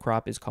that apple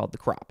crop is called the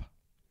crop.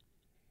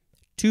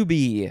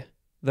 2B,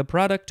 the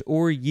product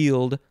or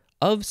yield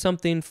of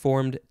something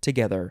formed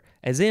together,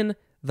 as in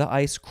the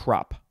ice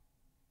crop.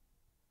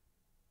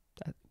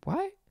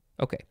 Why?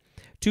 Okay.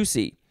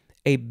 2C,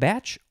 a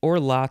batch or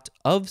lot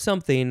of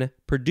something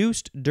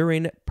produced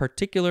during a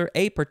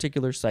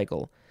particular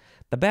cycle.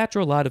 The batch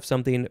or lot of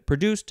something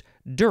produced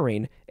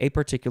during a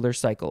particular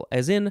cycle,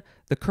 as in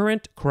the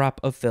current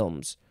crop of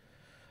films.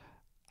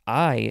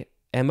 I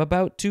am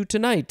about to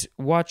tonight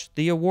watch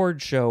the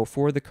award show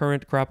for the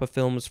current crop of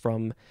films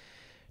from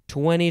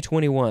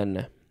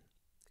 2021,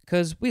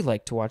 because we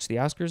like to watch the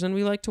Oscars and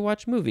we like to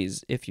watch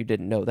movies, if you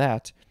didn't know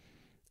that.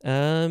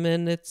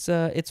 And it's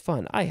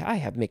fun. I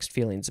have mixed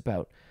feelings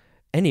about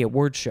any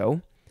award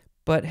show,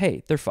 but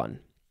hey, they're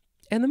fun.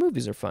 And the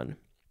movies are fun.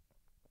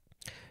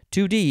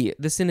 2D,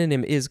 the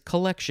synonym is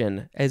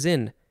collection, as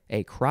in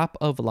a crop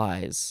of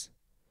lies.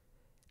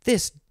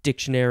 This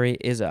dictionary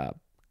is a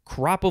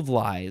crop of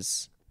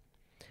lies.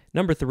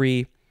 Number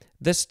 3,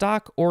 the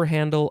stock or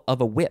handle of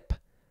a whip.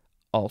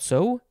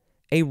 Also,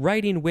 a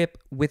riding whip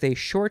with a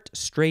short,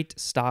 straight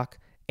stock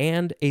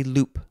and a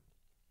loop.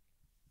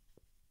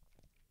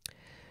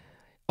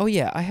 Oh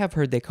yeah, I have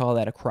heard they call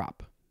that a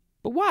crop.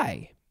 But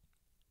why?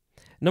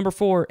 Number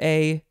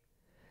 4A,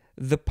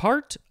 the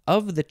part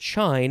of the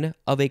chine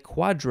of a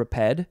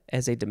quadruped,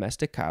 as a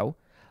domestic cow,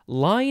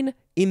 lying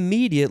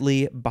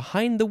immediately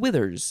behind the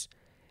withers.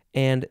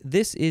 And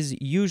this is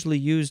usually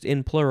used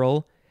in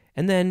plural.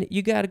 And then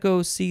you got to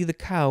go see the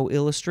cow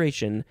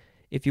illustration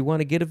if you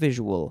want to get a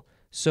visual.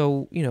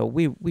 So,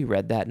 we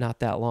read that not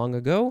that long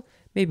ago.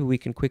 Maybe we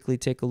can quickly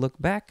take a look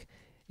back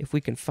if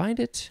we can find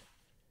it.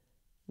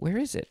 Where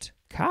is it?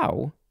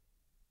 Cow?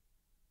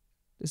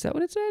 Is that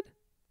what it said?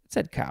 It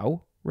said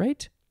cow,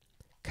 right?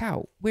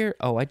 Cow. Where?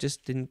 Oh, I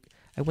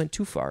went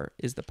too far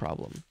is the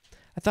problem.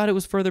 I thought it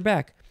was further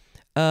back.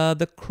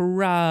 The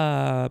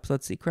crops.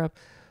 Let's see, crop.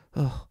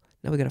 Oh,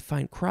 now we got to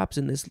find crops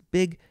in this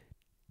big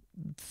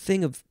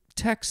thing of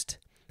text.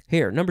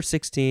 Here, number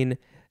 16.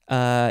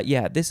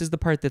 This is the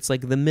part that's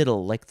like the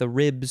middle, like the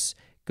ribs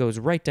goes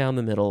right down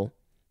the middle,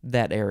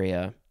 that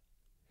area.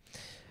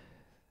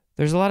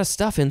 There's a lot of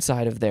stuff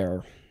inside of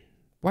there.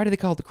 Why do they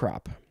call it the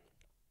crop?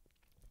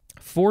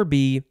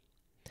 4B,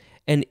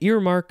 an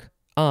earmark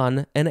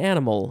on an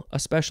animal,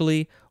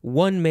 especially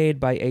one made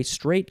by a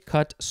straight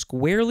cut,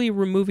 squarely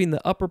removing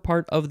the upper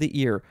part of the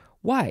ear.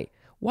 Why?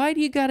 Why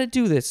do you got to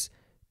do this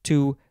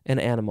to an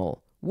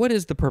animal? What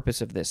is the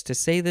purpose of this? To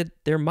say that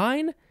they're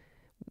mine?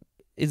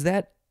 Is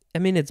that,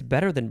 it's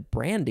better than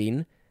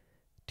branding.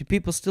 Do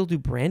people still do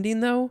branding,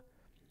 though?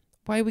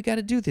 Why we got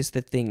to do this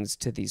to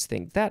these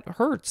things? That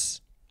hurts.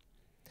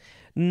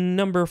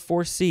 Number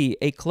 4C,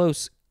 a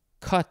close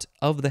cut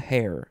of the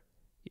hair.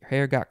 Your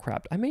hair got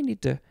cropped. I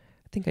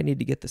think I need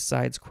to get the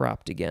sides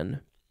cropped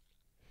again.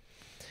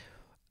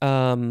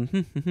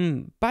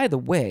 By the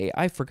way,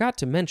 I forgot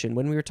to mention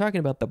when we were talking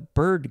about the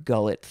bird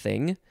gullet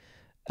thing,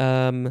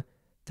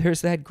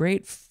 there's that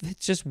great,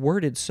 it's just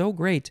worded so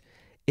great.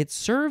 It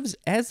serves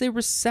as a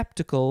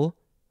receptacle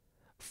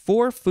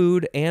for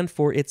food and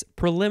for its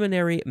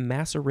preliminary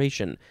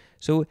maceration.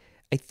 So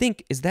I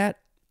think,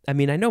 I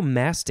know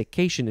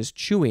mastication is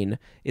chewing.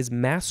 Is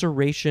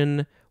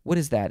maceration, what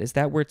is that? Is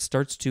that where it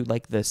starts to,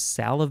 like the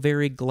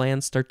salivary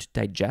glands start to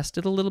digest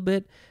it a little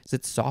bit? Does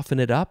it soften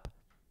it up?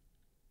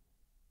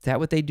 Is that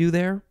what they do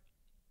there?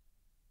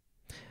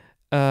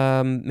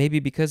 Maybe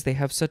because they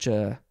have such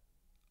a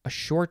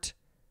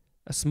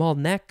small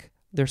neck,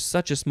 they're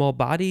such a small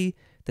body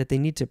that they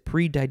need to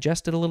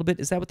pre-digest it a little bit.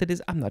 Is that what that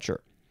is? I'm not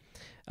sure.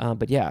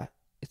 But yeah,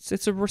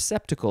 it's a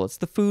receptacle. It's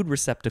the food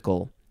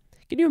receptacle.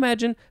 Can you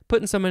imagine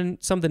putting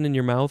something in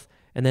your mouth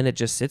and then it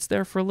just sits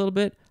there for a little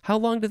bit? How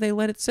long do they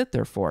let it sit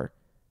there for?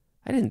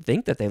 I didn't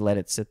think that they let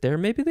it sit there.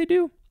 Maybe they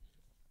do.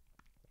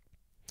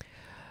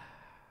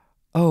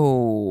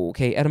 Oh,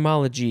 okay,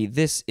 etymology.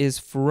 This is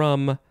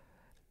from,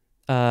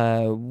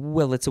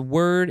 it's a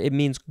word. It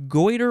means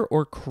goiter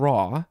or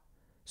craw.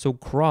 So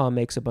craw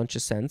makes a bunch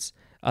of sense.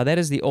 That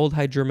is the Old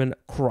High German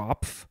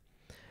Kropf,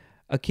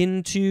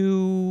 akin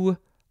to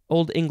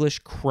Old English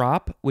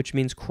crop, which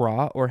means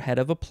craw or head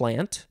of a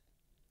plant.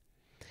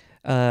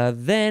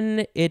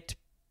 Then it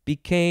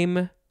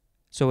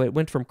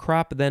went from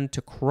crop then to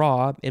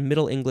craw, in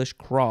Middle English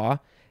craw,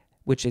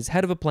 which is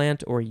head of a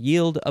plant or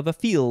yield of a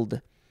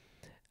field.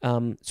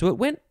 So it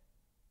went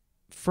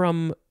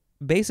from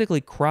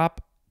basically crop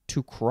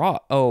to craw.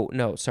 Oh,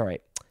 no, sorry.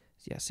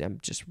 Yes, I'm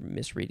just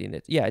misreading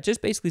it. Yeah, it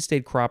just basically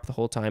stayed crop the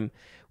whole time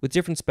with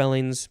different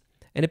spellings,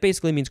 and it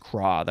basically means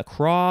craw, the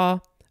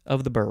craw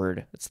of the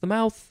bird. It's the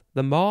mouth,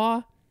 the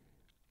maw.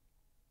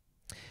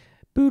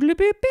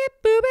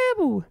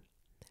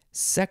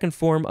 Second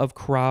form of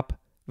crop,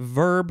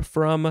 verb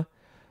from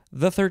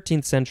the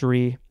 13th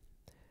century,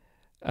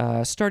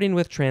 starting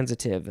with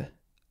transitive.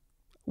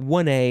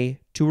 1a,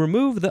 to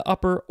remove the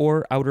upper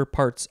or outer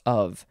parts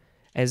of,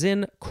 as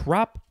in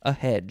crop a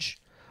hedge.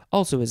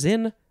 Also as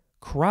in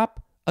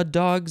crop a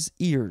dog's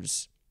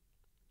ears.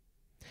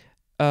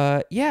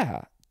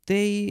 Yeah,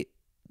 they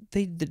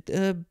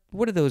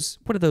what are those,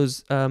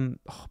 oh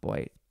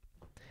boy,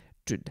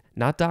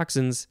 not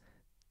dachshunds,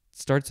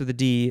 starts with a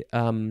D.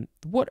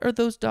 What are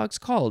those dogs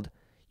called?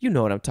 You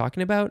know what I'm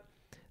talking about.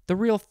 The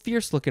real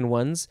fierce looking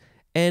ones.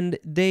 And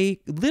they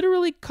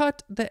literally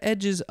cut the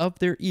edges of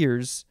their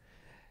ears.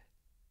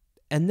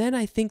 And then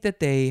I think that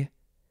they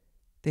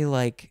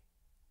like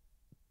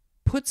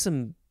put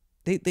some,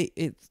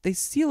 they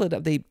seal it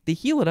up. They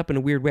heal it up in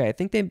a weird way. I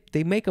think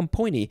they make them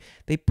pointy.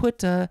 They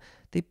put,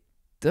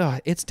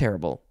 it's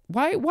terrible.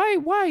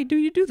 Why do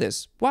you do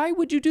this? Why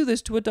would you do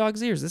this to a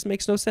dog's ears? This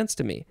makes no sense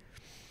to me.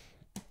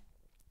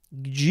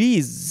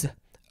 Jeez.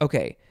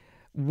 Okay.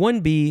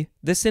 1b,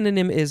 the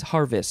synonym is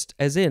harvest,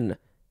 as in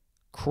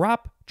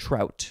crop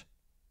trout.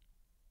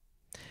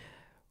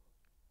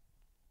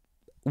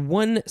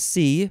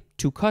 1c,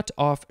 to cut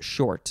off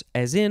short,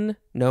 as in,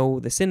 no,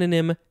 the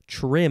synonym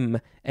trim,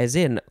 as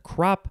in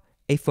crop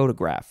a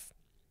photograph.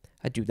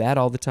 I do that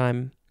all the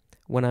time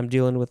when I'm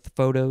dealing with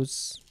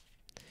photos.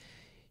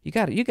 You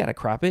gotta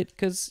crop it,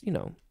 because,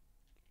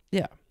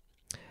 yeah.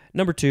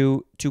 Number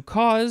 2, to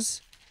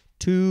cause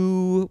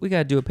to, we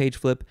gotta do a page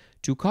flip,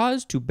 to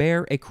cause to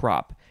bear a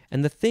crop.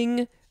 And the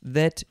thing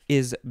that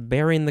is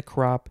bearing the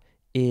crop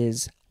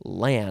is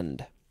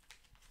land.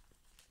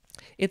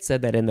 It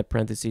said that in the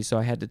parentheses, so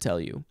I had to tell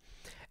you.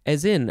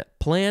 As in,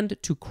 planned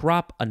to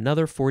crop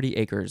another 40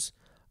 acres.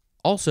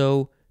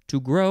 Also,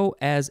 to grow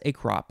as a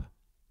crop.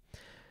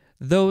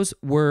 Those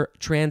were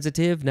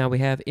transitive. Now we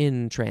have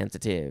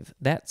intransitive.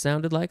 That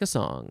sounded like a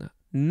song.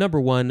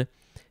 Number 1,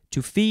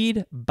 to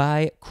feed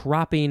by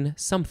cropping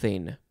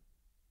something.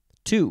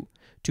 2,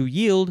 to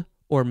yield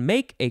or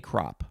make a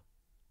crop.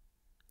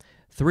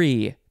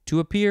 3, to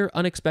appear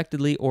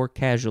unexpectedly or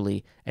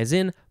casually, as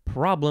in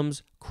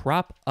problems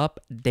crop up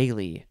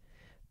daily.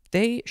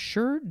 They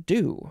sure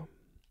do.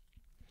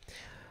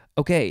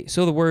 Okay,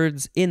 so the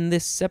words in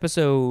this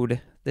episode,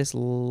 this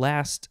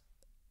last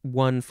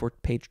one for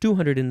page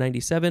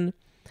 297,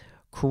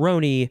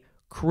 crony,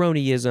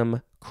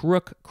 cronyism,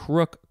 crook,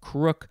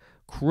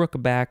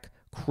 crookback,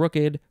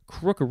 crooked,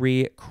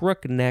 crookery,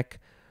 crookneck,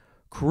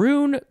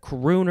 croon,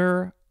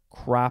 crooner,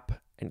 crop,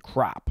 and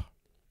crop.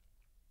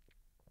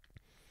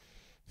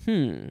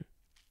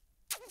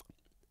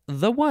 The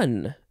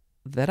one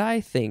that I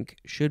think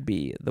should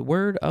be the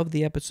word of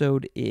the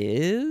episode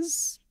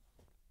is...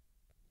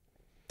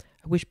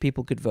 I wish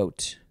people could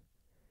vote.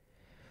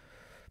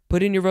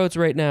 Put in your votes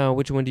right now.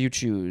 Which one do you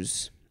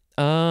choose?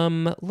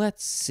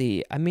 Let's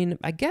see. I mean,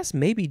 I guess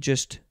maybe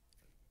just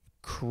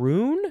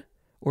croon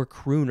or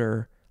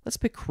crooner. Let's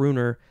pick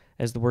crooner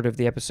as the word of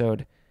the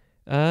episode.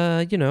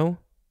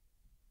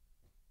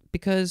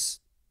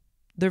 Because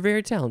they're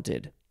very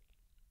talented.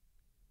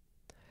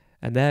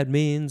 And that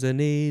means I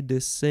need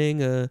to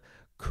sing a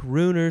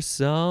crooner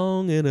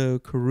song in a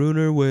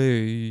crooner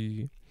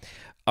way.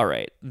 All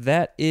right,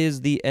 that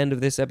is the end of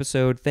this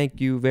episode.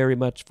 Thank you very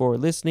much for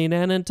listening,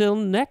 and until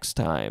next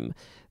time,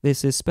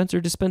 this is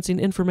Spencer dispensing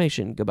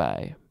information.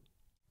 Goodbye.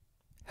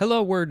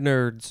 Hello, word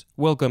nerds.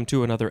 Welcome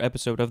to another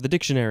episode of the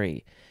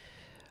dictionary.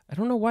 I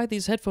don't know why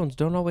these headphones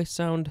don't always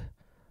sound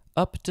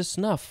up to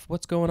snuff.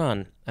 What's going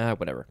on?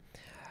 Whatever.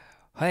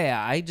 Hey,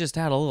 I just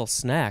had a little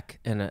snack,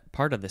 and a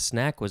part of the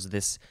snack was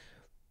this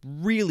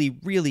really,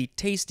 really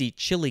tasty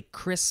chili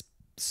crisp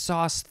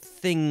sauce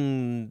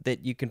thing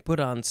that you can put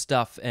on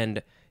stuff,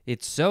 and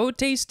it's so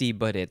tasty,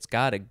 but it's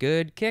got a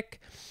good kick,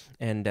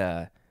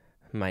 and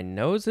my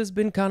nose has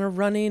been kind of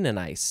running, and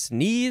I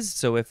sneezed,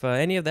 so if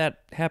any of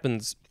that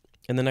happens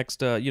in the next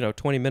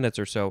 20 minutes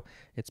or so,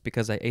 it's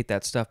because I ate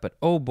that stuff. But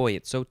oh boy,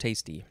 it's so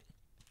tasty.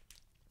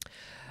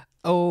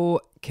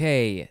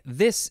 Okay,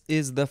 this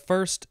is the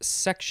first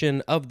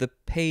section of the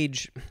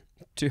page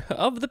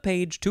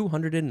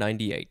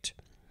 298.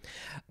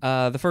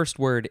 The first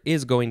word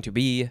is going to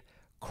be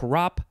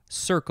crop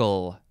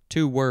circle.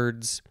 2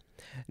 words.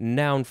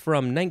 Noun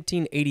from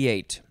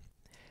 1988.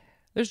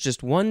 There's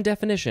just one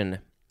definition.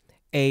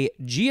 A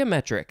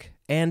geometric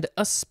and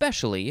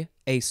especially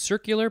a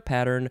circular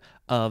pattern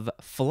of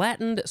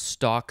flattened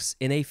stalks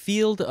in a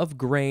field of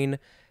grain,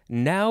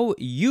 now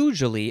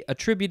usually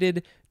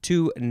attributed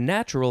to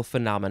natural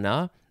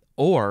phenomena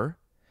or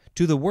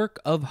to the work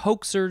of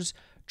hoaxers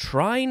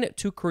trying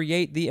to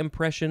create the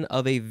impression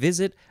of a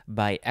visit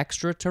by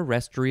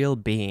extraterrestrial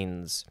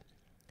beings.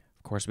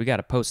 Of course, we got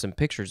to post some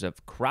pictures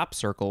of crop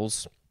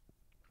circles.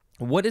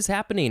 What is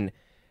happening?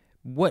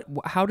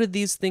 How did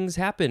these things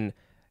happen?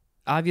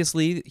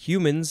 Obviously,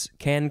 humans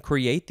can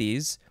create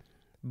these,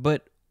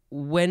 but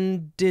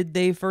when did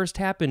they first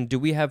happen? Do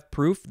we have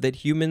proof that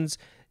humans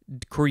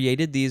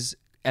created these,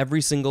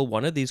 every single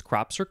one of these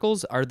crop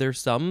circles? Are there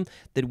some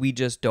that we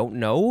just don't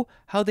know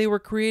how they were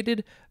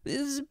created?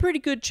 There's a pretty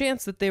good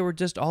chance that they were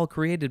just all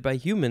created by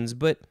humans,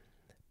 but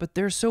but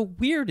they're so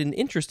weird and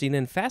interesting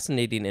and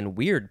fascinating and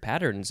weird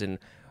patterns. And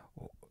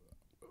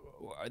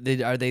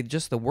are they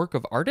just the work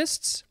of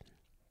artists?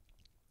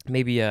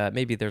 Maybe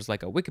there's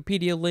like a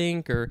Wikipedia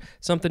link or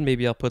something.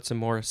 Maybe I'll put some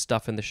more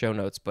stuff in the show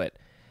notes. But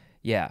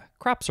yeah,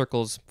 crop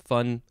circles,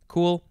 fun,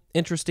 cool,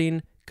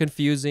 interesting,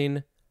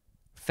 confusing,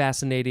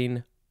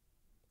 fascinating,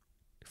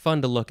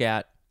 fun to look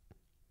at.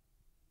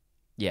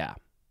 Yeah.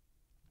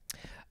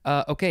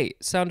 Okay,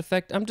 sound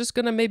effect. I'm just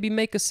going to maybe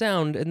make a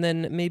sound, and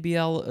then maybe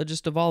I'll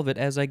just evolve it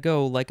as I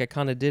go, like I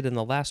kind of did in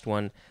the last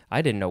one.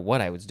 I didn't know what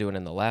I was doing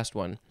in the last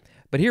one.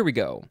 But here we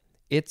go.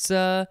 It's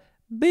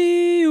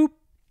beep.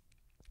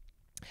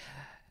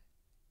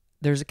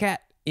 There's a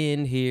cat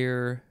in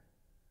here.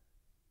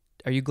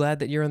 Are you glad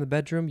that you're in the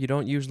bedroom? You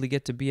don't usually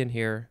get to be in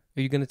here.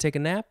 Are you going to take a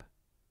nap?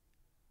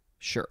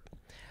 Sure.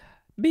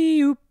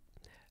 Beep.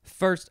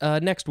 First,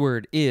 next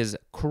word is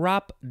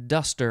crop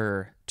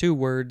duster. 2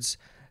 words.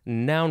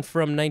 Noun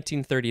from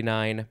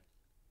 1939.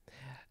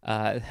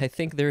 I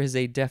think there is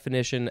a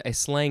definition, a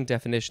slang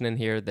definition in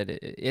here that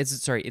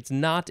it's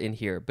not in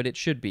here, but it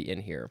should be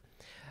in here.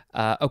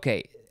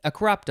 Okay, a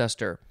crop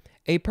duster.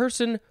 A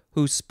person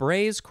who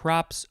sprays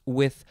crops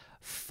with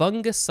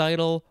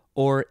fungicidal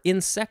or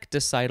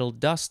insecticidal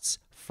dusts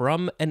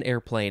from an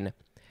airplane.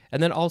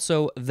 And then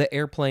also the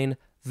airplane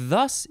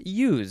thus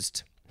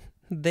used.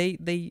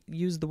 They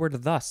use the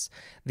word thus.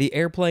 The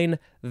airplane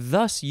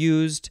thus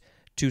used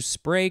to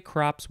spray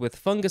crops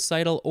with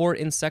fungicidal or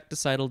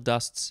insecticidal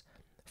dusts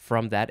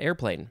from that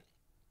airplane.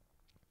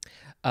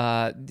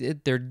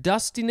 They're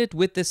dusting it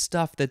with this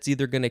stuff that's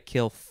either going to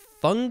kill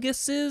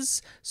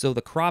funguses so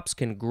the crops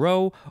can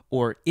grow,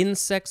 or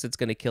insects. It's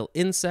going to kill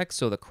insects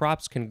so the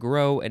crops can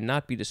grow and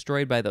not be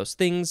destroyed by those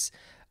things.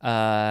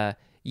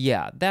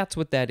 Yeah, that's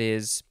what that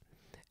is.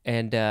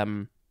 And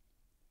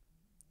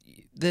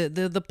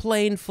the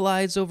plane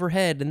flies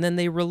overhead, and then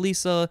they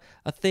release a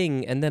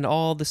thing, and then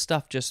all the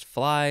stuff just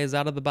flies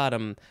out of the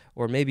bottom.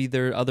 Or maybe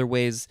there are other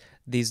ways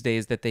these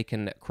days that they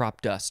can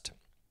crop dust.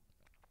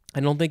 I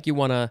don't think you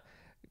want to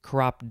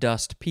crop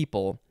dust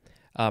people.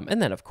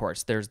 And then, of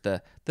course, there's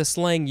the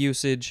slang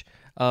usage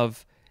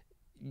of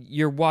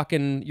you're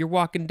walking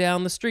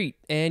down the street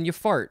and you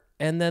fart,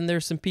 and then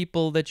there's some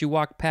people that you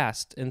walk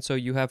past, and so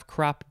you have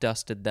crop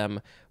dusted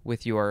them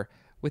with your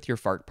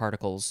fart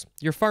particles.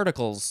 Your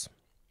farticles.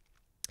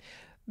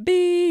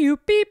 Beep,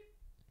 beep.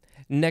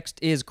 Next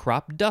is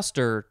crop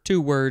duster. 2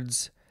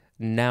 words.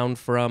 Noun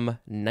from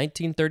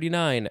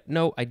 1939.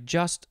 No, I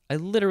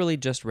literally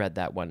just read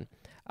that one.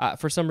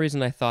 For some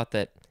reason, I thought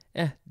that,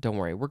 don't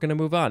worry, we're going to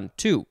move on.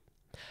 2.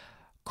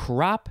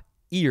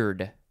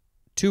 Crop-eared.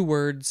 2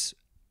 words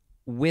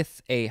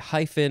with a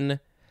hyphen.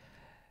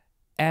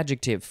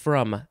 Adjective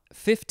from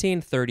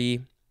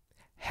 1530.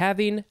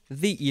 Having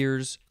the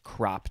ears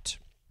cropped.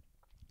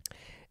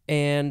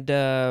 And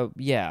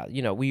yeah,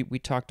 we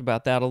talked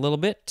about that a little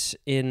bit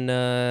in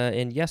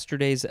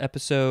yesterday's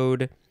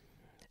episode.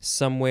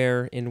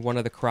 Somewhere in one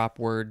of the crop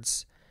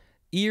words,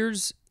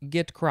 ears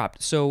get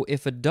cropped. So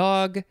if a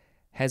dog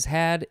has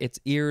had its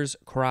ears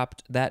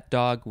cropped, that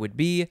dog would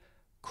be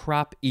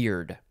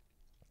crop-eared.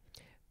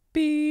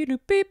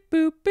 Beep, beep,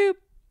 boop, boop.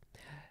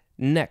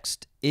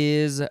 Next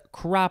is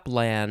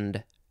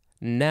cropland.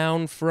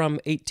 Noun from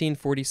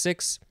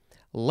 1846.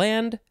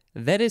 Land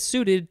that is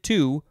suited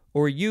to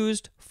or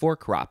used for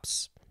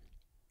crops.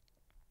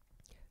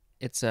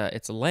 It's a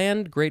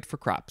land great for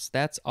crops.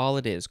 That's all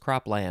it is,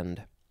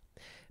 cropland.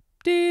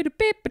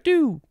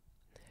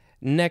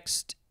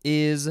 Next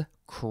is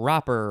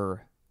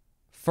cropper.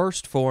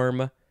 First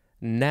form,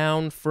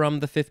 noun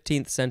from the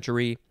 15th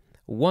century.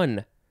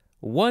 One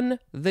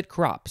that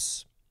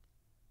crops.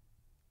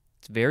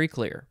 It's very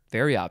clear,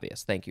 very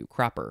obvious. Thank you,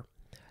 cropper.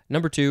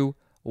 Number 2,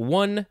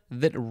 one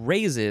that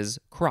raises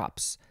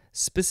crops.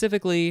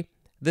 Specifically,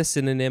 the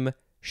synonym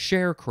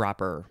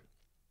sharecropper.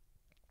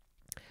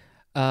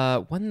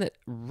 One that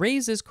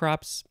raises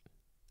crops,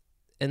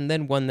 and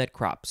then one that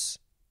crops.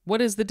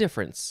 What is the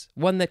difference?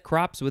 One that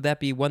crops, would that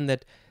be one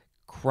that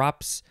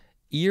crops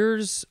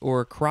ears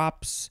or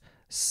crops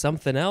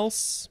something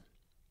else?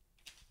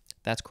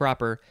 That's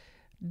cropper.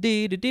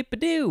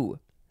 Dee-da-dee-ba-doo.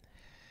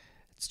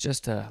 It's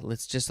just a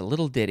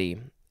little ditty.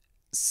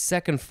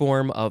 Second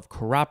form of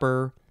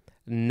cropper,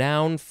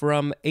 noun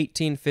from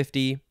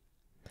 1850.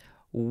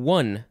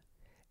 1,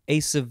 a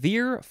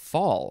severe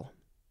fall.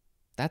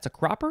 That's a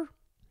cropper.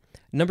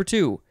 Number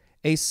 2,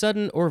 a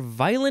sudden or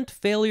violent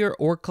failure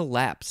or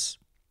collapse.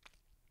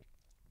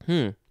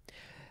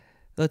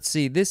 Let's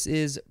see. This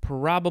is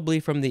probably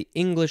from the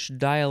English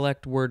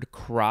dialect word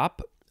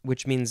crop,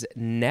 which means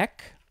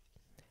neck.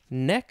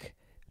 Neck?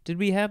 Did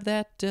we have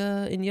that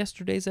in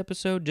yesterday's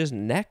episode? Just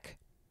neck?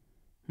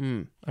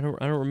 I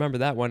don't remember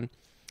that one.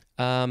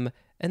 And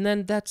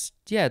then that's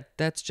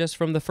just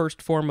from the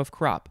first form of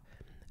crop.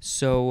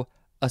 So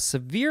a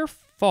severe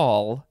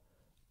fall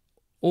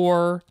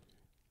or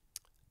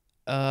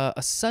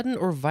a sudden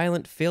or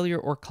violent failure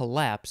or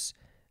collapse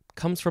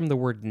comes from the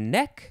word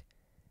neck.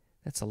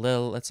 That's a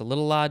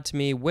little odd to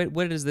me.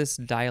 What is this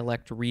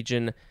dialect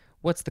region?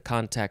 What's the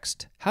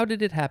context? How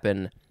did it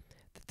happen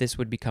that this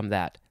would become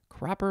that.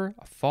 Cropper,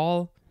 a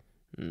fall.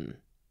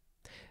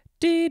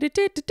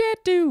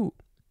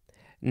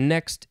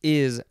 Next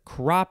is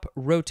crop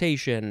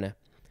rotation.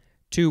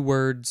 2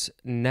 words,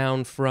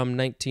 noun from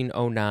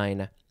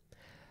 1909.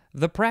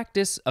 The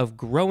practice of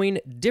growing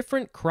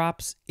different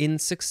crops in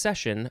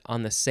succession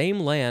on the same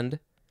land,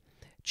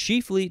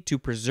 chiefly to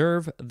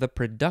preserve the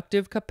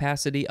productive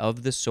capacity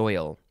of the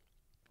soil.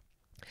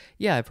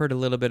 Yeah, I've heard a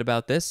little bit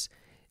about this.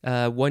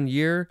 One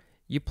year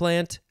you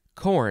plant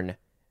corn,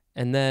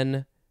 and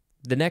then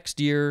the next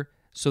year,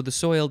 so the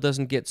soil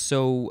doesn't get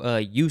so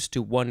used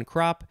to one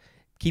crop,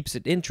 keeps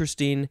it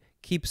interesting,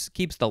 keeps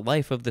the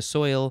life of the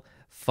soil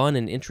fun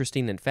and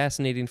interesting and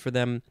fascinating for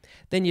them.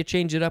 Then you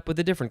change it up with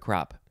a different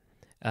crop.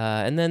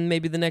 And then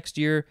maybe the next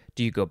year,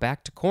 do you go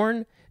back to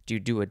corn? Do you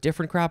do a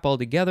different crop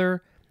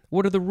altogether?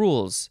 What are the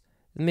rules?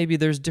 Maybe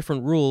there's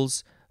different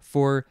rules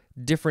for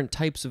different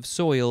types of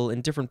soil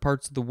in different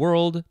parts of the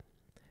world.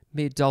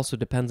 It also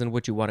depends on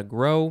what you want to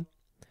grow.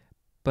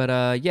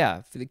 But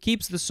yeah, it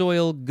keeps the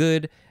soil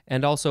good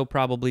and also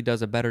probably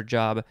does a better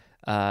job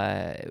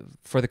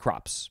for the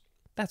crops.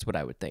 That's what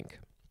I would think.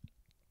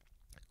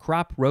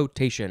 Crop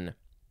rotation.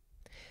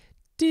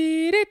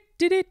 Do.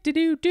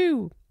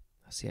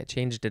 See, I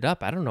changed it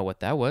up. I don't know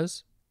what that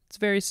was. It's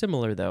very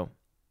similar, though.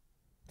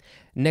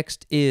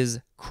 Next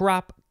is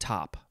crop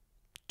top.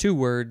 2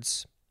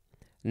 words.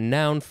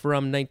 Noun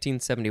from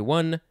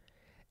 1971.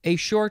 A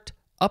short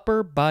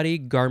upper body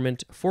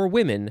garment for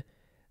women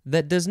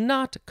that does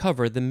not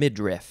cover the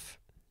midriff.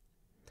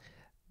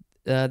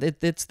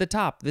 It's the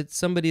top.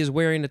 Somebody is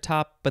wearing a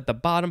top, but the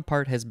bottom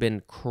part has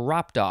been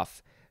cropped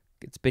off.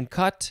 It's been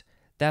cut.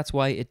 That's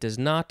why it does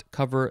not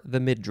cover the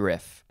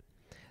midriff.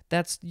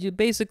 That's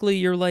basically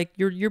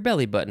your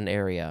belly button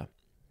area.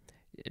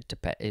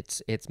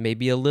 It's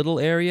maybe a little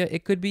area.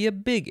 It could be a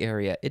big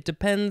area. It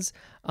depends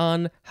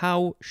on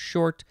how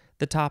short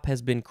the top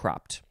has been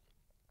cropped.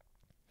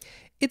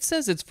 It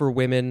says it's for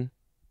women.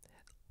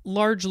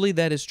 Largely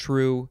that is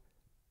true,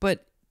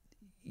 but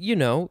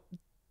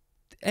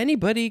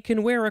anybody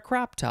can wear a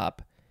crop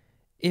top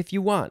if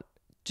you want.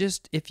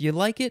 Just if you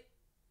like it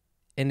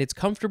and it's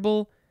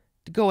comfortable,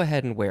 go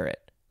ahead and wear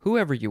it,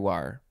 whoever you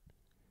are.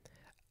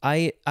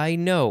 I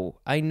know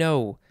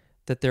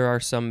that there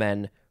are some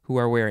men who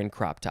are wearing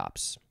crop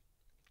tops.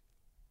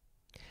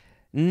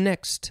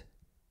 Next,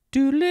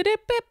 it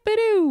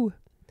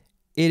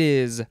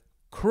is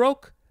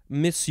croque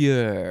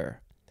monsieur.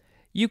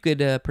 You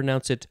could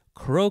pronounce it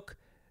croque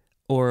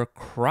or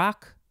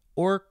croc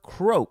or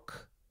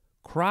croak.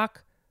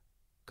 Croc,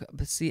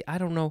 but see, I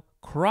don't know.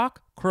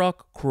 Croc,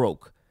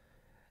 croak.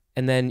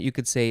 And then you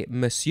could say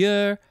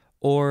monsieur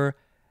or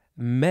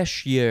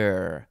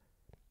monsieur,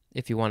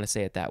 if you want to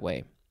say it that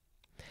way.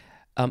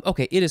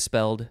 Okay, it is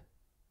spelled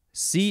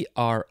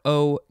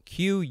CROQUE,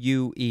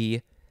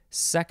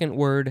 second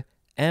word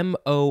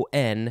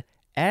MONSIEUR,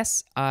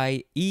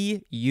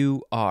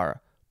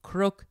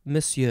 croque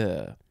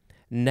monsieur.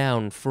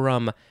 Noun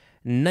from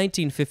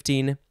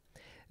 1915.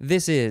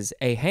 This is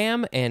a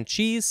ham and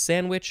cheese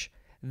sandwich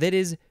that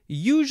is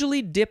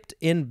usually dipped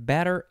in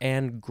batter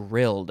and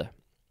grilled.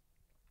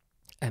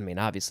 I mean,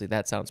 obviously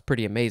that sounds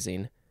pretty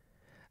amazing.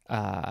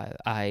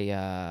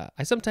 I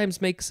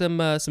sometimes make some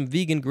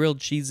vegan grilled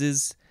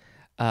cheeses,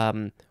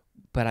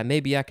 but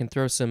maybe I can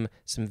throw some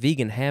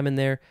vegan ham in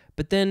there.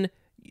 But then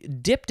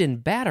dipped in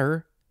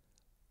batter,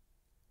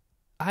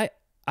 I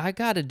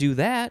gotta do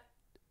that.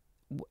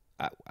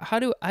 I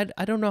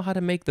don't know how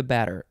to make the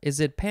batter. Is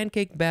it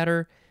pancake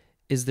batter?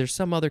 Is there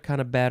some other kind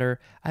of batter?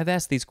 I've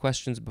asked these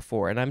questions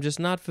before, and I'm just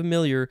not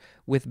familiar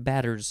with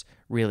batters,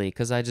 really,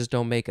 because I just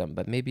don't make them.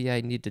 But maybe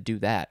I need to do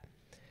that.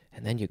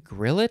 And then you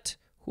grill it?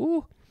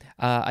 Whew.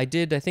 I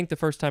think the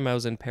first time I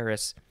was in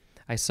Paris,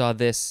 I saw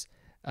this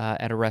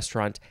at a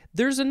restaurant.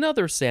 There's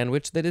another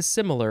sandwich that is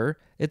similar.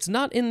 It's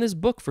not in this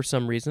book for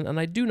some reason, and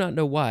I do not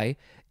know why.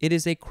 It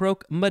is a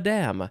croque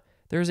madame.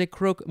 There's a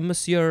croque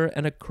monsieur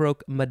and a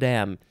croque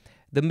madame.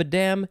 The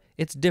madame,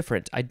 it's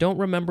different. I don't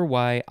remember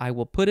why. I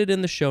will put it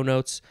in the show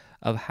notes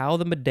of how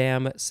the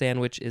madame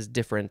sandwich is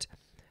different,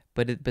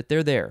 but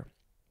they're there.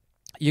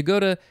 You go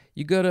to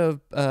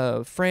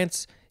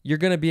France, you're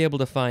going to be able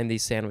to find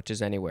these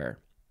sandwiches anywhere.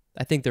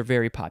 I think they're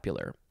very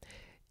popular.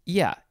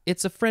 Yeah,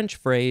 it's a French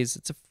phrase.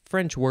 It's a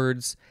French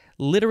words.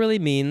 Literally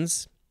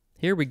means,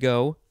 here we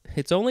go.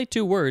 It's only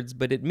 2 words,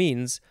 but it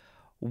means,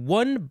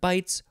 one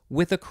bites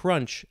with a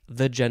crunch,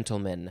 the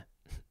gentleman.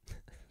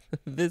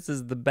 This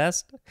is the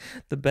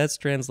best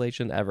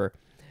translation ever.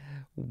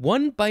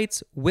 One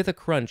bites with a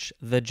crunch,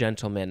 the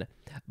gentleman.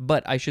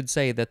 But I should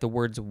say that the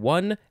words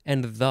one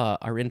and the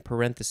are in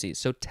parentheses.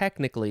 So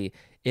technically,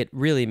 it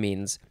really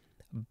means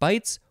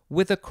bites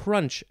with a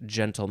crunch,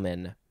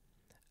 gentleman.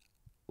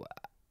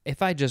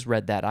 If I just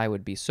read that, I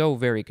would be so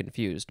very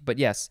confused. But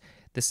yes,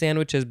 the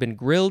sandwich has been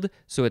grilled,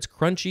 so it's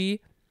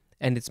crunchy,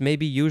 and it's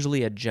maybe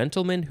usually a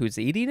gentleman who's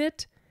eating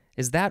it.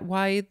 Is that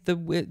why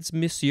it's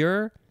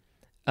monsieur?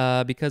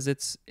 Because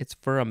it's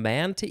for a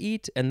man to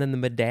eat, and then the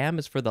madame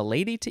is for the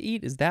lady to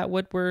eat? Is that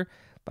what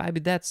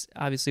that's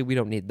obviously we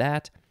don't need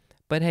that.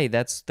 But hey,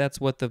 that's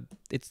what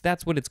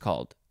it's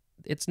called.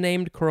 It's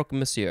named croque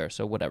monsieur,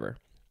 so whatever.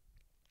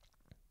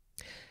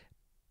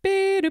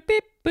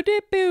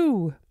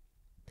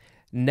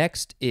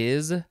 Next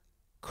is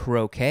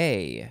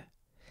croquet.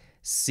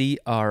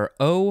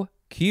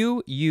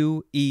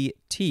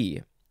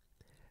 Croquet.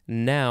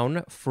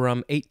 Noun from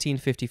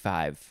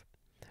 1855.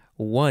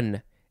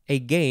 1. A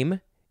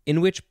game in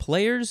which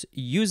players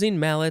using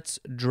mallets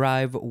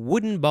drive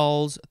wooden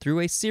balls through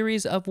a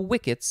series of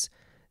wickets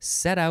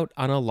set out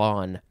on a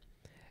lawn.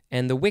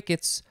 And the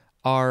wickets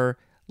are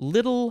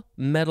little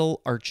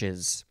metal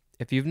arches.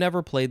 If you've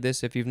never played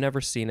this, if you've never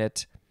seen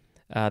it,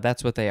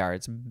 that's what they are.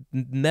 It's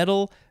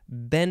metal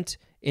bent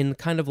in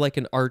kind of like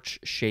an arch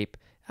shape.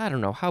 I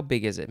don't know, how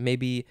big is it?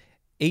 Maybe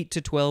 8 to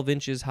 12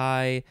 inches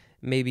high,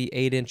 maybe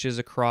 8 inches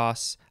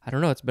across. I don't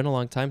know, it's been a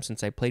long time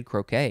since I played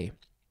croquet.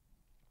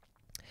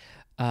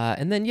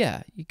 And then,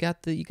 yeah, you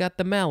got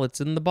the mallets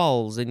and the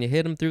balls, and you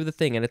hit them through the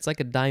thing, and it's like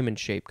a diamond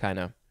shape, kind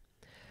of.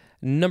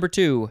 Number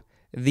 2,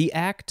 the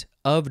act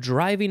of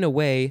driving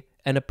away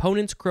an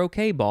opponent's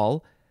croquet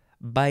ball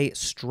by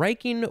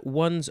striking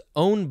one's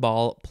own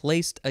ball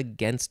placed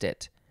against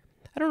it.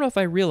 I don't know if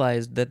I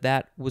realized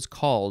that was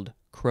called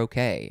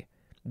croquet.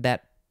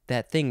 That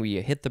thing where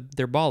you hit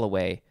their ball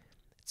away.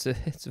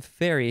 It's a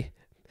very,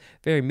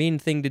 very mean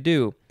thing to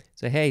do.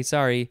 Say, hey,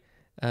 sorry,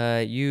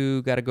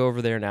 you got to go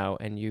over there now,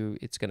 and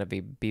it's going to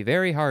be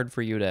very hard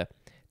for you to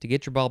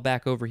get your ball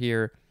back over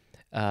here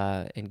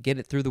and get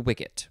it through the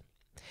wicket.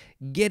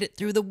 Get it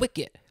through the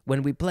wicket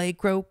when we play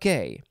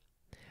croquet.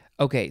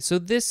 Okay, so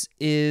this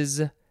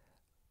is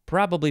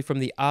probably from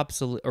the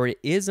obsolete, or it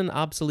is an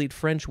obsolete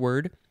French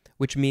word,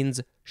 which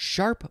means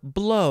sharp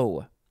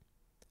blow,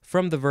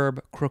 from the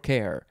verb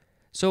croquer.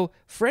 So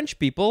French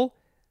people,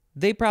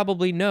 they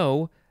probably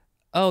know,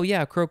 oh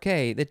yeah,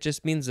 croquet, that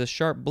just means a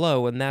sharp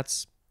blow, and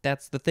that's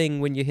the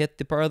thing when you hit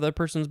the other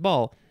person's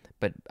ball.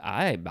 But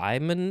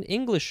I'm an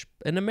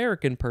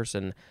American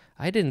person.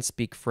 I didn't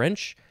speak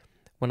French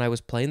when I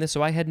was playing this,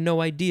 so I had no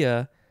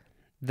idea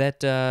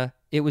that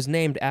it was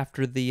named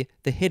after the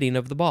hitting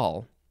of the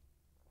ball.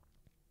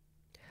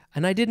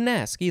 And I didn't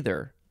ask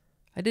either.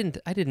 I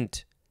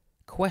didn't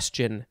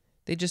question.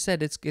 They just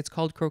said it's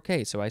called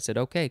croquet, so I said,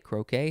 okay,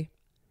 croquet.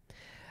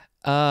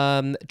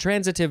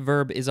 Transitive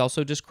verb is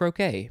also just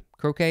croquet.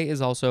 Croquet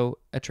is also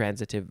a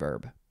transitive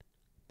verb.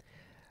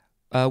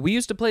 We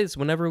used to play this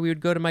whenever we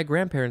would go to my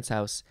grandparents'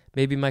 house.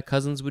 Maybe my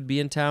cousins would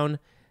be in town,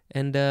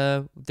 and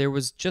there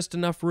was just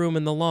enough room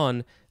in the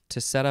lawn to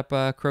set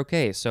up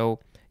croquet. So,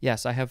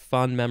 yes, I have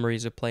fond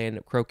memories of playing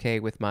croquet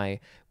with my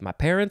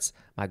parents,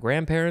 my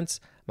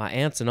grandparents, my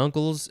aunts and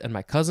uncles, and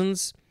my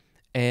cousins.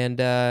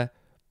 And I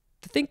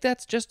think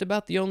that's just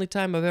about the only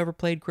time I've ever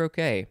played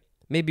croquet.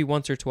 Maybe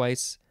once or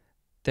twice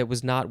that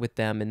was not with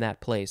them in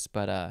that place.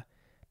 But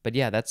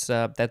yeah, that's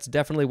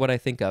definitely what I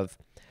think of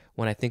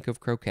when I think of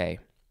croquet.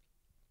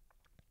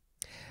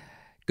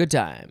 Good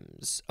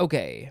times.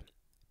 Okay.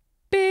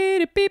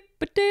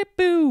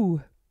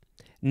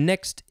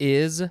 Next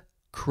is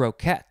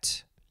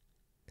croquette.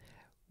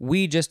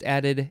 We just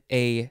added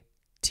a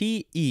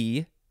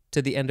T-E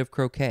to the end of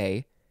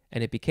croquet,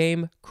 and it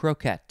became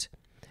croquette.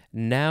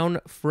 Noun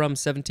from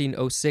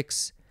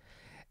 1706.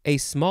 A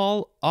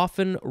small,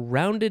 often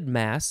rounded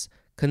mass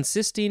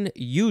consisting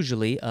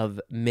usually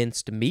of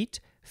minced meat,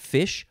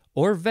 fish,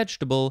 or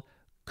vegetable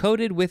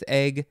coated with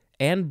egg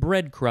and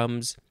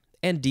breadcrumbs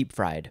and deep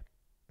fried.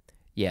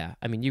 Yeah,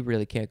 I mean, you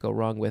really can't go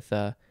wrong with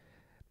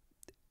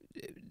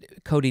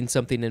coating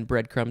something in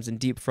breadcrumbs and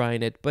deep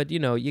frying it, but,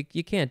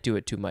 you can't do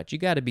it too much. You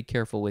got to be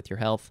careful with your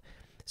health.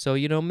 So,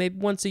 maybe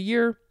once a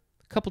year,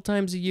 a couple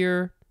times a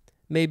year,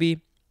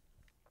 maybe.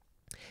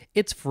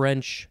 It's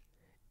French.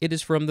 It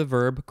is from the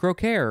verb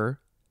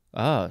croquer.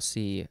 Oh,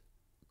 see,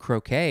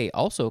 croquet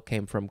also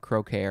came from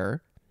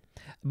croquer,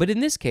 but in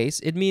this case,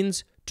 it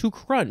means to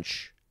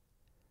crunch.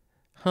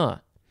 Huh.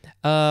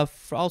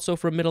 Also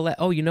from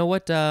oh, you know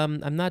what?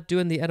 I'm not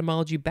doing the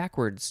etymology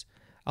backwards.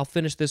 I'll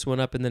finish this one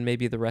up, and then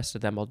maybe the rest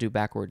of them I'll do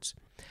backwards.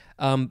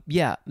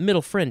 Yeah,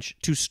 Middle French,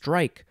 to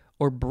strike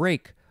or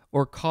break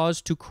or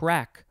cause to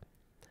crack.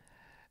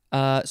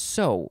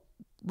 So,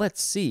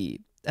 let's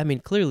see. I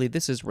mean, clearly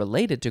this is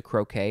related to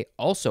croquet,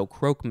 also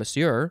croque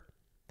monsieur.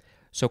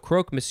 So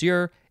croque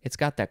monsieur, it's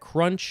got that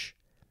crunch.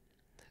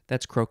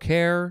 That's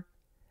croquer.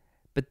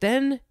 But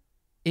then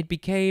it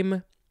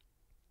became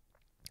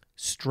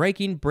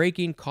striking,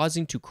 breaking,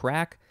 causing to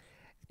crack.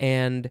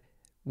 And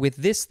with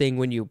this thing,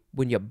 when you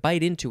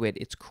bite into it,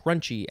 it's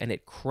crunchy and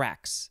it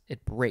cracks,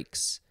 it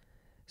breaks.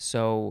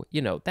 So,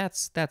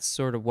 that's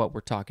sort of what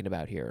we're talking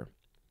about here.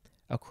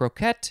 A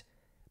croquette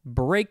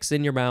breaks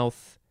in your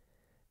mouth,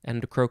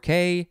 and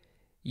croquet,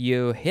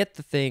 you hit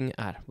the thing.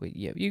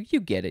 You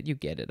get it. You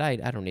get it. I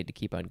don't need to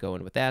keep on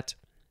going with that.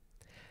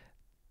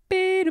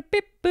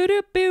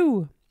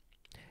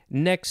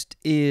 Next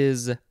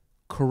is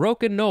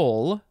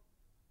croquenole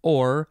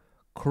or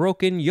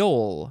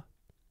croquenole.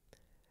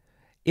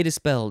 It is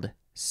spelled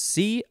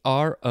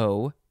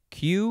Croquuignole.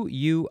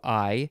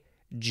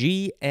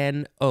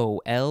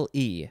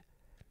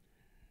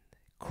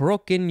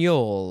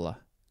 Croquignole,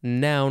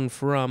 noun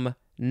from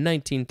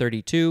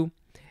 1932,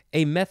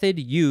 a method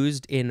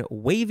used in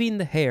waving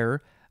the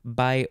hair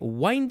by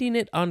winding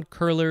it on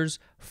curlers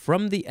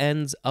from the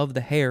ends of the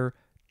hair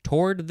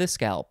toward the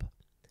scalp.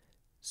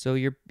 So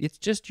you're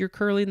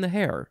curling the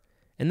hair.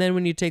 And then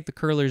when you take the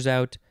curlers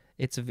out,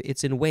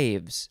 it's in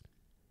waves.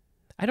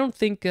 I don't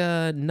think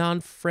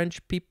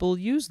non-French people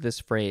use this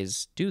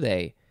phrase, do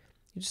they?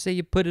 You just say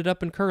you put it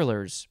up in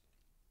curlers.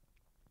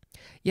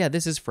 Yeah,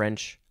 this is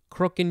French,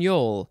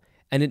 croquignole,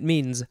 and it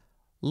means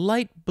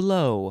light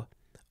blow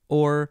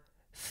or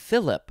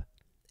fillip,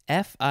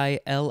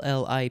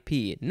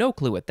 F-I-L-L-I-P. No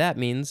clue what that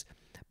means,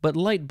 but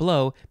light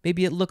blow,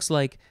 maybe it looks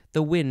like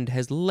the wind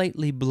has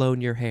lightly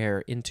blown your hair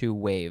into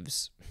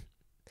waves.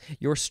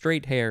 Your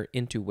straight hair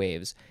into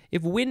waves.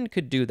 If wind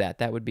could do that,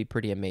 that would be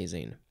pretty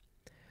amazing.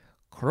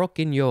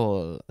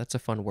 Croquignole, that's a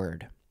fun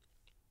word.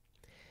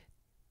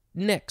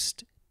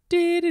 Next.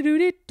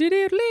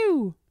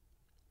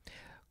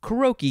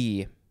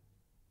 Croquis.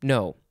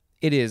 No,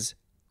 it is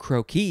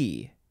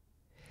croquis.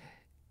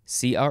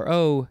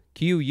 C-R-O-Q-U-I-S.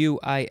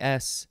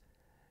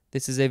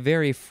 This is a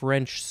very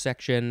French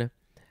section.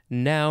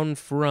 Noun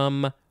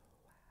from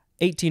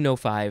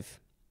 1805.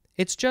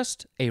 It's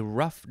just a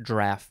rough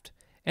draft,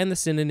 and the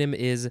synonym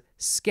is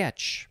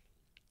sketch.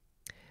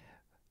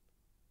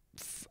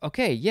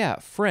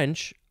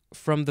 French,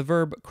 from the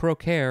verb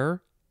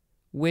croquer,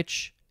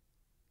 which,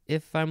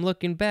 if I'm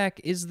looking back,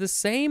 is the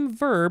same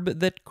verb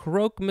that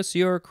croque,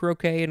 monsieur,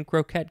 croquet, and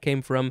croquette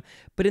came from,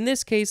 but in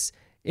this case,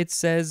 it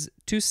says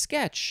to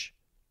sketch.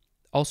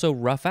 Also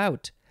rough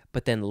out,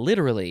 but then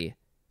literally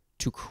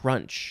to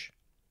crunch.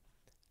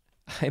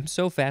 I'm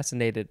so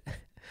fascinated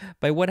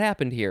by what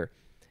happened here.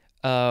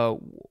 To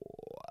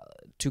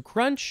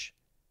crunch,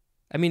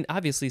 I mean,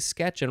 obviously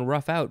sketch and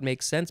rough out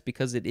makes sense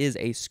because it is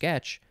a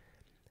sketch,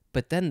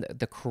 but then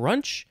the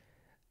crunch,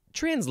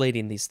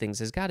 translating these things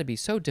has got to be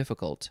so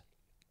difficult.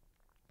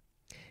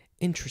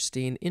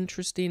 Interesting.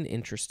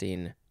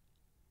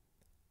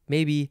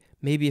 Maybe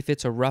if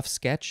it's a rough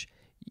sketch,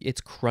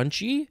 it's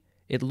crunchy.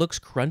 It looks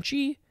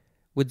crunchy.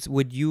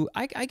 Would you?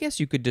 I guess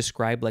you could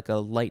describe like a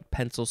light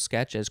pencil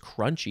sketch as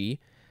crunchy,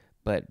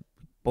 but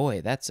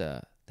boy, that's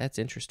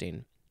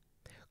interesting.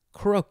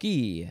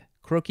 Croquis,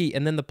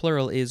 and then the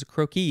plural is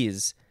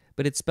croquis,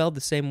 but it's spelled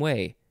the same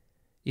way.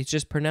 You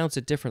just pronounce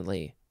it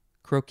differently.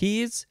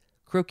 Croquis,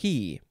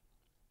 croquis.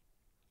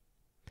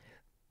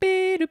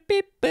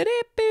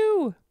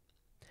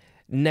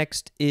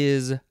 Next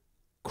is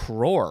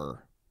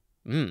crore.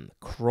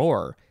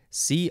 Crore.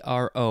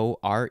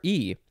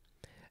 C-R-O-R-E.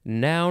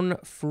 Noun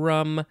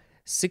from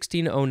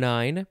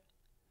 1609.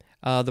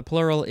 The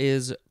plural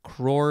is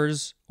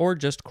crores, or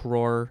just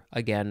crore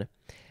again.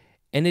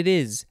 And it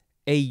is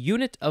a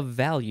unit of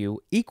value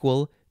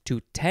equal to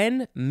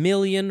 10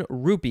 million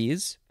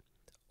rupees,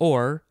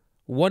 or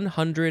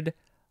 100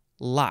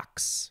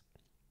 lakhs.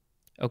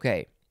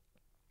 Okay,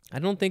 I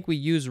don't think we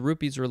use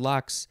rupees or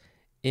lakhs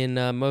in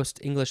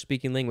most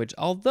English-speaking language,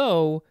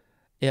 although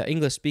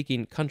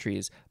English-speaking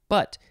countries.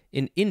 But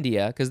in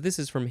India, because this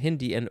is from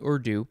Hindi and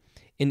Urdu,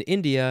 in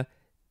India,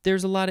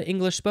 there's a lot of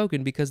English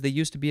spoken because they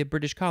used to be a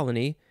British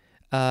colony,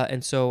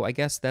 and so I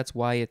guess that's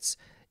why it's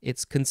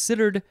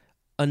considered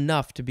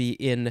enough to be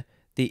in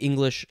the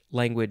English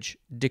language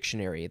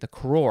dictionary, the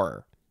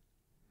crore.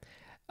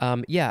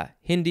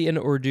 Hindi and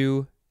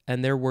Urdu,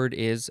 and their word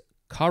is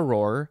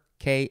karor,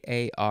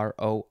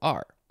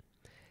 K-A-R-O-R.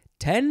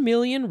 10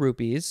 million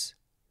rupees,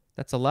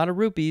 that's a lot of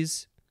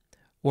rupees,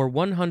 or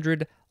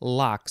 100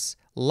 lakhs.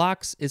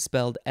 Lakhs is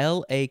spelled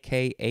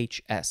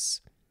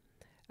L-A-K-H-S.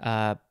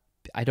 I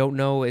don't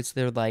know, is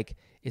it like,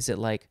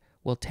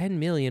 10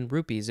 million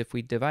rupees, if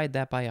we divide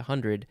that by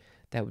 100,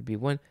 that would be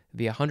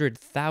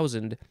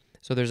 100,000.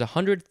 So there's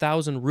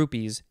 100,000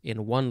 rupees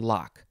in 1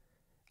 lakh,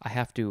 I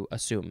have to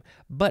assume.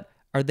 But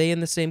are they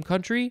in the same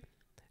country?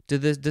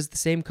 Does the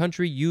same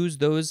country use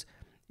those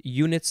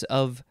units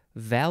of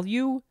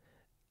value?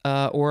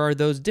 Or are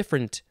those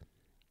different?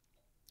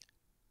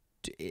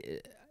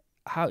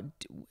 How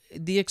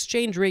the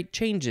exchange rate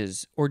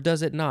changes, or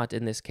does it not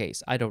in this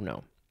case? I don't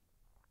know.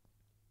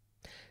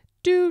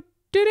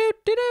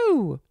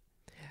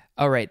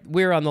 All right,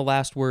 we're on the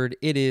last word.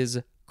 It is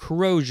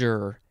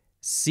crosier,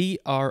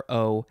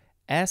 C-R-O-S-I-E-R,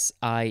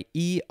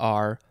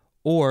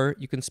 or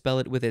you can spell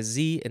it with a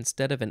Z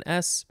instead of an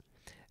S.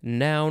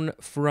 Noun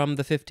from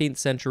the 15th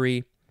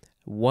century.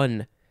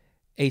 1.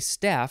 A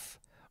staff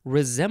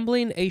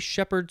resembling a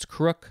shepherd's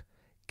crook,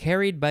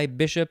 carried by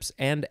bishops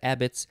and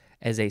abbots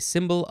as a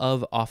symbol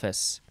of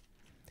office.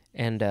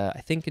 And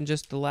I think in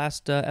just the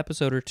last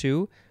episode or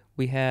two,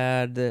 we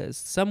had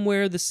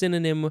somewhere the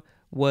synonym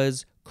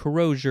was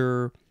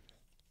crosier.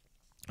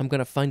 I'm going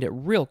to find it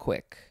real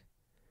quick.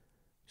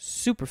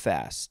 Super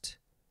fast.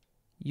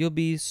 You'll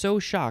be so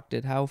shocked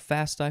at how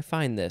fast I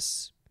find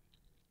this.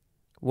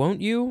 Won't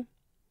you?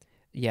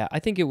 Yeah, I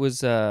think it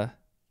was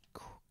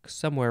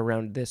somewhere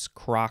around this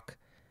croc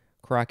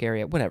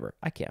area. Whatever.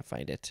 I can't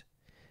find it.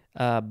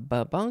 Smudge.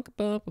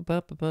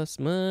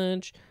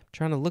 I'm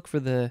trying to look for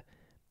the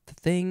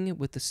thing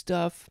with the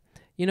stuff.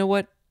 You know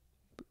what?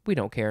 We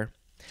don't care.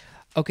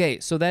 Okay,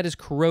 so that is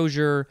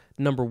crosier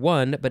number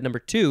 1, but number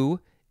 2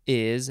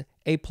 is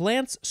a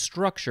plant's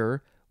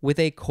structure with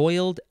a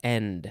coiled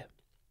end.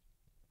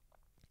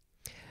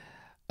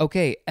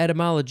 Okay,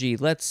 etymology.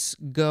 Let's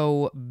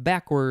go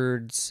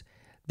backwards.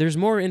 There's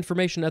more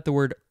information at the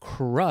word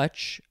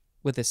crutch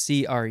with a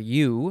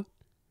CRU,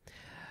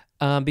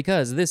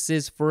 because this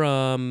is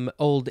from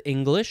Old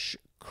English,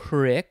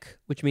 crick,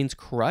 which means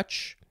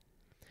crutch.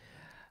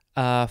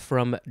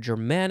 From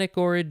Germanic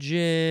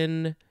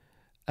origin,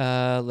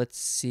 let's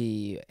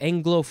see,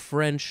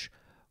 Anglo-French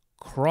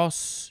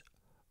croche,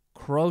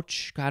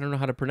 I don't know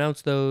how to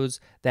pronounce those.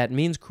 That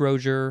means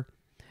crosier.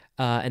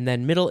 And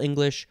then Middle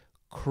English,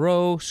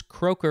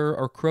 croker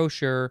or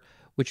crosier,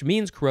 which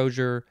means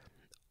crosier,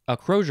 a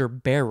crosier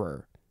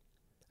bearer.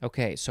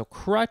 Okay, so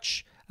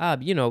crutch, a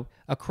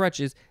crutch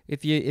is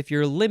if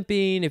you're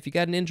limping, if you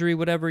got an injury,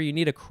 whatever, you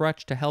need a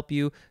crutch to help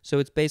you. So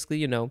it's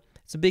basically,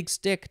 it's a big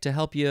stick to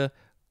help you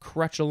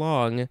crutch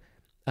along.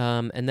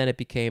 And then it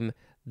became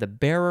the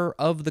bearer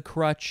of the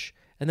crutch,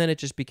 and then it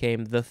just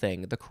became the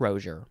thing, the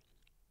crosier.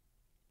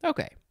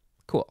 Okay,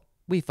 cool.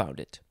 We found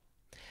it.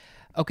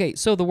 Okay,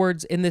 so the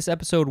words in this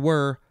episode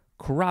were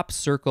crop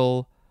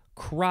circle,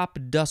 crop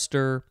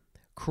duster,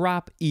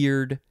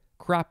 crop-eared,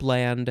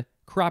 cropland,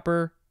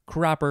 cropper,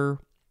 cropper,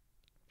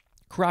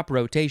 crop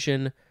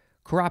rotation,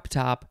 crop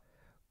top,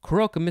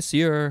 croque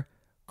monsieur,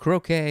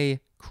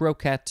 croquet,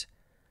 croquette,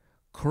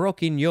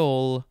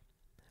 croquignole,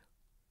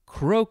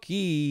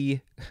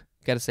 croquis,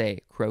 gotta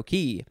say,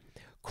 croquis,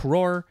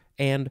 crore,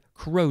 and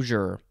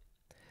crosier.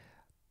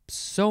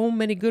 So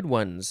many good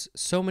ones.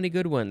 So many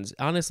good ones.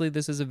 Honestly,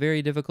 this is a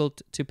very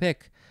difficult to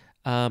pick.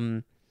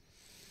 Oh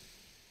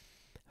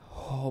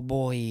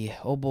boy.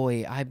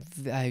 I've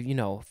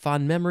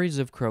fond memories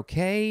of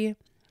croquet.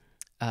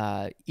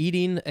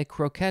 Eating a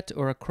croquette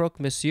or a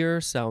croque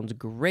monsieur sounds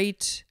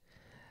great.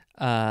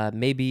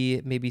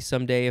 Maybe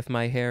someday if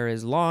my hair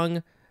is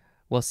long.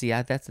 Well, see,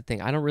 that's the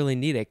thing. I don't really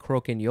need a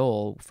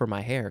croquignole for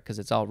my hair because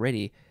it's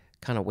already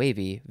kind of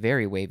wavy,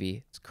 very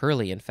wavy. It's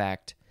curly, in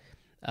fact.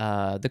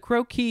 The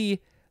croquis,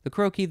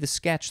 the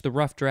sketch, the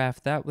rough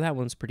draft, that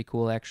one's pretty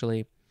cool,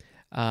 actually.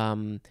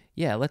 But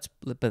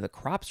the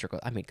crop circle,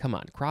 I mean, come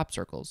on, crop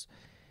circles.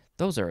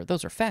 Those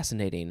are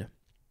fascinating.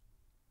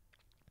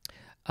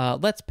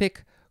 Let's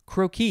pick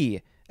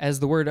croquis as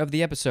the word of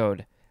the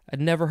episode.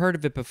 I'd never heard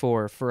of it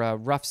before for a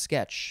rough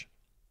sketch.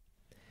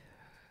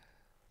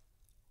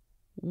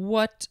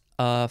 What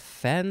a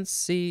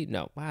fancy...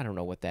 No, I don't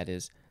know what that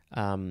is.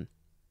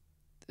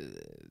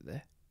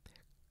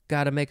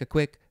 Gotta make a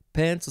quick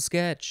pencil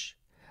sketch.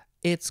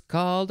 It's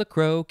called a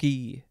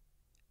croquis.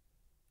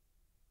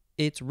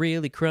 It's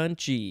really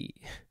crunchy.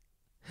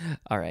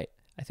 All right,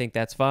 I think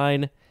that's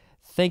fine.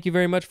 Thank you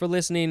very much for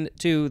listening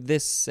to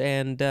this,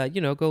 and,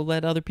 go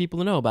let other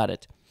people know about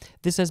it.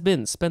 This has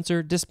been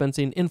Spencer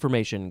dispensing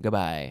information.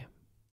 Goodbye.